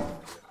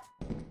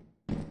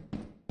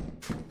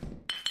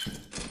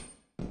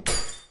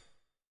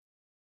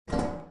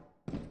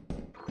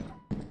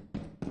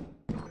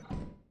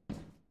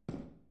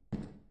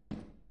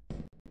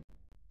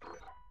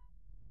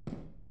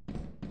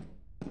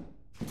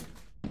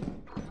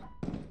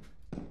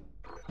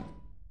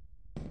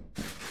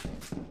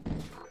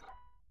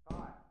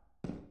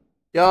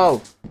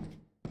 Yo!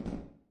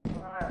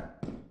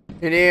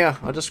 In here,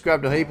 I just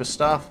grabbed a heap of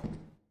stuff.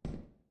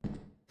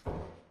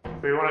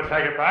 Do you want to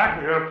take it back?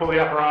 Or you want to pull the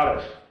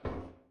apparatus?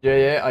 Yeah,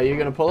 yeah, are you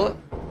gonna pull it?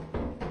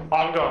 I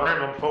haven't got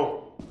room, I'm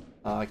full.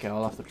 Oh, okay,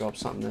 I'll have to drop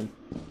something then.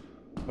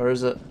 Where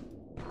is it?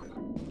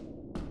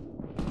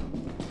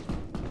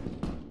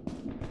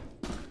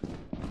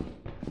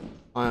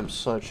 I am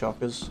so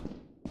chockers.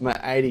 I'm at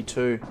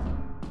 82.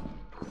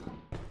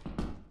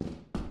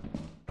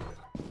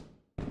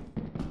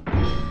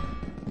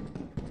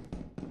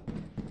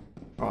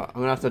 Alright, I'm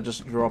gonna have to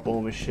just drop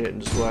all my shit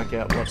and just work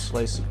out what's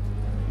least.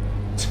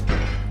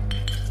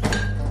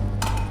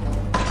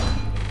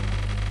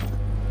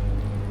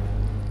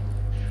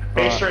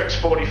 Easter egg's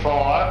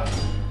 45.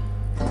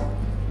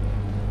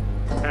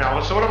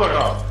 Now, so what have I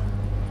got?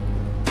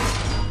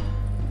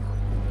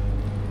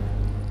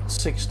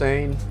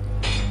 16.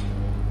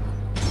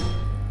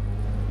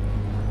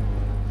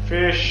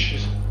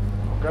 Fish.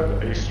 I'll grab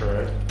the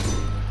Easter egg.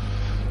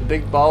 The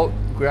big bolt,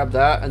 grab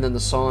that, and then the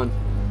sign.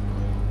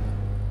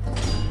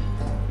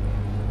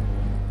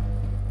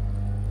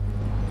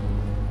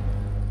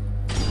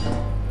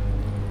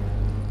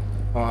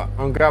 Alright,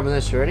 I'm grabbing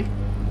this, you ready?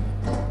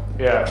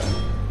 Yeah.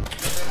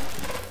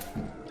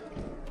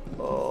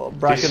 Oh,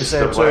 Bracken's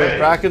there too.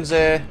 Bracken's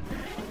there.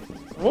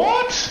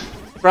 What?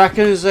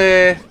 Bracken's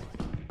there.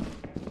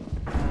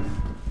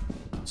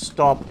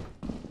 Stop.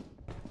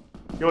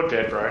 You're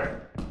dead, bro.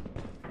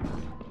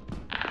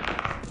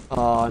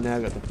 Oh, now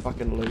I got the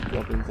fucking loot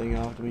goblin thing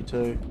after me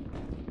too.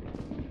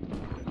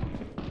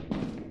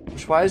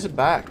 Which way is it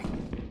back?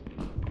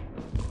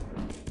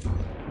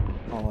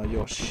 Oh,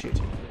 you're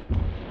shitting.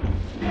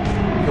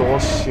 You're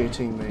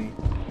shitting me.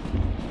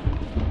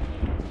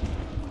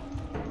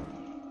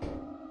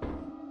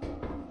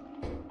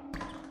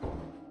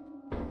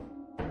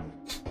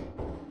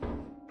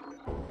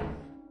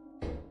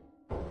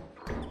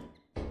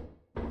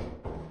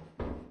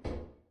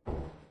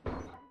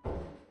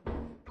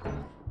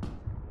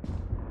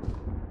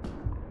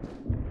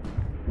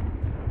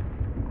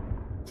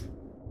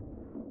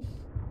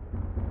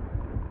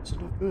 It's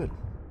not good.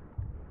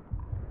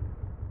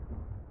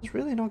 It's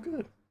really not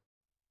good.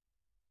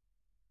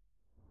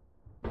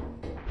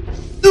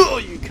 Oh,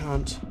 you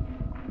can't.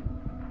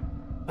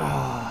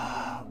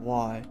 Ah,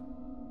 why?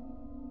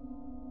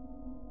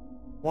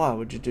 Why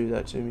would you do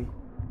that to me?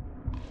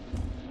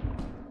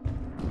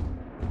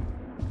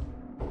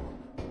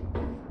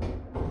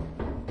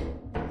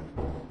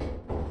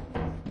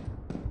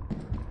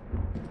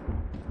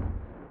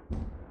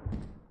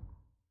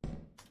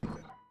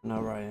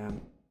 No, I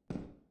am.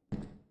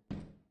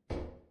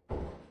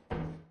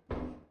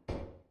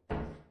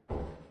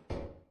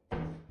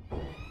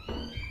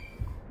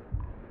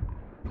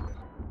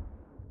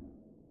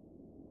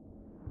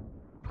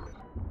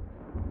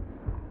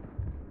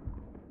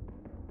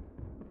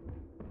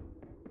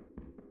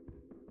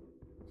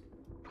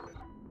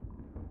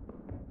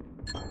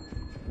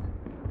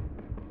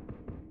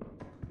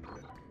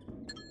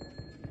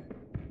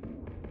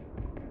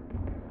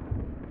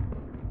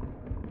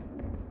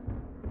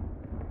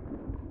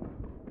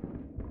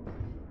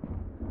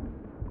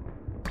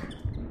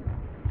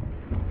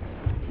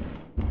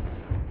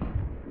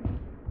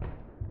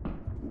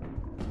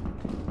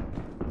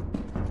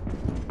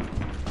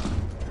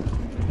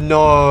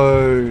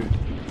 No!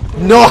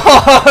 No!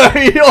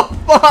 You're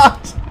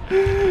fucked!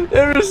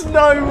 There is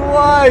no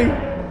way!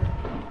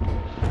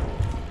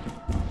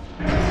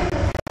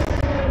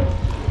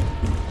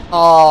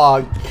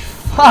 Oh,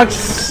 fuck's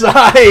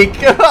sake!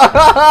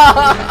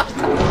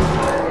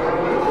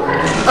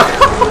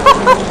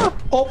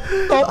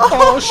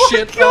 Oh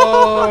shit!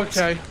 Oh,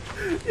 okay.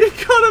 You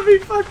gotta be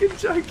fucking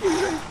joking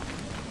me!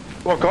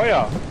 What got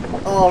ya?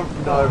 Oh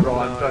no,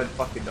 Ryan, don't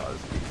fucking die.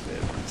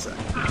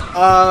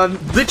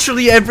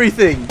 Literally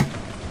everything.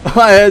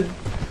 I had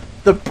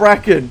the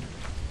Bracken.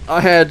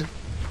 I had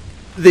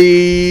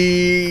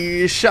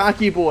the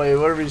Sharky boy,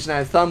 whatever his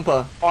name,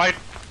 Thumper. I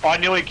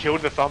nearly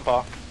killed the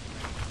Thumper.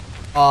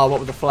 Oh, what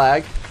with the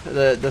flag?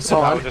 The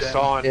sign? With the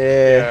sign.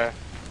 Yeah.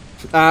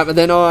 And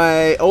then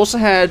I also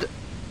had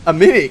a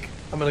Mimic.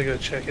 I'm gonna go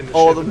check in the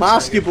or the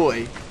Masker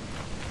boy.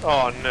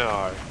 Oh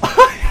no.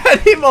 I had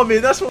him on me,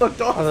 that's what I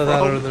died Either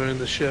that or from. they're in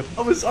the ship.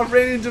 I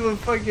ran into a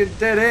fucking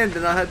dead end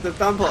and I had the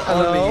thumper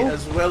on me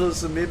as well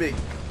as the mimic.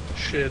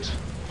 Shit.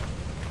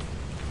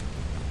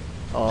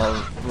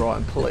 Oh,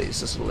 Ryan, please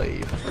just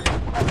leave.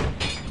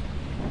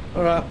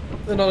 Alright,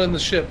 they're not in the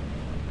ship.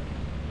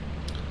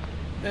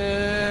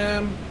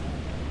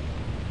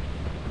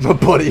 My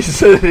body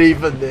isn't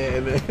even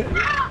there, man.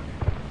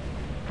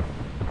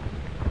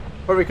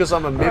 Probably because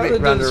I'm a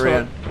mimic running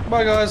around.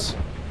 Bye, guys.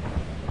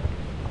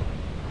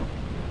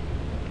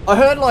 I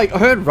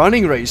heard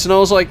running Reese, and I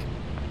was like,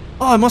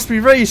 oh, it must be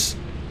Reese.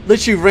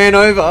 Literally ran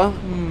over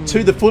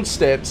to the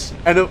footsteps,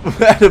 and it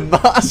had a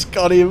mask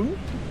on him.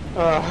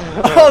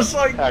 I was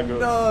like,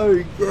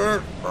 no,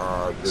 get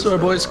back. Sorry,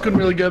 boys, couldn't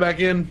really go back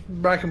in.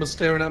 Bracken was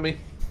staring at me.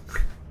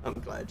 I'm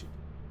glad you.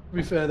 To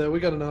be fair, though, we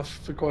got enough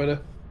for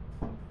quota.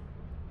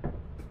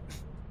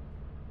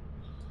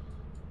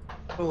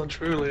 Well and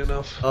truly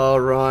enough. Oh,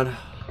 Ryan,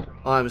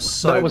 I'm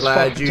so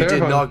glad you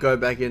did not go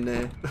back in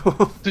there.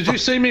 Did you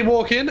see me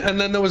walk in and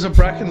then there was a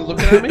Bracken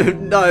looking at me?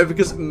 No,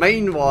 because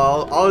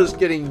meanwhile, I was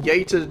getting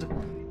yeeted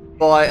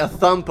by a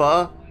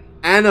thumper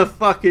and a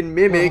fucking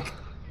mimic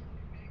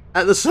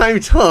at the same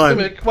time.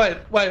 Mimic? Wait.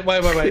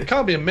 It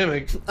can't be a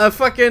mimic.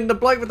 The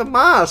bloke with the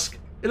mask.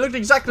 It looked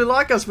exactly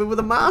like us, but with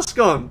a mask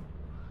on.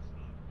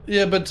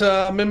 Yeah, but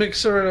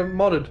mimics are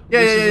modded.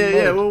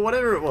 Yeah. Well,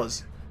 whatever it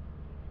was.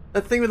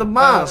 That thing with a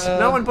mask.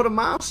 No one put a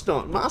mask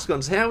on.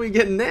 So how are we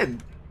getting them?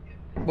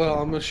 Well,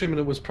 I'm assuming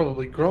it was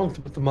probably Gronk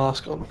to put the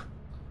mask on.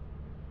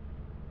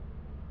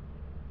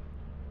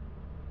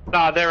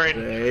 No, they're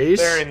in these.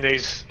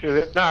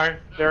 No,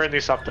 they're in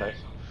this update.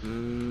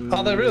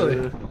 Are they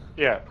really?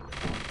 Yeah.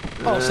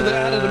 Oh, so they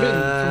added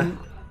them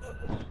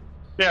in.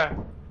 Yeah.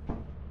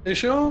 You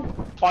sure?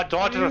 I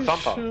died to the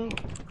thumper. Sure?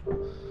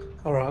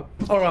 Alright,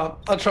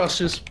 I trust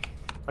you.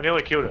 I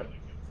nearly killed it.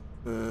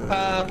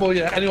 Well,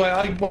 yeah, anyway,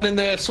 I went in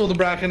there, saw the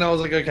Bracken, I was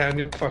like, okay, I'm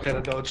gonna fuck out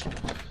of dodge.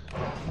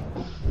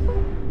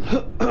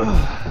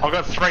 I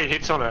got 3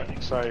 hits on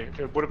it, so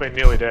it would have been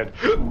nearly dead.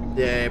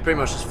 Yeah, pretty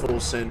much just full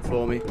send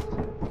for me.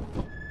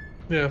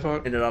 Yeah,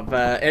 fuck. Ended up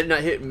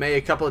hitting me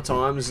a couple of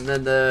times, and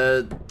then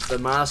the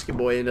masker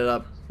boy ended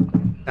up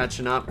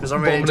catching up because I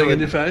ran into in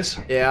your face.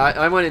 Yeah,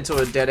 I went into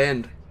a dead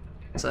end,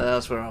 so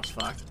that's where I was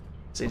fucked.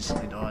 It's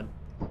instantly died.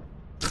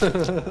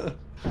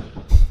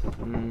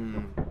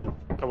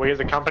 Are we at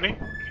the company?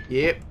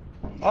 Yep.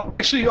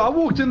 Actually, I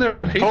walked in there.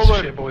 Pull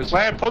the boys.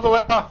 Pull the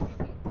lever.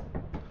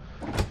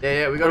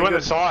 Yeah, we got. We went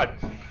the side.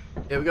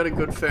 Yeah, we got a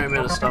good fair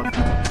amount of stuff.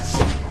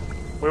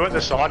 We went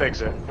the side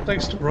exit.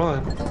 Thanks to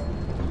Ryan.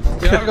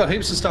 Yeah, I got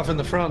heaps of stuff in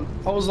the front.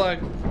 I was like,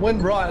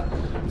 went right.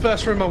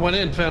 First room I went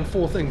in, found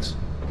 4 things.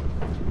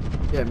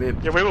 Yeah, man.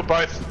 Yeah, we were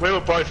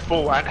both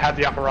full and had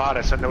the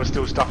apparatus, and there was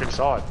still stuff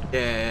inside.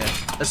 Yeah.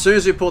 As soon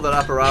as we pulled that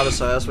apparatus,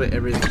 so that's where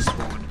everything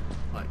spawned.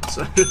 Like,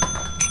 so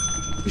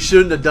we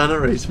shouldn't have done it,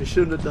 Reese. We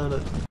shouldn't have done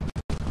it.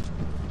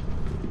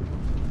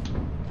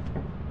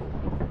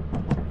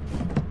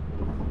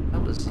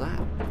 What is that?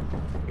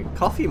 A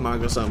coffee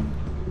mug or something?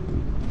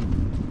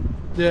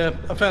 Yeah,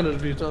 I found it a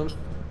few times.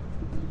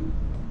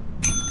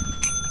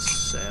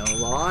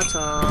 Sell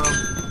item.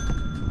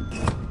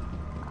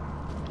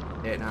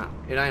 Yeah, nah,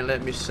 it ain't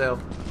letting me sell.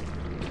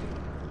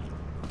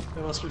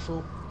 It must be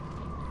full.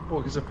 Or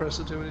because I pressed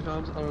it too many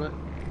times, I don't know.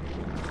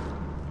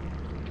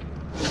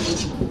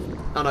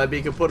 I know, but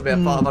you could put about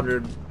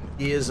 500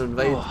 gears and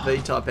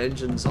V-type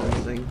engines on the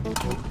thing.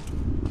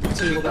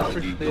 So you got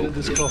freaking needed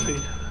this coffee.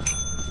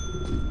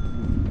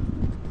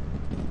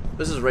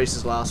 This is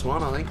Reese's last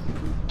one, I think.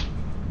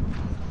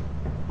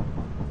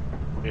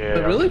 Yeah.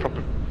 Oh, really?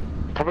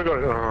 Probably got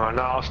it.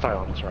 No, I'll stay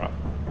on. It's alright.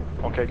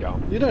 I'll keep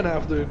going. You don't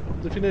have to.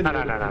 If you need to, No.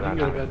 you can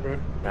go to bed, bro.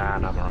 Nah,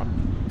 I'm alright.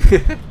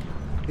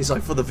 He's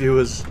like, for the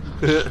viewers.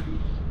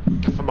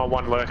 For my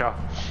one lurker.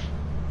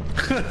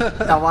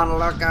 The one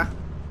lurker.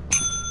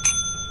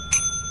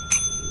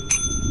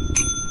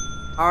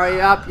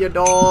 Hurry up, you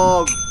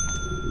dog.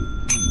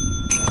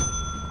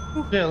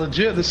 Yeah,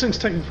 legit. This thing's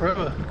taking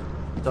forever.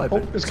 It's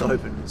open. Oh, it's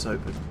open. It's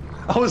open.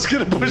 I was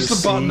gonna push the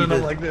button and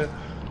I'm like, there.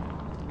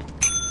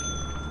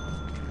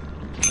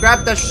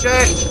 Grab the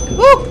shit.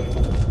 Woo!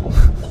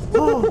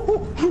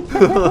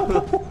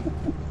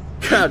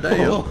 God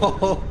damn.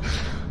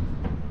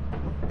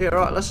 Yeah,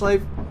 right, let's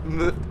leave.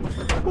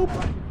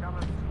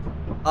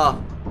 Ah.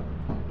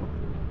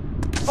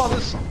 Oh,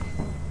 this.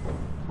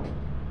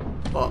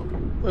 What?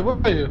 Wait,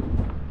 what are you?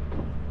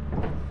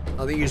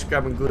 I think he's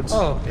grabbing goods.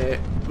 Oh. Yeah,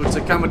 goods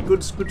are coming.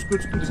 Goods.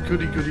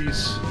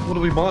 Goodies. What are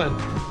we buying?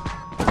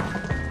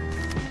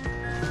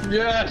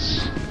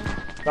 Yes!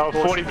 They were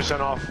 40%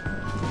 off.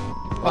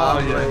 Oh,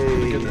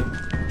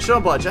 yeah. Should I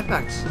buy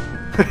jetpacks?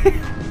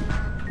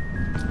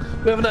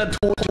 We haven't had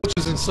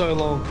torches in so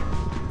long.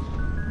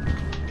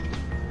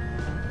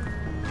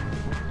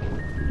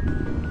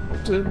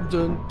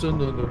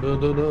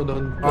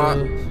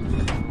 Alright.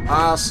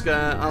 Ask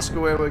her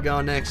where we're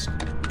going next.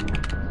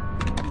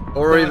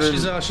 Or even...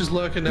 She's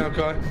lurking now,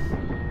 Kai.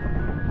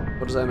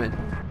 What does that mean?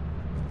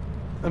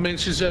 I mean,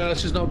 she's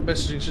not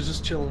messaging, she's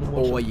just chilling and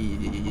watching. Oh,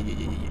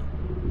 yeah.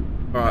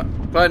 Alright,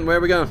 Clayton, where are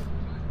we going?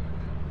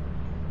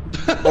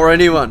 Or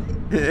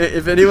anyone.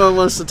 If anyone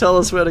wants to tell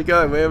us where to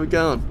go, where are we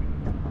going?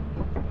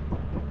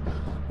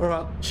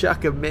 Alright.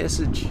 Chuck a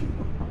message.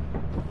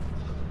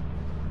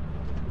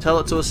 Tell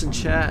it to us in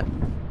chat.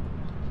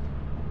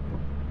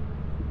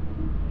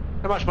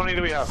 How much money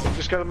do we have?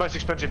 Just go to the most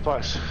expensive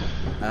place.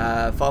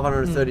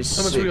 536.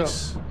 How much we got?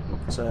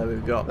 So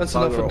we've got... That's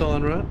enough for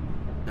dying, right?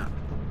 No.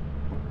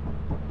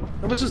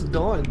 How much is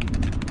dying?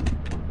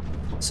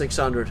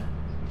 600.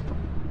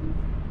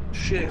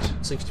 Shit.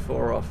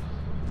 64 off.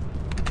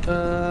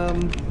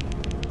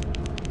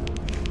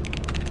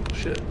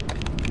 Shit.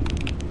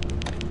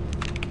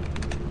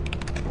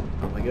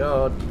 Oh my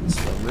god.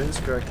 Spell moves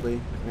correctly.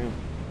 Yeah.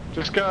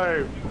 Just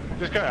go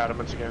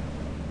adamants again.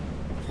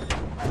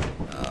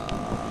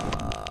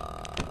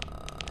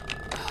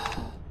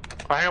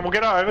 Oh, hang on, we'll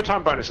get our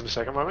overtime bonus in a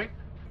second, won't we?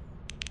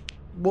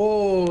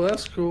 Whoa,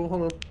 that's cool.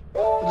 Hold on.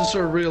 I just saw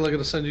a reel I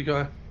gotta send you,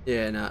 guy.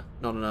 Yeah, nah,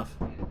 not enough.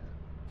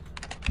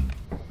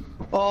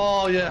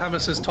 Oh, yeah, Hammer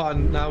says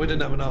Titan. No, we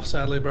didn't have enough,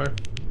 sadly, bro.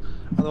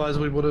 Otherwise,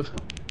 we would have.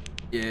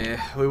 Yeah,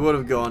 we would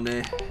have gone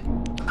there.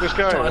 Just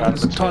go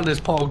Titan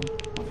is Pog.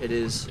 It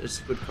is. It's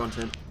good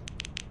content.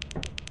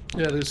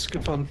 Yeah, it is.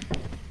 Good fun.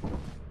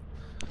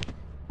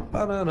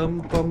 What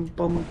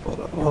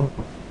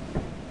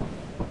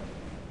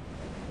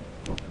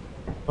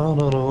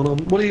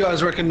do you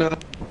guys reckon?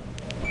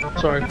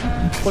 Sorry.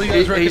 What do you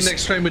guys reckon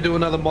next stream we do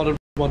another modded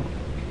one?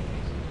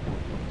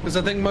 Because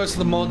I think most of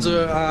the mods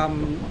are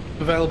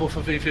available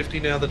for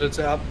V50 now that it's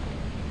out.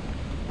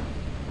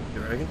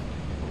 You reckon?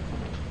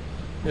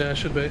 Yeah, it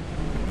should be.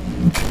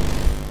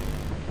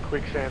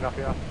 Quicksand up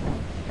here.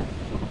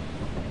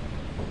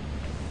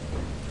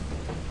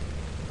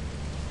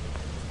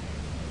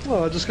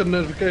 Oh, I just got a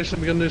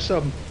notification we got a new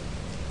sub.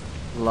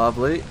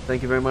 Lovely.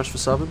 Thank you very much for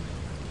subbing.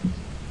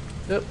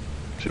 Yep.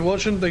 If you're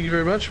watching, thank you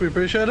very much. We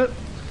appreciate it.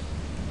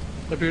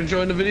 Hope you're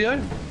enjoying the video.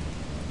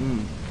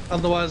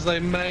 Otherwise, they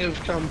may have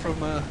come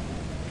from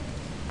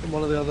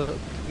one of the other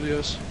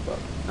videos. But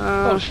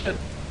oh shit!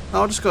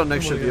 I just got an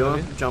extra viewer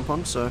to jump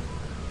on, so.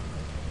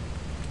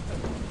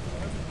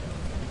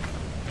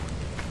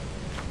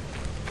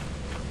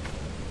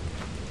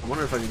 I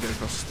wonder if I can get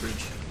across this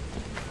bridge.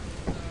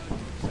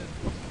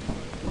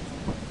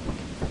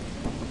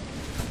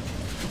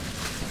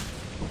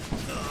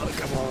 Oh,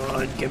 come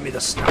on, give me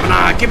the stuff.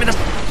 Nah, give me the.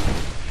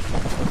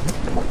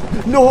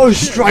 No,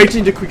 straight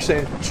into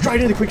quicksand.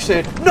 Straight into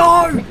quicksand.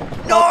 No!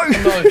 No!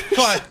 No,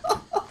 try.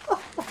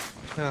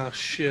 Oh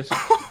shit.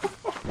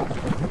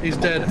 He's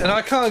dead. And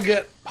I can't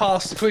get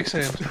past the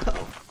quicksand.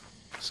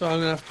 So I'm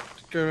gonna have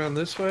to go around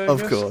this way, I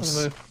guess.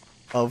 Course.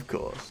 Of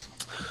course.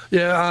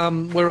 Yeah,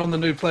 we're on the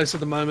new place at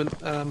the moment,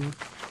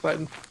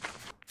 Clayton.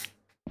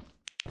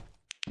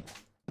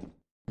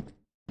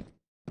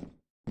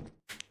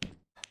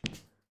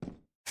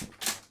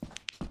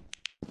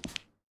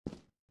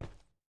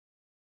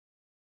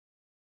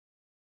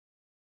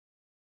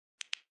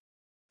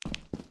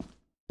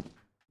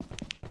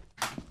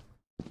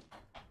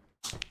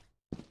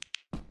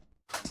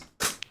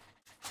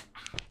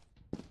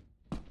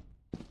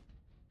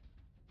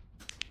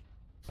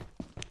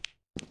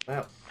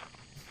 Wow.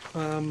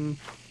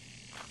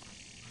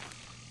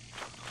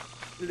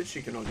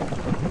 Literally cannot get.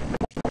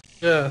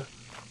 Yeah.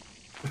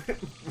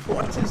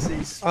 What is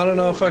this? I don't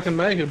know if I can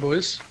make it,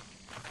 boys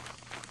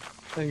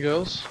and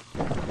girls.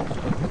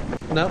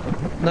 No,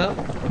 no,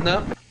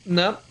 no,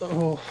 no.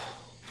 Oh.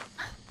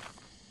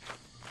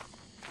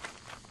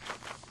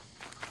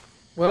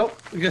 Well,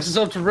 I guess it's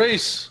up to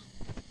Reese.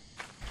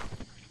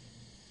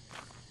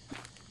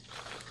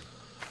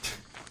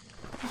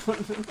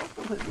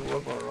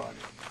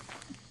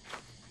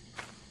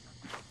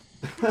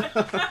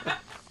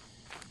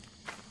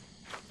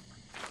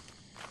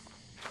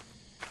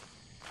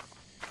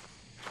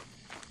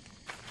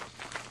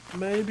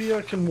 Maybe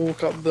I can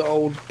walk up the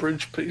old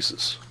bridge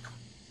pieces.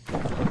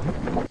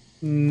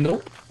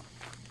 Nope.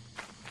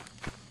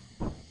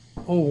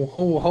 Oh,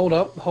 hold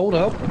up, hold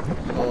up.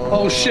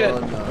 Oh shit.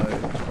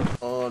 No.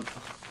 Oh.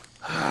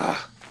 How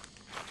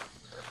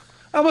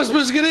am I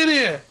supposed to get in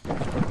here?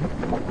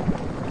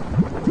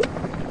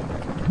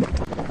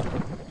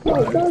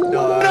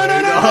 No.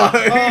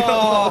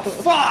 Oh,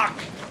 fuck!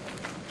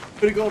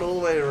 Could have gone all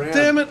the way around.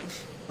 Damn it!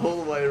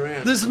 All the way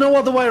around. There's no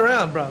other way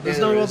around, bro. There's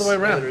no other way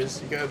around. Yeah, there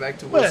is. You go back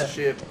towards the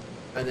ship,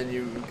 and then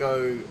you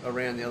go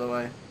around the other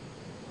way.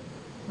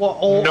 What?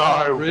 All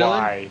no really?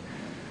 way.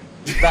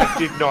 That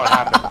did not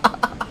happen.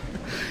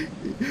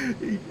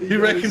 He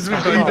reckons we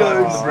He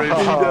knows.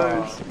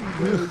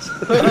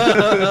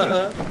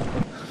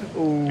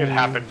 It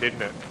happened,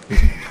 didn't it?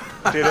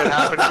 Did it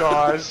happen,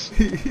 guys?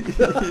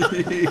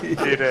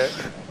 Did it?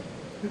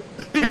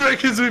 He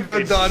reckons we've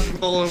been died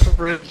from all over the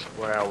bridge.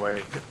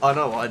 Wowee. I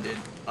know I did.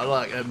 I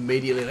like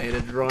immediately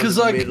landed right in the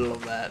like, middle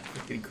of that.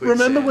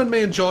 Remember when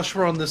me and Josh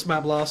were on this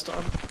map last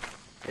time?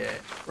 Yeah.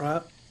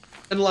 Right?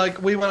 And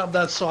like we went up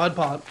that side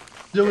part.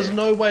 There was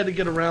no way to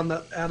get around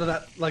that, out of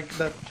that, like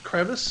that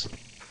crevice.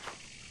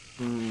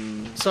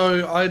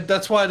 So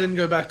that's why I didn't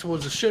go back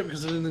towards the ship,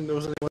 because I didn't think there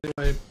was any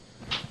way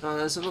No,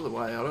 there's another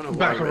way. I don't know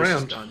Back why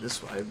around. Going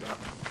this way, but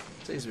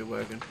it seems to be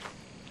working.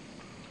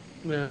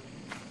 Yeah.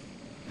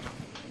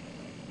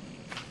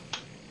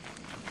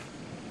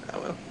 Oh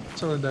well,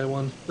 it's only day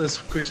one. There's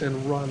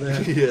quicksand right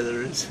there. Yeah,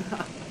 there is.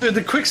 Dude,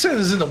 the quicksand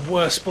is in the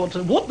worst spot.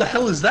 What the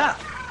hell is that?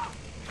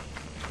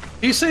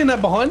 Are you seeing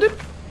that behind him?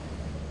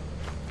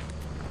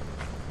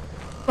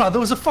 Oh, there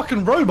was a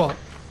fucking robot.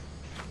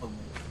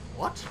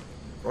 What?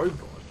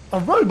 Robot? A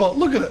robot,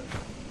 look at it.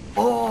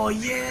 Oh,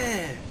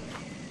 yeah!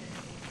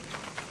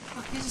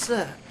 What is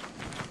that?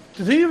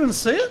 Did he even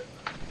see it?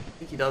 I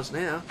think he does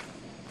now.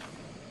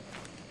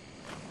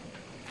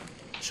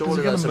 Surely Is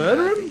he gonna that's a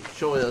murder bad him? thing.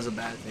 Surely that's a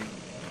bad thing.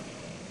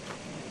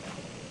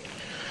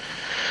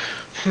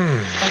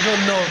 I've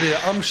got no idea.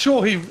 I'm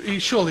sure he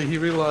surely he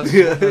realizes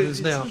what that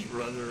is now. He's just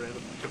running around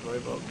like a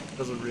robot.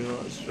 Doesn't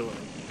realise, surely.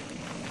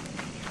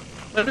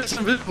 Maybe it's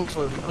invisible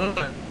to him. I don't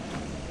know.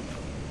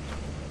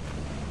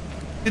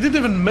 He didn't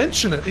even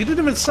mention it. He didn't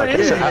even say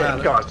anything about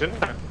it. Guys,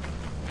 didn't it?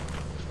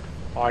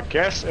 I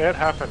guess it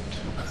happened.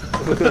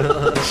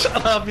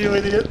 Shut up, you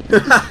idiot. You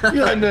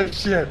don't know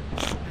shit.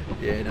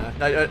 Yeah,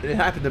 no, it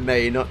happened to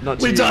me, not to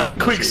We you. done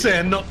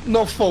quicksand,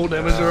 not fall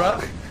damage,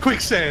 alright?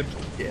 Quicksand.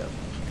 Yeah.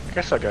 I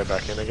guess I'll go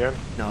back in again.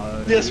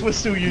 No. Yes, we're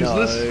still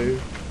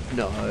useless.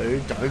 No,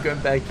 don't go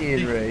back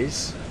in,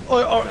 Reese.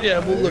 Oh, yeah,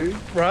 well look,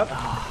 right?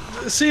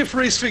 See if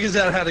Reese figures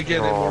out how to get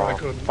in where I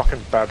couldn't. Fucking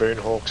baboon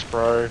hawks,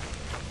 bro.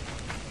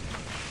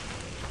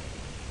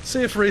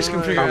 See if Reese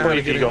can figure I out can't how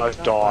to believe get you in. guys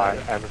died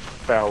and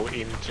fell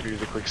into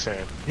the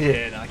quicksand.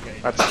 Yeah, no, okay.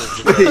 That's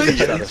the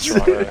status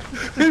right there.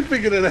 Who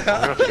figured it I'm gonna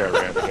out? have to go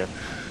around again.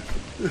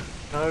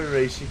 No,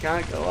 Reese, you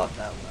can't go up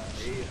that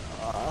way.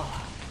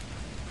 Oh.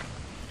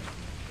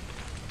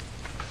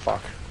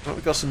 Fuck. Well,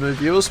 we've got some new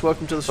viewers.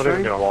 Welcome to the Not even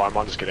stream. gonna lie, I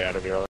might just get out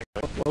of here. I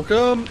think.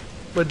 Welcome.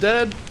 We're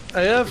dead.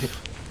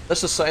 AF.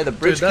 Let's just say the Dude,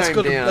 bridge that's came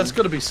gotta, down. that's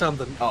gotta be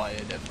something. Oh yeah,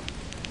 definitely.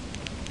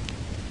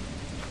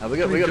 We Can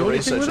got we to do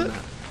anything research with on it?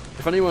 that.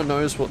 If anyone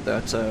knows what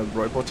that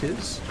robot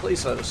is,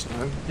 please let us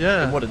know.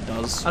 Yeah. And what it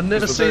does. I've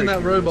never 'cause we're seen very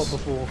that robot curious.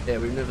 before. Yeah,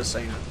 we've never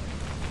seen it.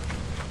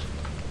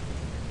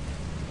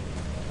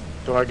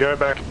 Do I go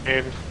back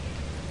in?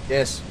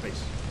 Yes,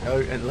 please. Go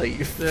and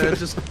leave. Yeah,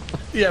 just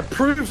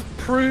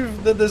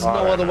prove that there's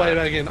no other way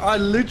back in. I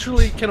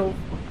literally cannot.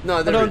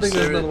 No, there I don't is. think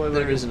there's There another way back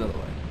There in. is another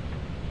way.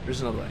 There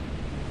is another way.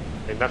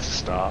 I mean, that's a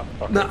start.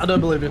 Okay. No, I don't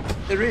believe you.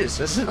 There is.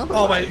 There's another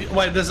Oh way.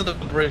 wait, there's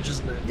another bridge,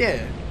 isn't there?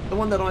 Yeah, the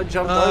one that I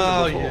jumped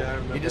Oh, over before. yeah, I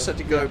remember. You just had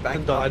to go back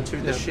and died, up to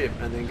the yeah. ship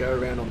and then go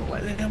around on the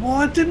way. Yeah,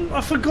 well,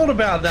 I forgot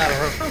about that.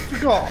 I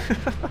forgot.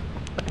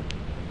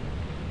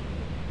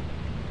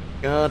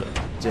 God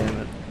damn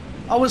it.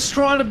 I was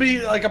trying to be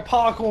like a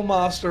parkour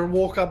master and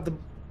walk up the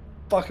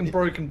fucking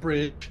broken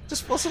bridge. It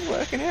just wasn't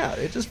working out.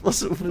 It just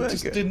wasn't And it working.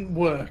 just didn't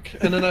work.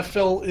 And then I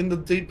fell in the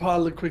deep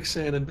pile of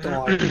quicksand and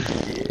died.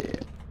 Yeah.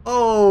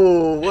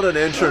 Oh, what an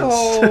entrance.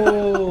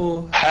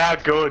 Oh. How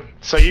good.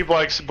 So you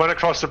blokes went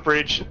across the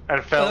bridge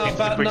and fell into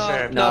the No,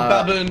 quicksand.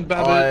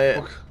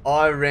 baboon.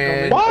 I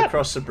ran What?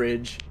 across the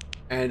bridge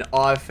and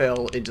I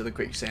fell into the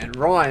quicksand.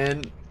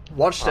 Ryan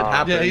watched it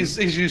happen. Yeah, he's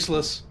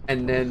useless.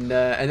 and then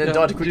died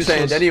to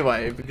quicksand useless.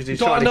 anyway because he's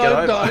trying to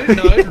get over.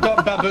 No,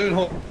 got baboon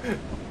hawk.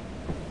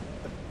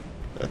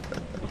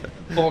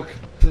 Hawk.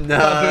 No,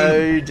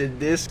 Baboon. did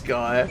this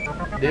guy,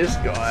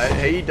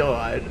 he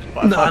died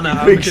by No, fucking I'm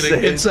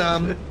quicksand. kidding. It's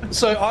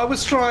So I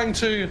was trying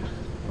to,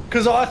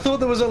 because I thought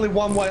there was only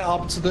one way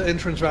up to the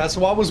entrance, right?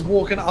 So I was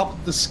walking up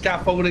the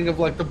scaffolding of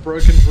like the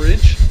broken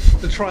bridge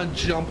to try and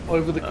jump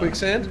over the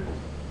quicksand.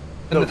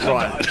 And Look, then I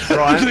Ryan, died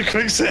Ryan, into the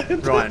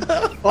quicksand. Ryan,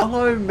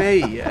 follow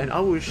me and I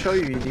will show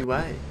you the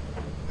way.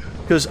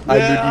 Because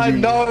Yeah, I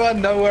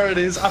know where it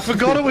is. I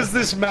forgot it was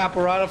this map,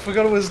 alright? I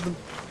forgot it was the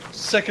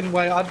second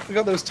way. I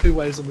forgot there was two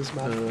ways on this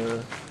map.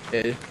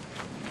 Yeah.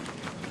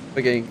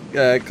 Okay,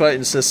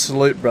 Clayton says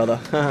salute, brother.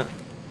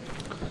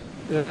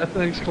 Yeah,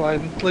 thanks,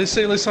 Clayton. At least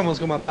someone's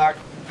got my back.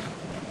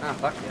 Ah,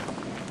 fuck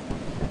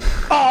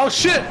yeah. Oh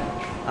shit!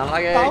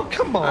 Unlucky. Oh,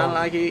 come on.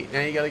 Unlucky. Now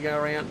you gotta go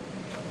around.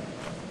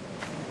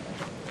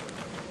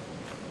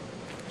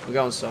 We're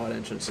going side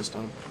entrance this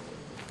time.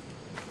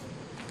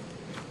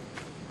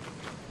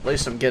 At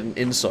least I'm getting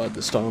inside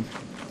this time.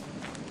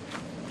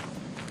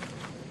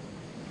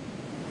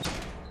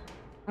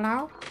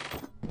 Hello?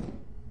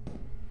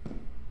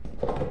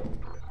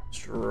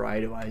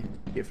 Straight away,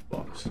 gift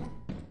box.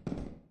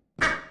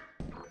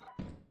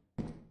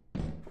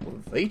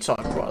 V-type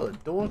right at the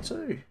door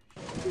too.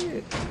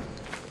 Shit.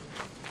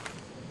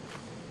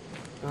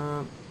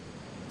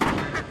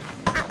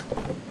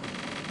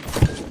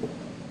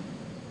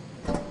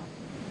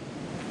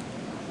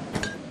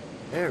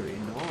 Very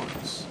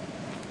nice.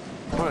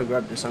 I'm gonna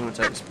grab this. I'm gonna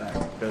take this back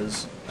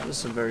because that is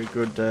some very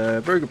good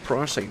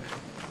pricing.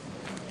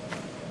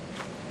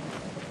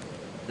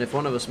 And if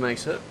one of us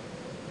makes it,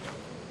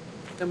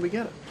 then we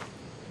get it.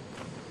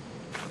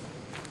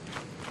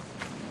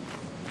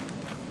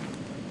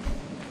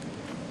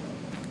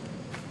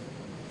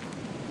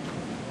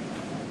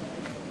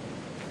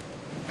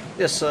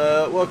 Yes,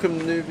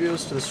 welcome new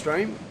viewers to the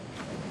stream.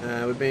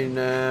 We've been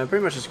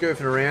pretty much just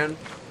goofing around,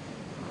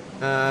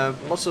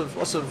 Lots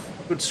of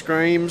good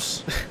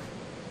screams.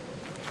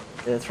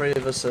 Yeah, 3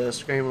 of us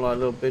screaming like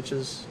little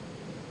bitches.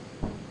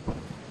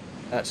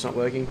 That's not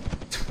working.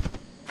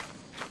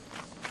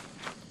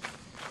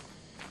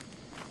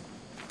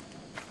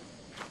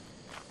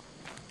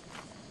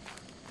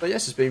 But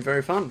yes, it's been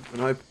very fun,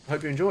 and I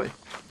hope you enjoy.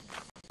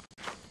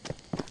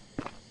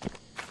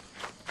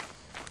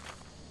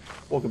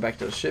 Walking back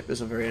to the ship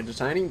isn't very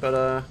entertaining,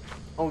 but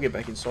I'll get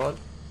back inside.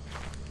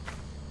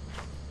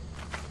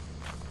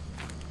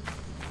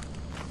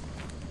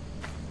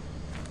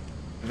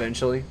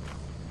 Eventually.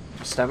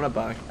 The stamina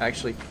bar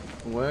actually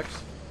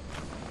works.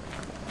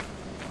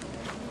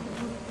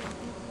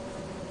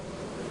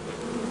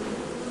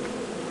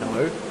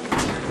 No.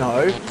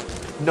 No.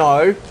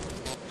 No.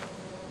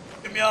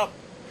 Get me up.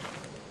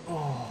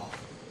 Oh.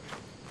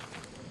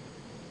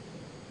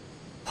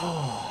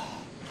 Oh.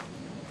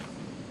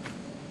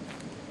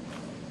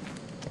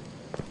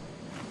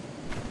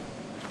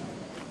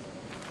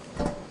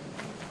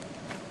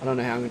 I don't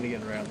know how I'm going to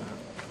get around that.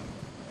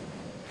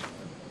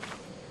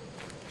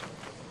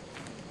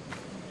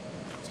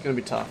 It's going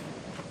to be tough.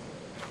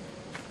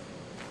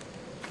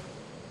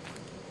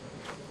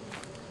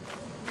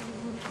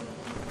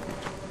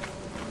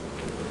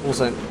 Full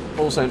send.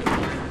 Full send.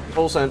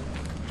 Full send.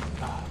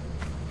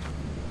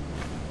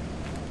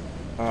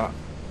 Alright.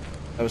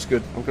 That was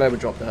good. I'm glad we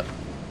dropped that.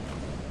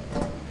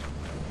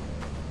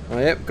 Oh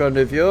yep, got a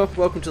new viewer.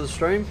 Welcome to the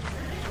stream.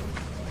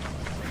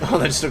 Oh,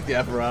 they just took the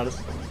apparatus.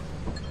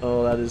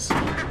 Oh, that is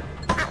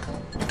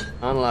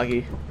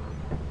unlucky.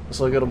 Let's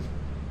look at them.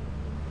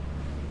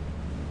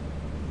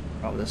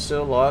 Oh, they're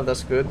still alive.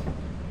 That's good.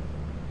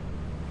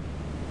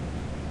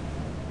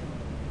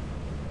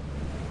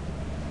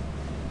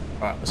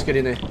 Alright, let's get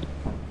in there.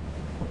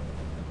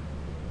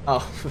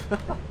 Oh.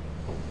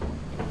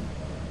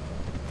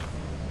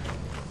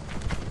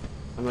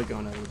 I'm not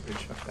going over the bridge.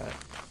 Fuck that.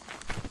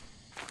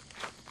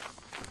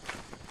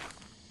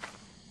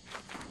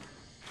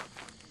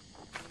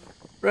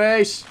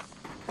 Race!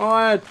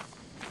 Fired!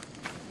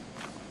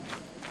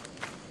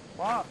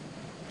 What?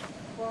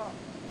 What?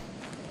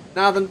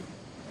 Nothing.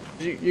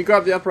 You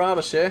grabbed the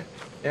apparatus, yeah?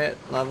 Yeah,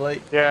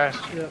 lovely. Yeah.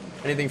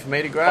 Anything for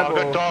me to grab? Oh,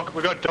 we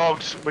got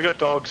dogs. We got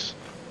dogs.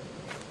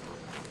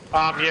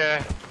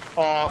 Yeah.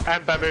 Oh,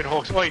 and baboon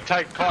hawks. Oi,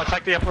 take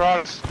the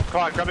apparatus.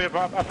 Kai, grab the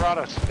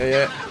apparatus.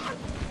 Yeah.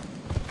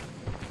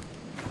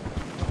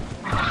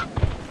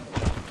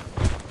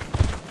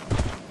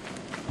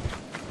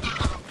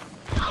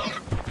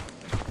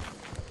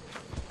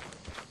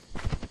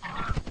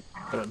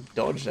 Gotta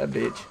dodge that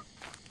bitch.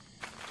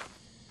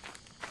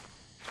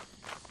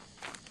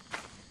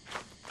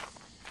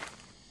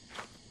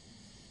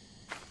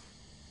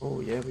 Oh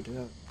yeah, we do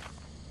have.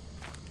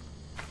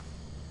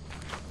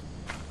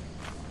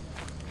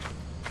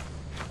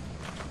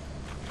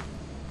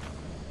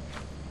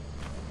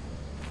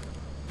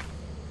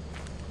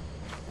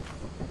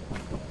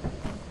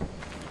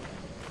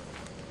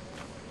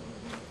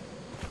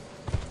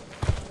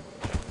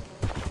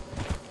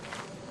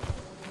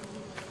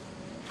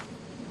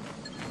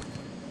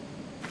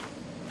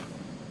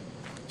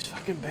 These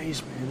fucking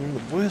bees, man, they're in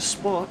the worst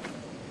spot.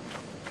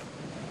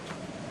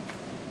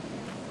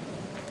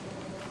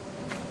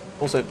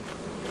 Full send.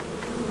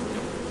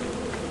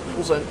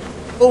 Full send.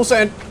 Full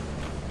send.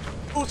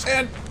 Full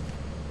send.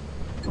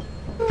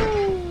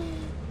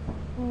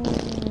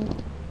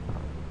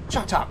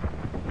 Shut up.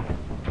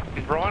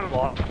 Is Brian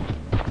alive?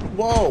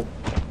 Whoa.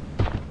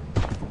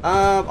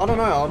 I don't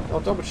know. I'll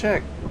double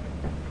check.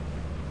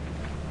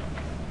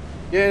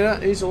 Yeah, no,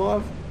 he's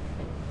alive.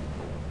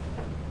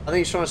 I think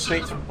he's trying to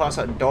sneak through past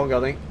that dog,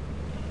 I think.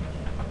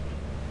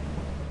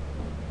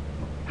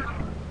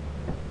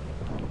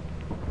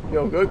 You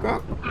all good,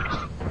 Gronk?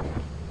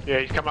 Yeah,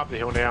 he's coming up the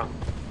hill now.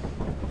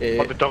 Yeah.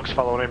 But the dog's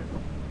following him.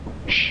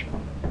 Shh.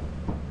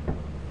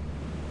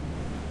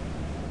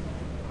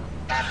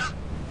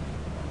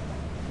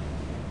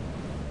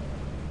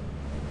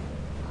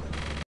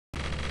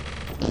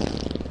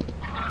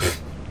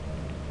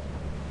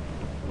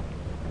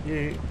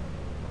 You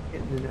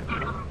getting in that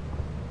car?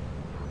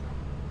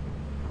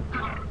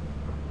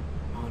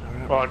 Oh,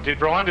 no, Oh, did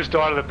Brian just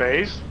die to the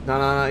bees?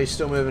 No, he's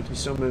still moving, he's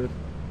still moving.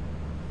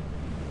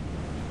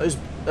 Those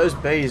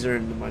bees are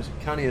in the most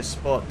cunniest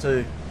spot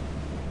too.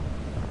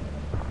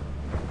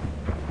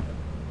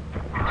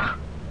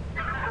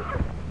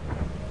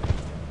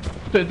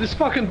 Dude, this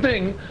fucking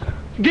thing,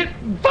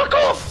 fuck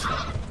off!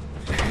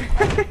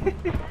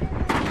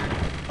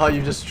 Oh,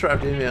 you just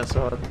trapped him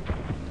outside.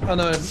 I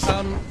know.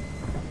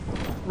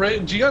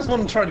 Do you guys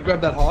want to try to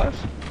grab that hive?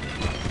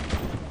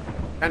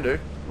 Can do.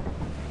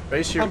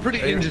 I'm pretty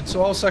injured,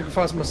 so I'll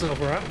sacrifice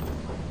myself, alright?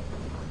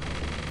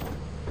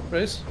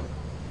 Reese?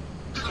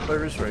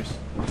 Where is Reese?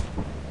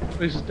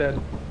 Reese is dead.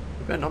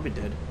 He better not be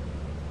dead.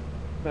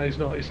 No, he's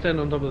not. He's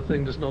standing on top of the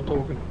thing, just not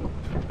talking.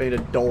 Being a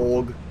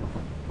dog.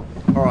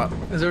 Alright.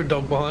 Is there a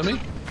dog behind me?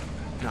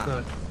 Nah.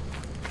 No.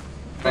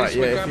 Alright,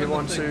 yeah, if you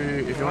want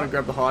to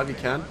grab the hive, you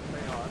can.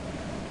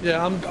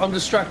 Yeah, I'm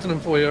distracting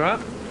him for you, alright?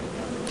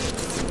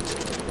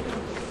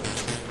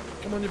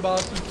 Come on, you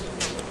bastards.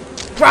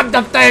 grab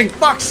the thing!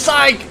 Fuck's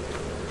sake!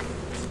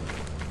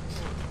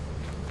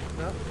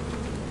 No.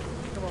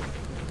 Come on.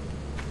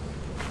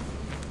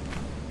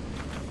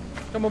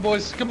 Come on,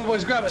 boys. Come on,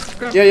 boys. Grab it.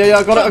 Grab Yeah,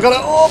 I got it.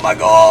 Oh my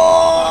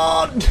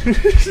god!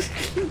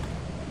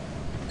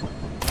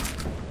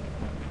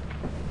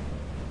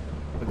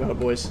 I got it,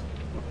 boys.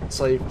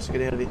 Sleep. Let's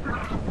get out of here.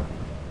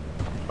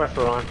 Wait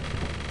for Ryan.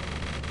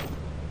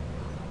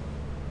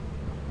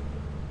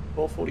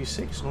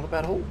 446. Not a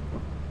bad haul.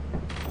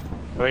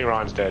 I think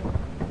Ryan's dead.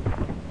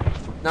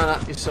 No,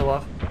 you're still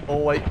alive. Oh,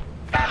 wait.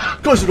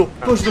 Close the door!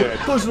 Close the door!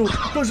 Close the door!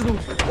 Close the door!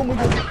 Oh my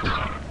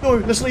god! No,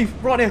 let's leave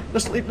right now.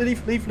 Let's leave. Wait.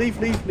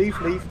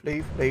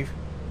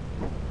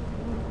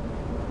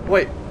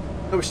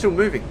 No, we're still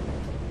moving.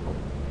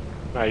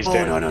 No, he's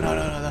dead. No,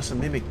 that's a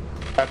mimic.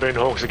 Baboon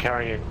hawks are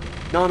carrying.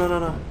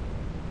 No.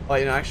 Oh,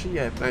 you know, actually,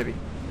 yeah, maybe.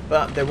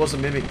 But there was a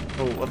mimic,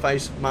 or a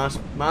face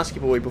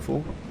masky boy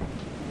before.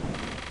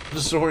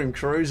 Just saw him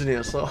cruising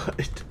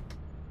outside.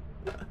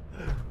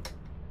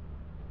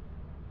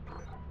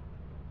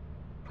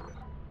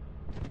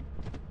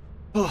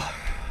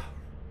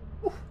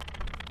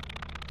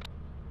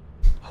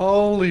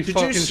 Holy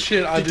fucking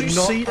shit! I did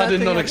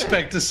not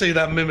expect to see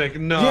that mimic.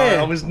 No,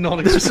 yeah, I was not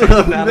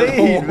expecting that at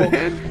all.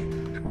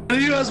 Man.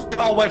 And you guys,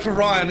 I'll wait for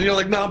Ryan, and you're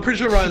like, no, I'm pretty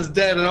sure Ryan's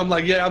dead, and I'm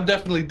like, yeah, I'm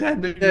definitely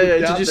dead. Did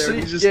you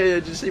see?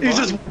 Did you see? He's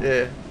just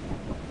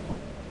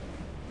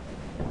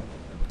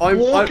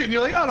walking.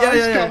 You're like, oh no,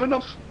 he's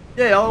coming.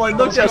 Yeah, I like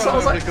looked outside. I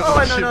was like,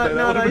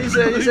 oh no, he's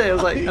there. I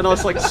was like, and I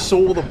was like,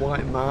 saw the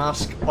white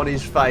mask on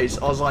his face.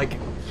 I was like,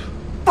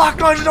 fuck,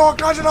 close the door.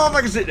 I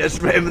can sit there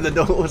slamming the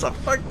door. I was like,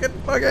 fuck, get the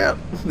fuck out.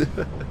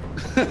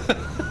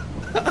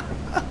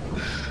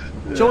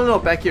 Surely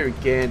not back here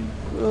again.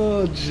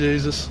 Oh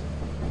Jesus.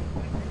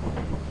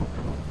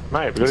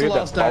 Mate, we gotta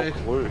get that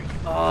bulk loot.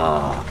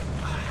 Oh,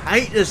 I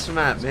hate this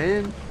map,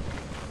 man.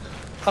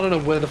 I don't know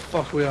where the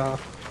fuck we are.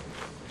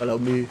 Hello,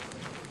 me.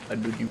 I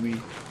know you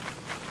will.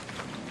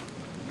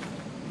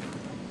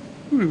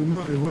 Ooh,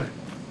 where?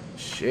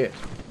 Shit.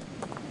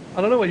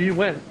 I don't know where you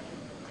went.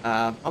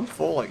 I'm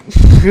falling.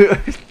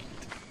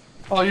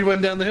 Oh, you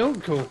went down the hill?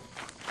 Cool.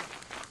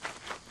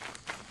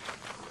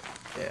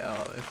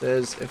 Yeah, if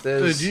there's...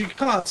 Dude, you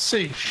can't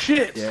see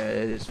shit! Yeah,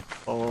 it is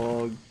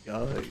fog.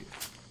 Go.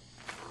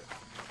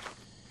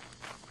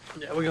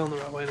 Yeah, we're going the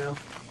right way now.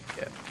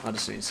 Yeah, I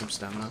just need some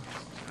stamina.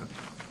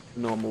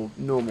 Normal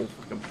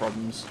fucking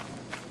problems.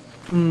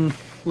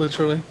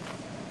 Literally.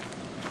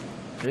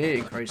 I need to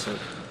increase it.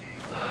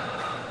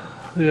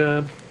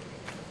 Yeah.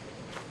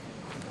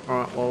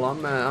 Alright, well,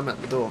 I'm at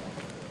the door.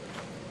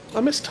 I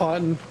miss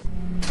Titan.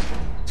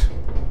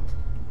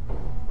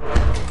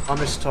 I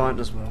miss Titan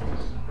as well.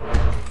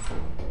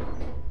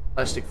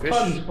 Plastic fish.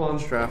 Titan's fun.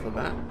 Straight off the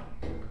bat.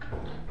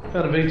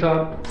 Found a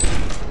V-type.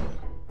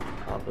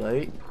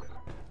 Lovely.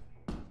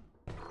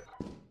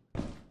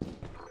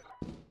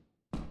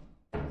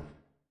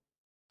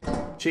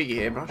 Cheeky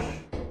hairbrush.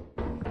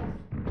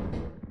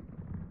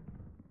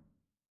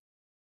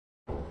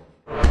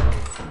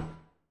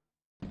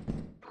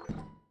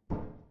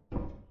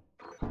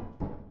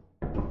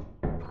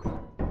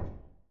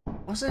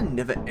 Why is there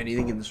never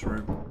anything in this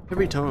room?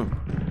 Every time.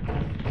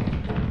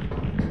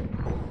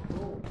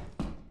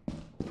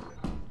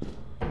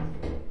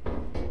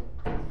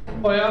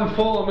 Oh yeah, I'm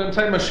full. I'm gonna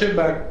take my shit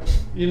back.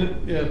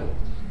 Yeah.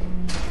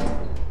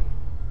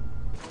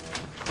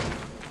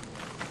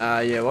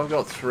 Yeah, well, I've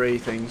got 3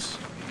 things.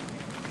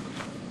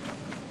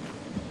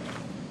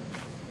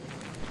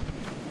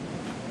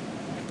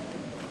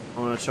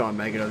 I'm gonna try and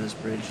make it over this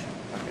bridge.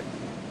 Okay.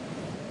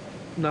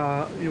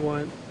 Nah, you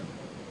won't.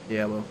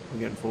 Yeah, well, I'm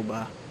getting full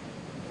bar.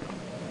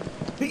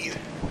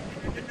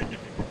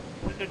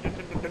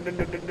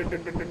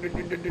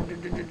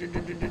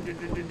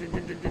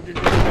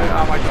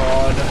 Oh my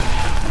god.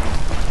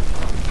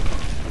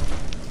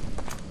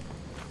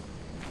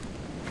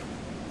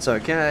 It's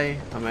okay.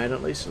 I made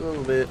at least a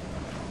little bit.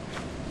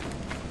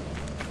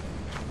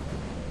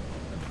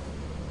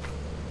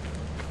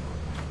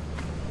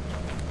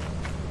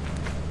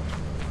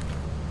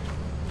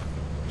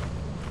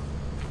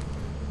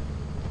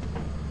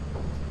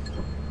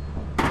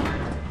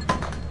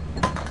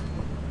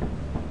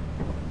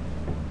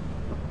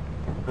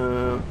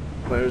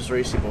 Where's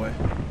Reese boy?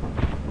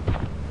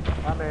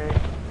 Honey.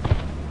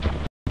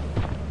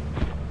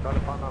 Trying to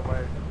find my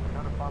way.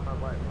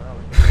 Where are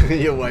we?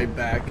 You're way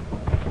back.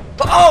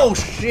 Oh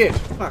shit!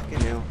 Fucking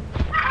hell.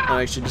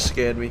 That actually just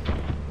scared me.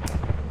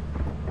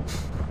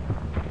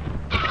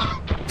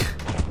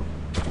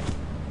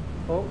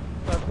 Oh,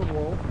 that's a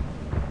wall.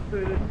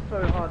 Dude, it's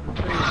so hard to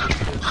see.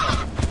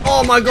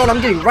 Oh my god,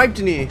 I'm getting raped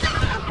in here.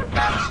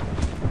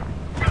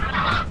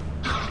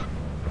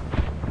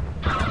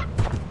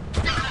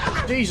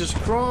 Jesus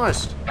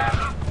Christ.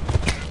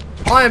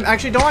 I am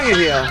actually dying in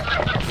here.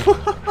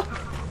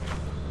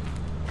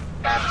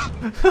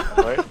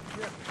 Wait.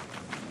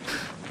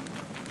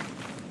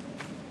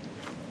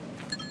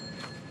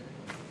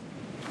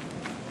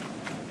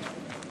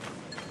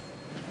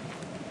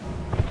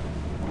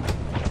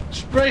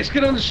 Race,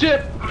 get on the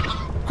ship!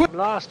 I'm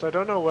lost. I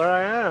don't know where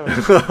I am.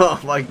 Oh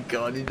my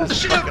god, he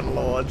just fucking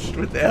launched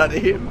without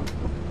him.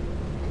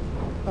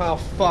 Oh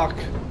fuck.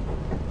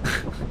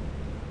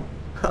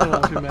 I don't know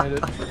if he made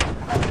it.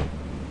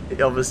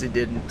 He obviously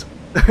didn't.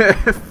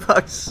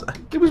 Fuck's sake.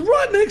 He was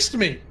right next to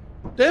me.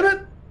 Damn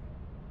it.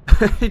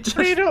 He just,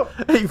 What are you doing?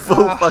 he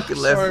full fucking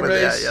left sorry,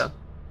 without Reese. you.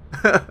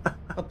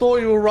 I thought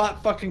you were right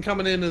fucking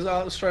coming in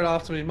as straight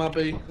after me, might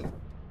be.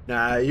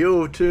 Nah,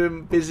 you're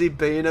too busy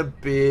being a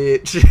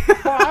bitch.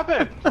 What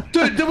happened?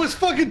 Dude, there was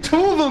fucking 2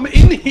 of them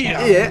in here.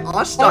 Yeah,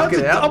 I stuck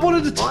it out. I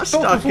wanted to talk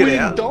before we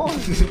even died.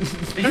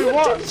 Who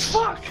was?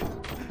 Fuck.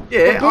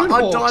 Yeah, I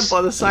Boombox died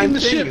by the same in the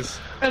ship. things.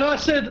 And I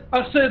said,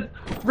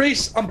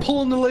 Reese, I'm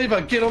pulling the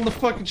lever. Get on the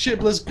fucking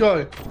ship. Let's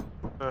go.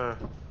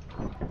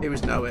 He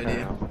was nowhere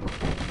near.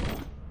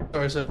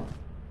 Sorry, sir.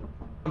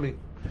 I mean,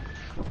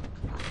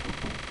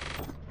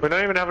 We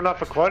don't even have enough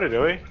for quota,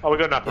 do we? Oh, we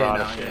got enough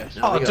Yeah, for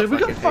no, Oh, dude, we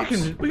got heaps.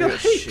 fucking- we got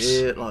heaps.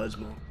 Shit loads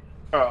more.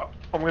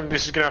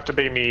 This is gonna have to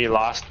be me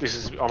last.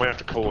 I'm gonna have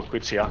to call it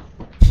quits here.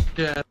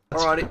 yeah.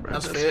 Alrighty,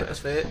 that's fair, that's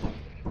fair.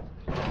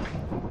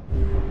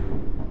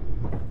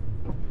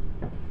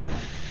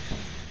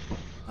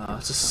 It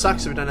just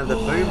sucks that we don't have that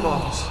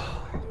boombox.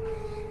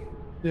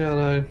 Yeah, I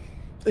know.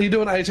 Are you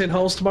doing 18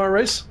 holes tomorrow,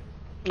 Reese?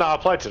 No, I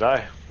played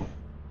today.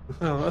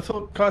 Oh, I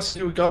thought Kai said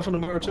you were golfing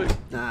tomorrow too.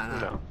 Nah.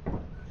 No.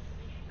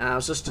 It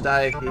was just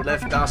today. He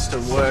left us to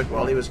work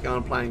while he was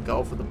going playing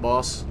golf with the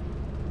boss.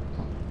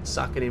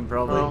 Sucking him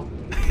probably. Oh.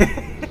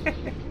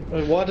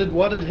 Wait, why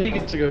did he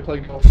get to go play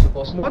golf with the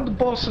boss? Why did the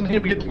boss and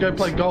him get to go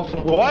play golf?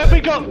 Why have we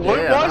got loot?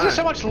 Yeah, Why I is there know.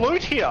 so much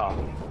loot here?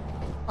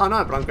 Oh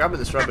no, but I'm grabbing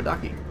this rubber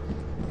ducky.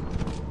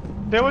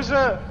 There was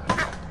a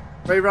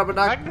Free rubber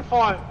duck.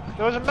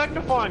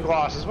 magnifying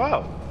glass as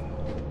well.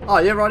 Oh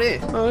yeah, right here.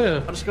 Oh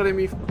yeah. I just got it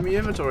in my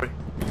inventory.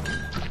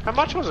 How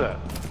much was it?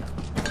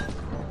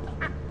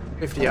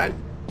 58.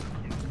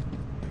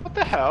 What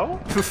the hell?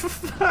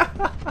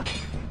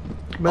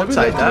 Maybe I'll they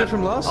take did that. it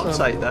from last I'll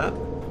time. take that.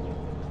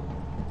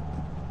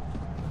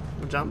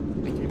 I'll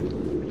jump. Thank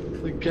you.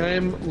 The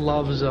game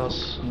loves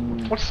us.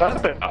 What's that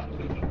about?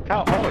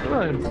 How odd?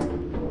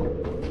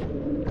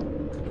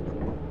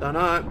 Don't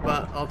know,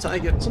 but I'll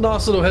take it. It's a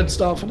nice little head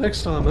start for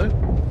next time, though.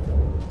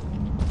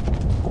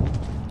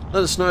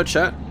 Let us know,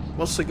 chat.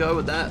 What's the go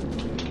with that?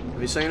 Have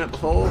you seen it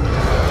before?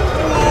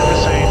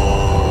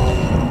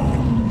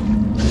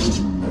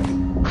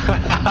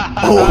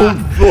 Oh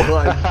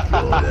my god,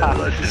 how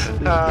did I just miss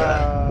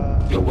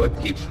that? Your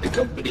work keeps the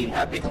company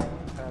happy.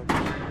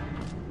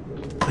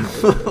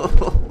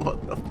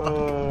 What the fuck?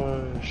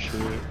 Oh shit.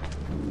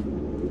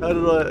 How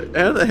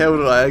the hell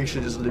did I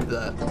actually just live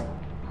that?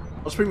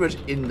 I was pretty much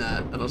in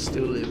that and I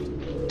still lived.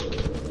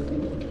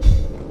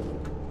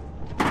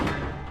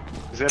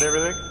 Is that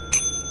everything?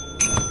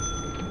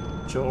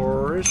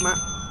 Sure is, mate.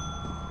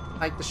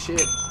 Take the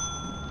shit.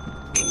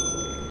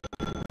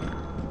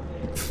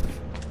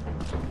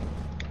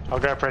 I'll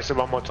go press it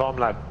one more time,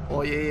 lad.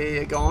 Oh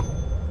yeah, go on.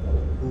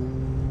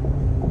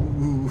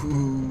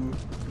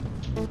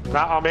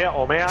 Nah, I'm out.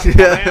 I'm out.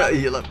 Yeah,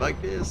 you look like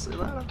this. See you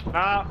later.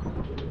 Nah.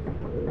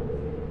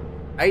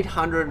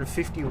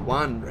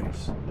 851,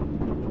 Reese.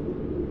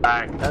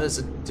 Bang. That is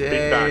a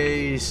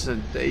bang.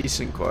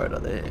 decent quota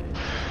there.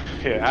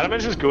 Yeah,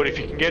 Adamance is good if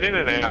you can get in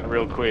and out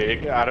real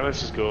quick.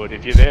 Adamance is good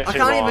if you're there I too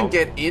can't long. even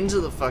get into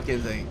the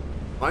fucking thing.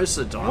 Most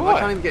of the time, Why? I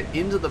can't even get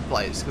into the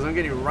place because I'm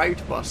getting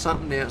raped by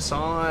something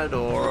outside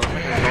or a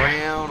fucking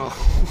ground or.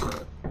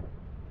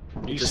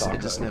 You It suck,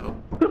 just though.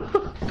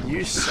 never.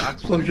 You suck.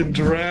 Fucking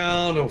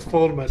drowned or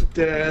fall to my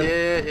death.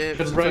 Yeah.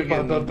 Been raped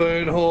by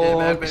baboon Yeah,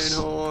 hawks.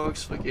 baboon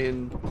hawks.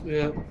 Fucking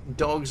Yeah.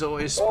 dogs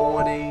always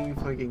spawning.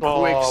 Fucking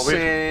Oh,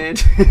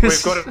 quicksand.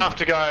 We've got enough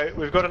to go.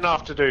 We've got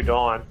enough to do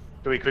Dine.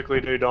 Do we quickly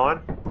do Dine?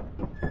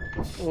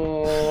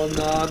 Oh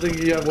no, I think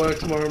you got work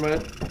tomorrow,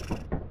 mate.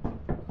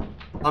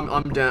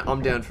 I'm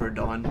down for a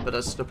dine, but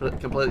that's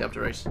completely up to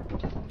Reese.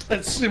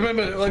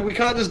 Remember, like we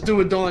can't just do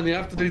a dine. You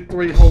have to do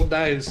 3 whole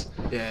days.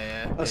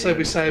 Yeah. I say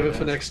we save it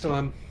for next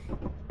time.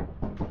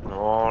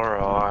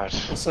 Alright.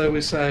 I say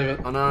we save it.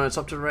 I know, it's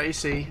up to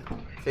Racey.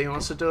 If he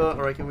wants to do it, I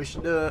reckon we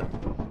should do it.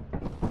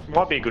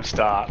 Might be a good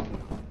start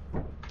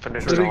for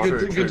next It'd be time.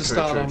 good to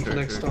start on for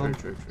next time.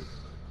 True.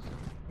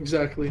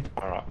 Exactly.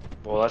 Alright.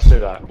 Well, let's do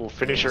that. We'll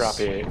finish her up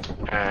here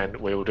and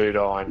we will do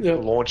Dine.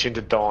 Yep. Launch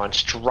into Dine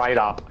straight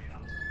up.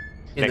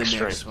 In Next the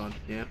next stream. one,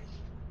 yeah.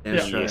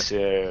 Yeah. Yes,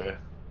 sir.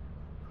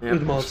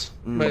 With mods,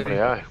 maybe.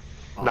 Yeah.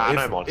 Oh, Nah,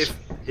 no mods.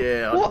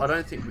 I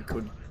don't think we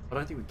could. I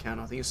don't think we can.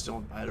 I think it's still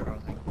on beta. I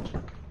think.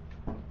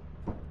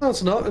 No,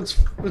 it's not.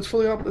 It's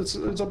fully up. It's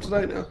up to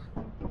date now.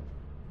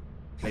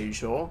 Are you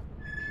sure?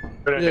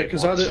 We don't Yeah, need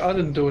because mods. I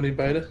didn't do any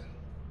beta.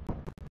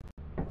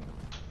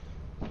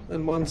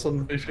 And mine's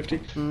on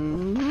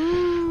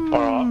V50.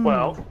 Alright,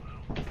 well,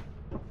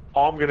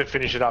 I'm going to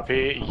finish it up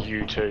here.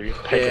 You two,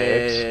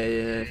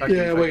 peckerheads.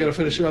 Yeah, we're gonna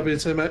finish it up here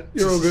too, mate.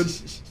 You're all good.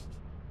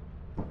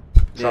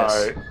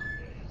 Yes. So,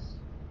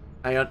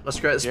 Hang on, let's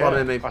create the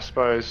Spider-Man meme. I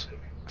suppose.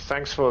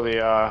 Thanks for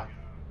the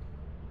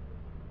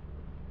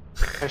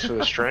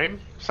stream.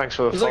 Thanks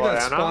for the It's like follow,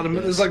 that Anna.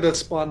 Spider-Man. It's like that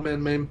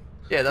Spider-Man meme.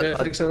 Yeah,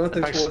 I think so.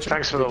 Thanks for watching.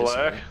 Thanks for the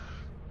lurk.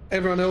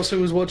 Everyone else who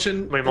was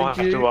watching, we might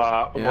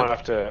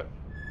have to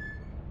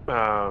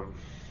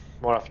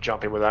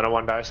jump in with Anna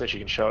one day so she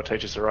can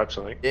teach us the ropes.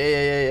 I think.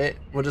 Yeah.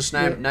 We'll just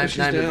name the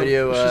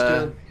video.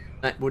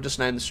 We'll just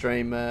name the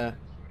stream.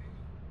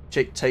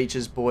 Chick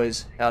teaches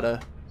boys how to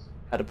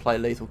play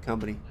Lethal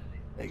Company.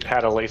 How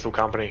to Lethal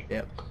Company.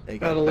 Yep. There you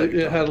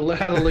go. How to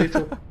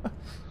Lethal.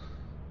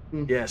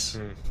 Yes.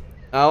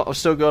 I've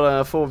still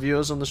got 4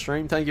 viewers on the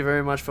stream. Thank you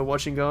very much for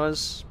watching,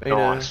 guys.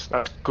 Nice.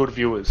 That's good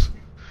viewers.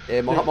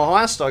 Yeah, my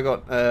highest I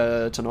got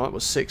tonight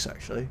was 6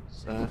 actually.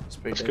 So it's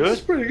pretty good.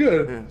 It's pretty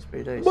good. Yeah, it's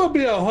pretty decent. Might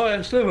be our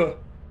highest ever.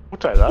 We'll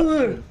take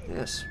that.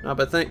 Yes. No,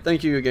 but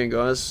thank you again,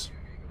 guys.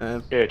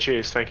 Yeah,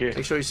 cheers. Thank you.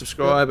 Make sure you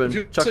subscribe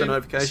and chuck a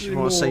notification if you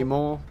want to see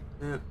more.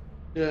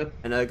 Yeah.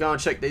 And go and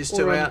check these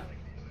 2 out.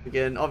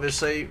 Again,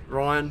 obviously,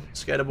 Ryan,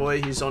 Skater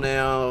Boy, he's on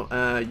our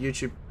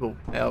YouTube, well,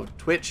 our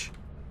Twitch,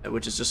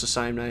 which is just the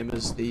same name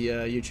as the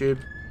YouTube.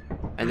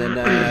 And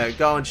then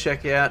go and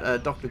check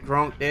out Dr.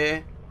 Gronk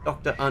there,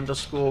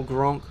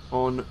 Dr_Gronk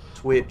on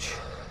Twitch.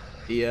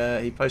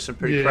 He posts some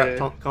pretty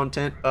crap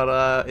content,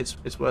 but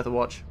it's worth a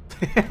watch.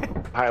 Hey,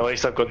 at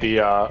least I've got the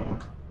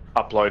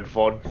upload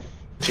VOD.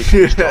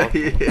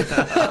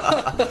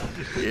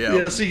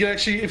 Yeah, so you can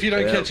actually, if you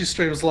don't catch your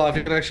streams live,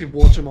 you can actually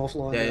watch them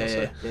offline.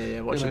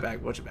 Yeah. Watch it back.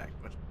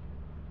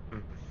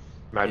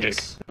 Magic.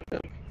 Yes.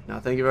 No,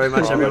 thank you very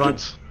much, everyone.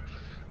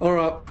 All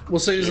right, we'll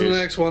see you in the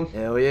next one.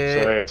 Hell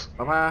yeah. See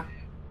Bye-bye.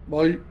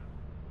 Bye.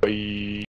 Bye.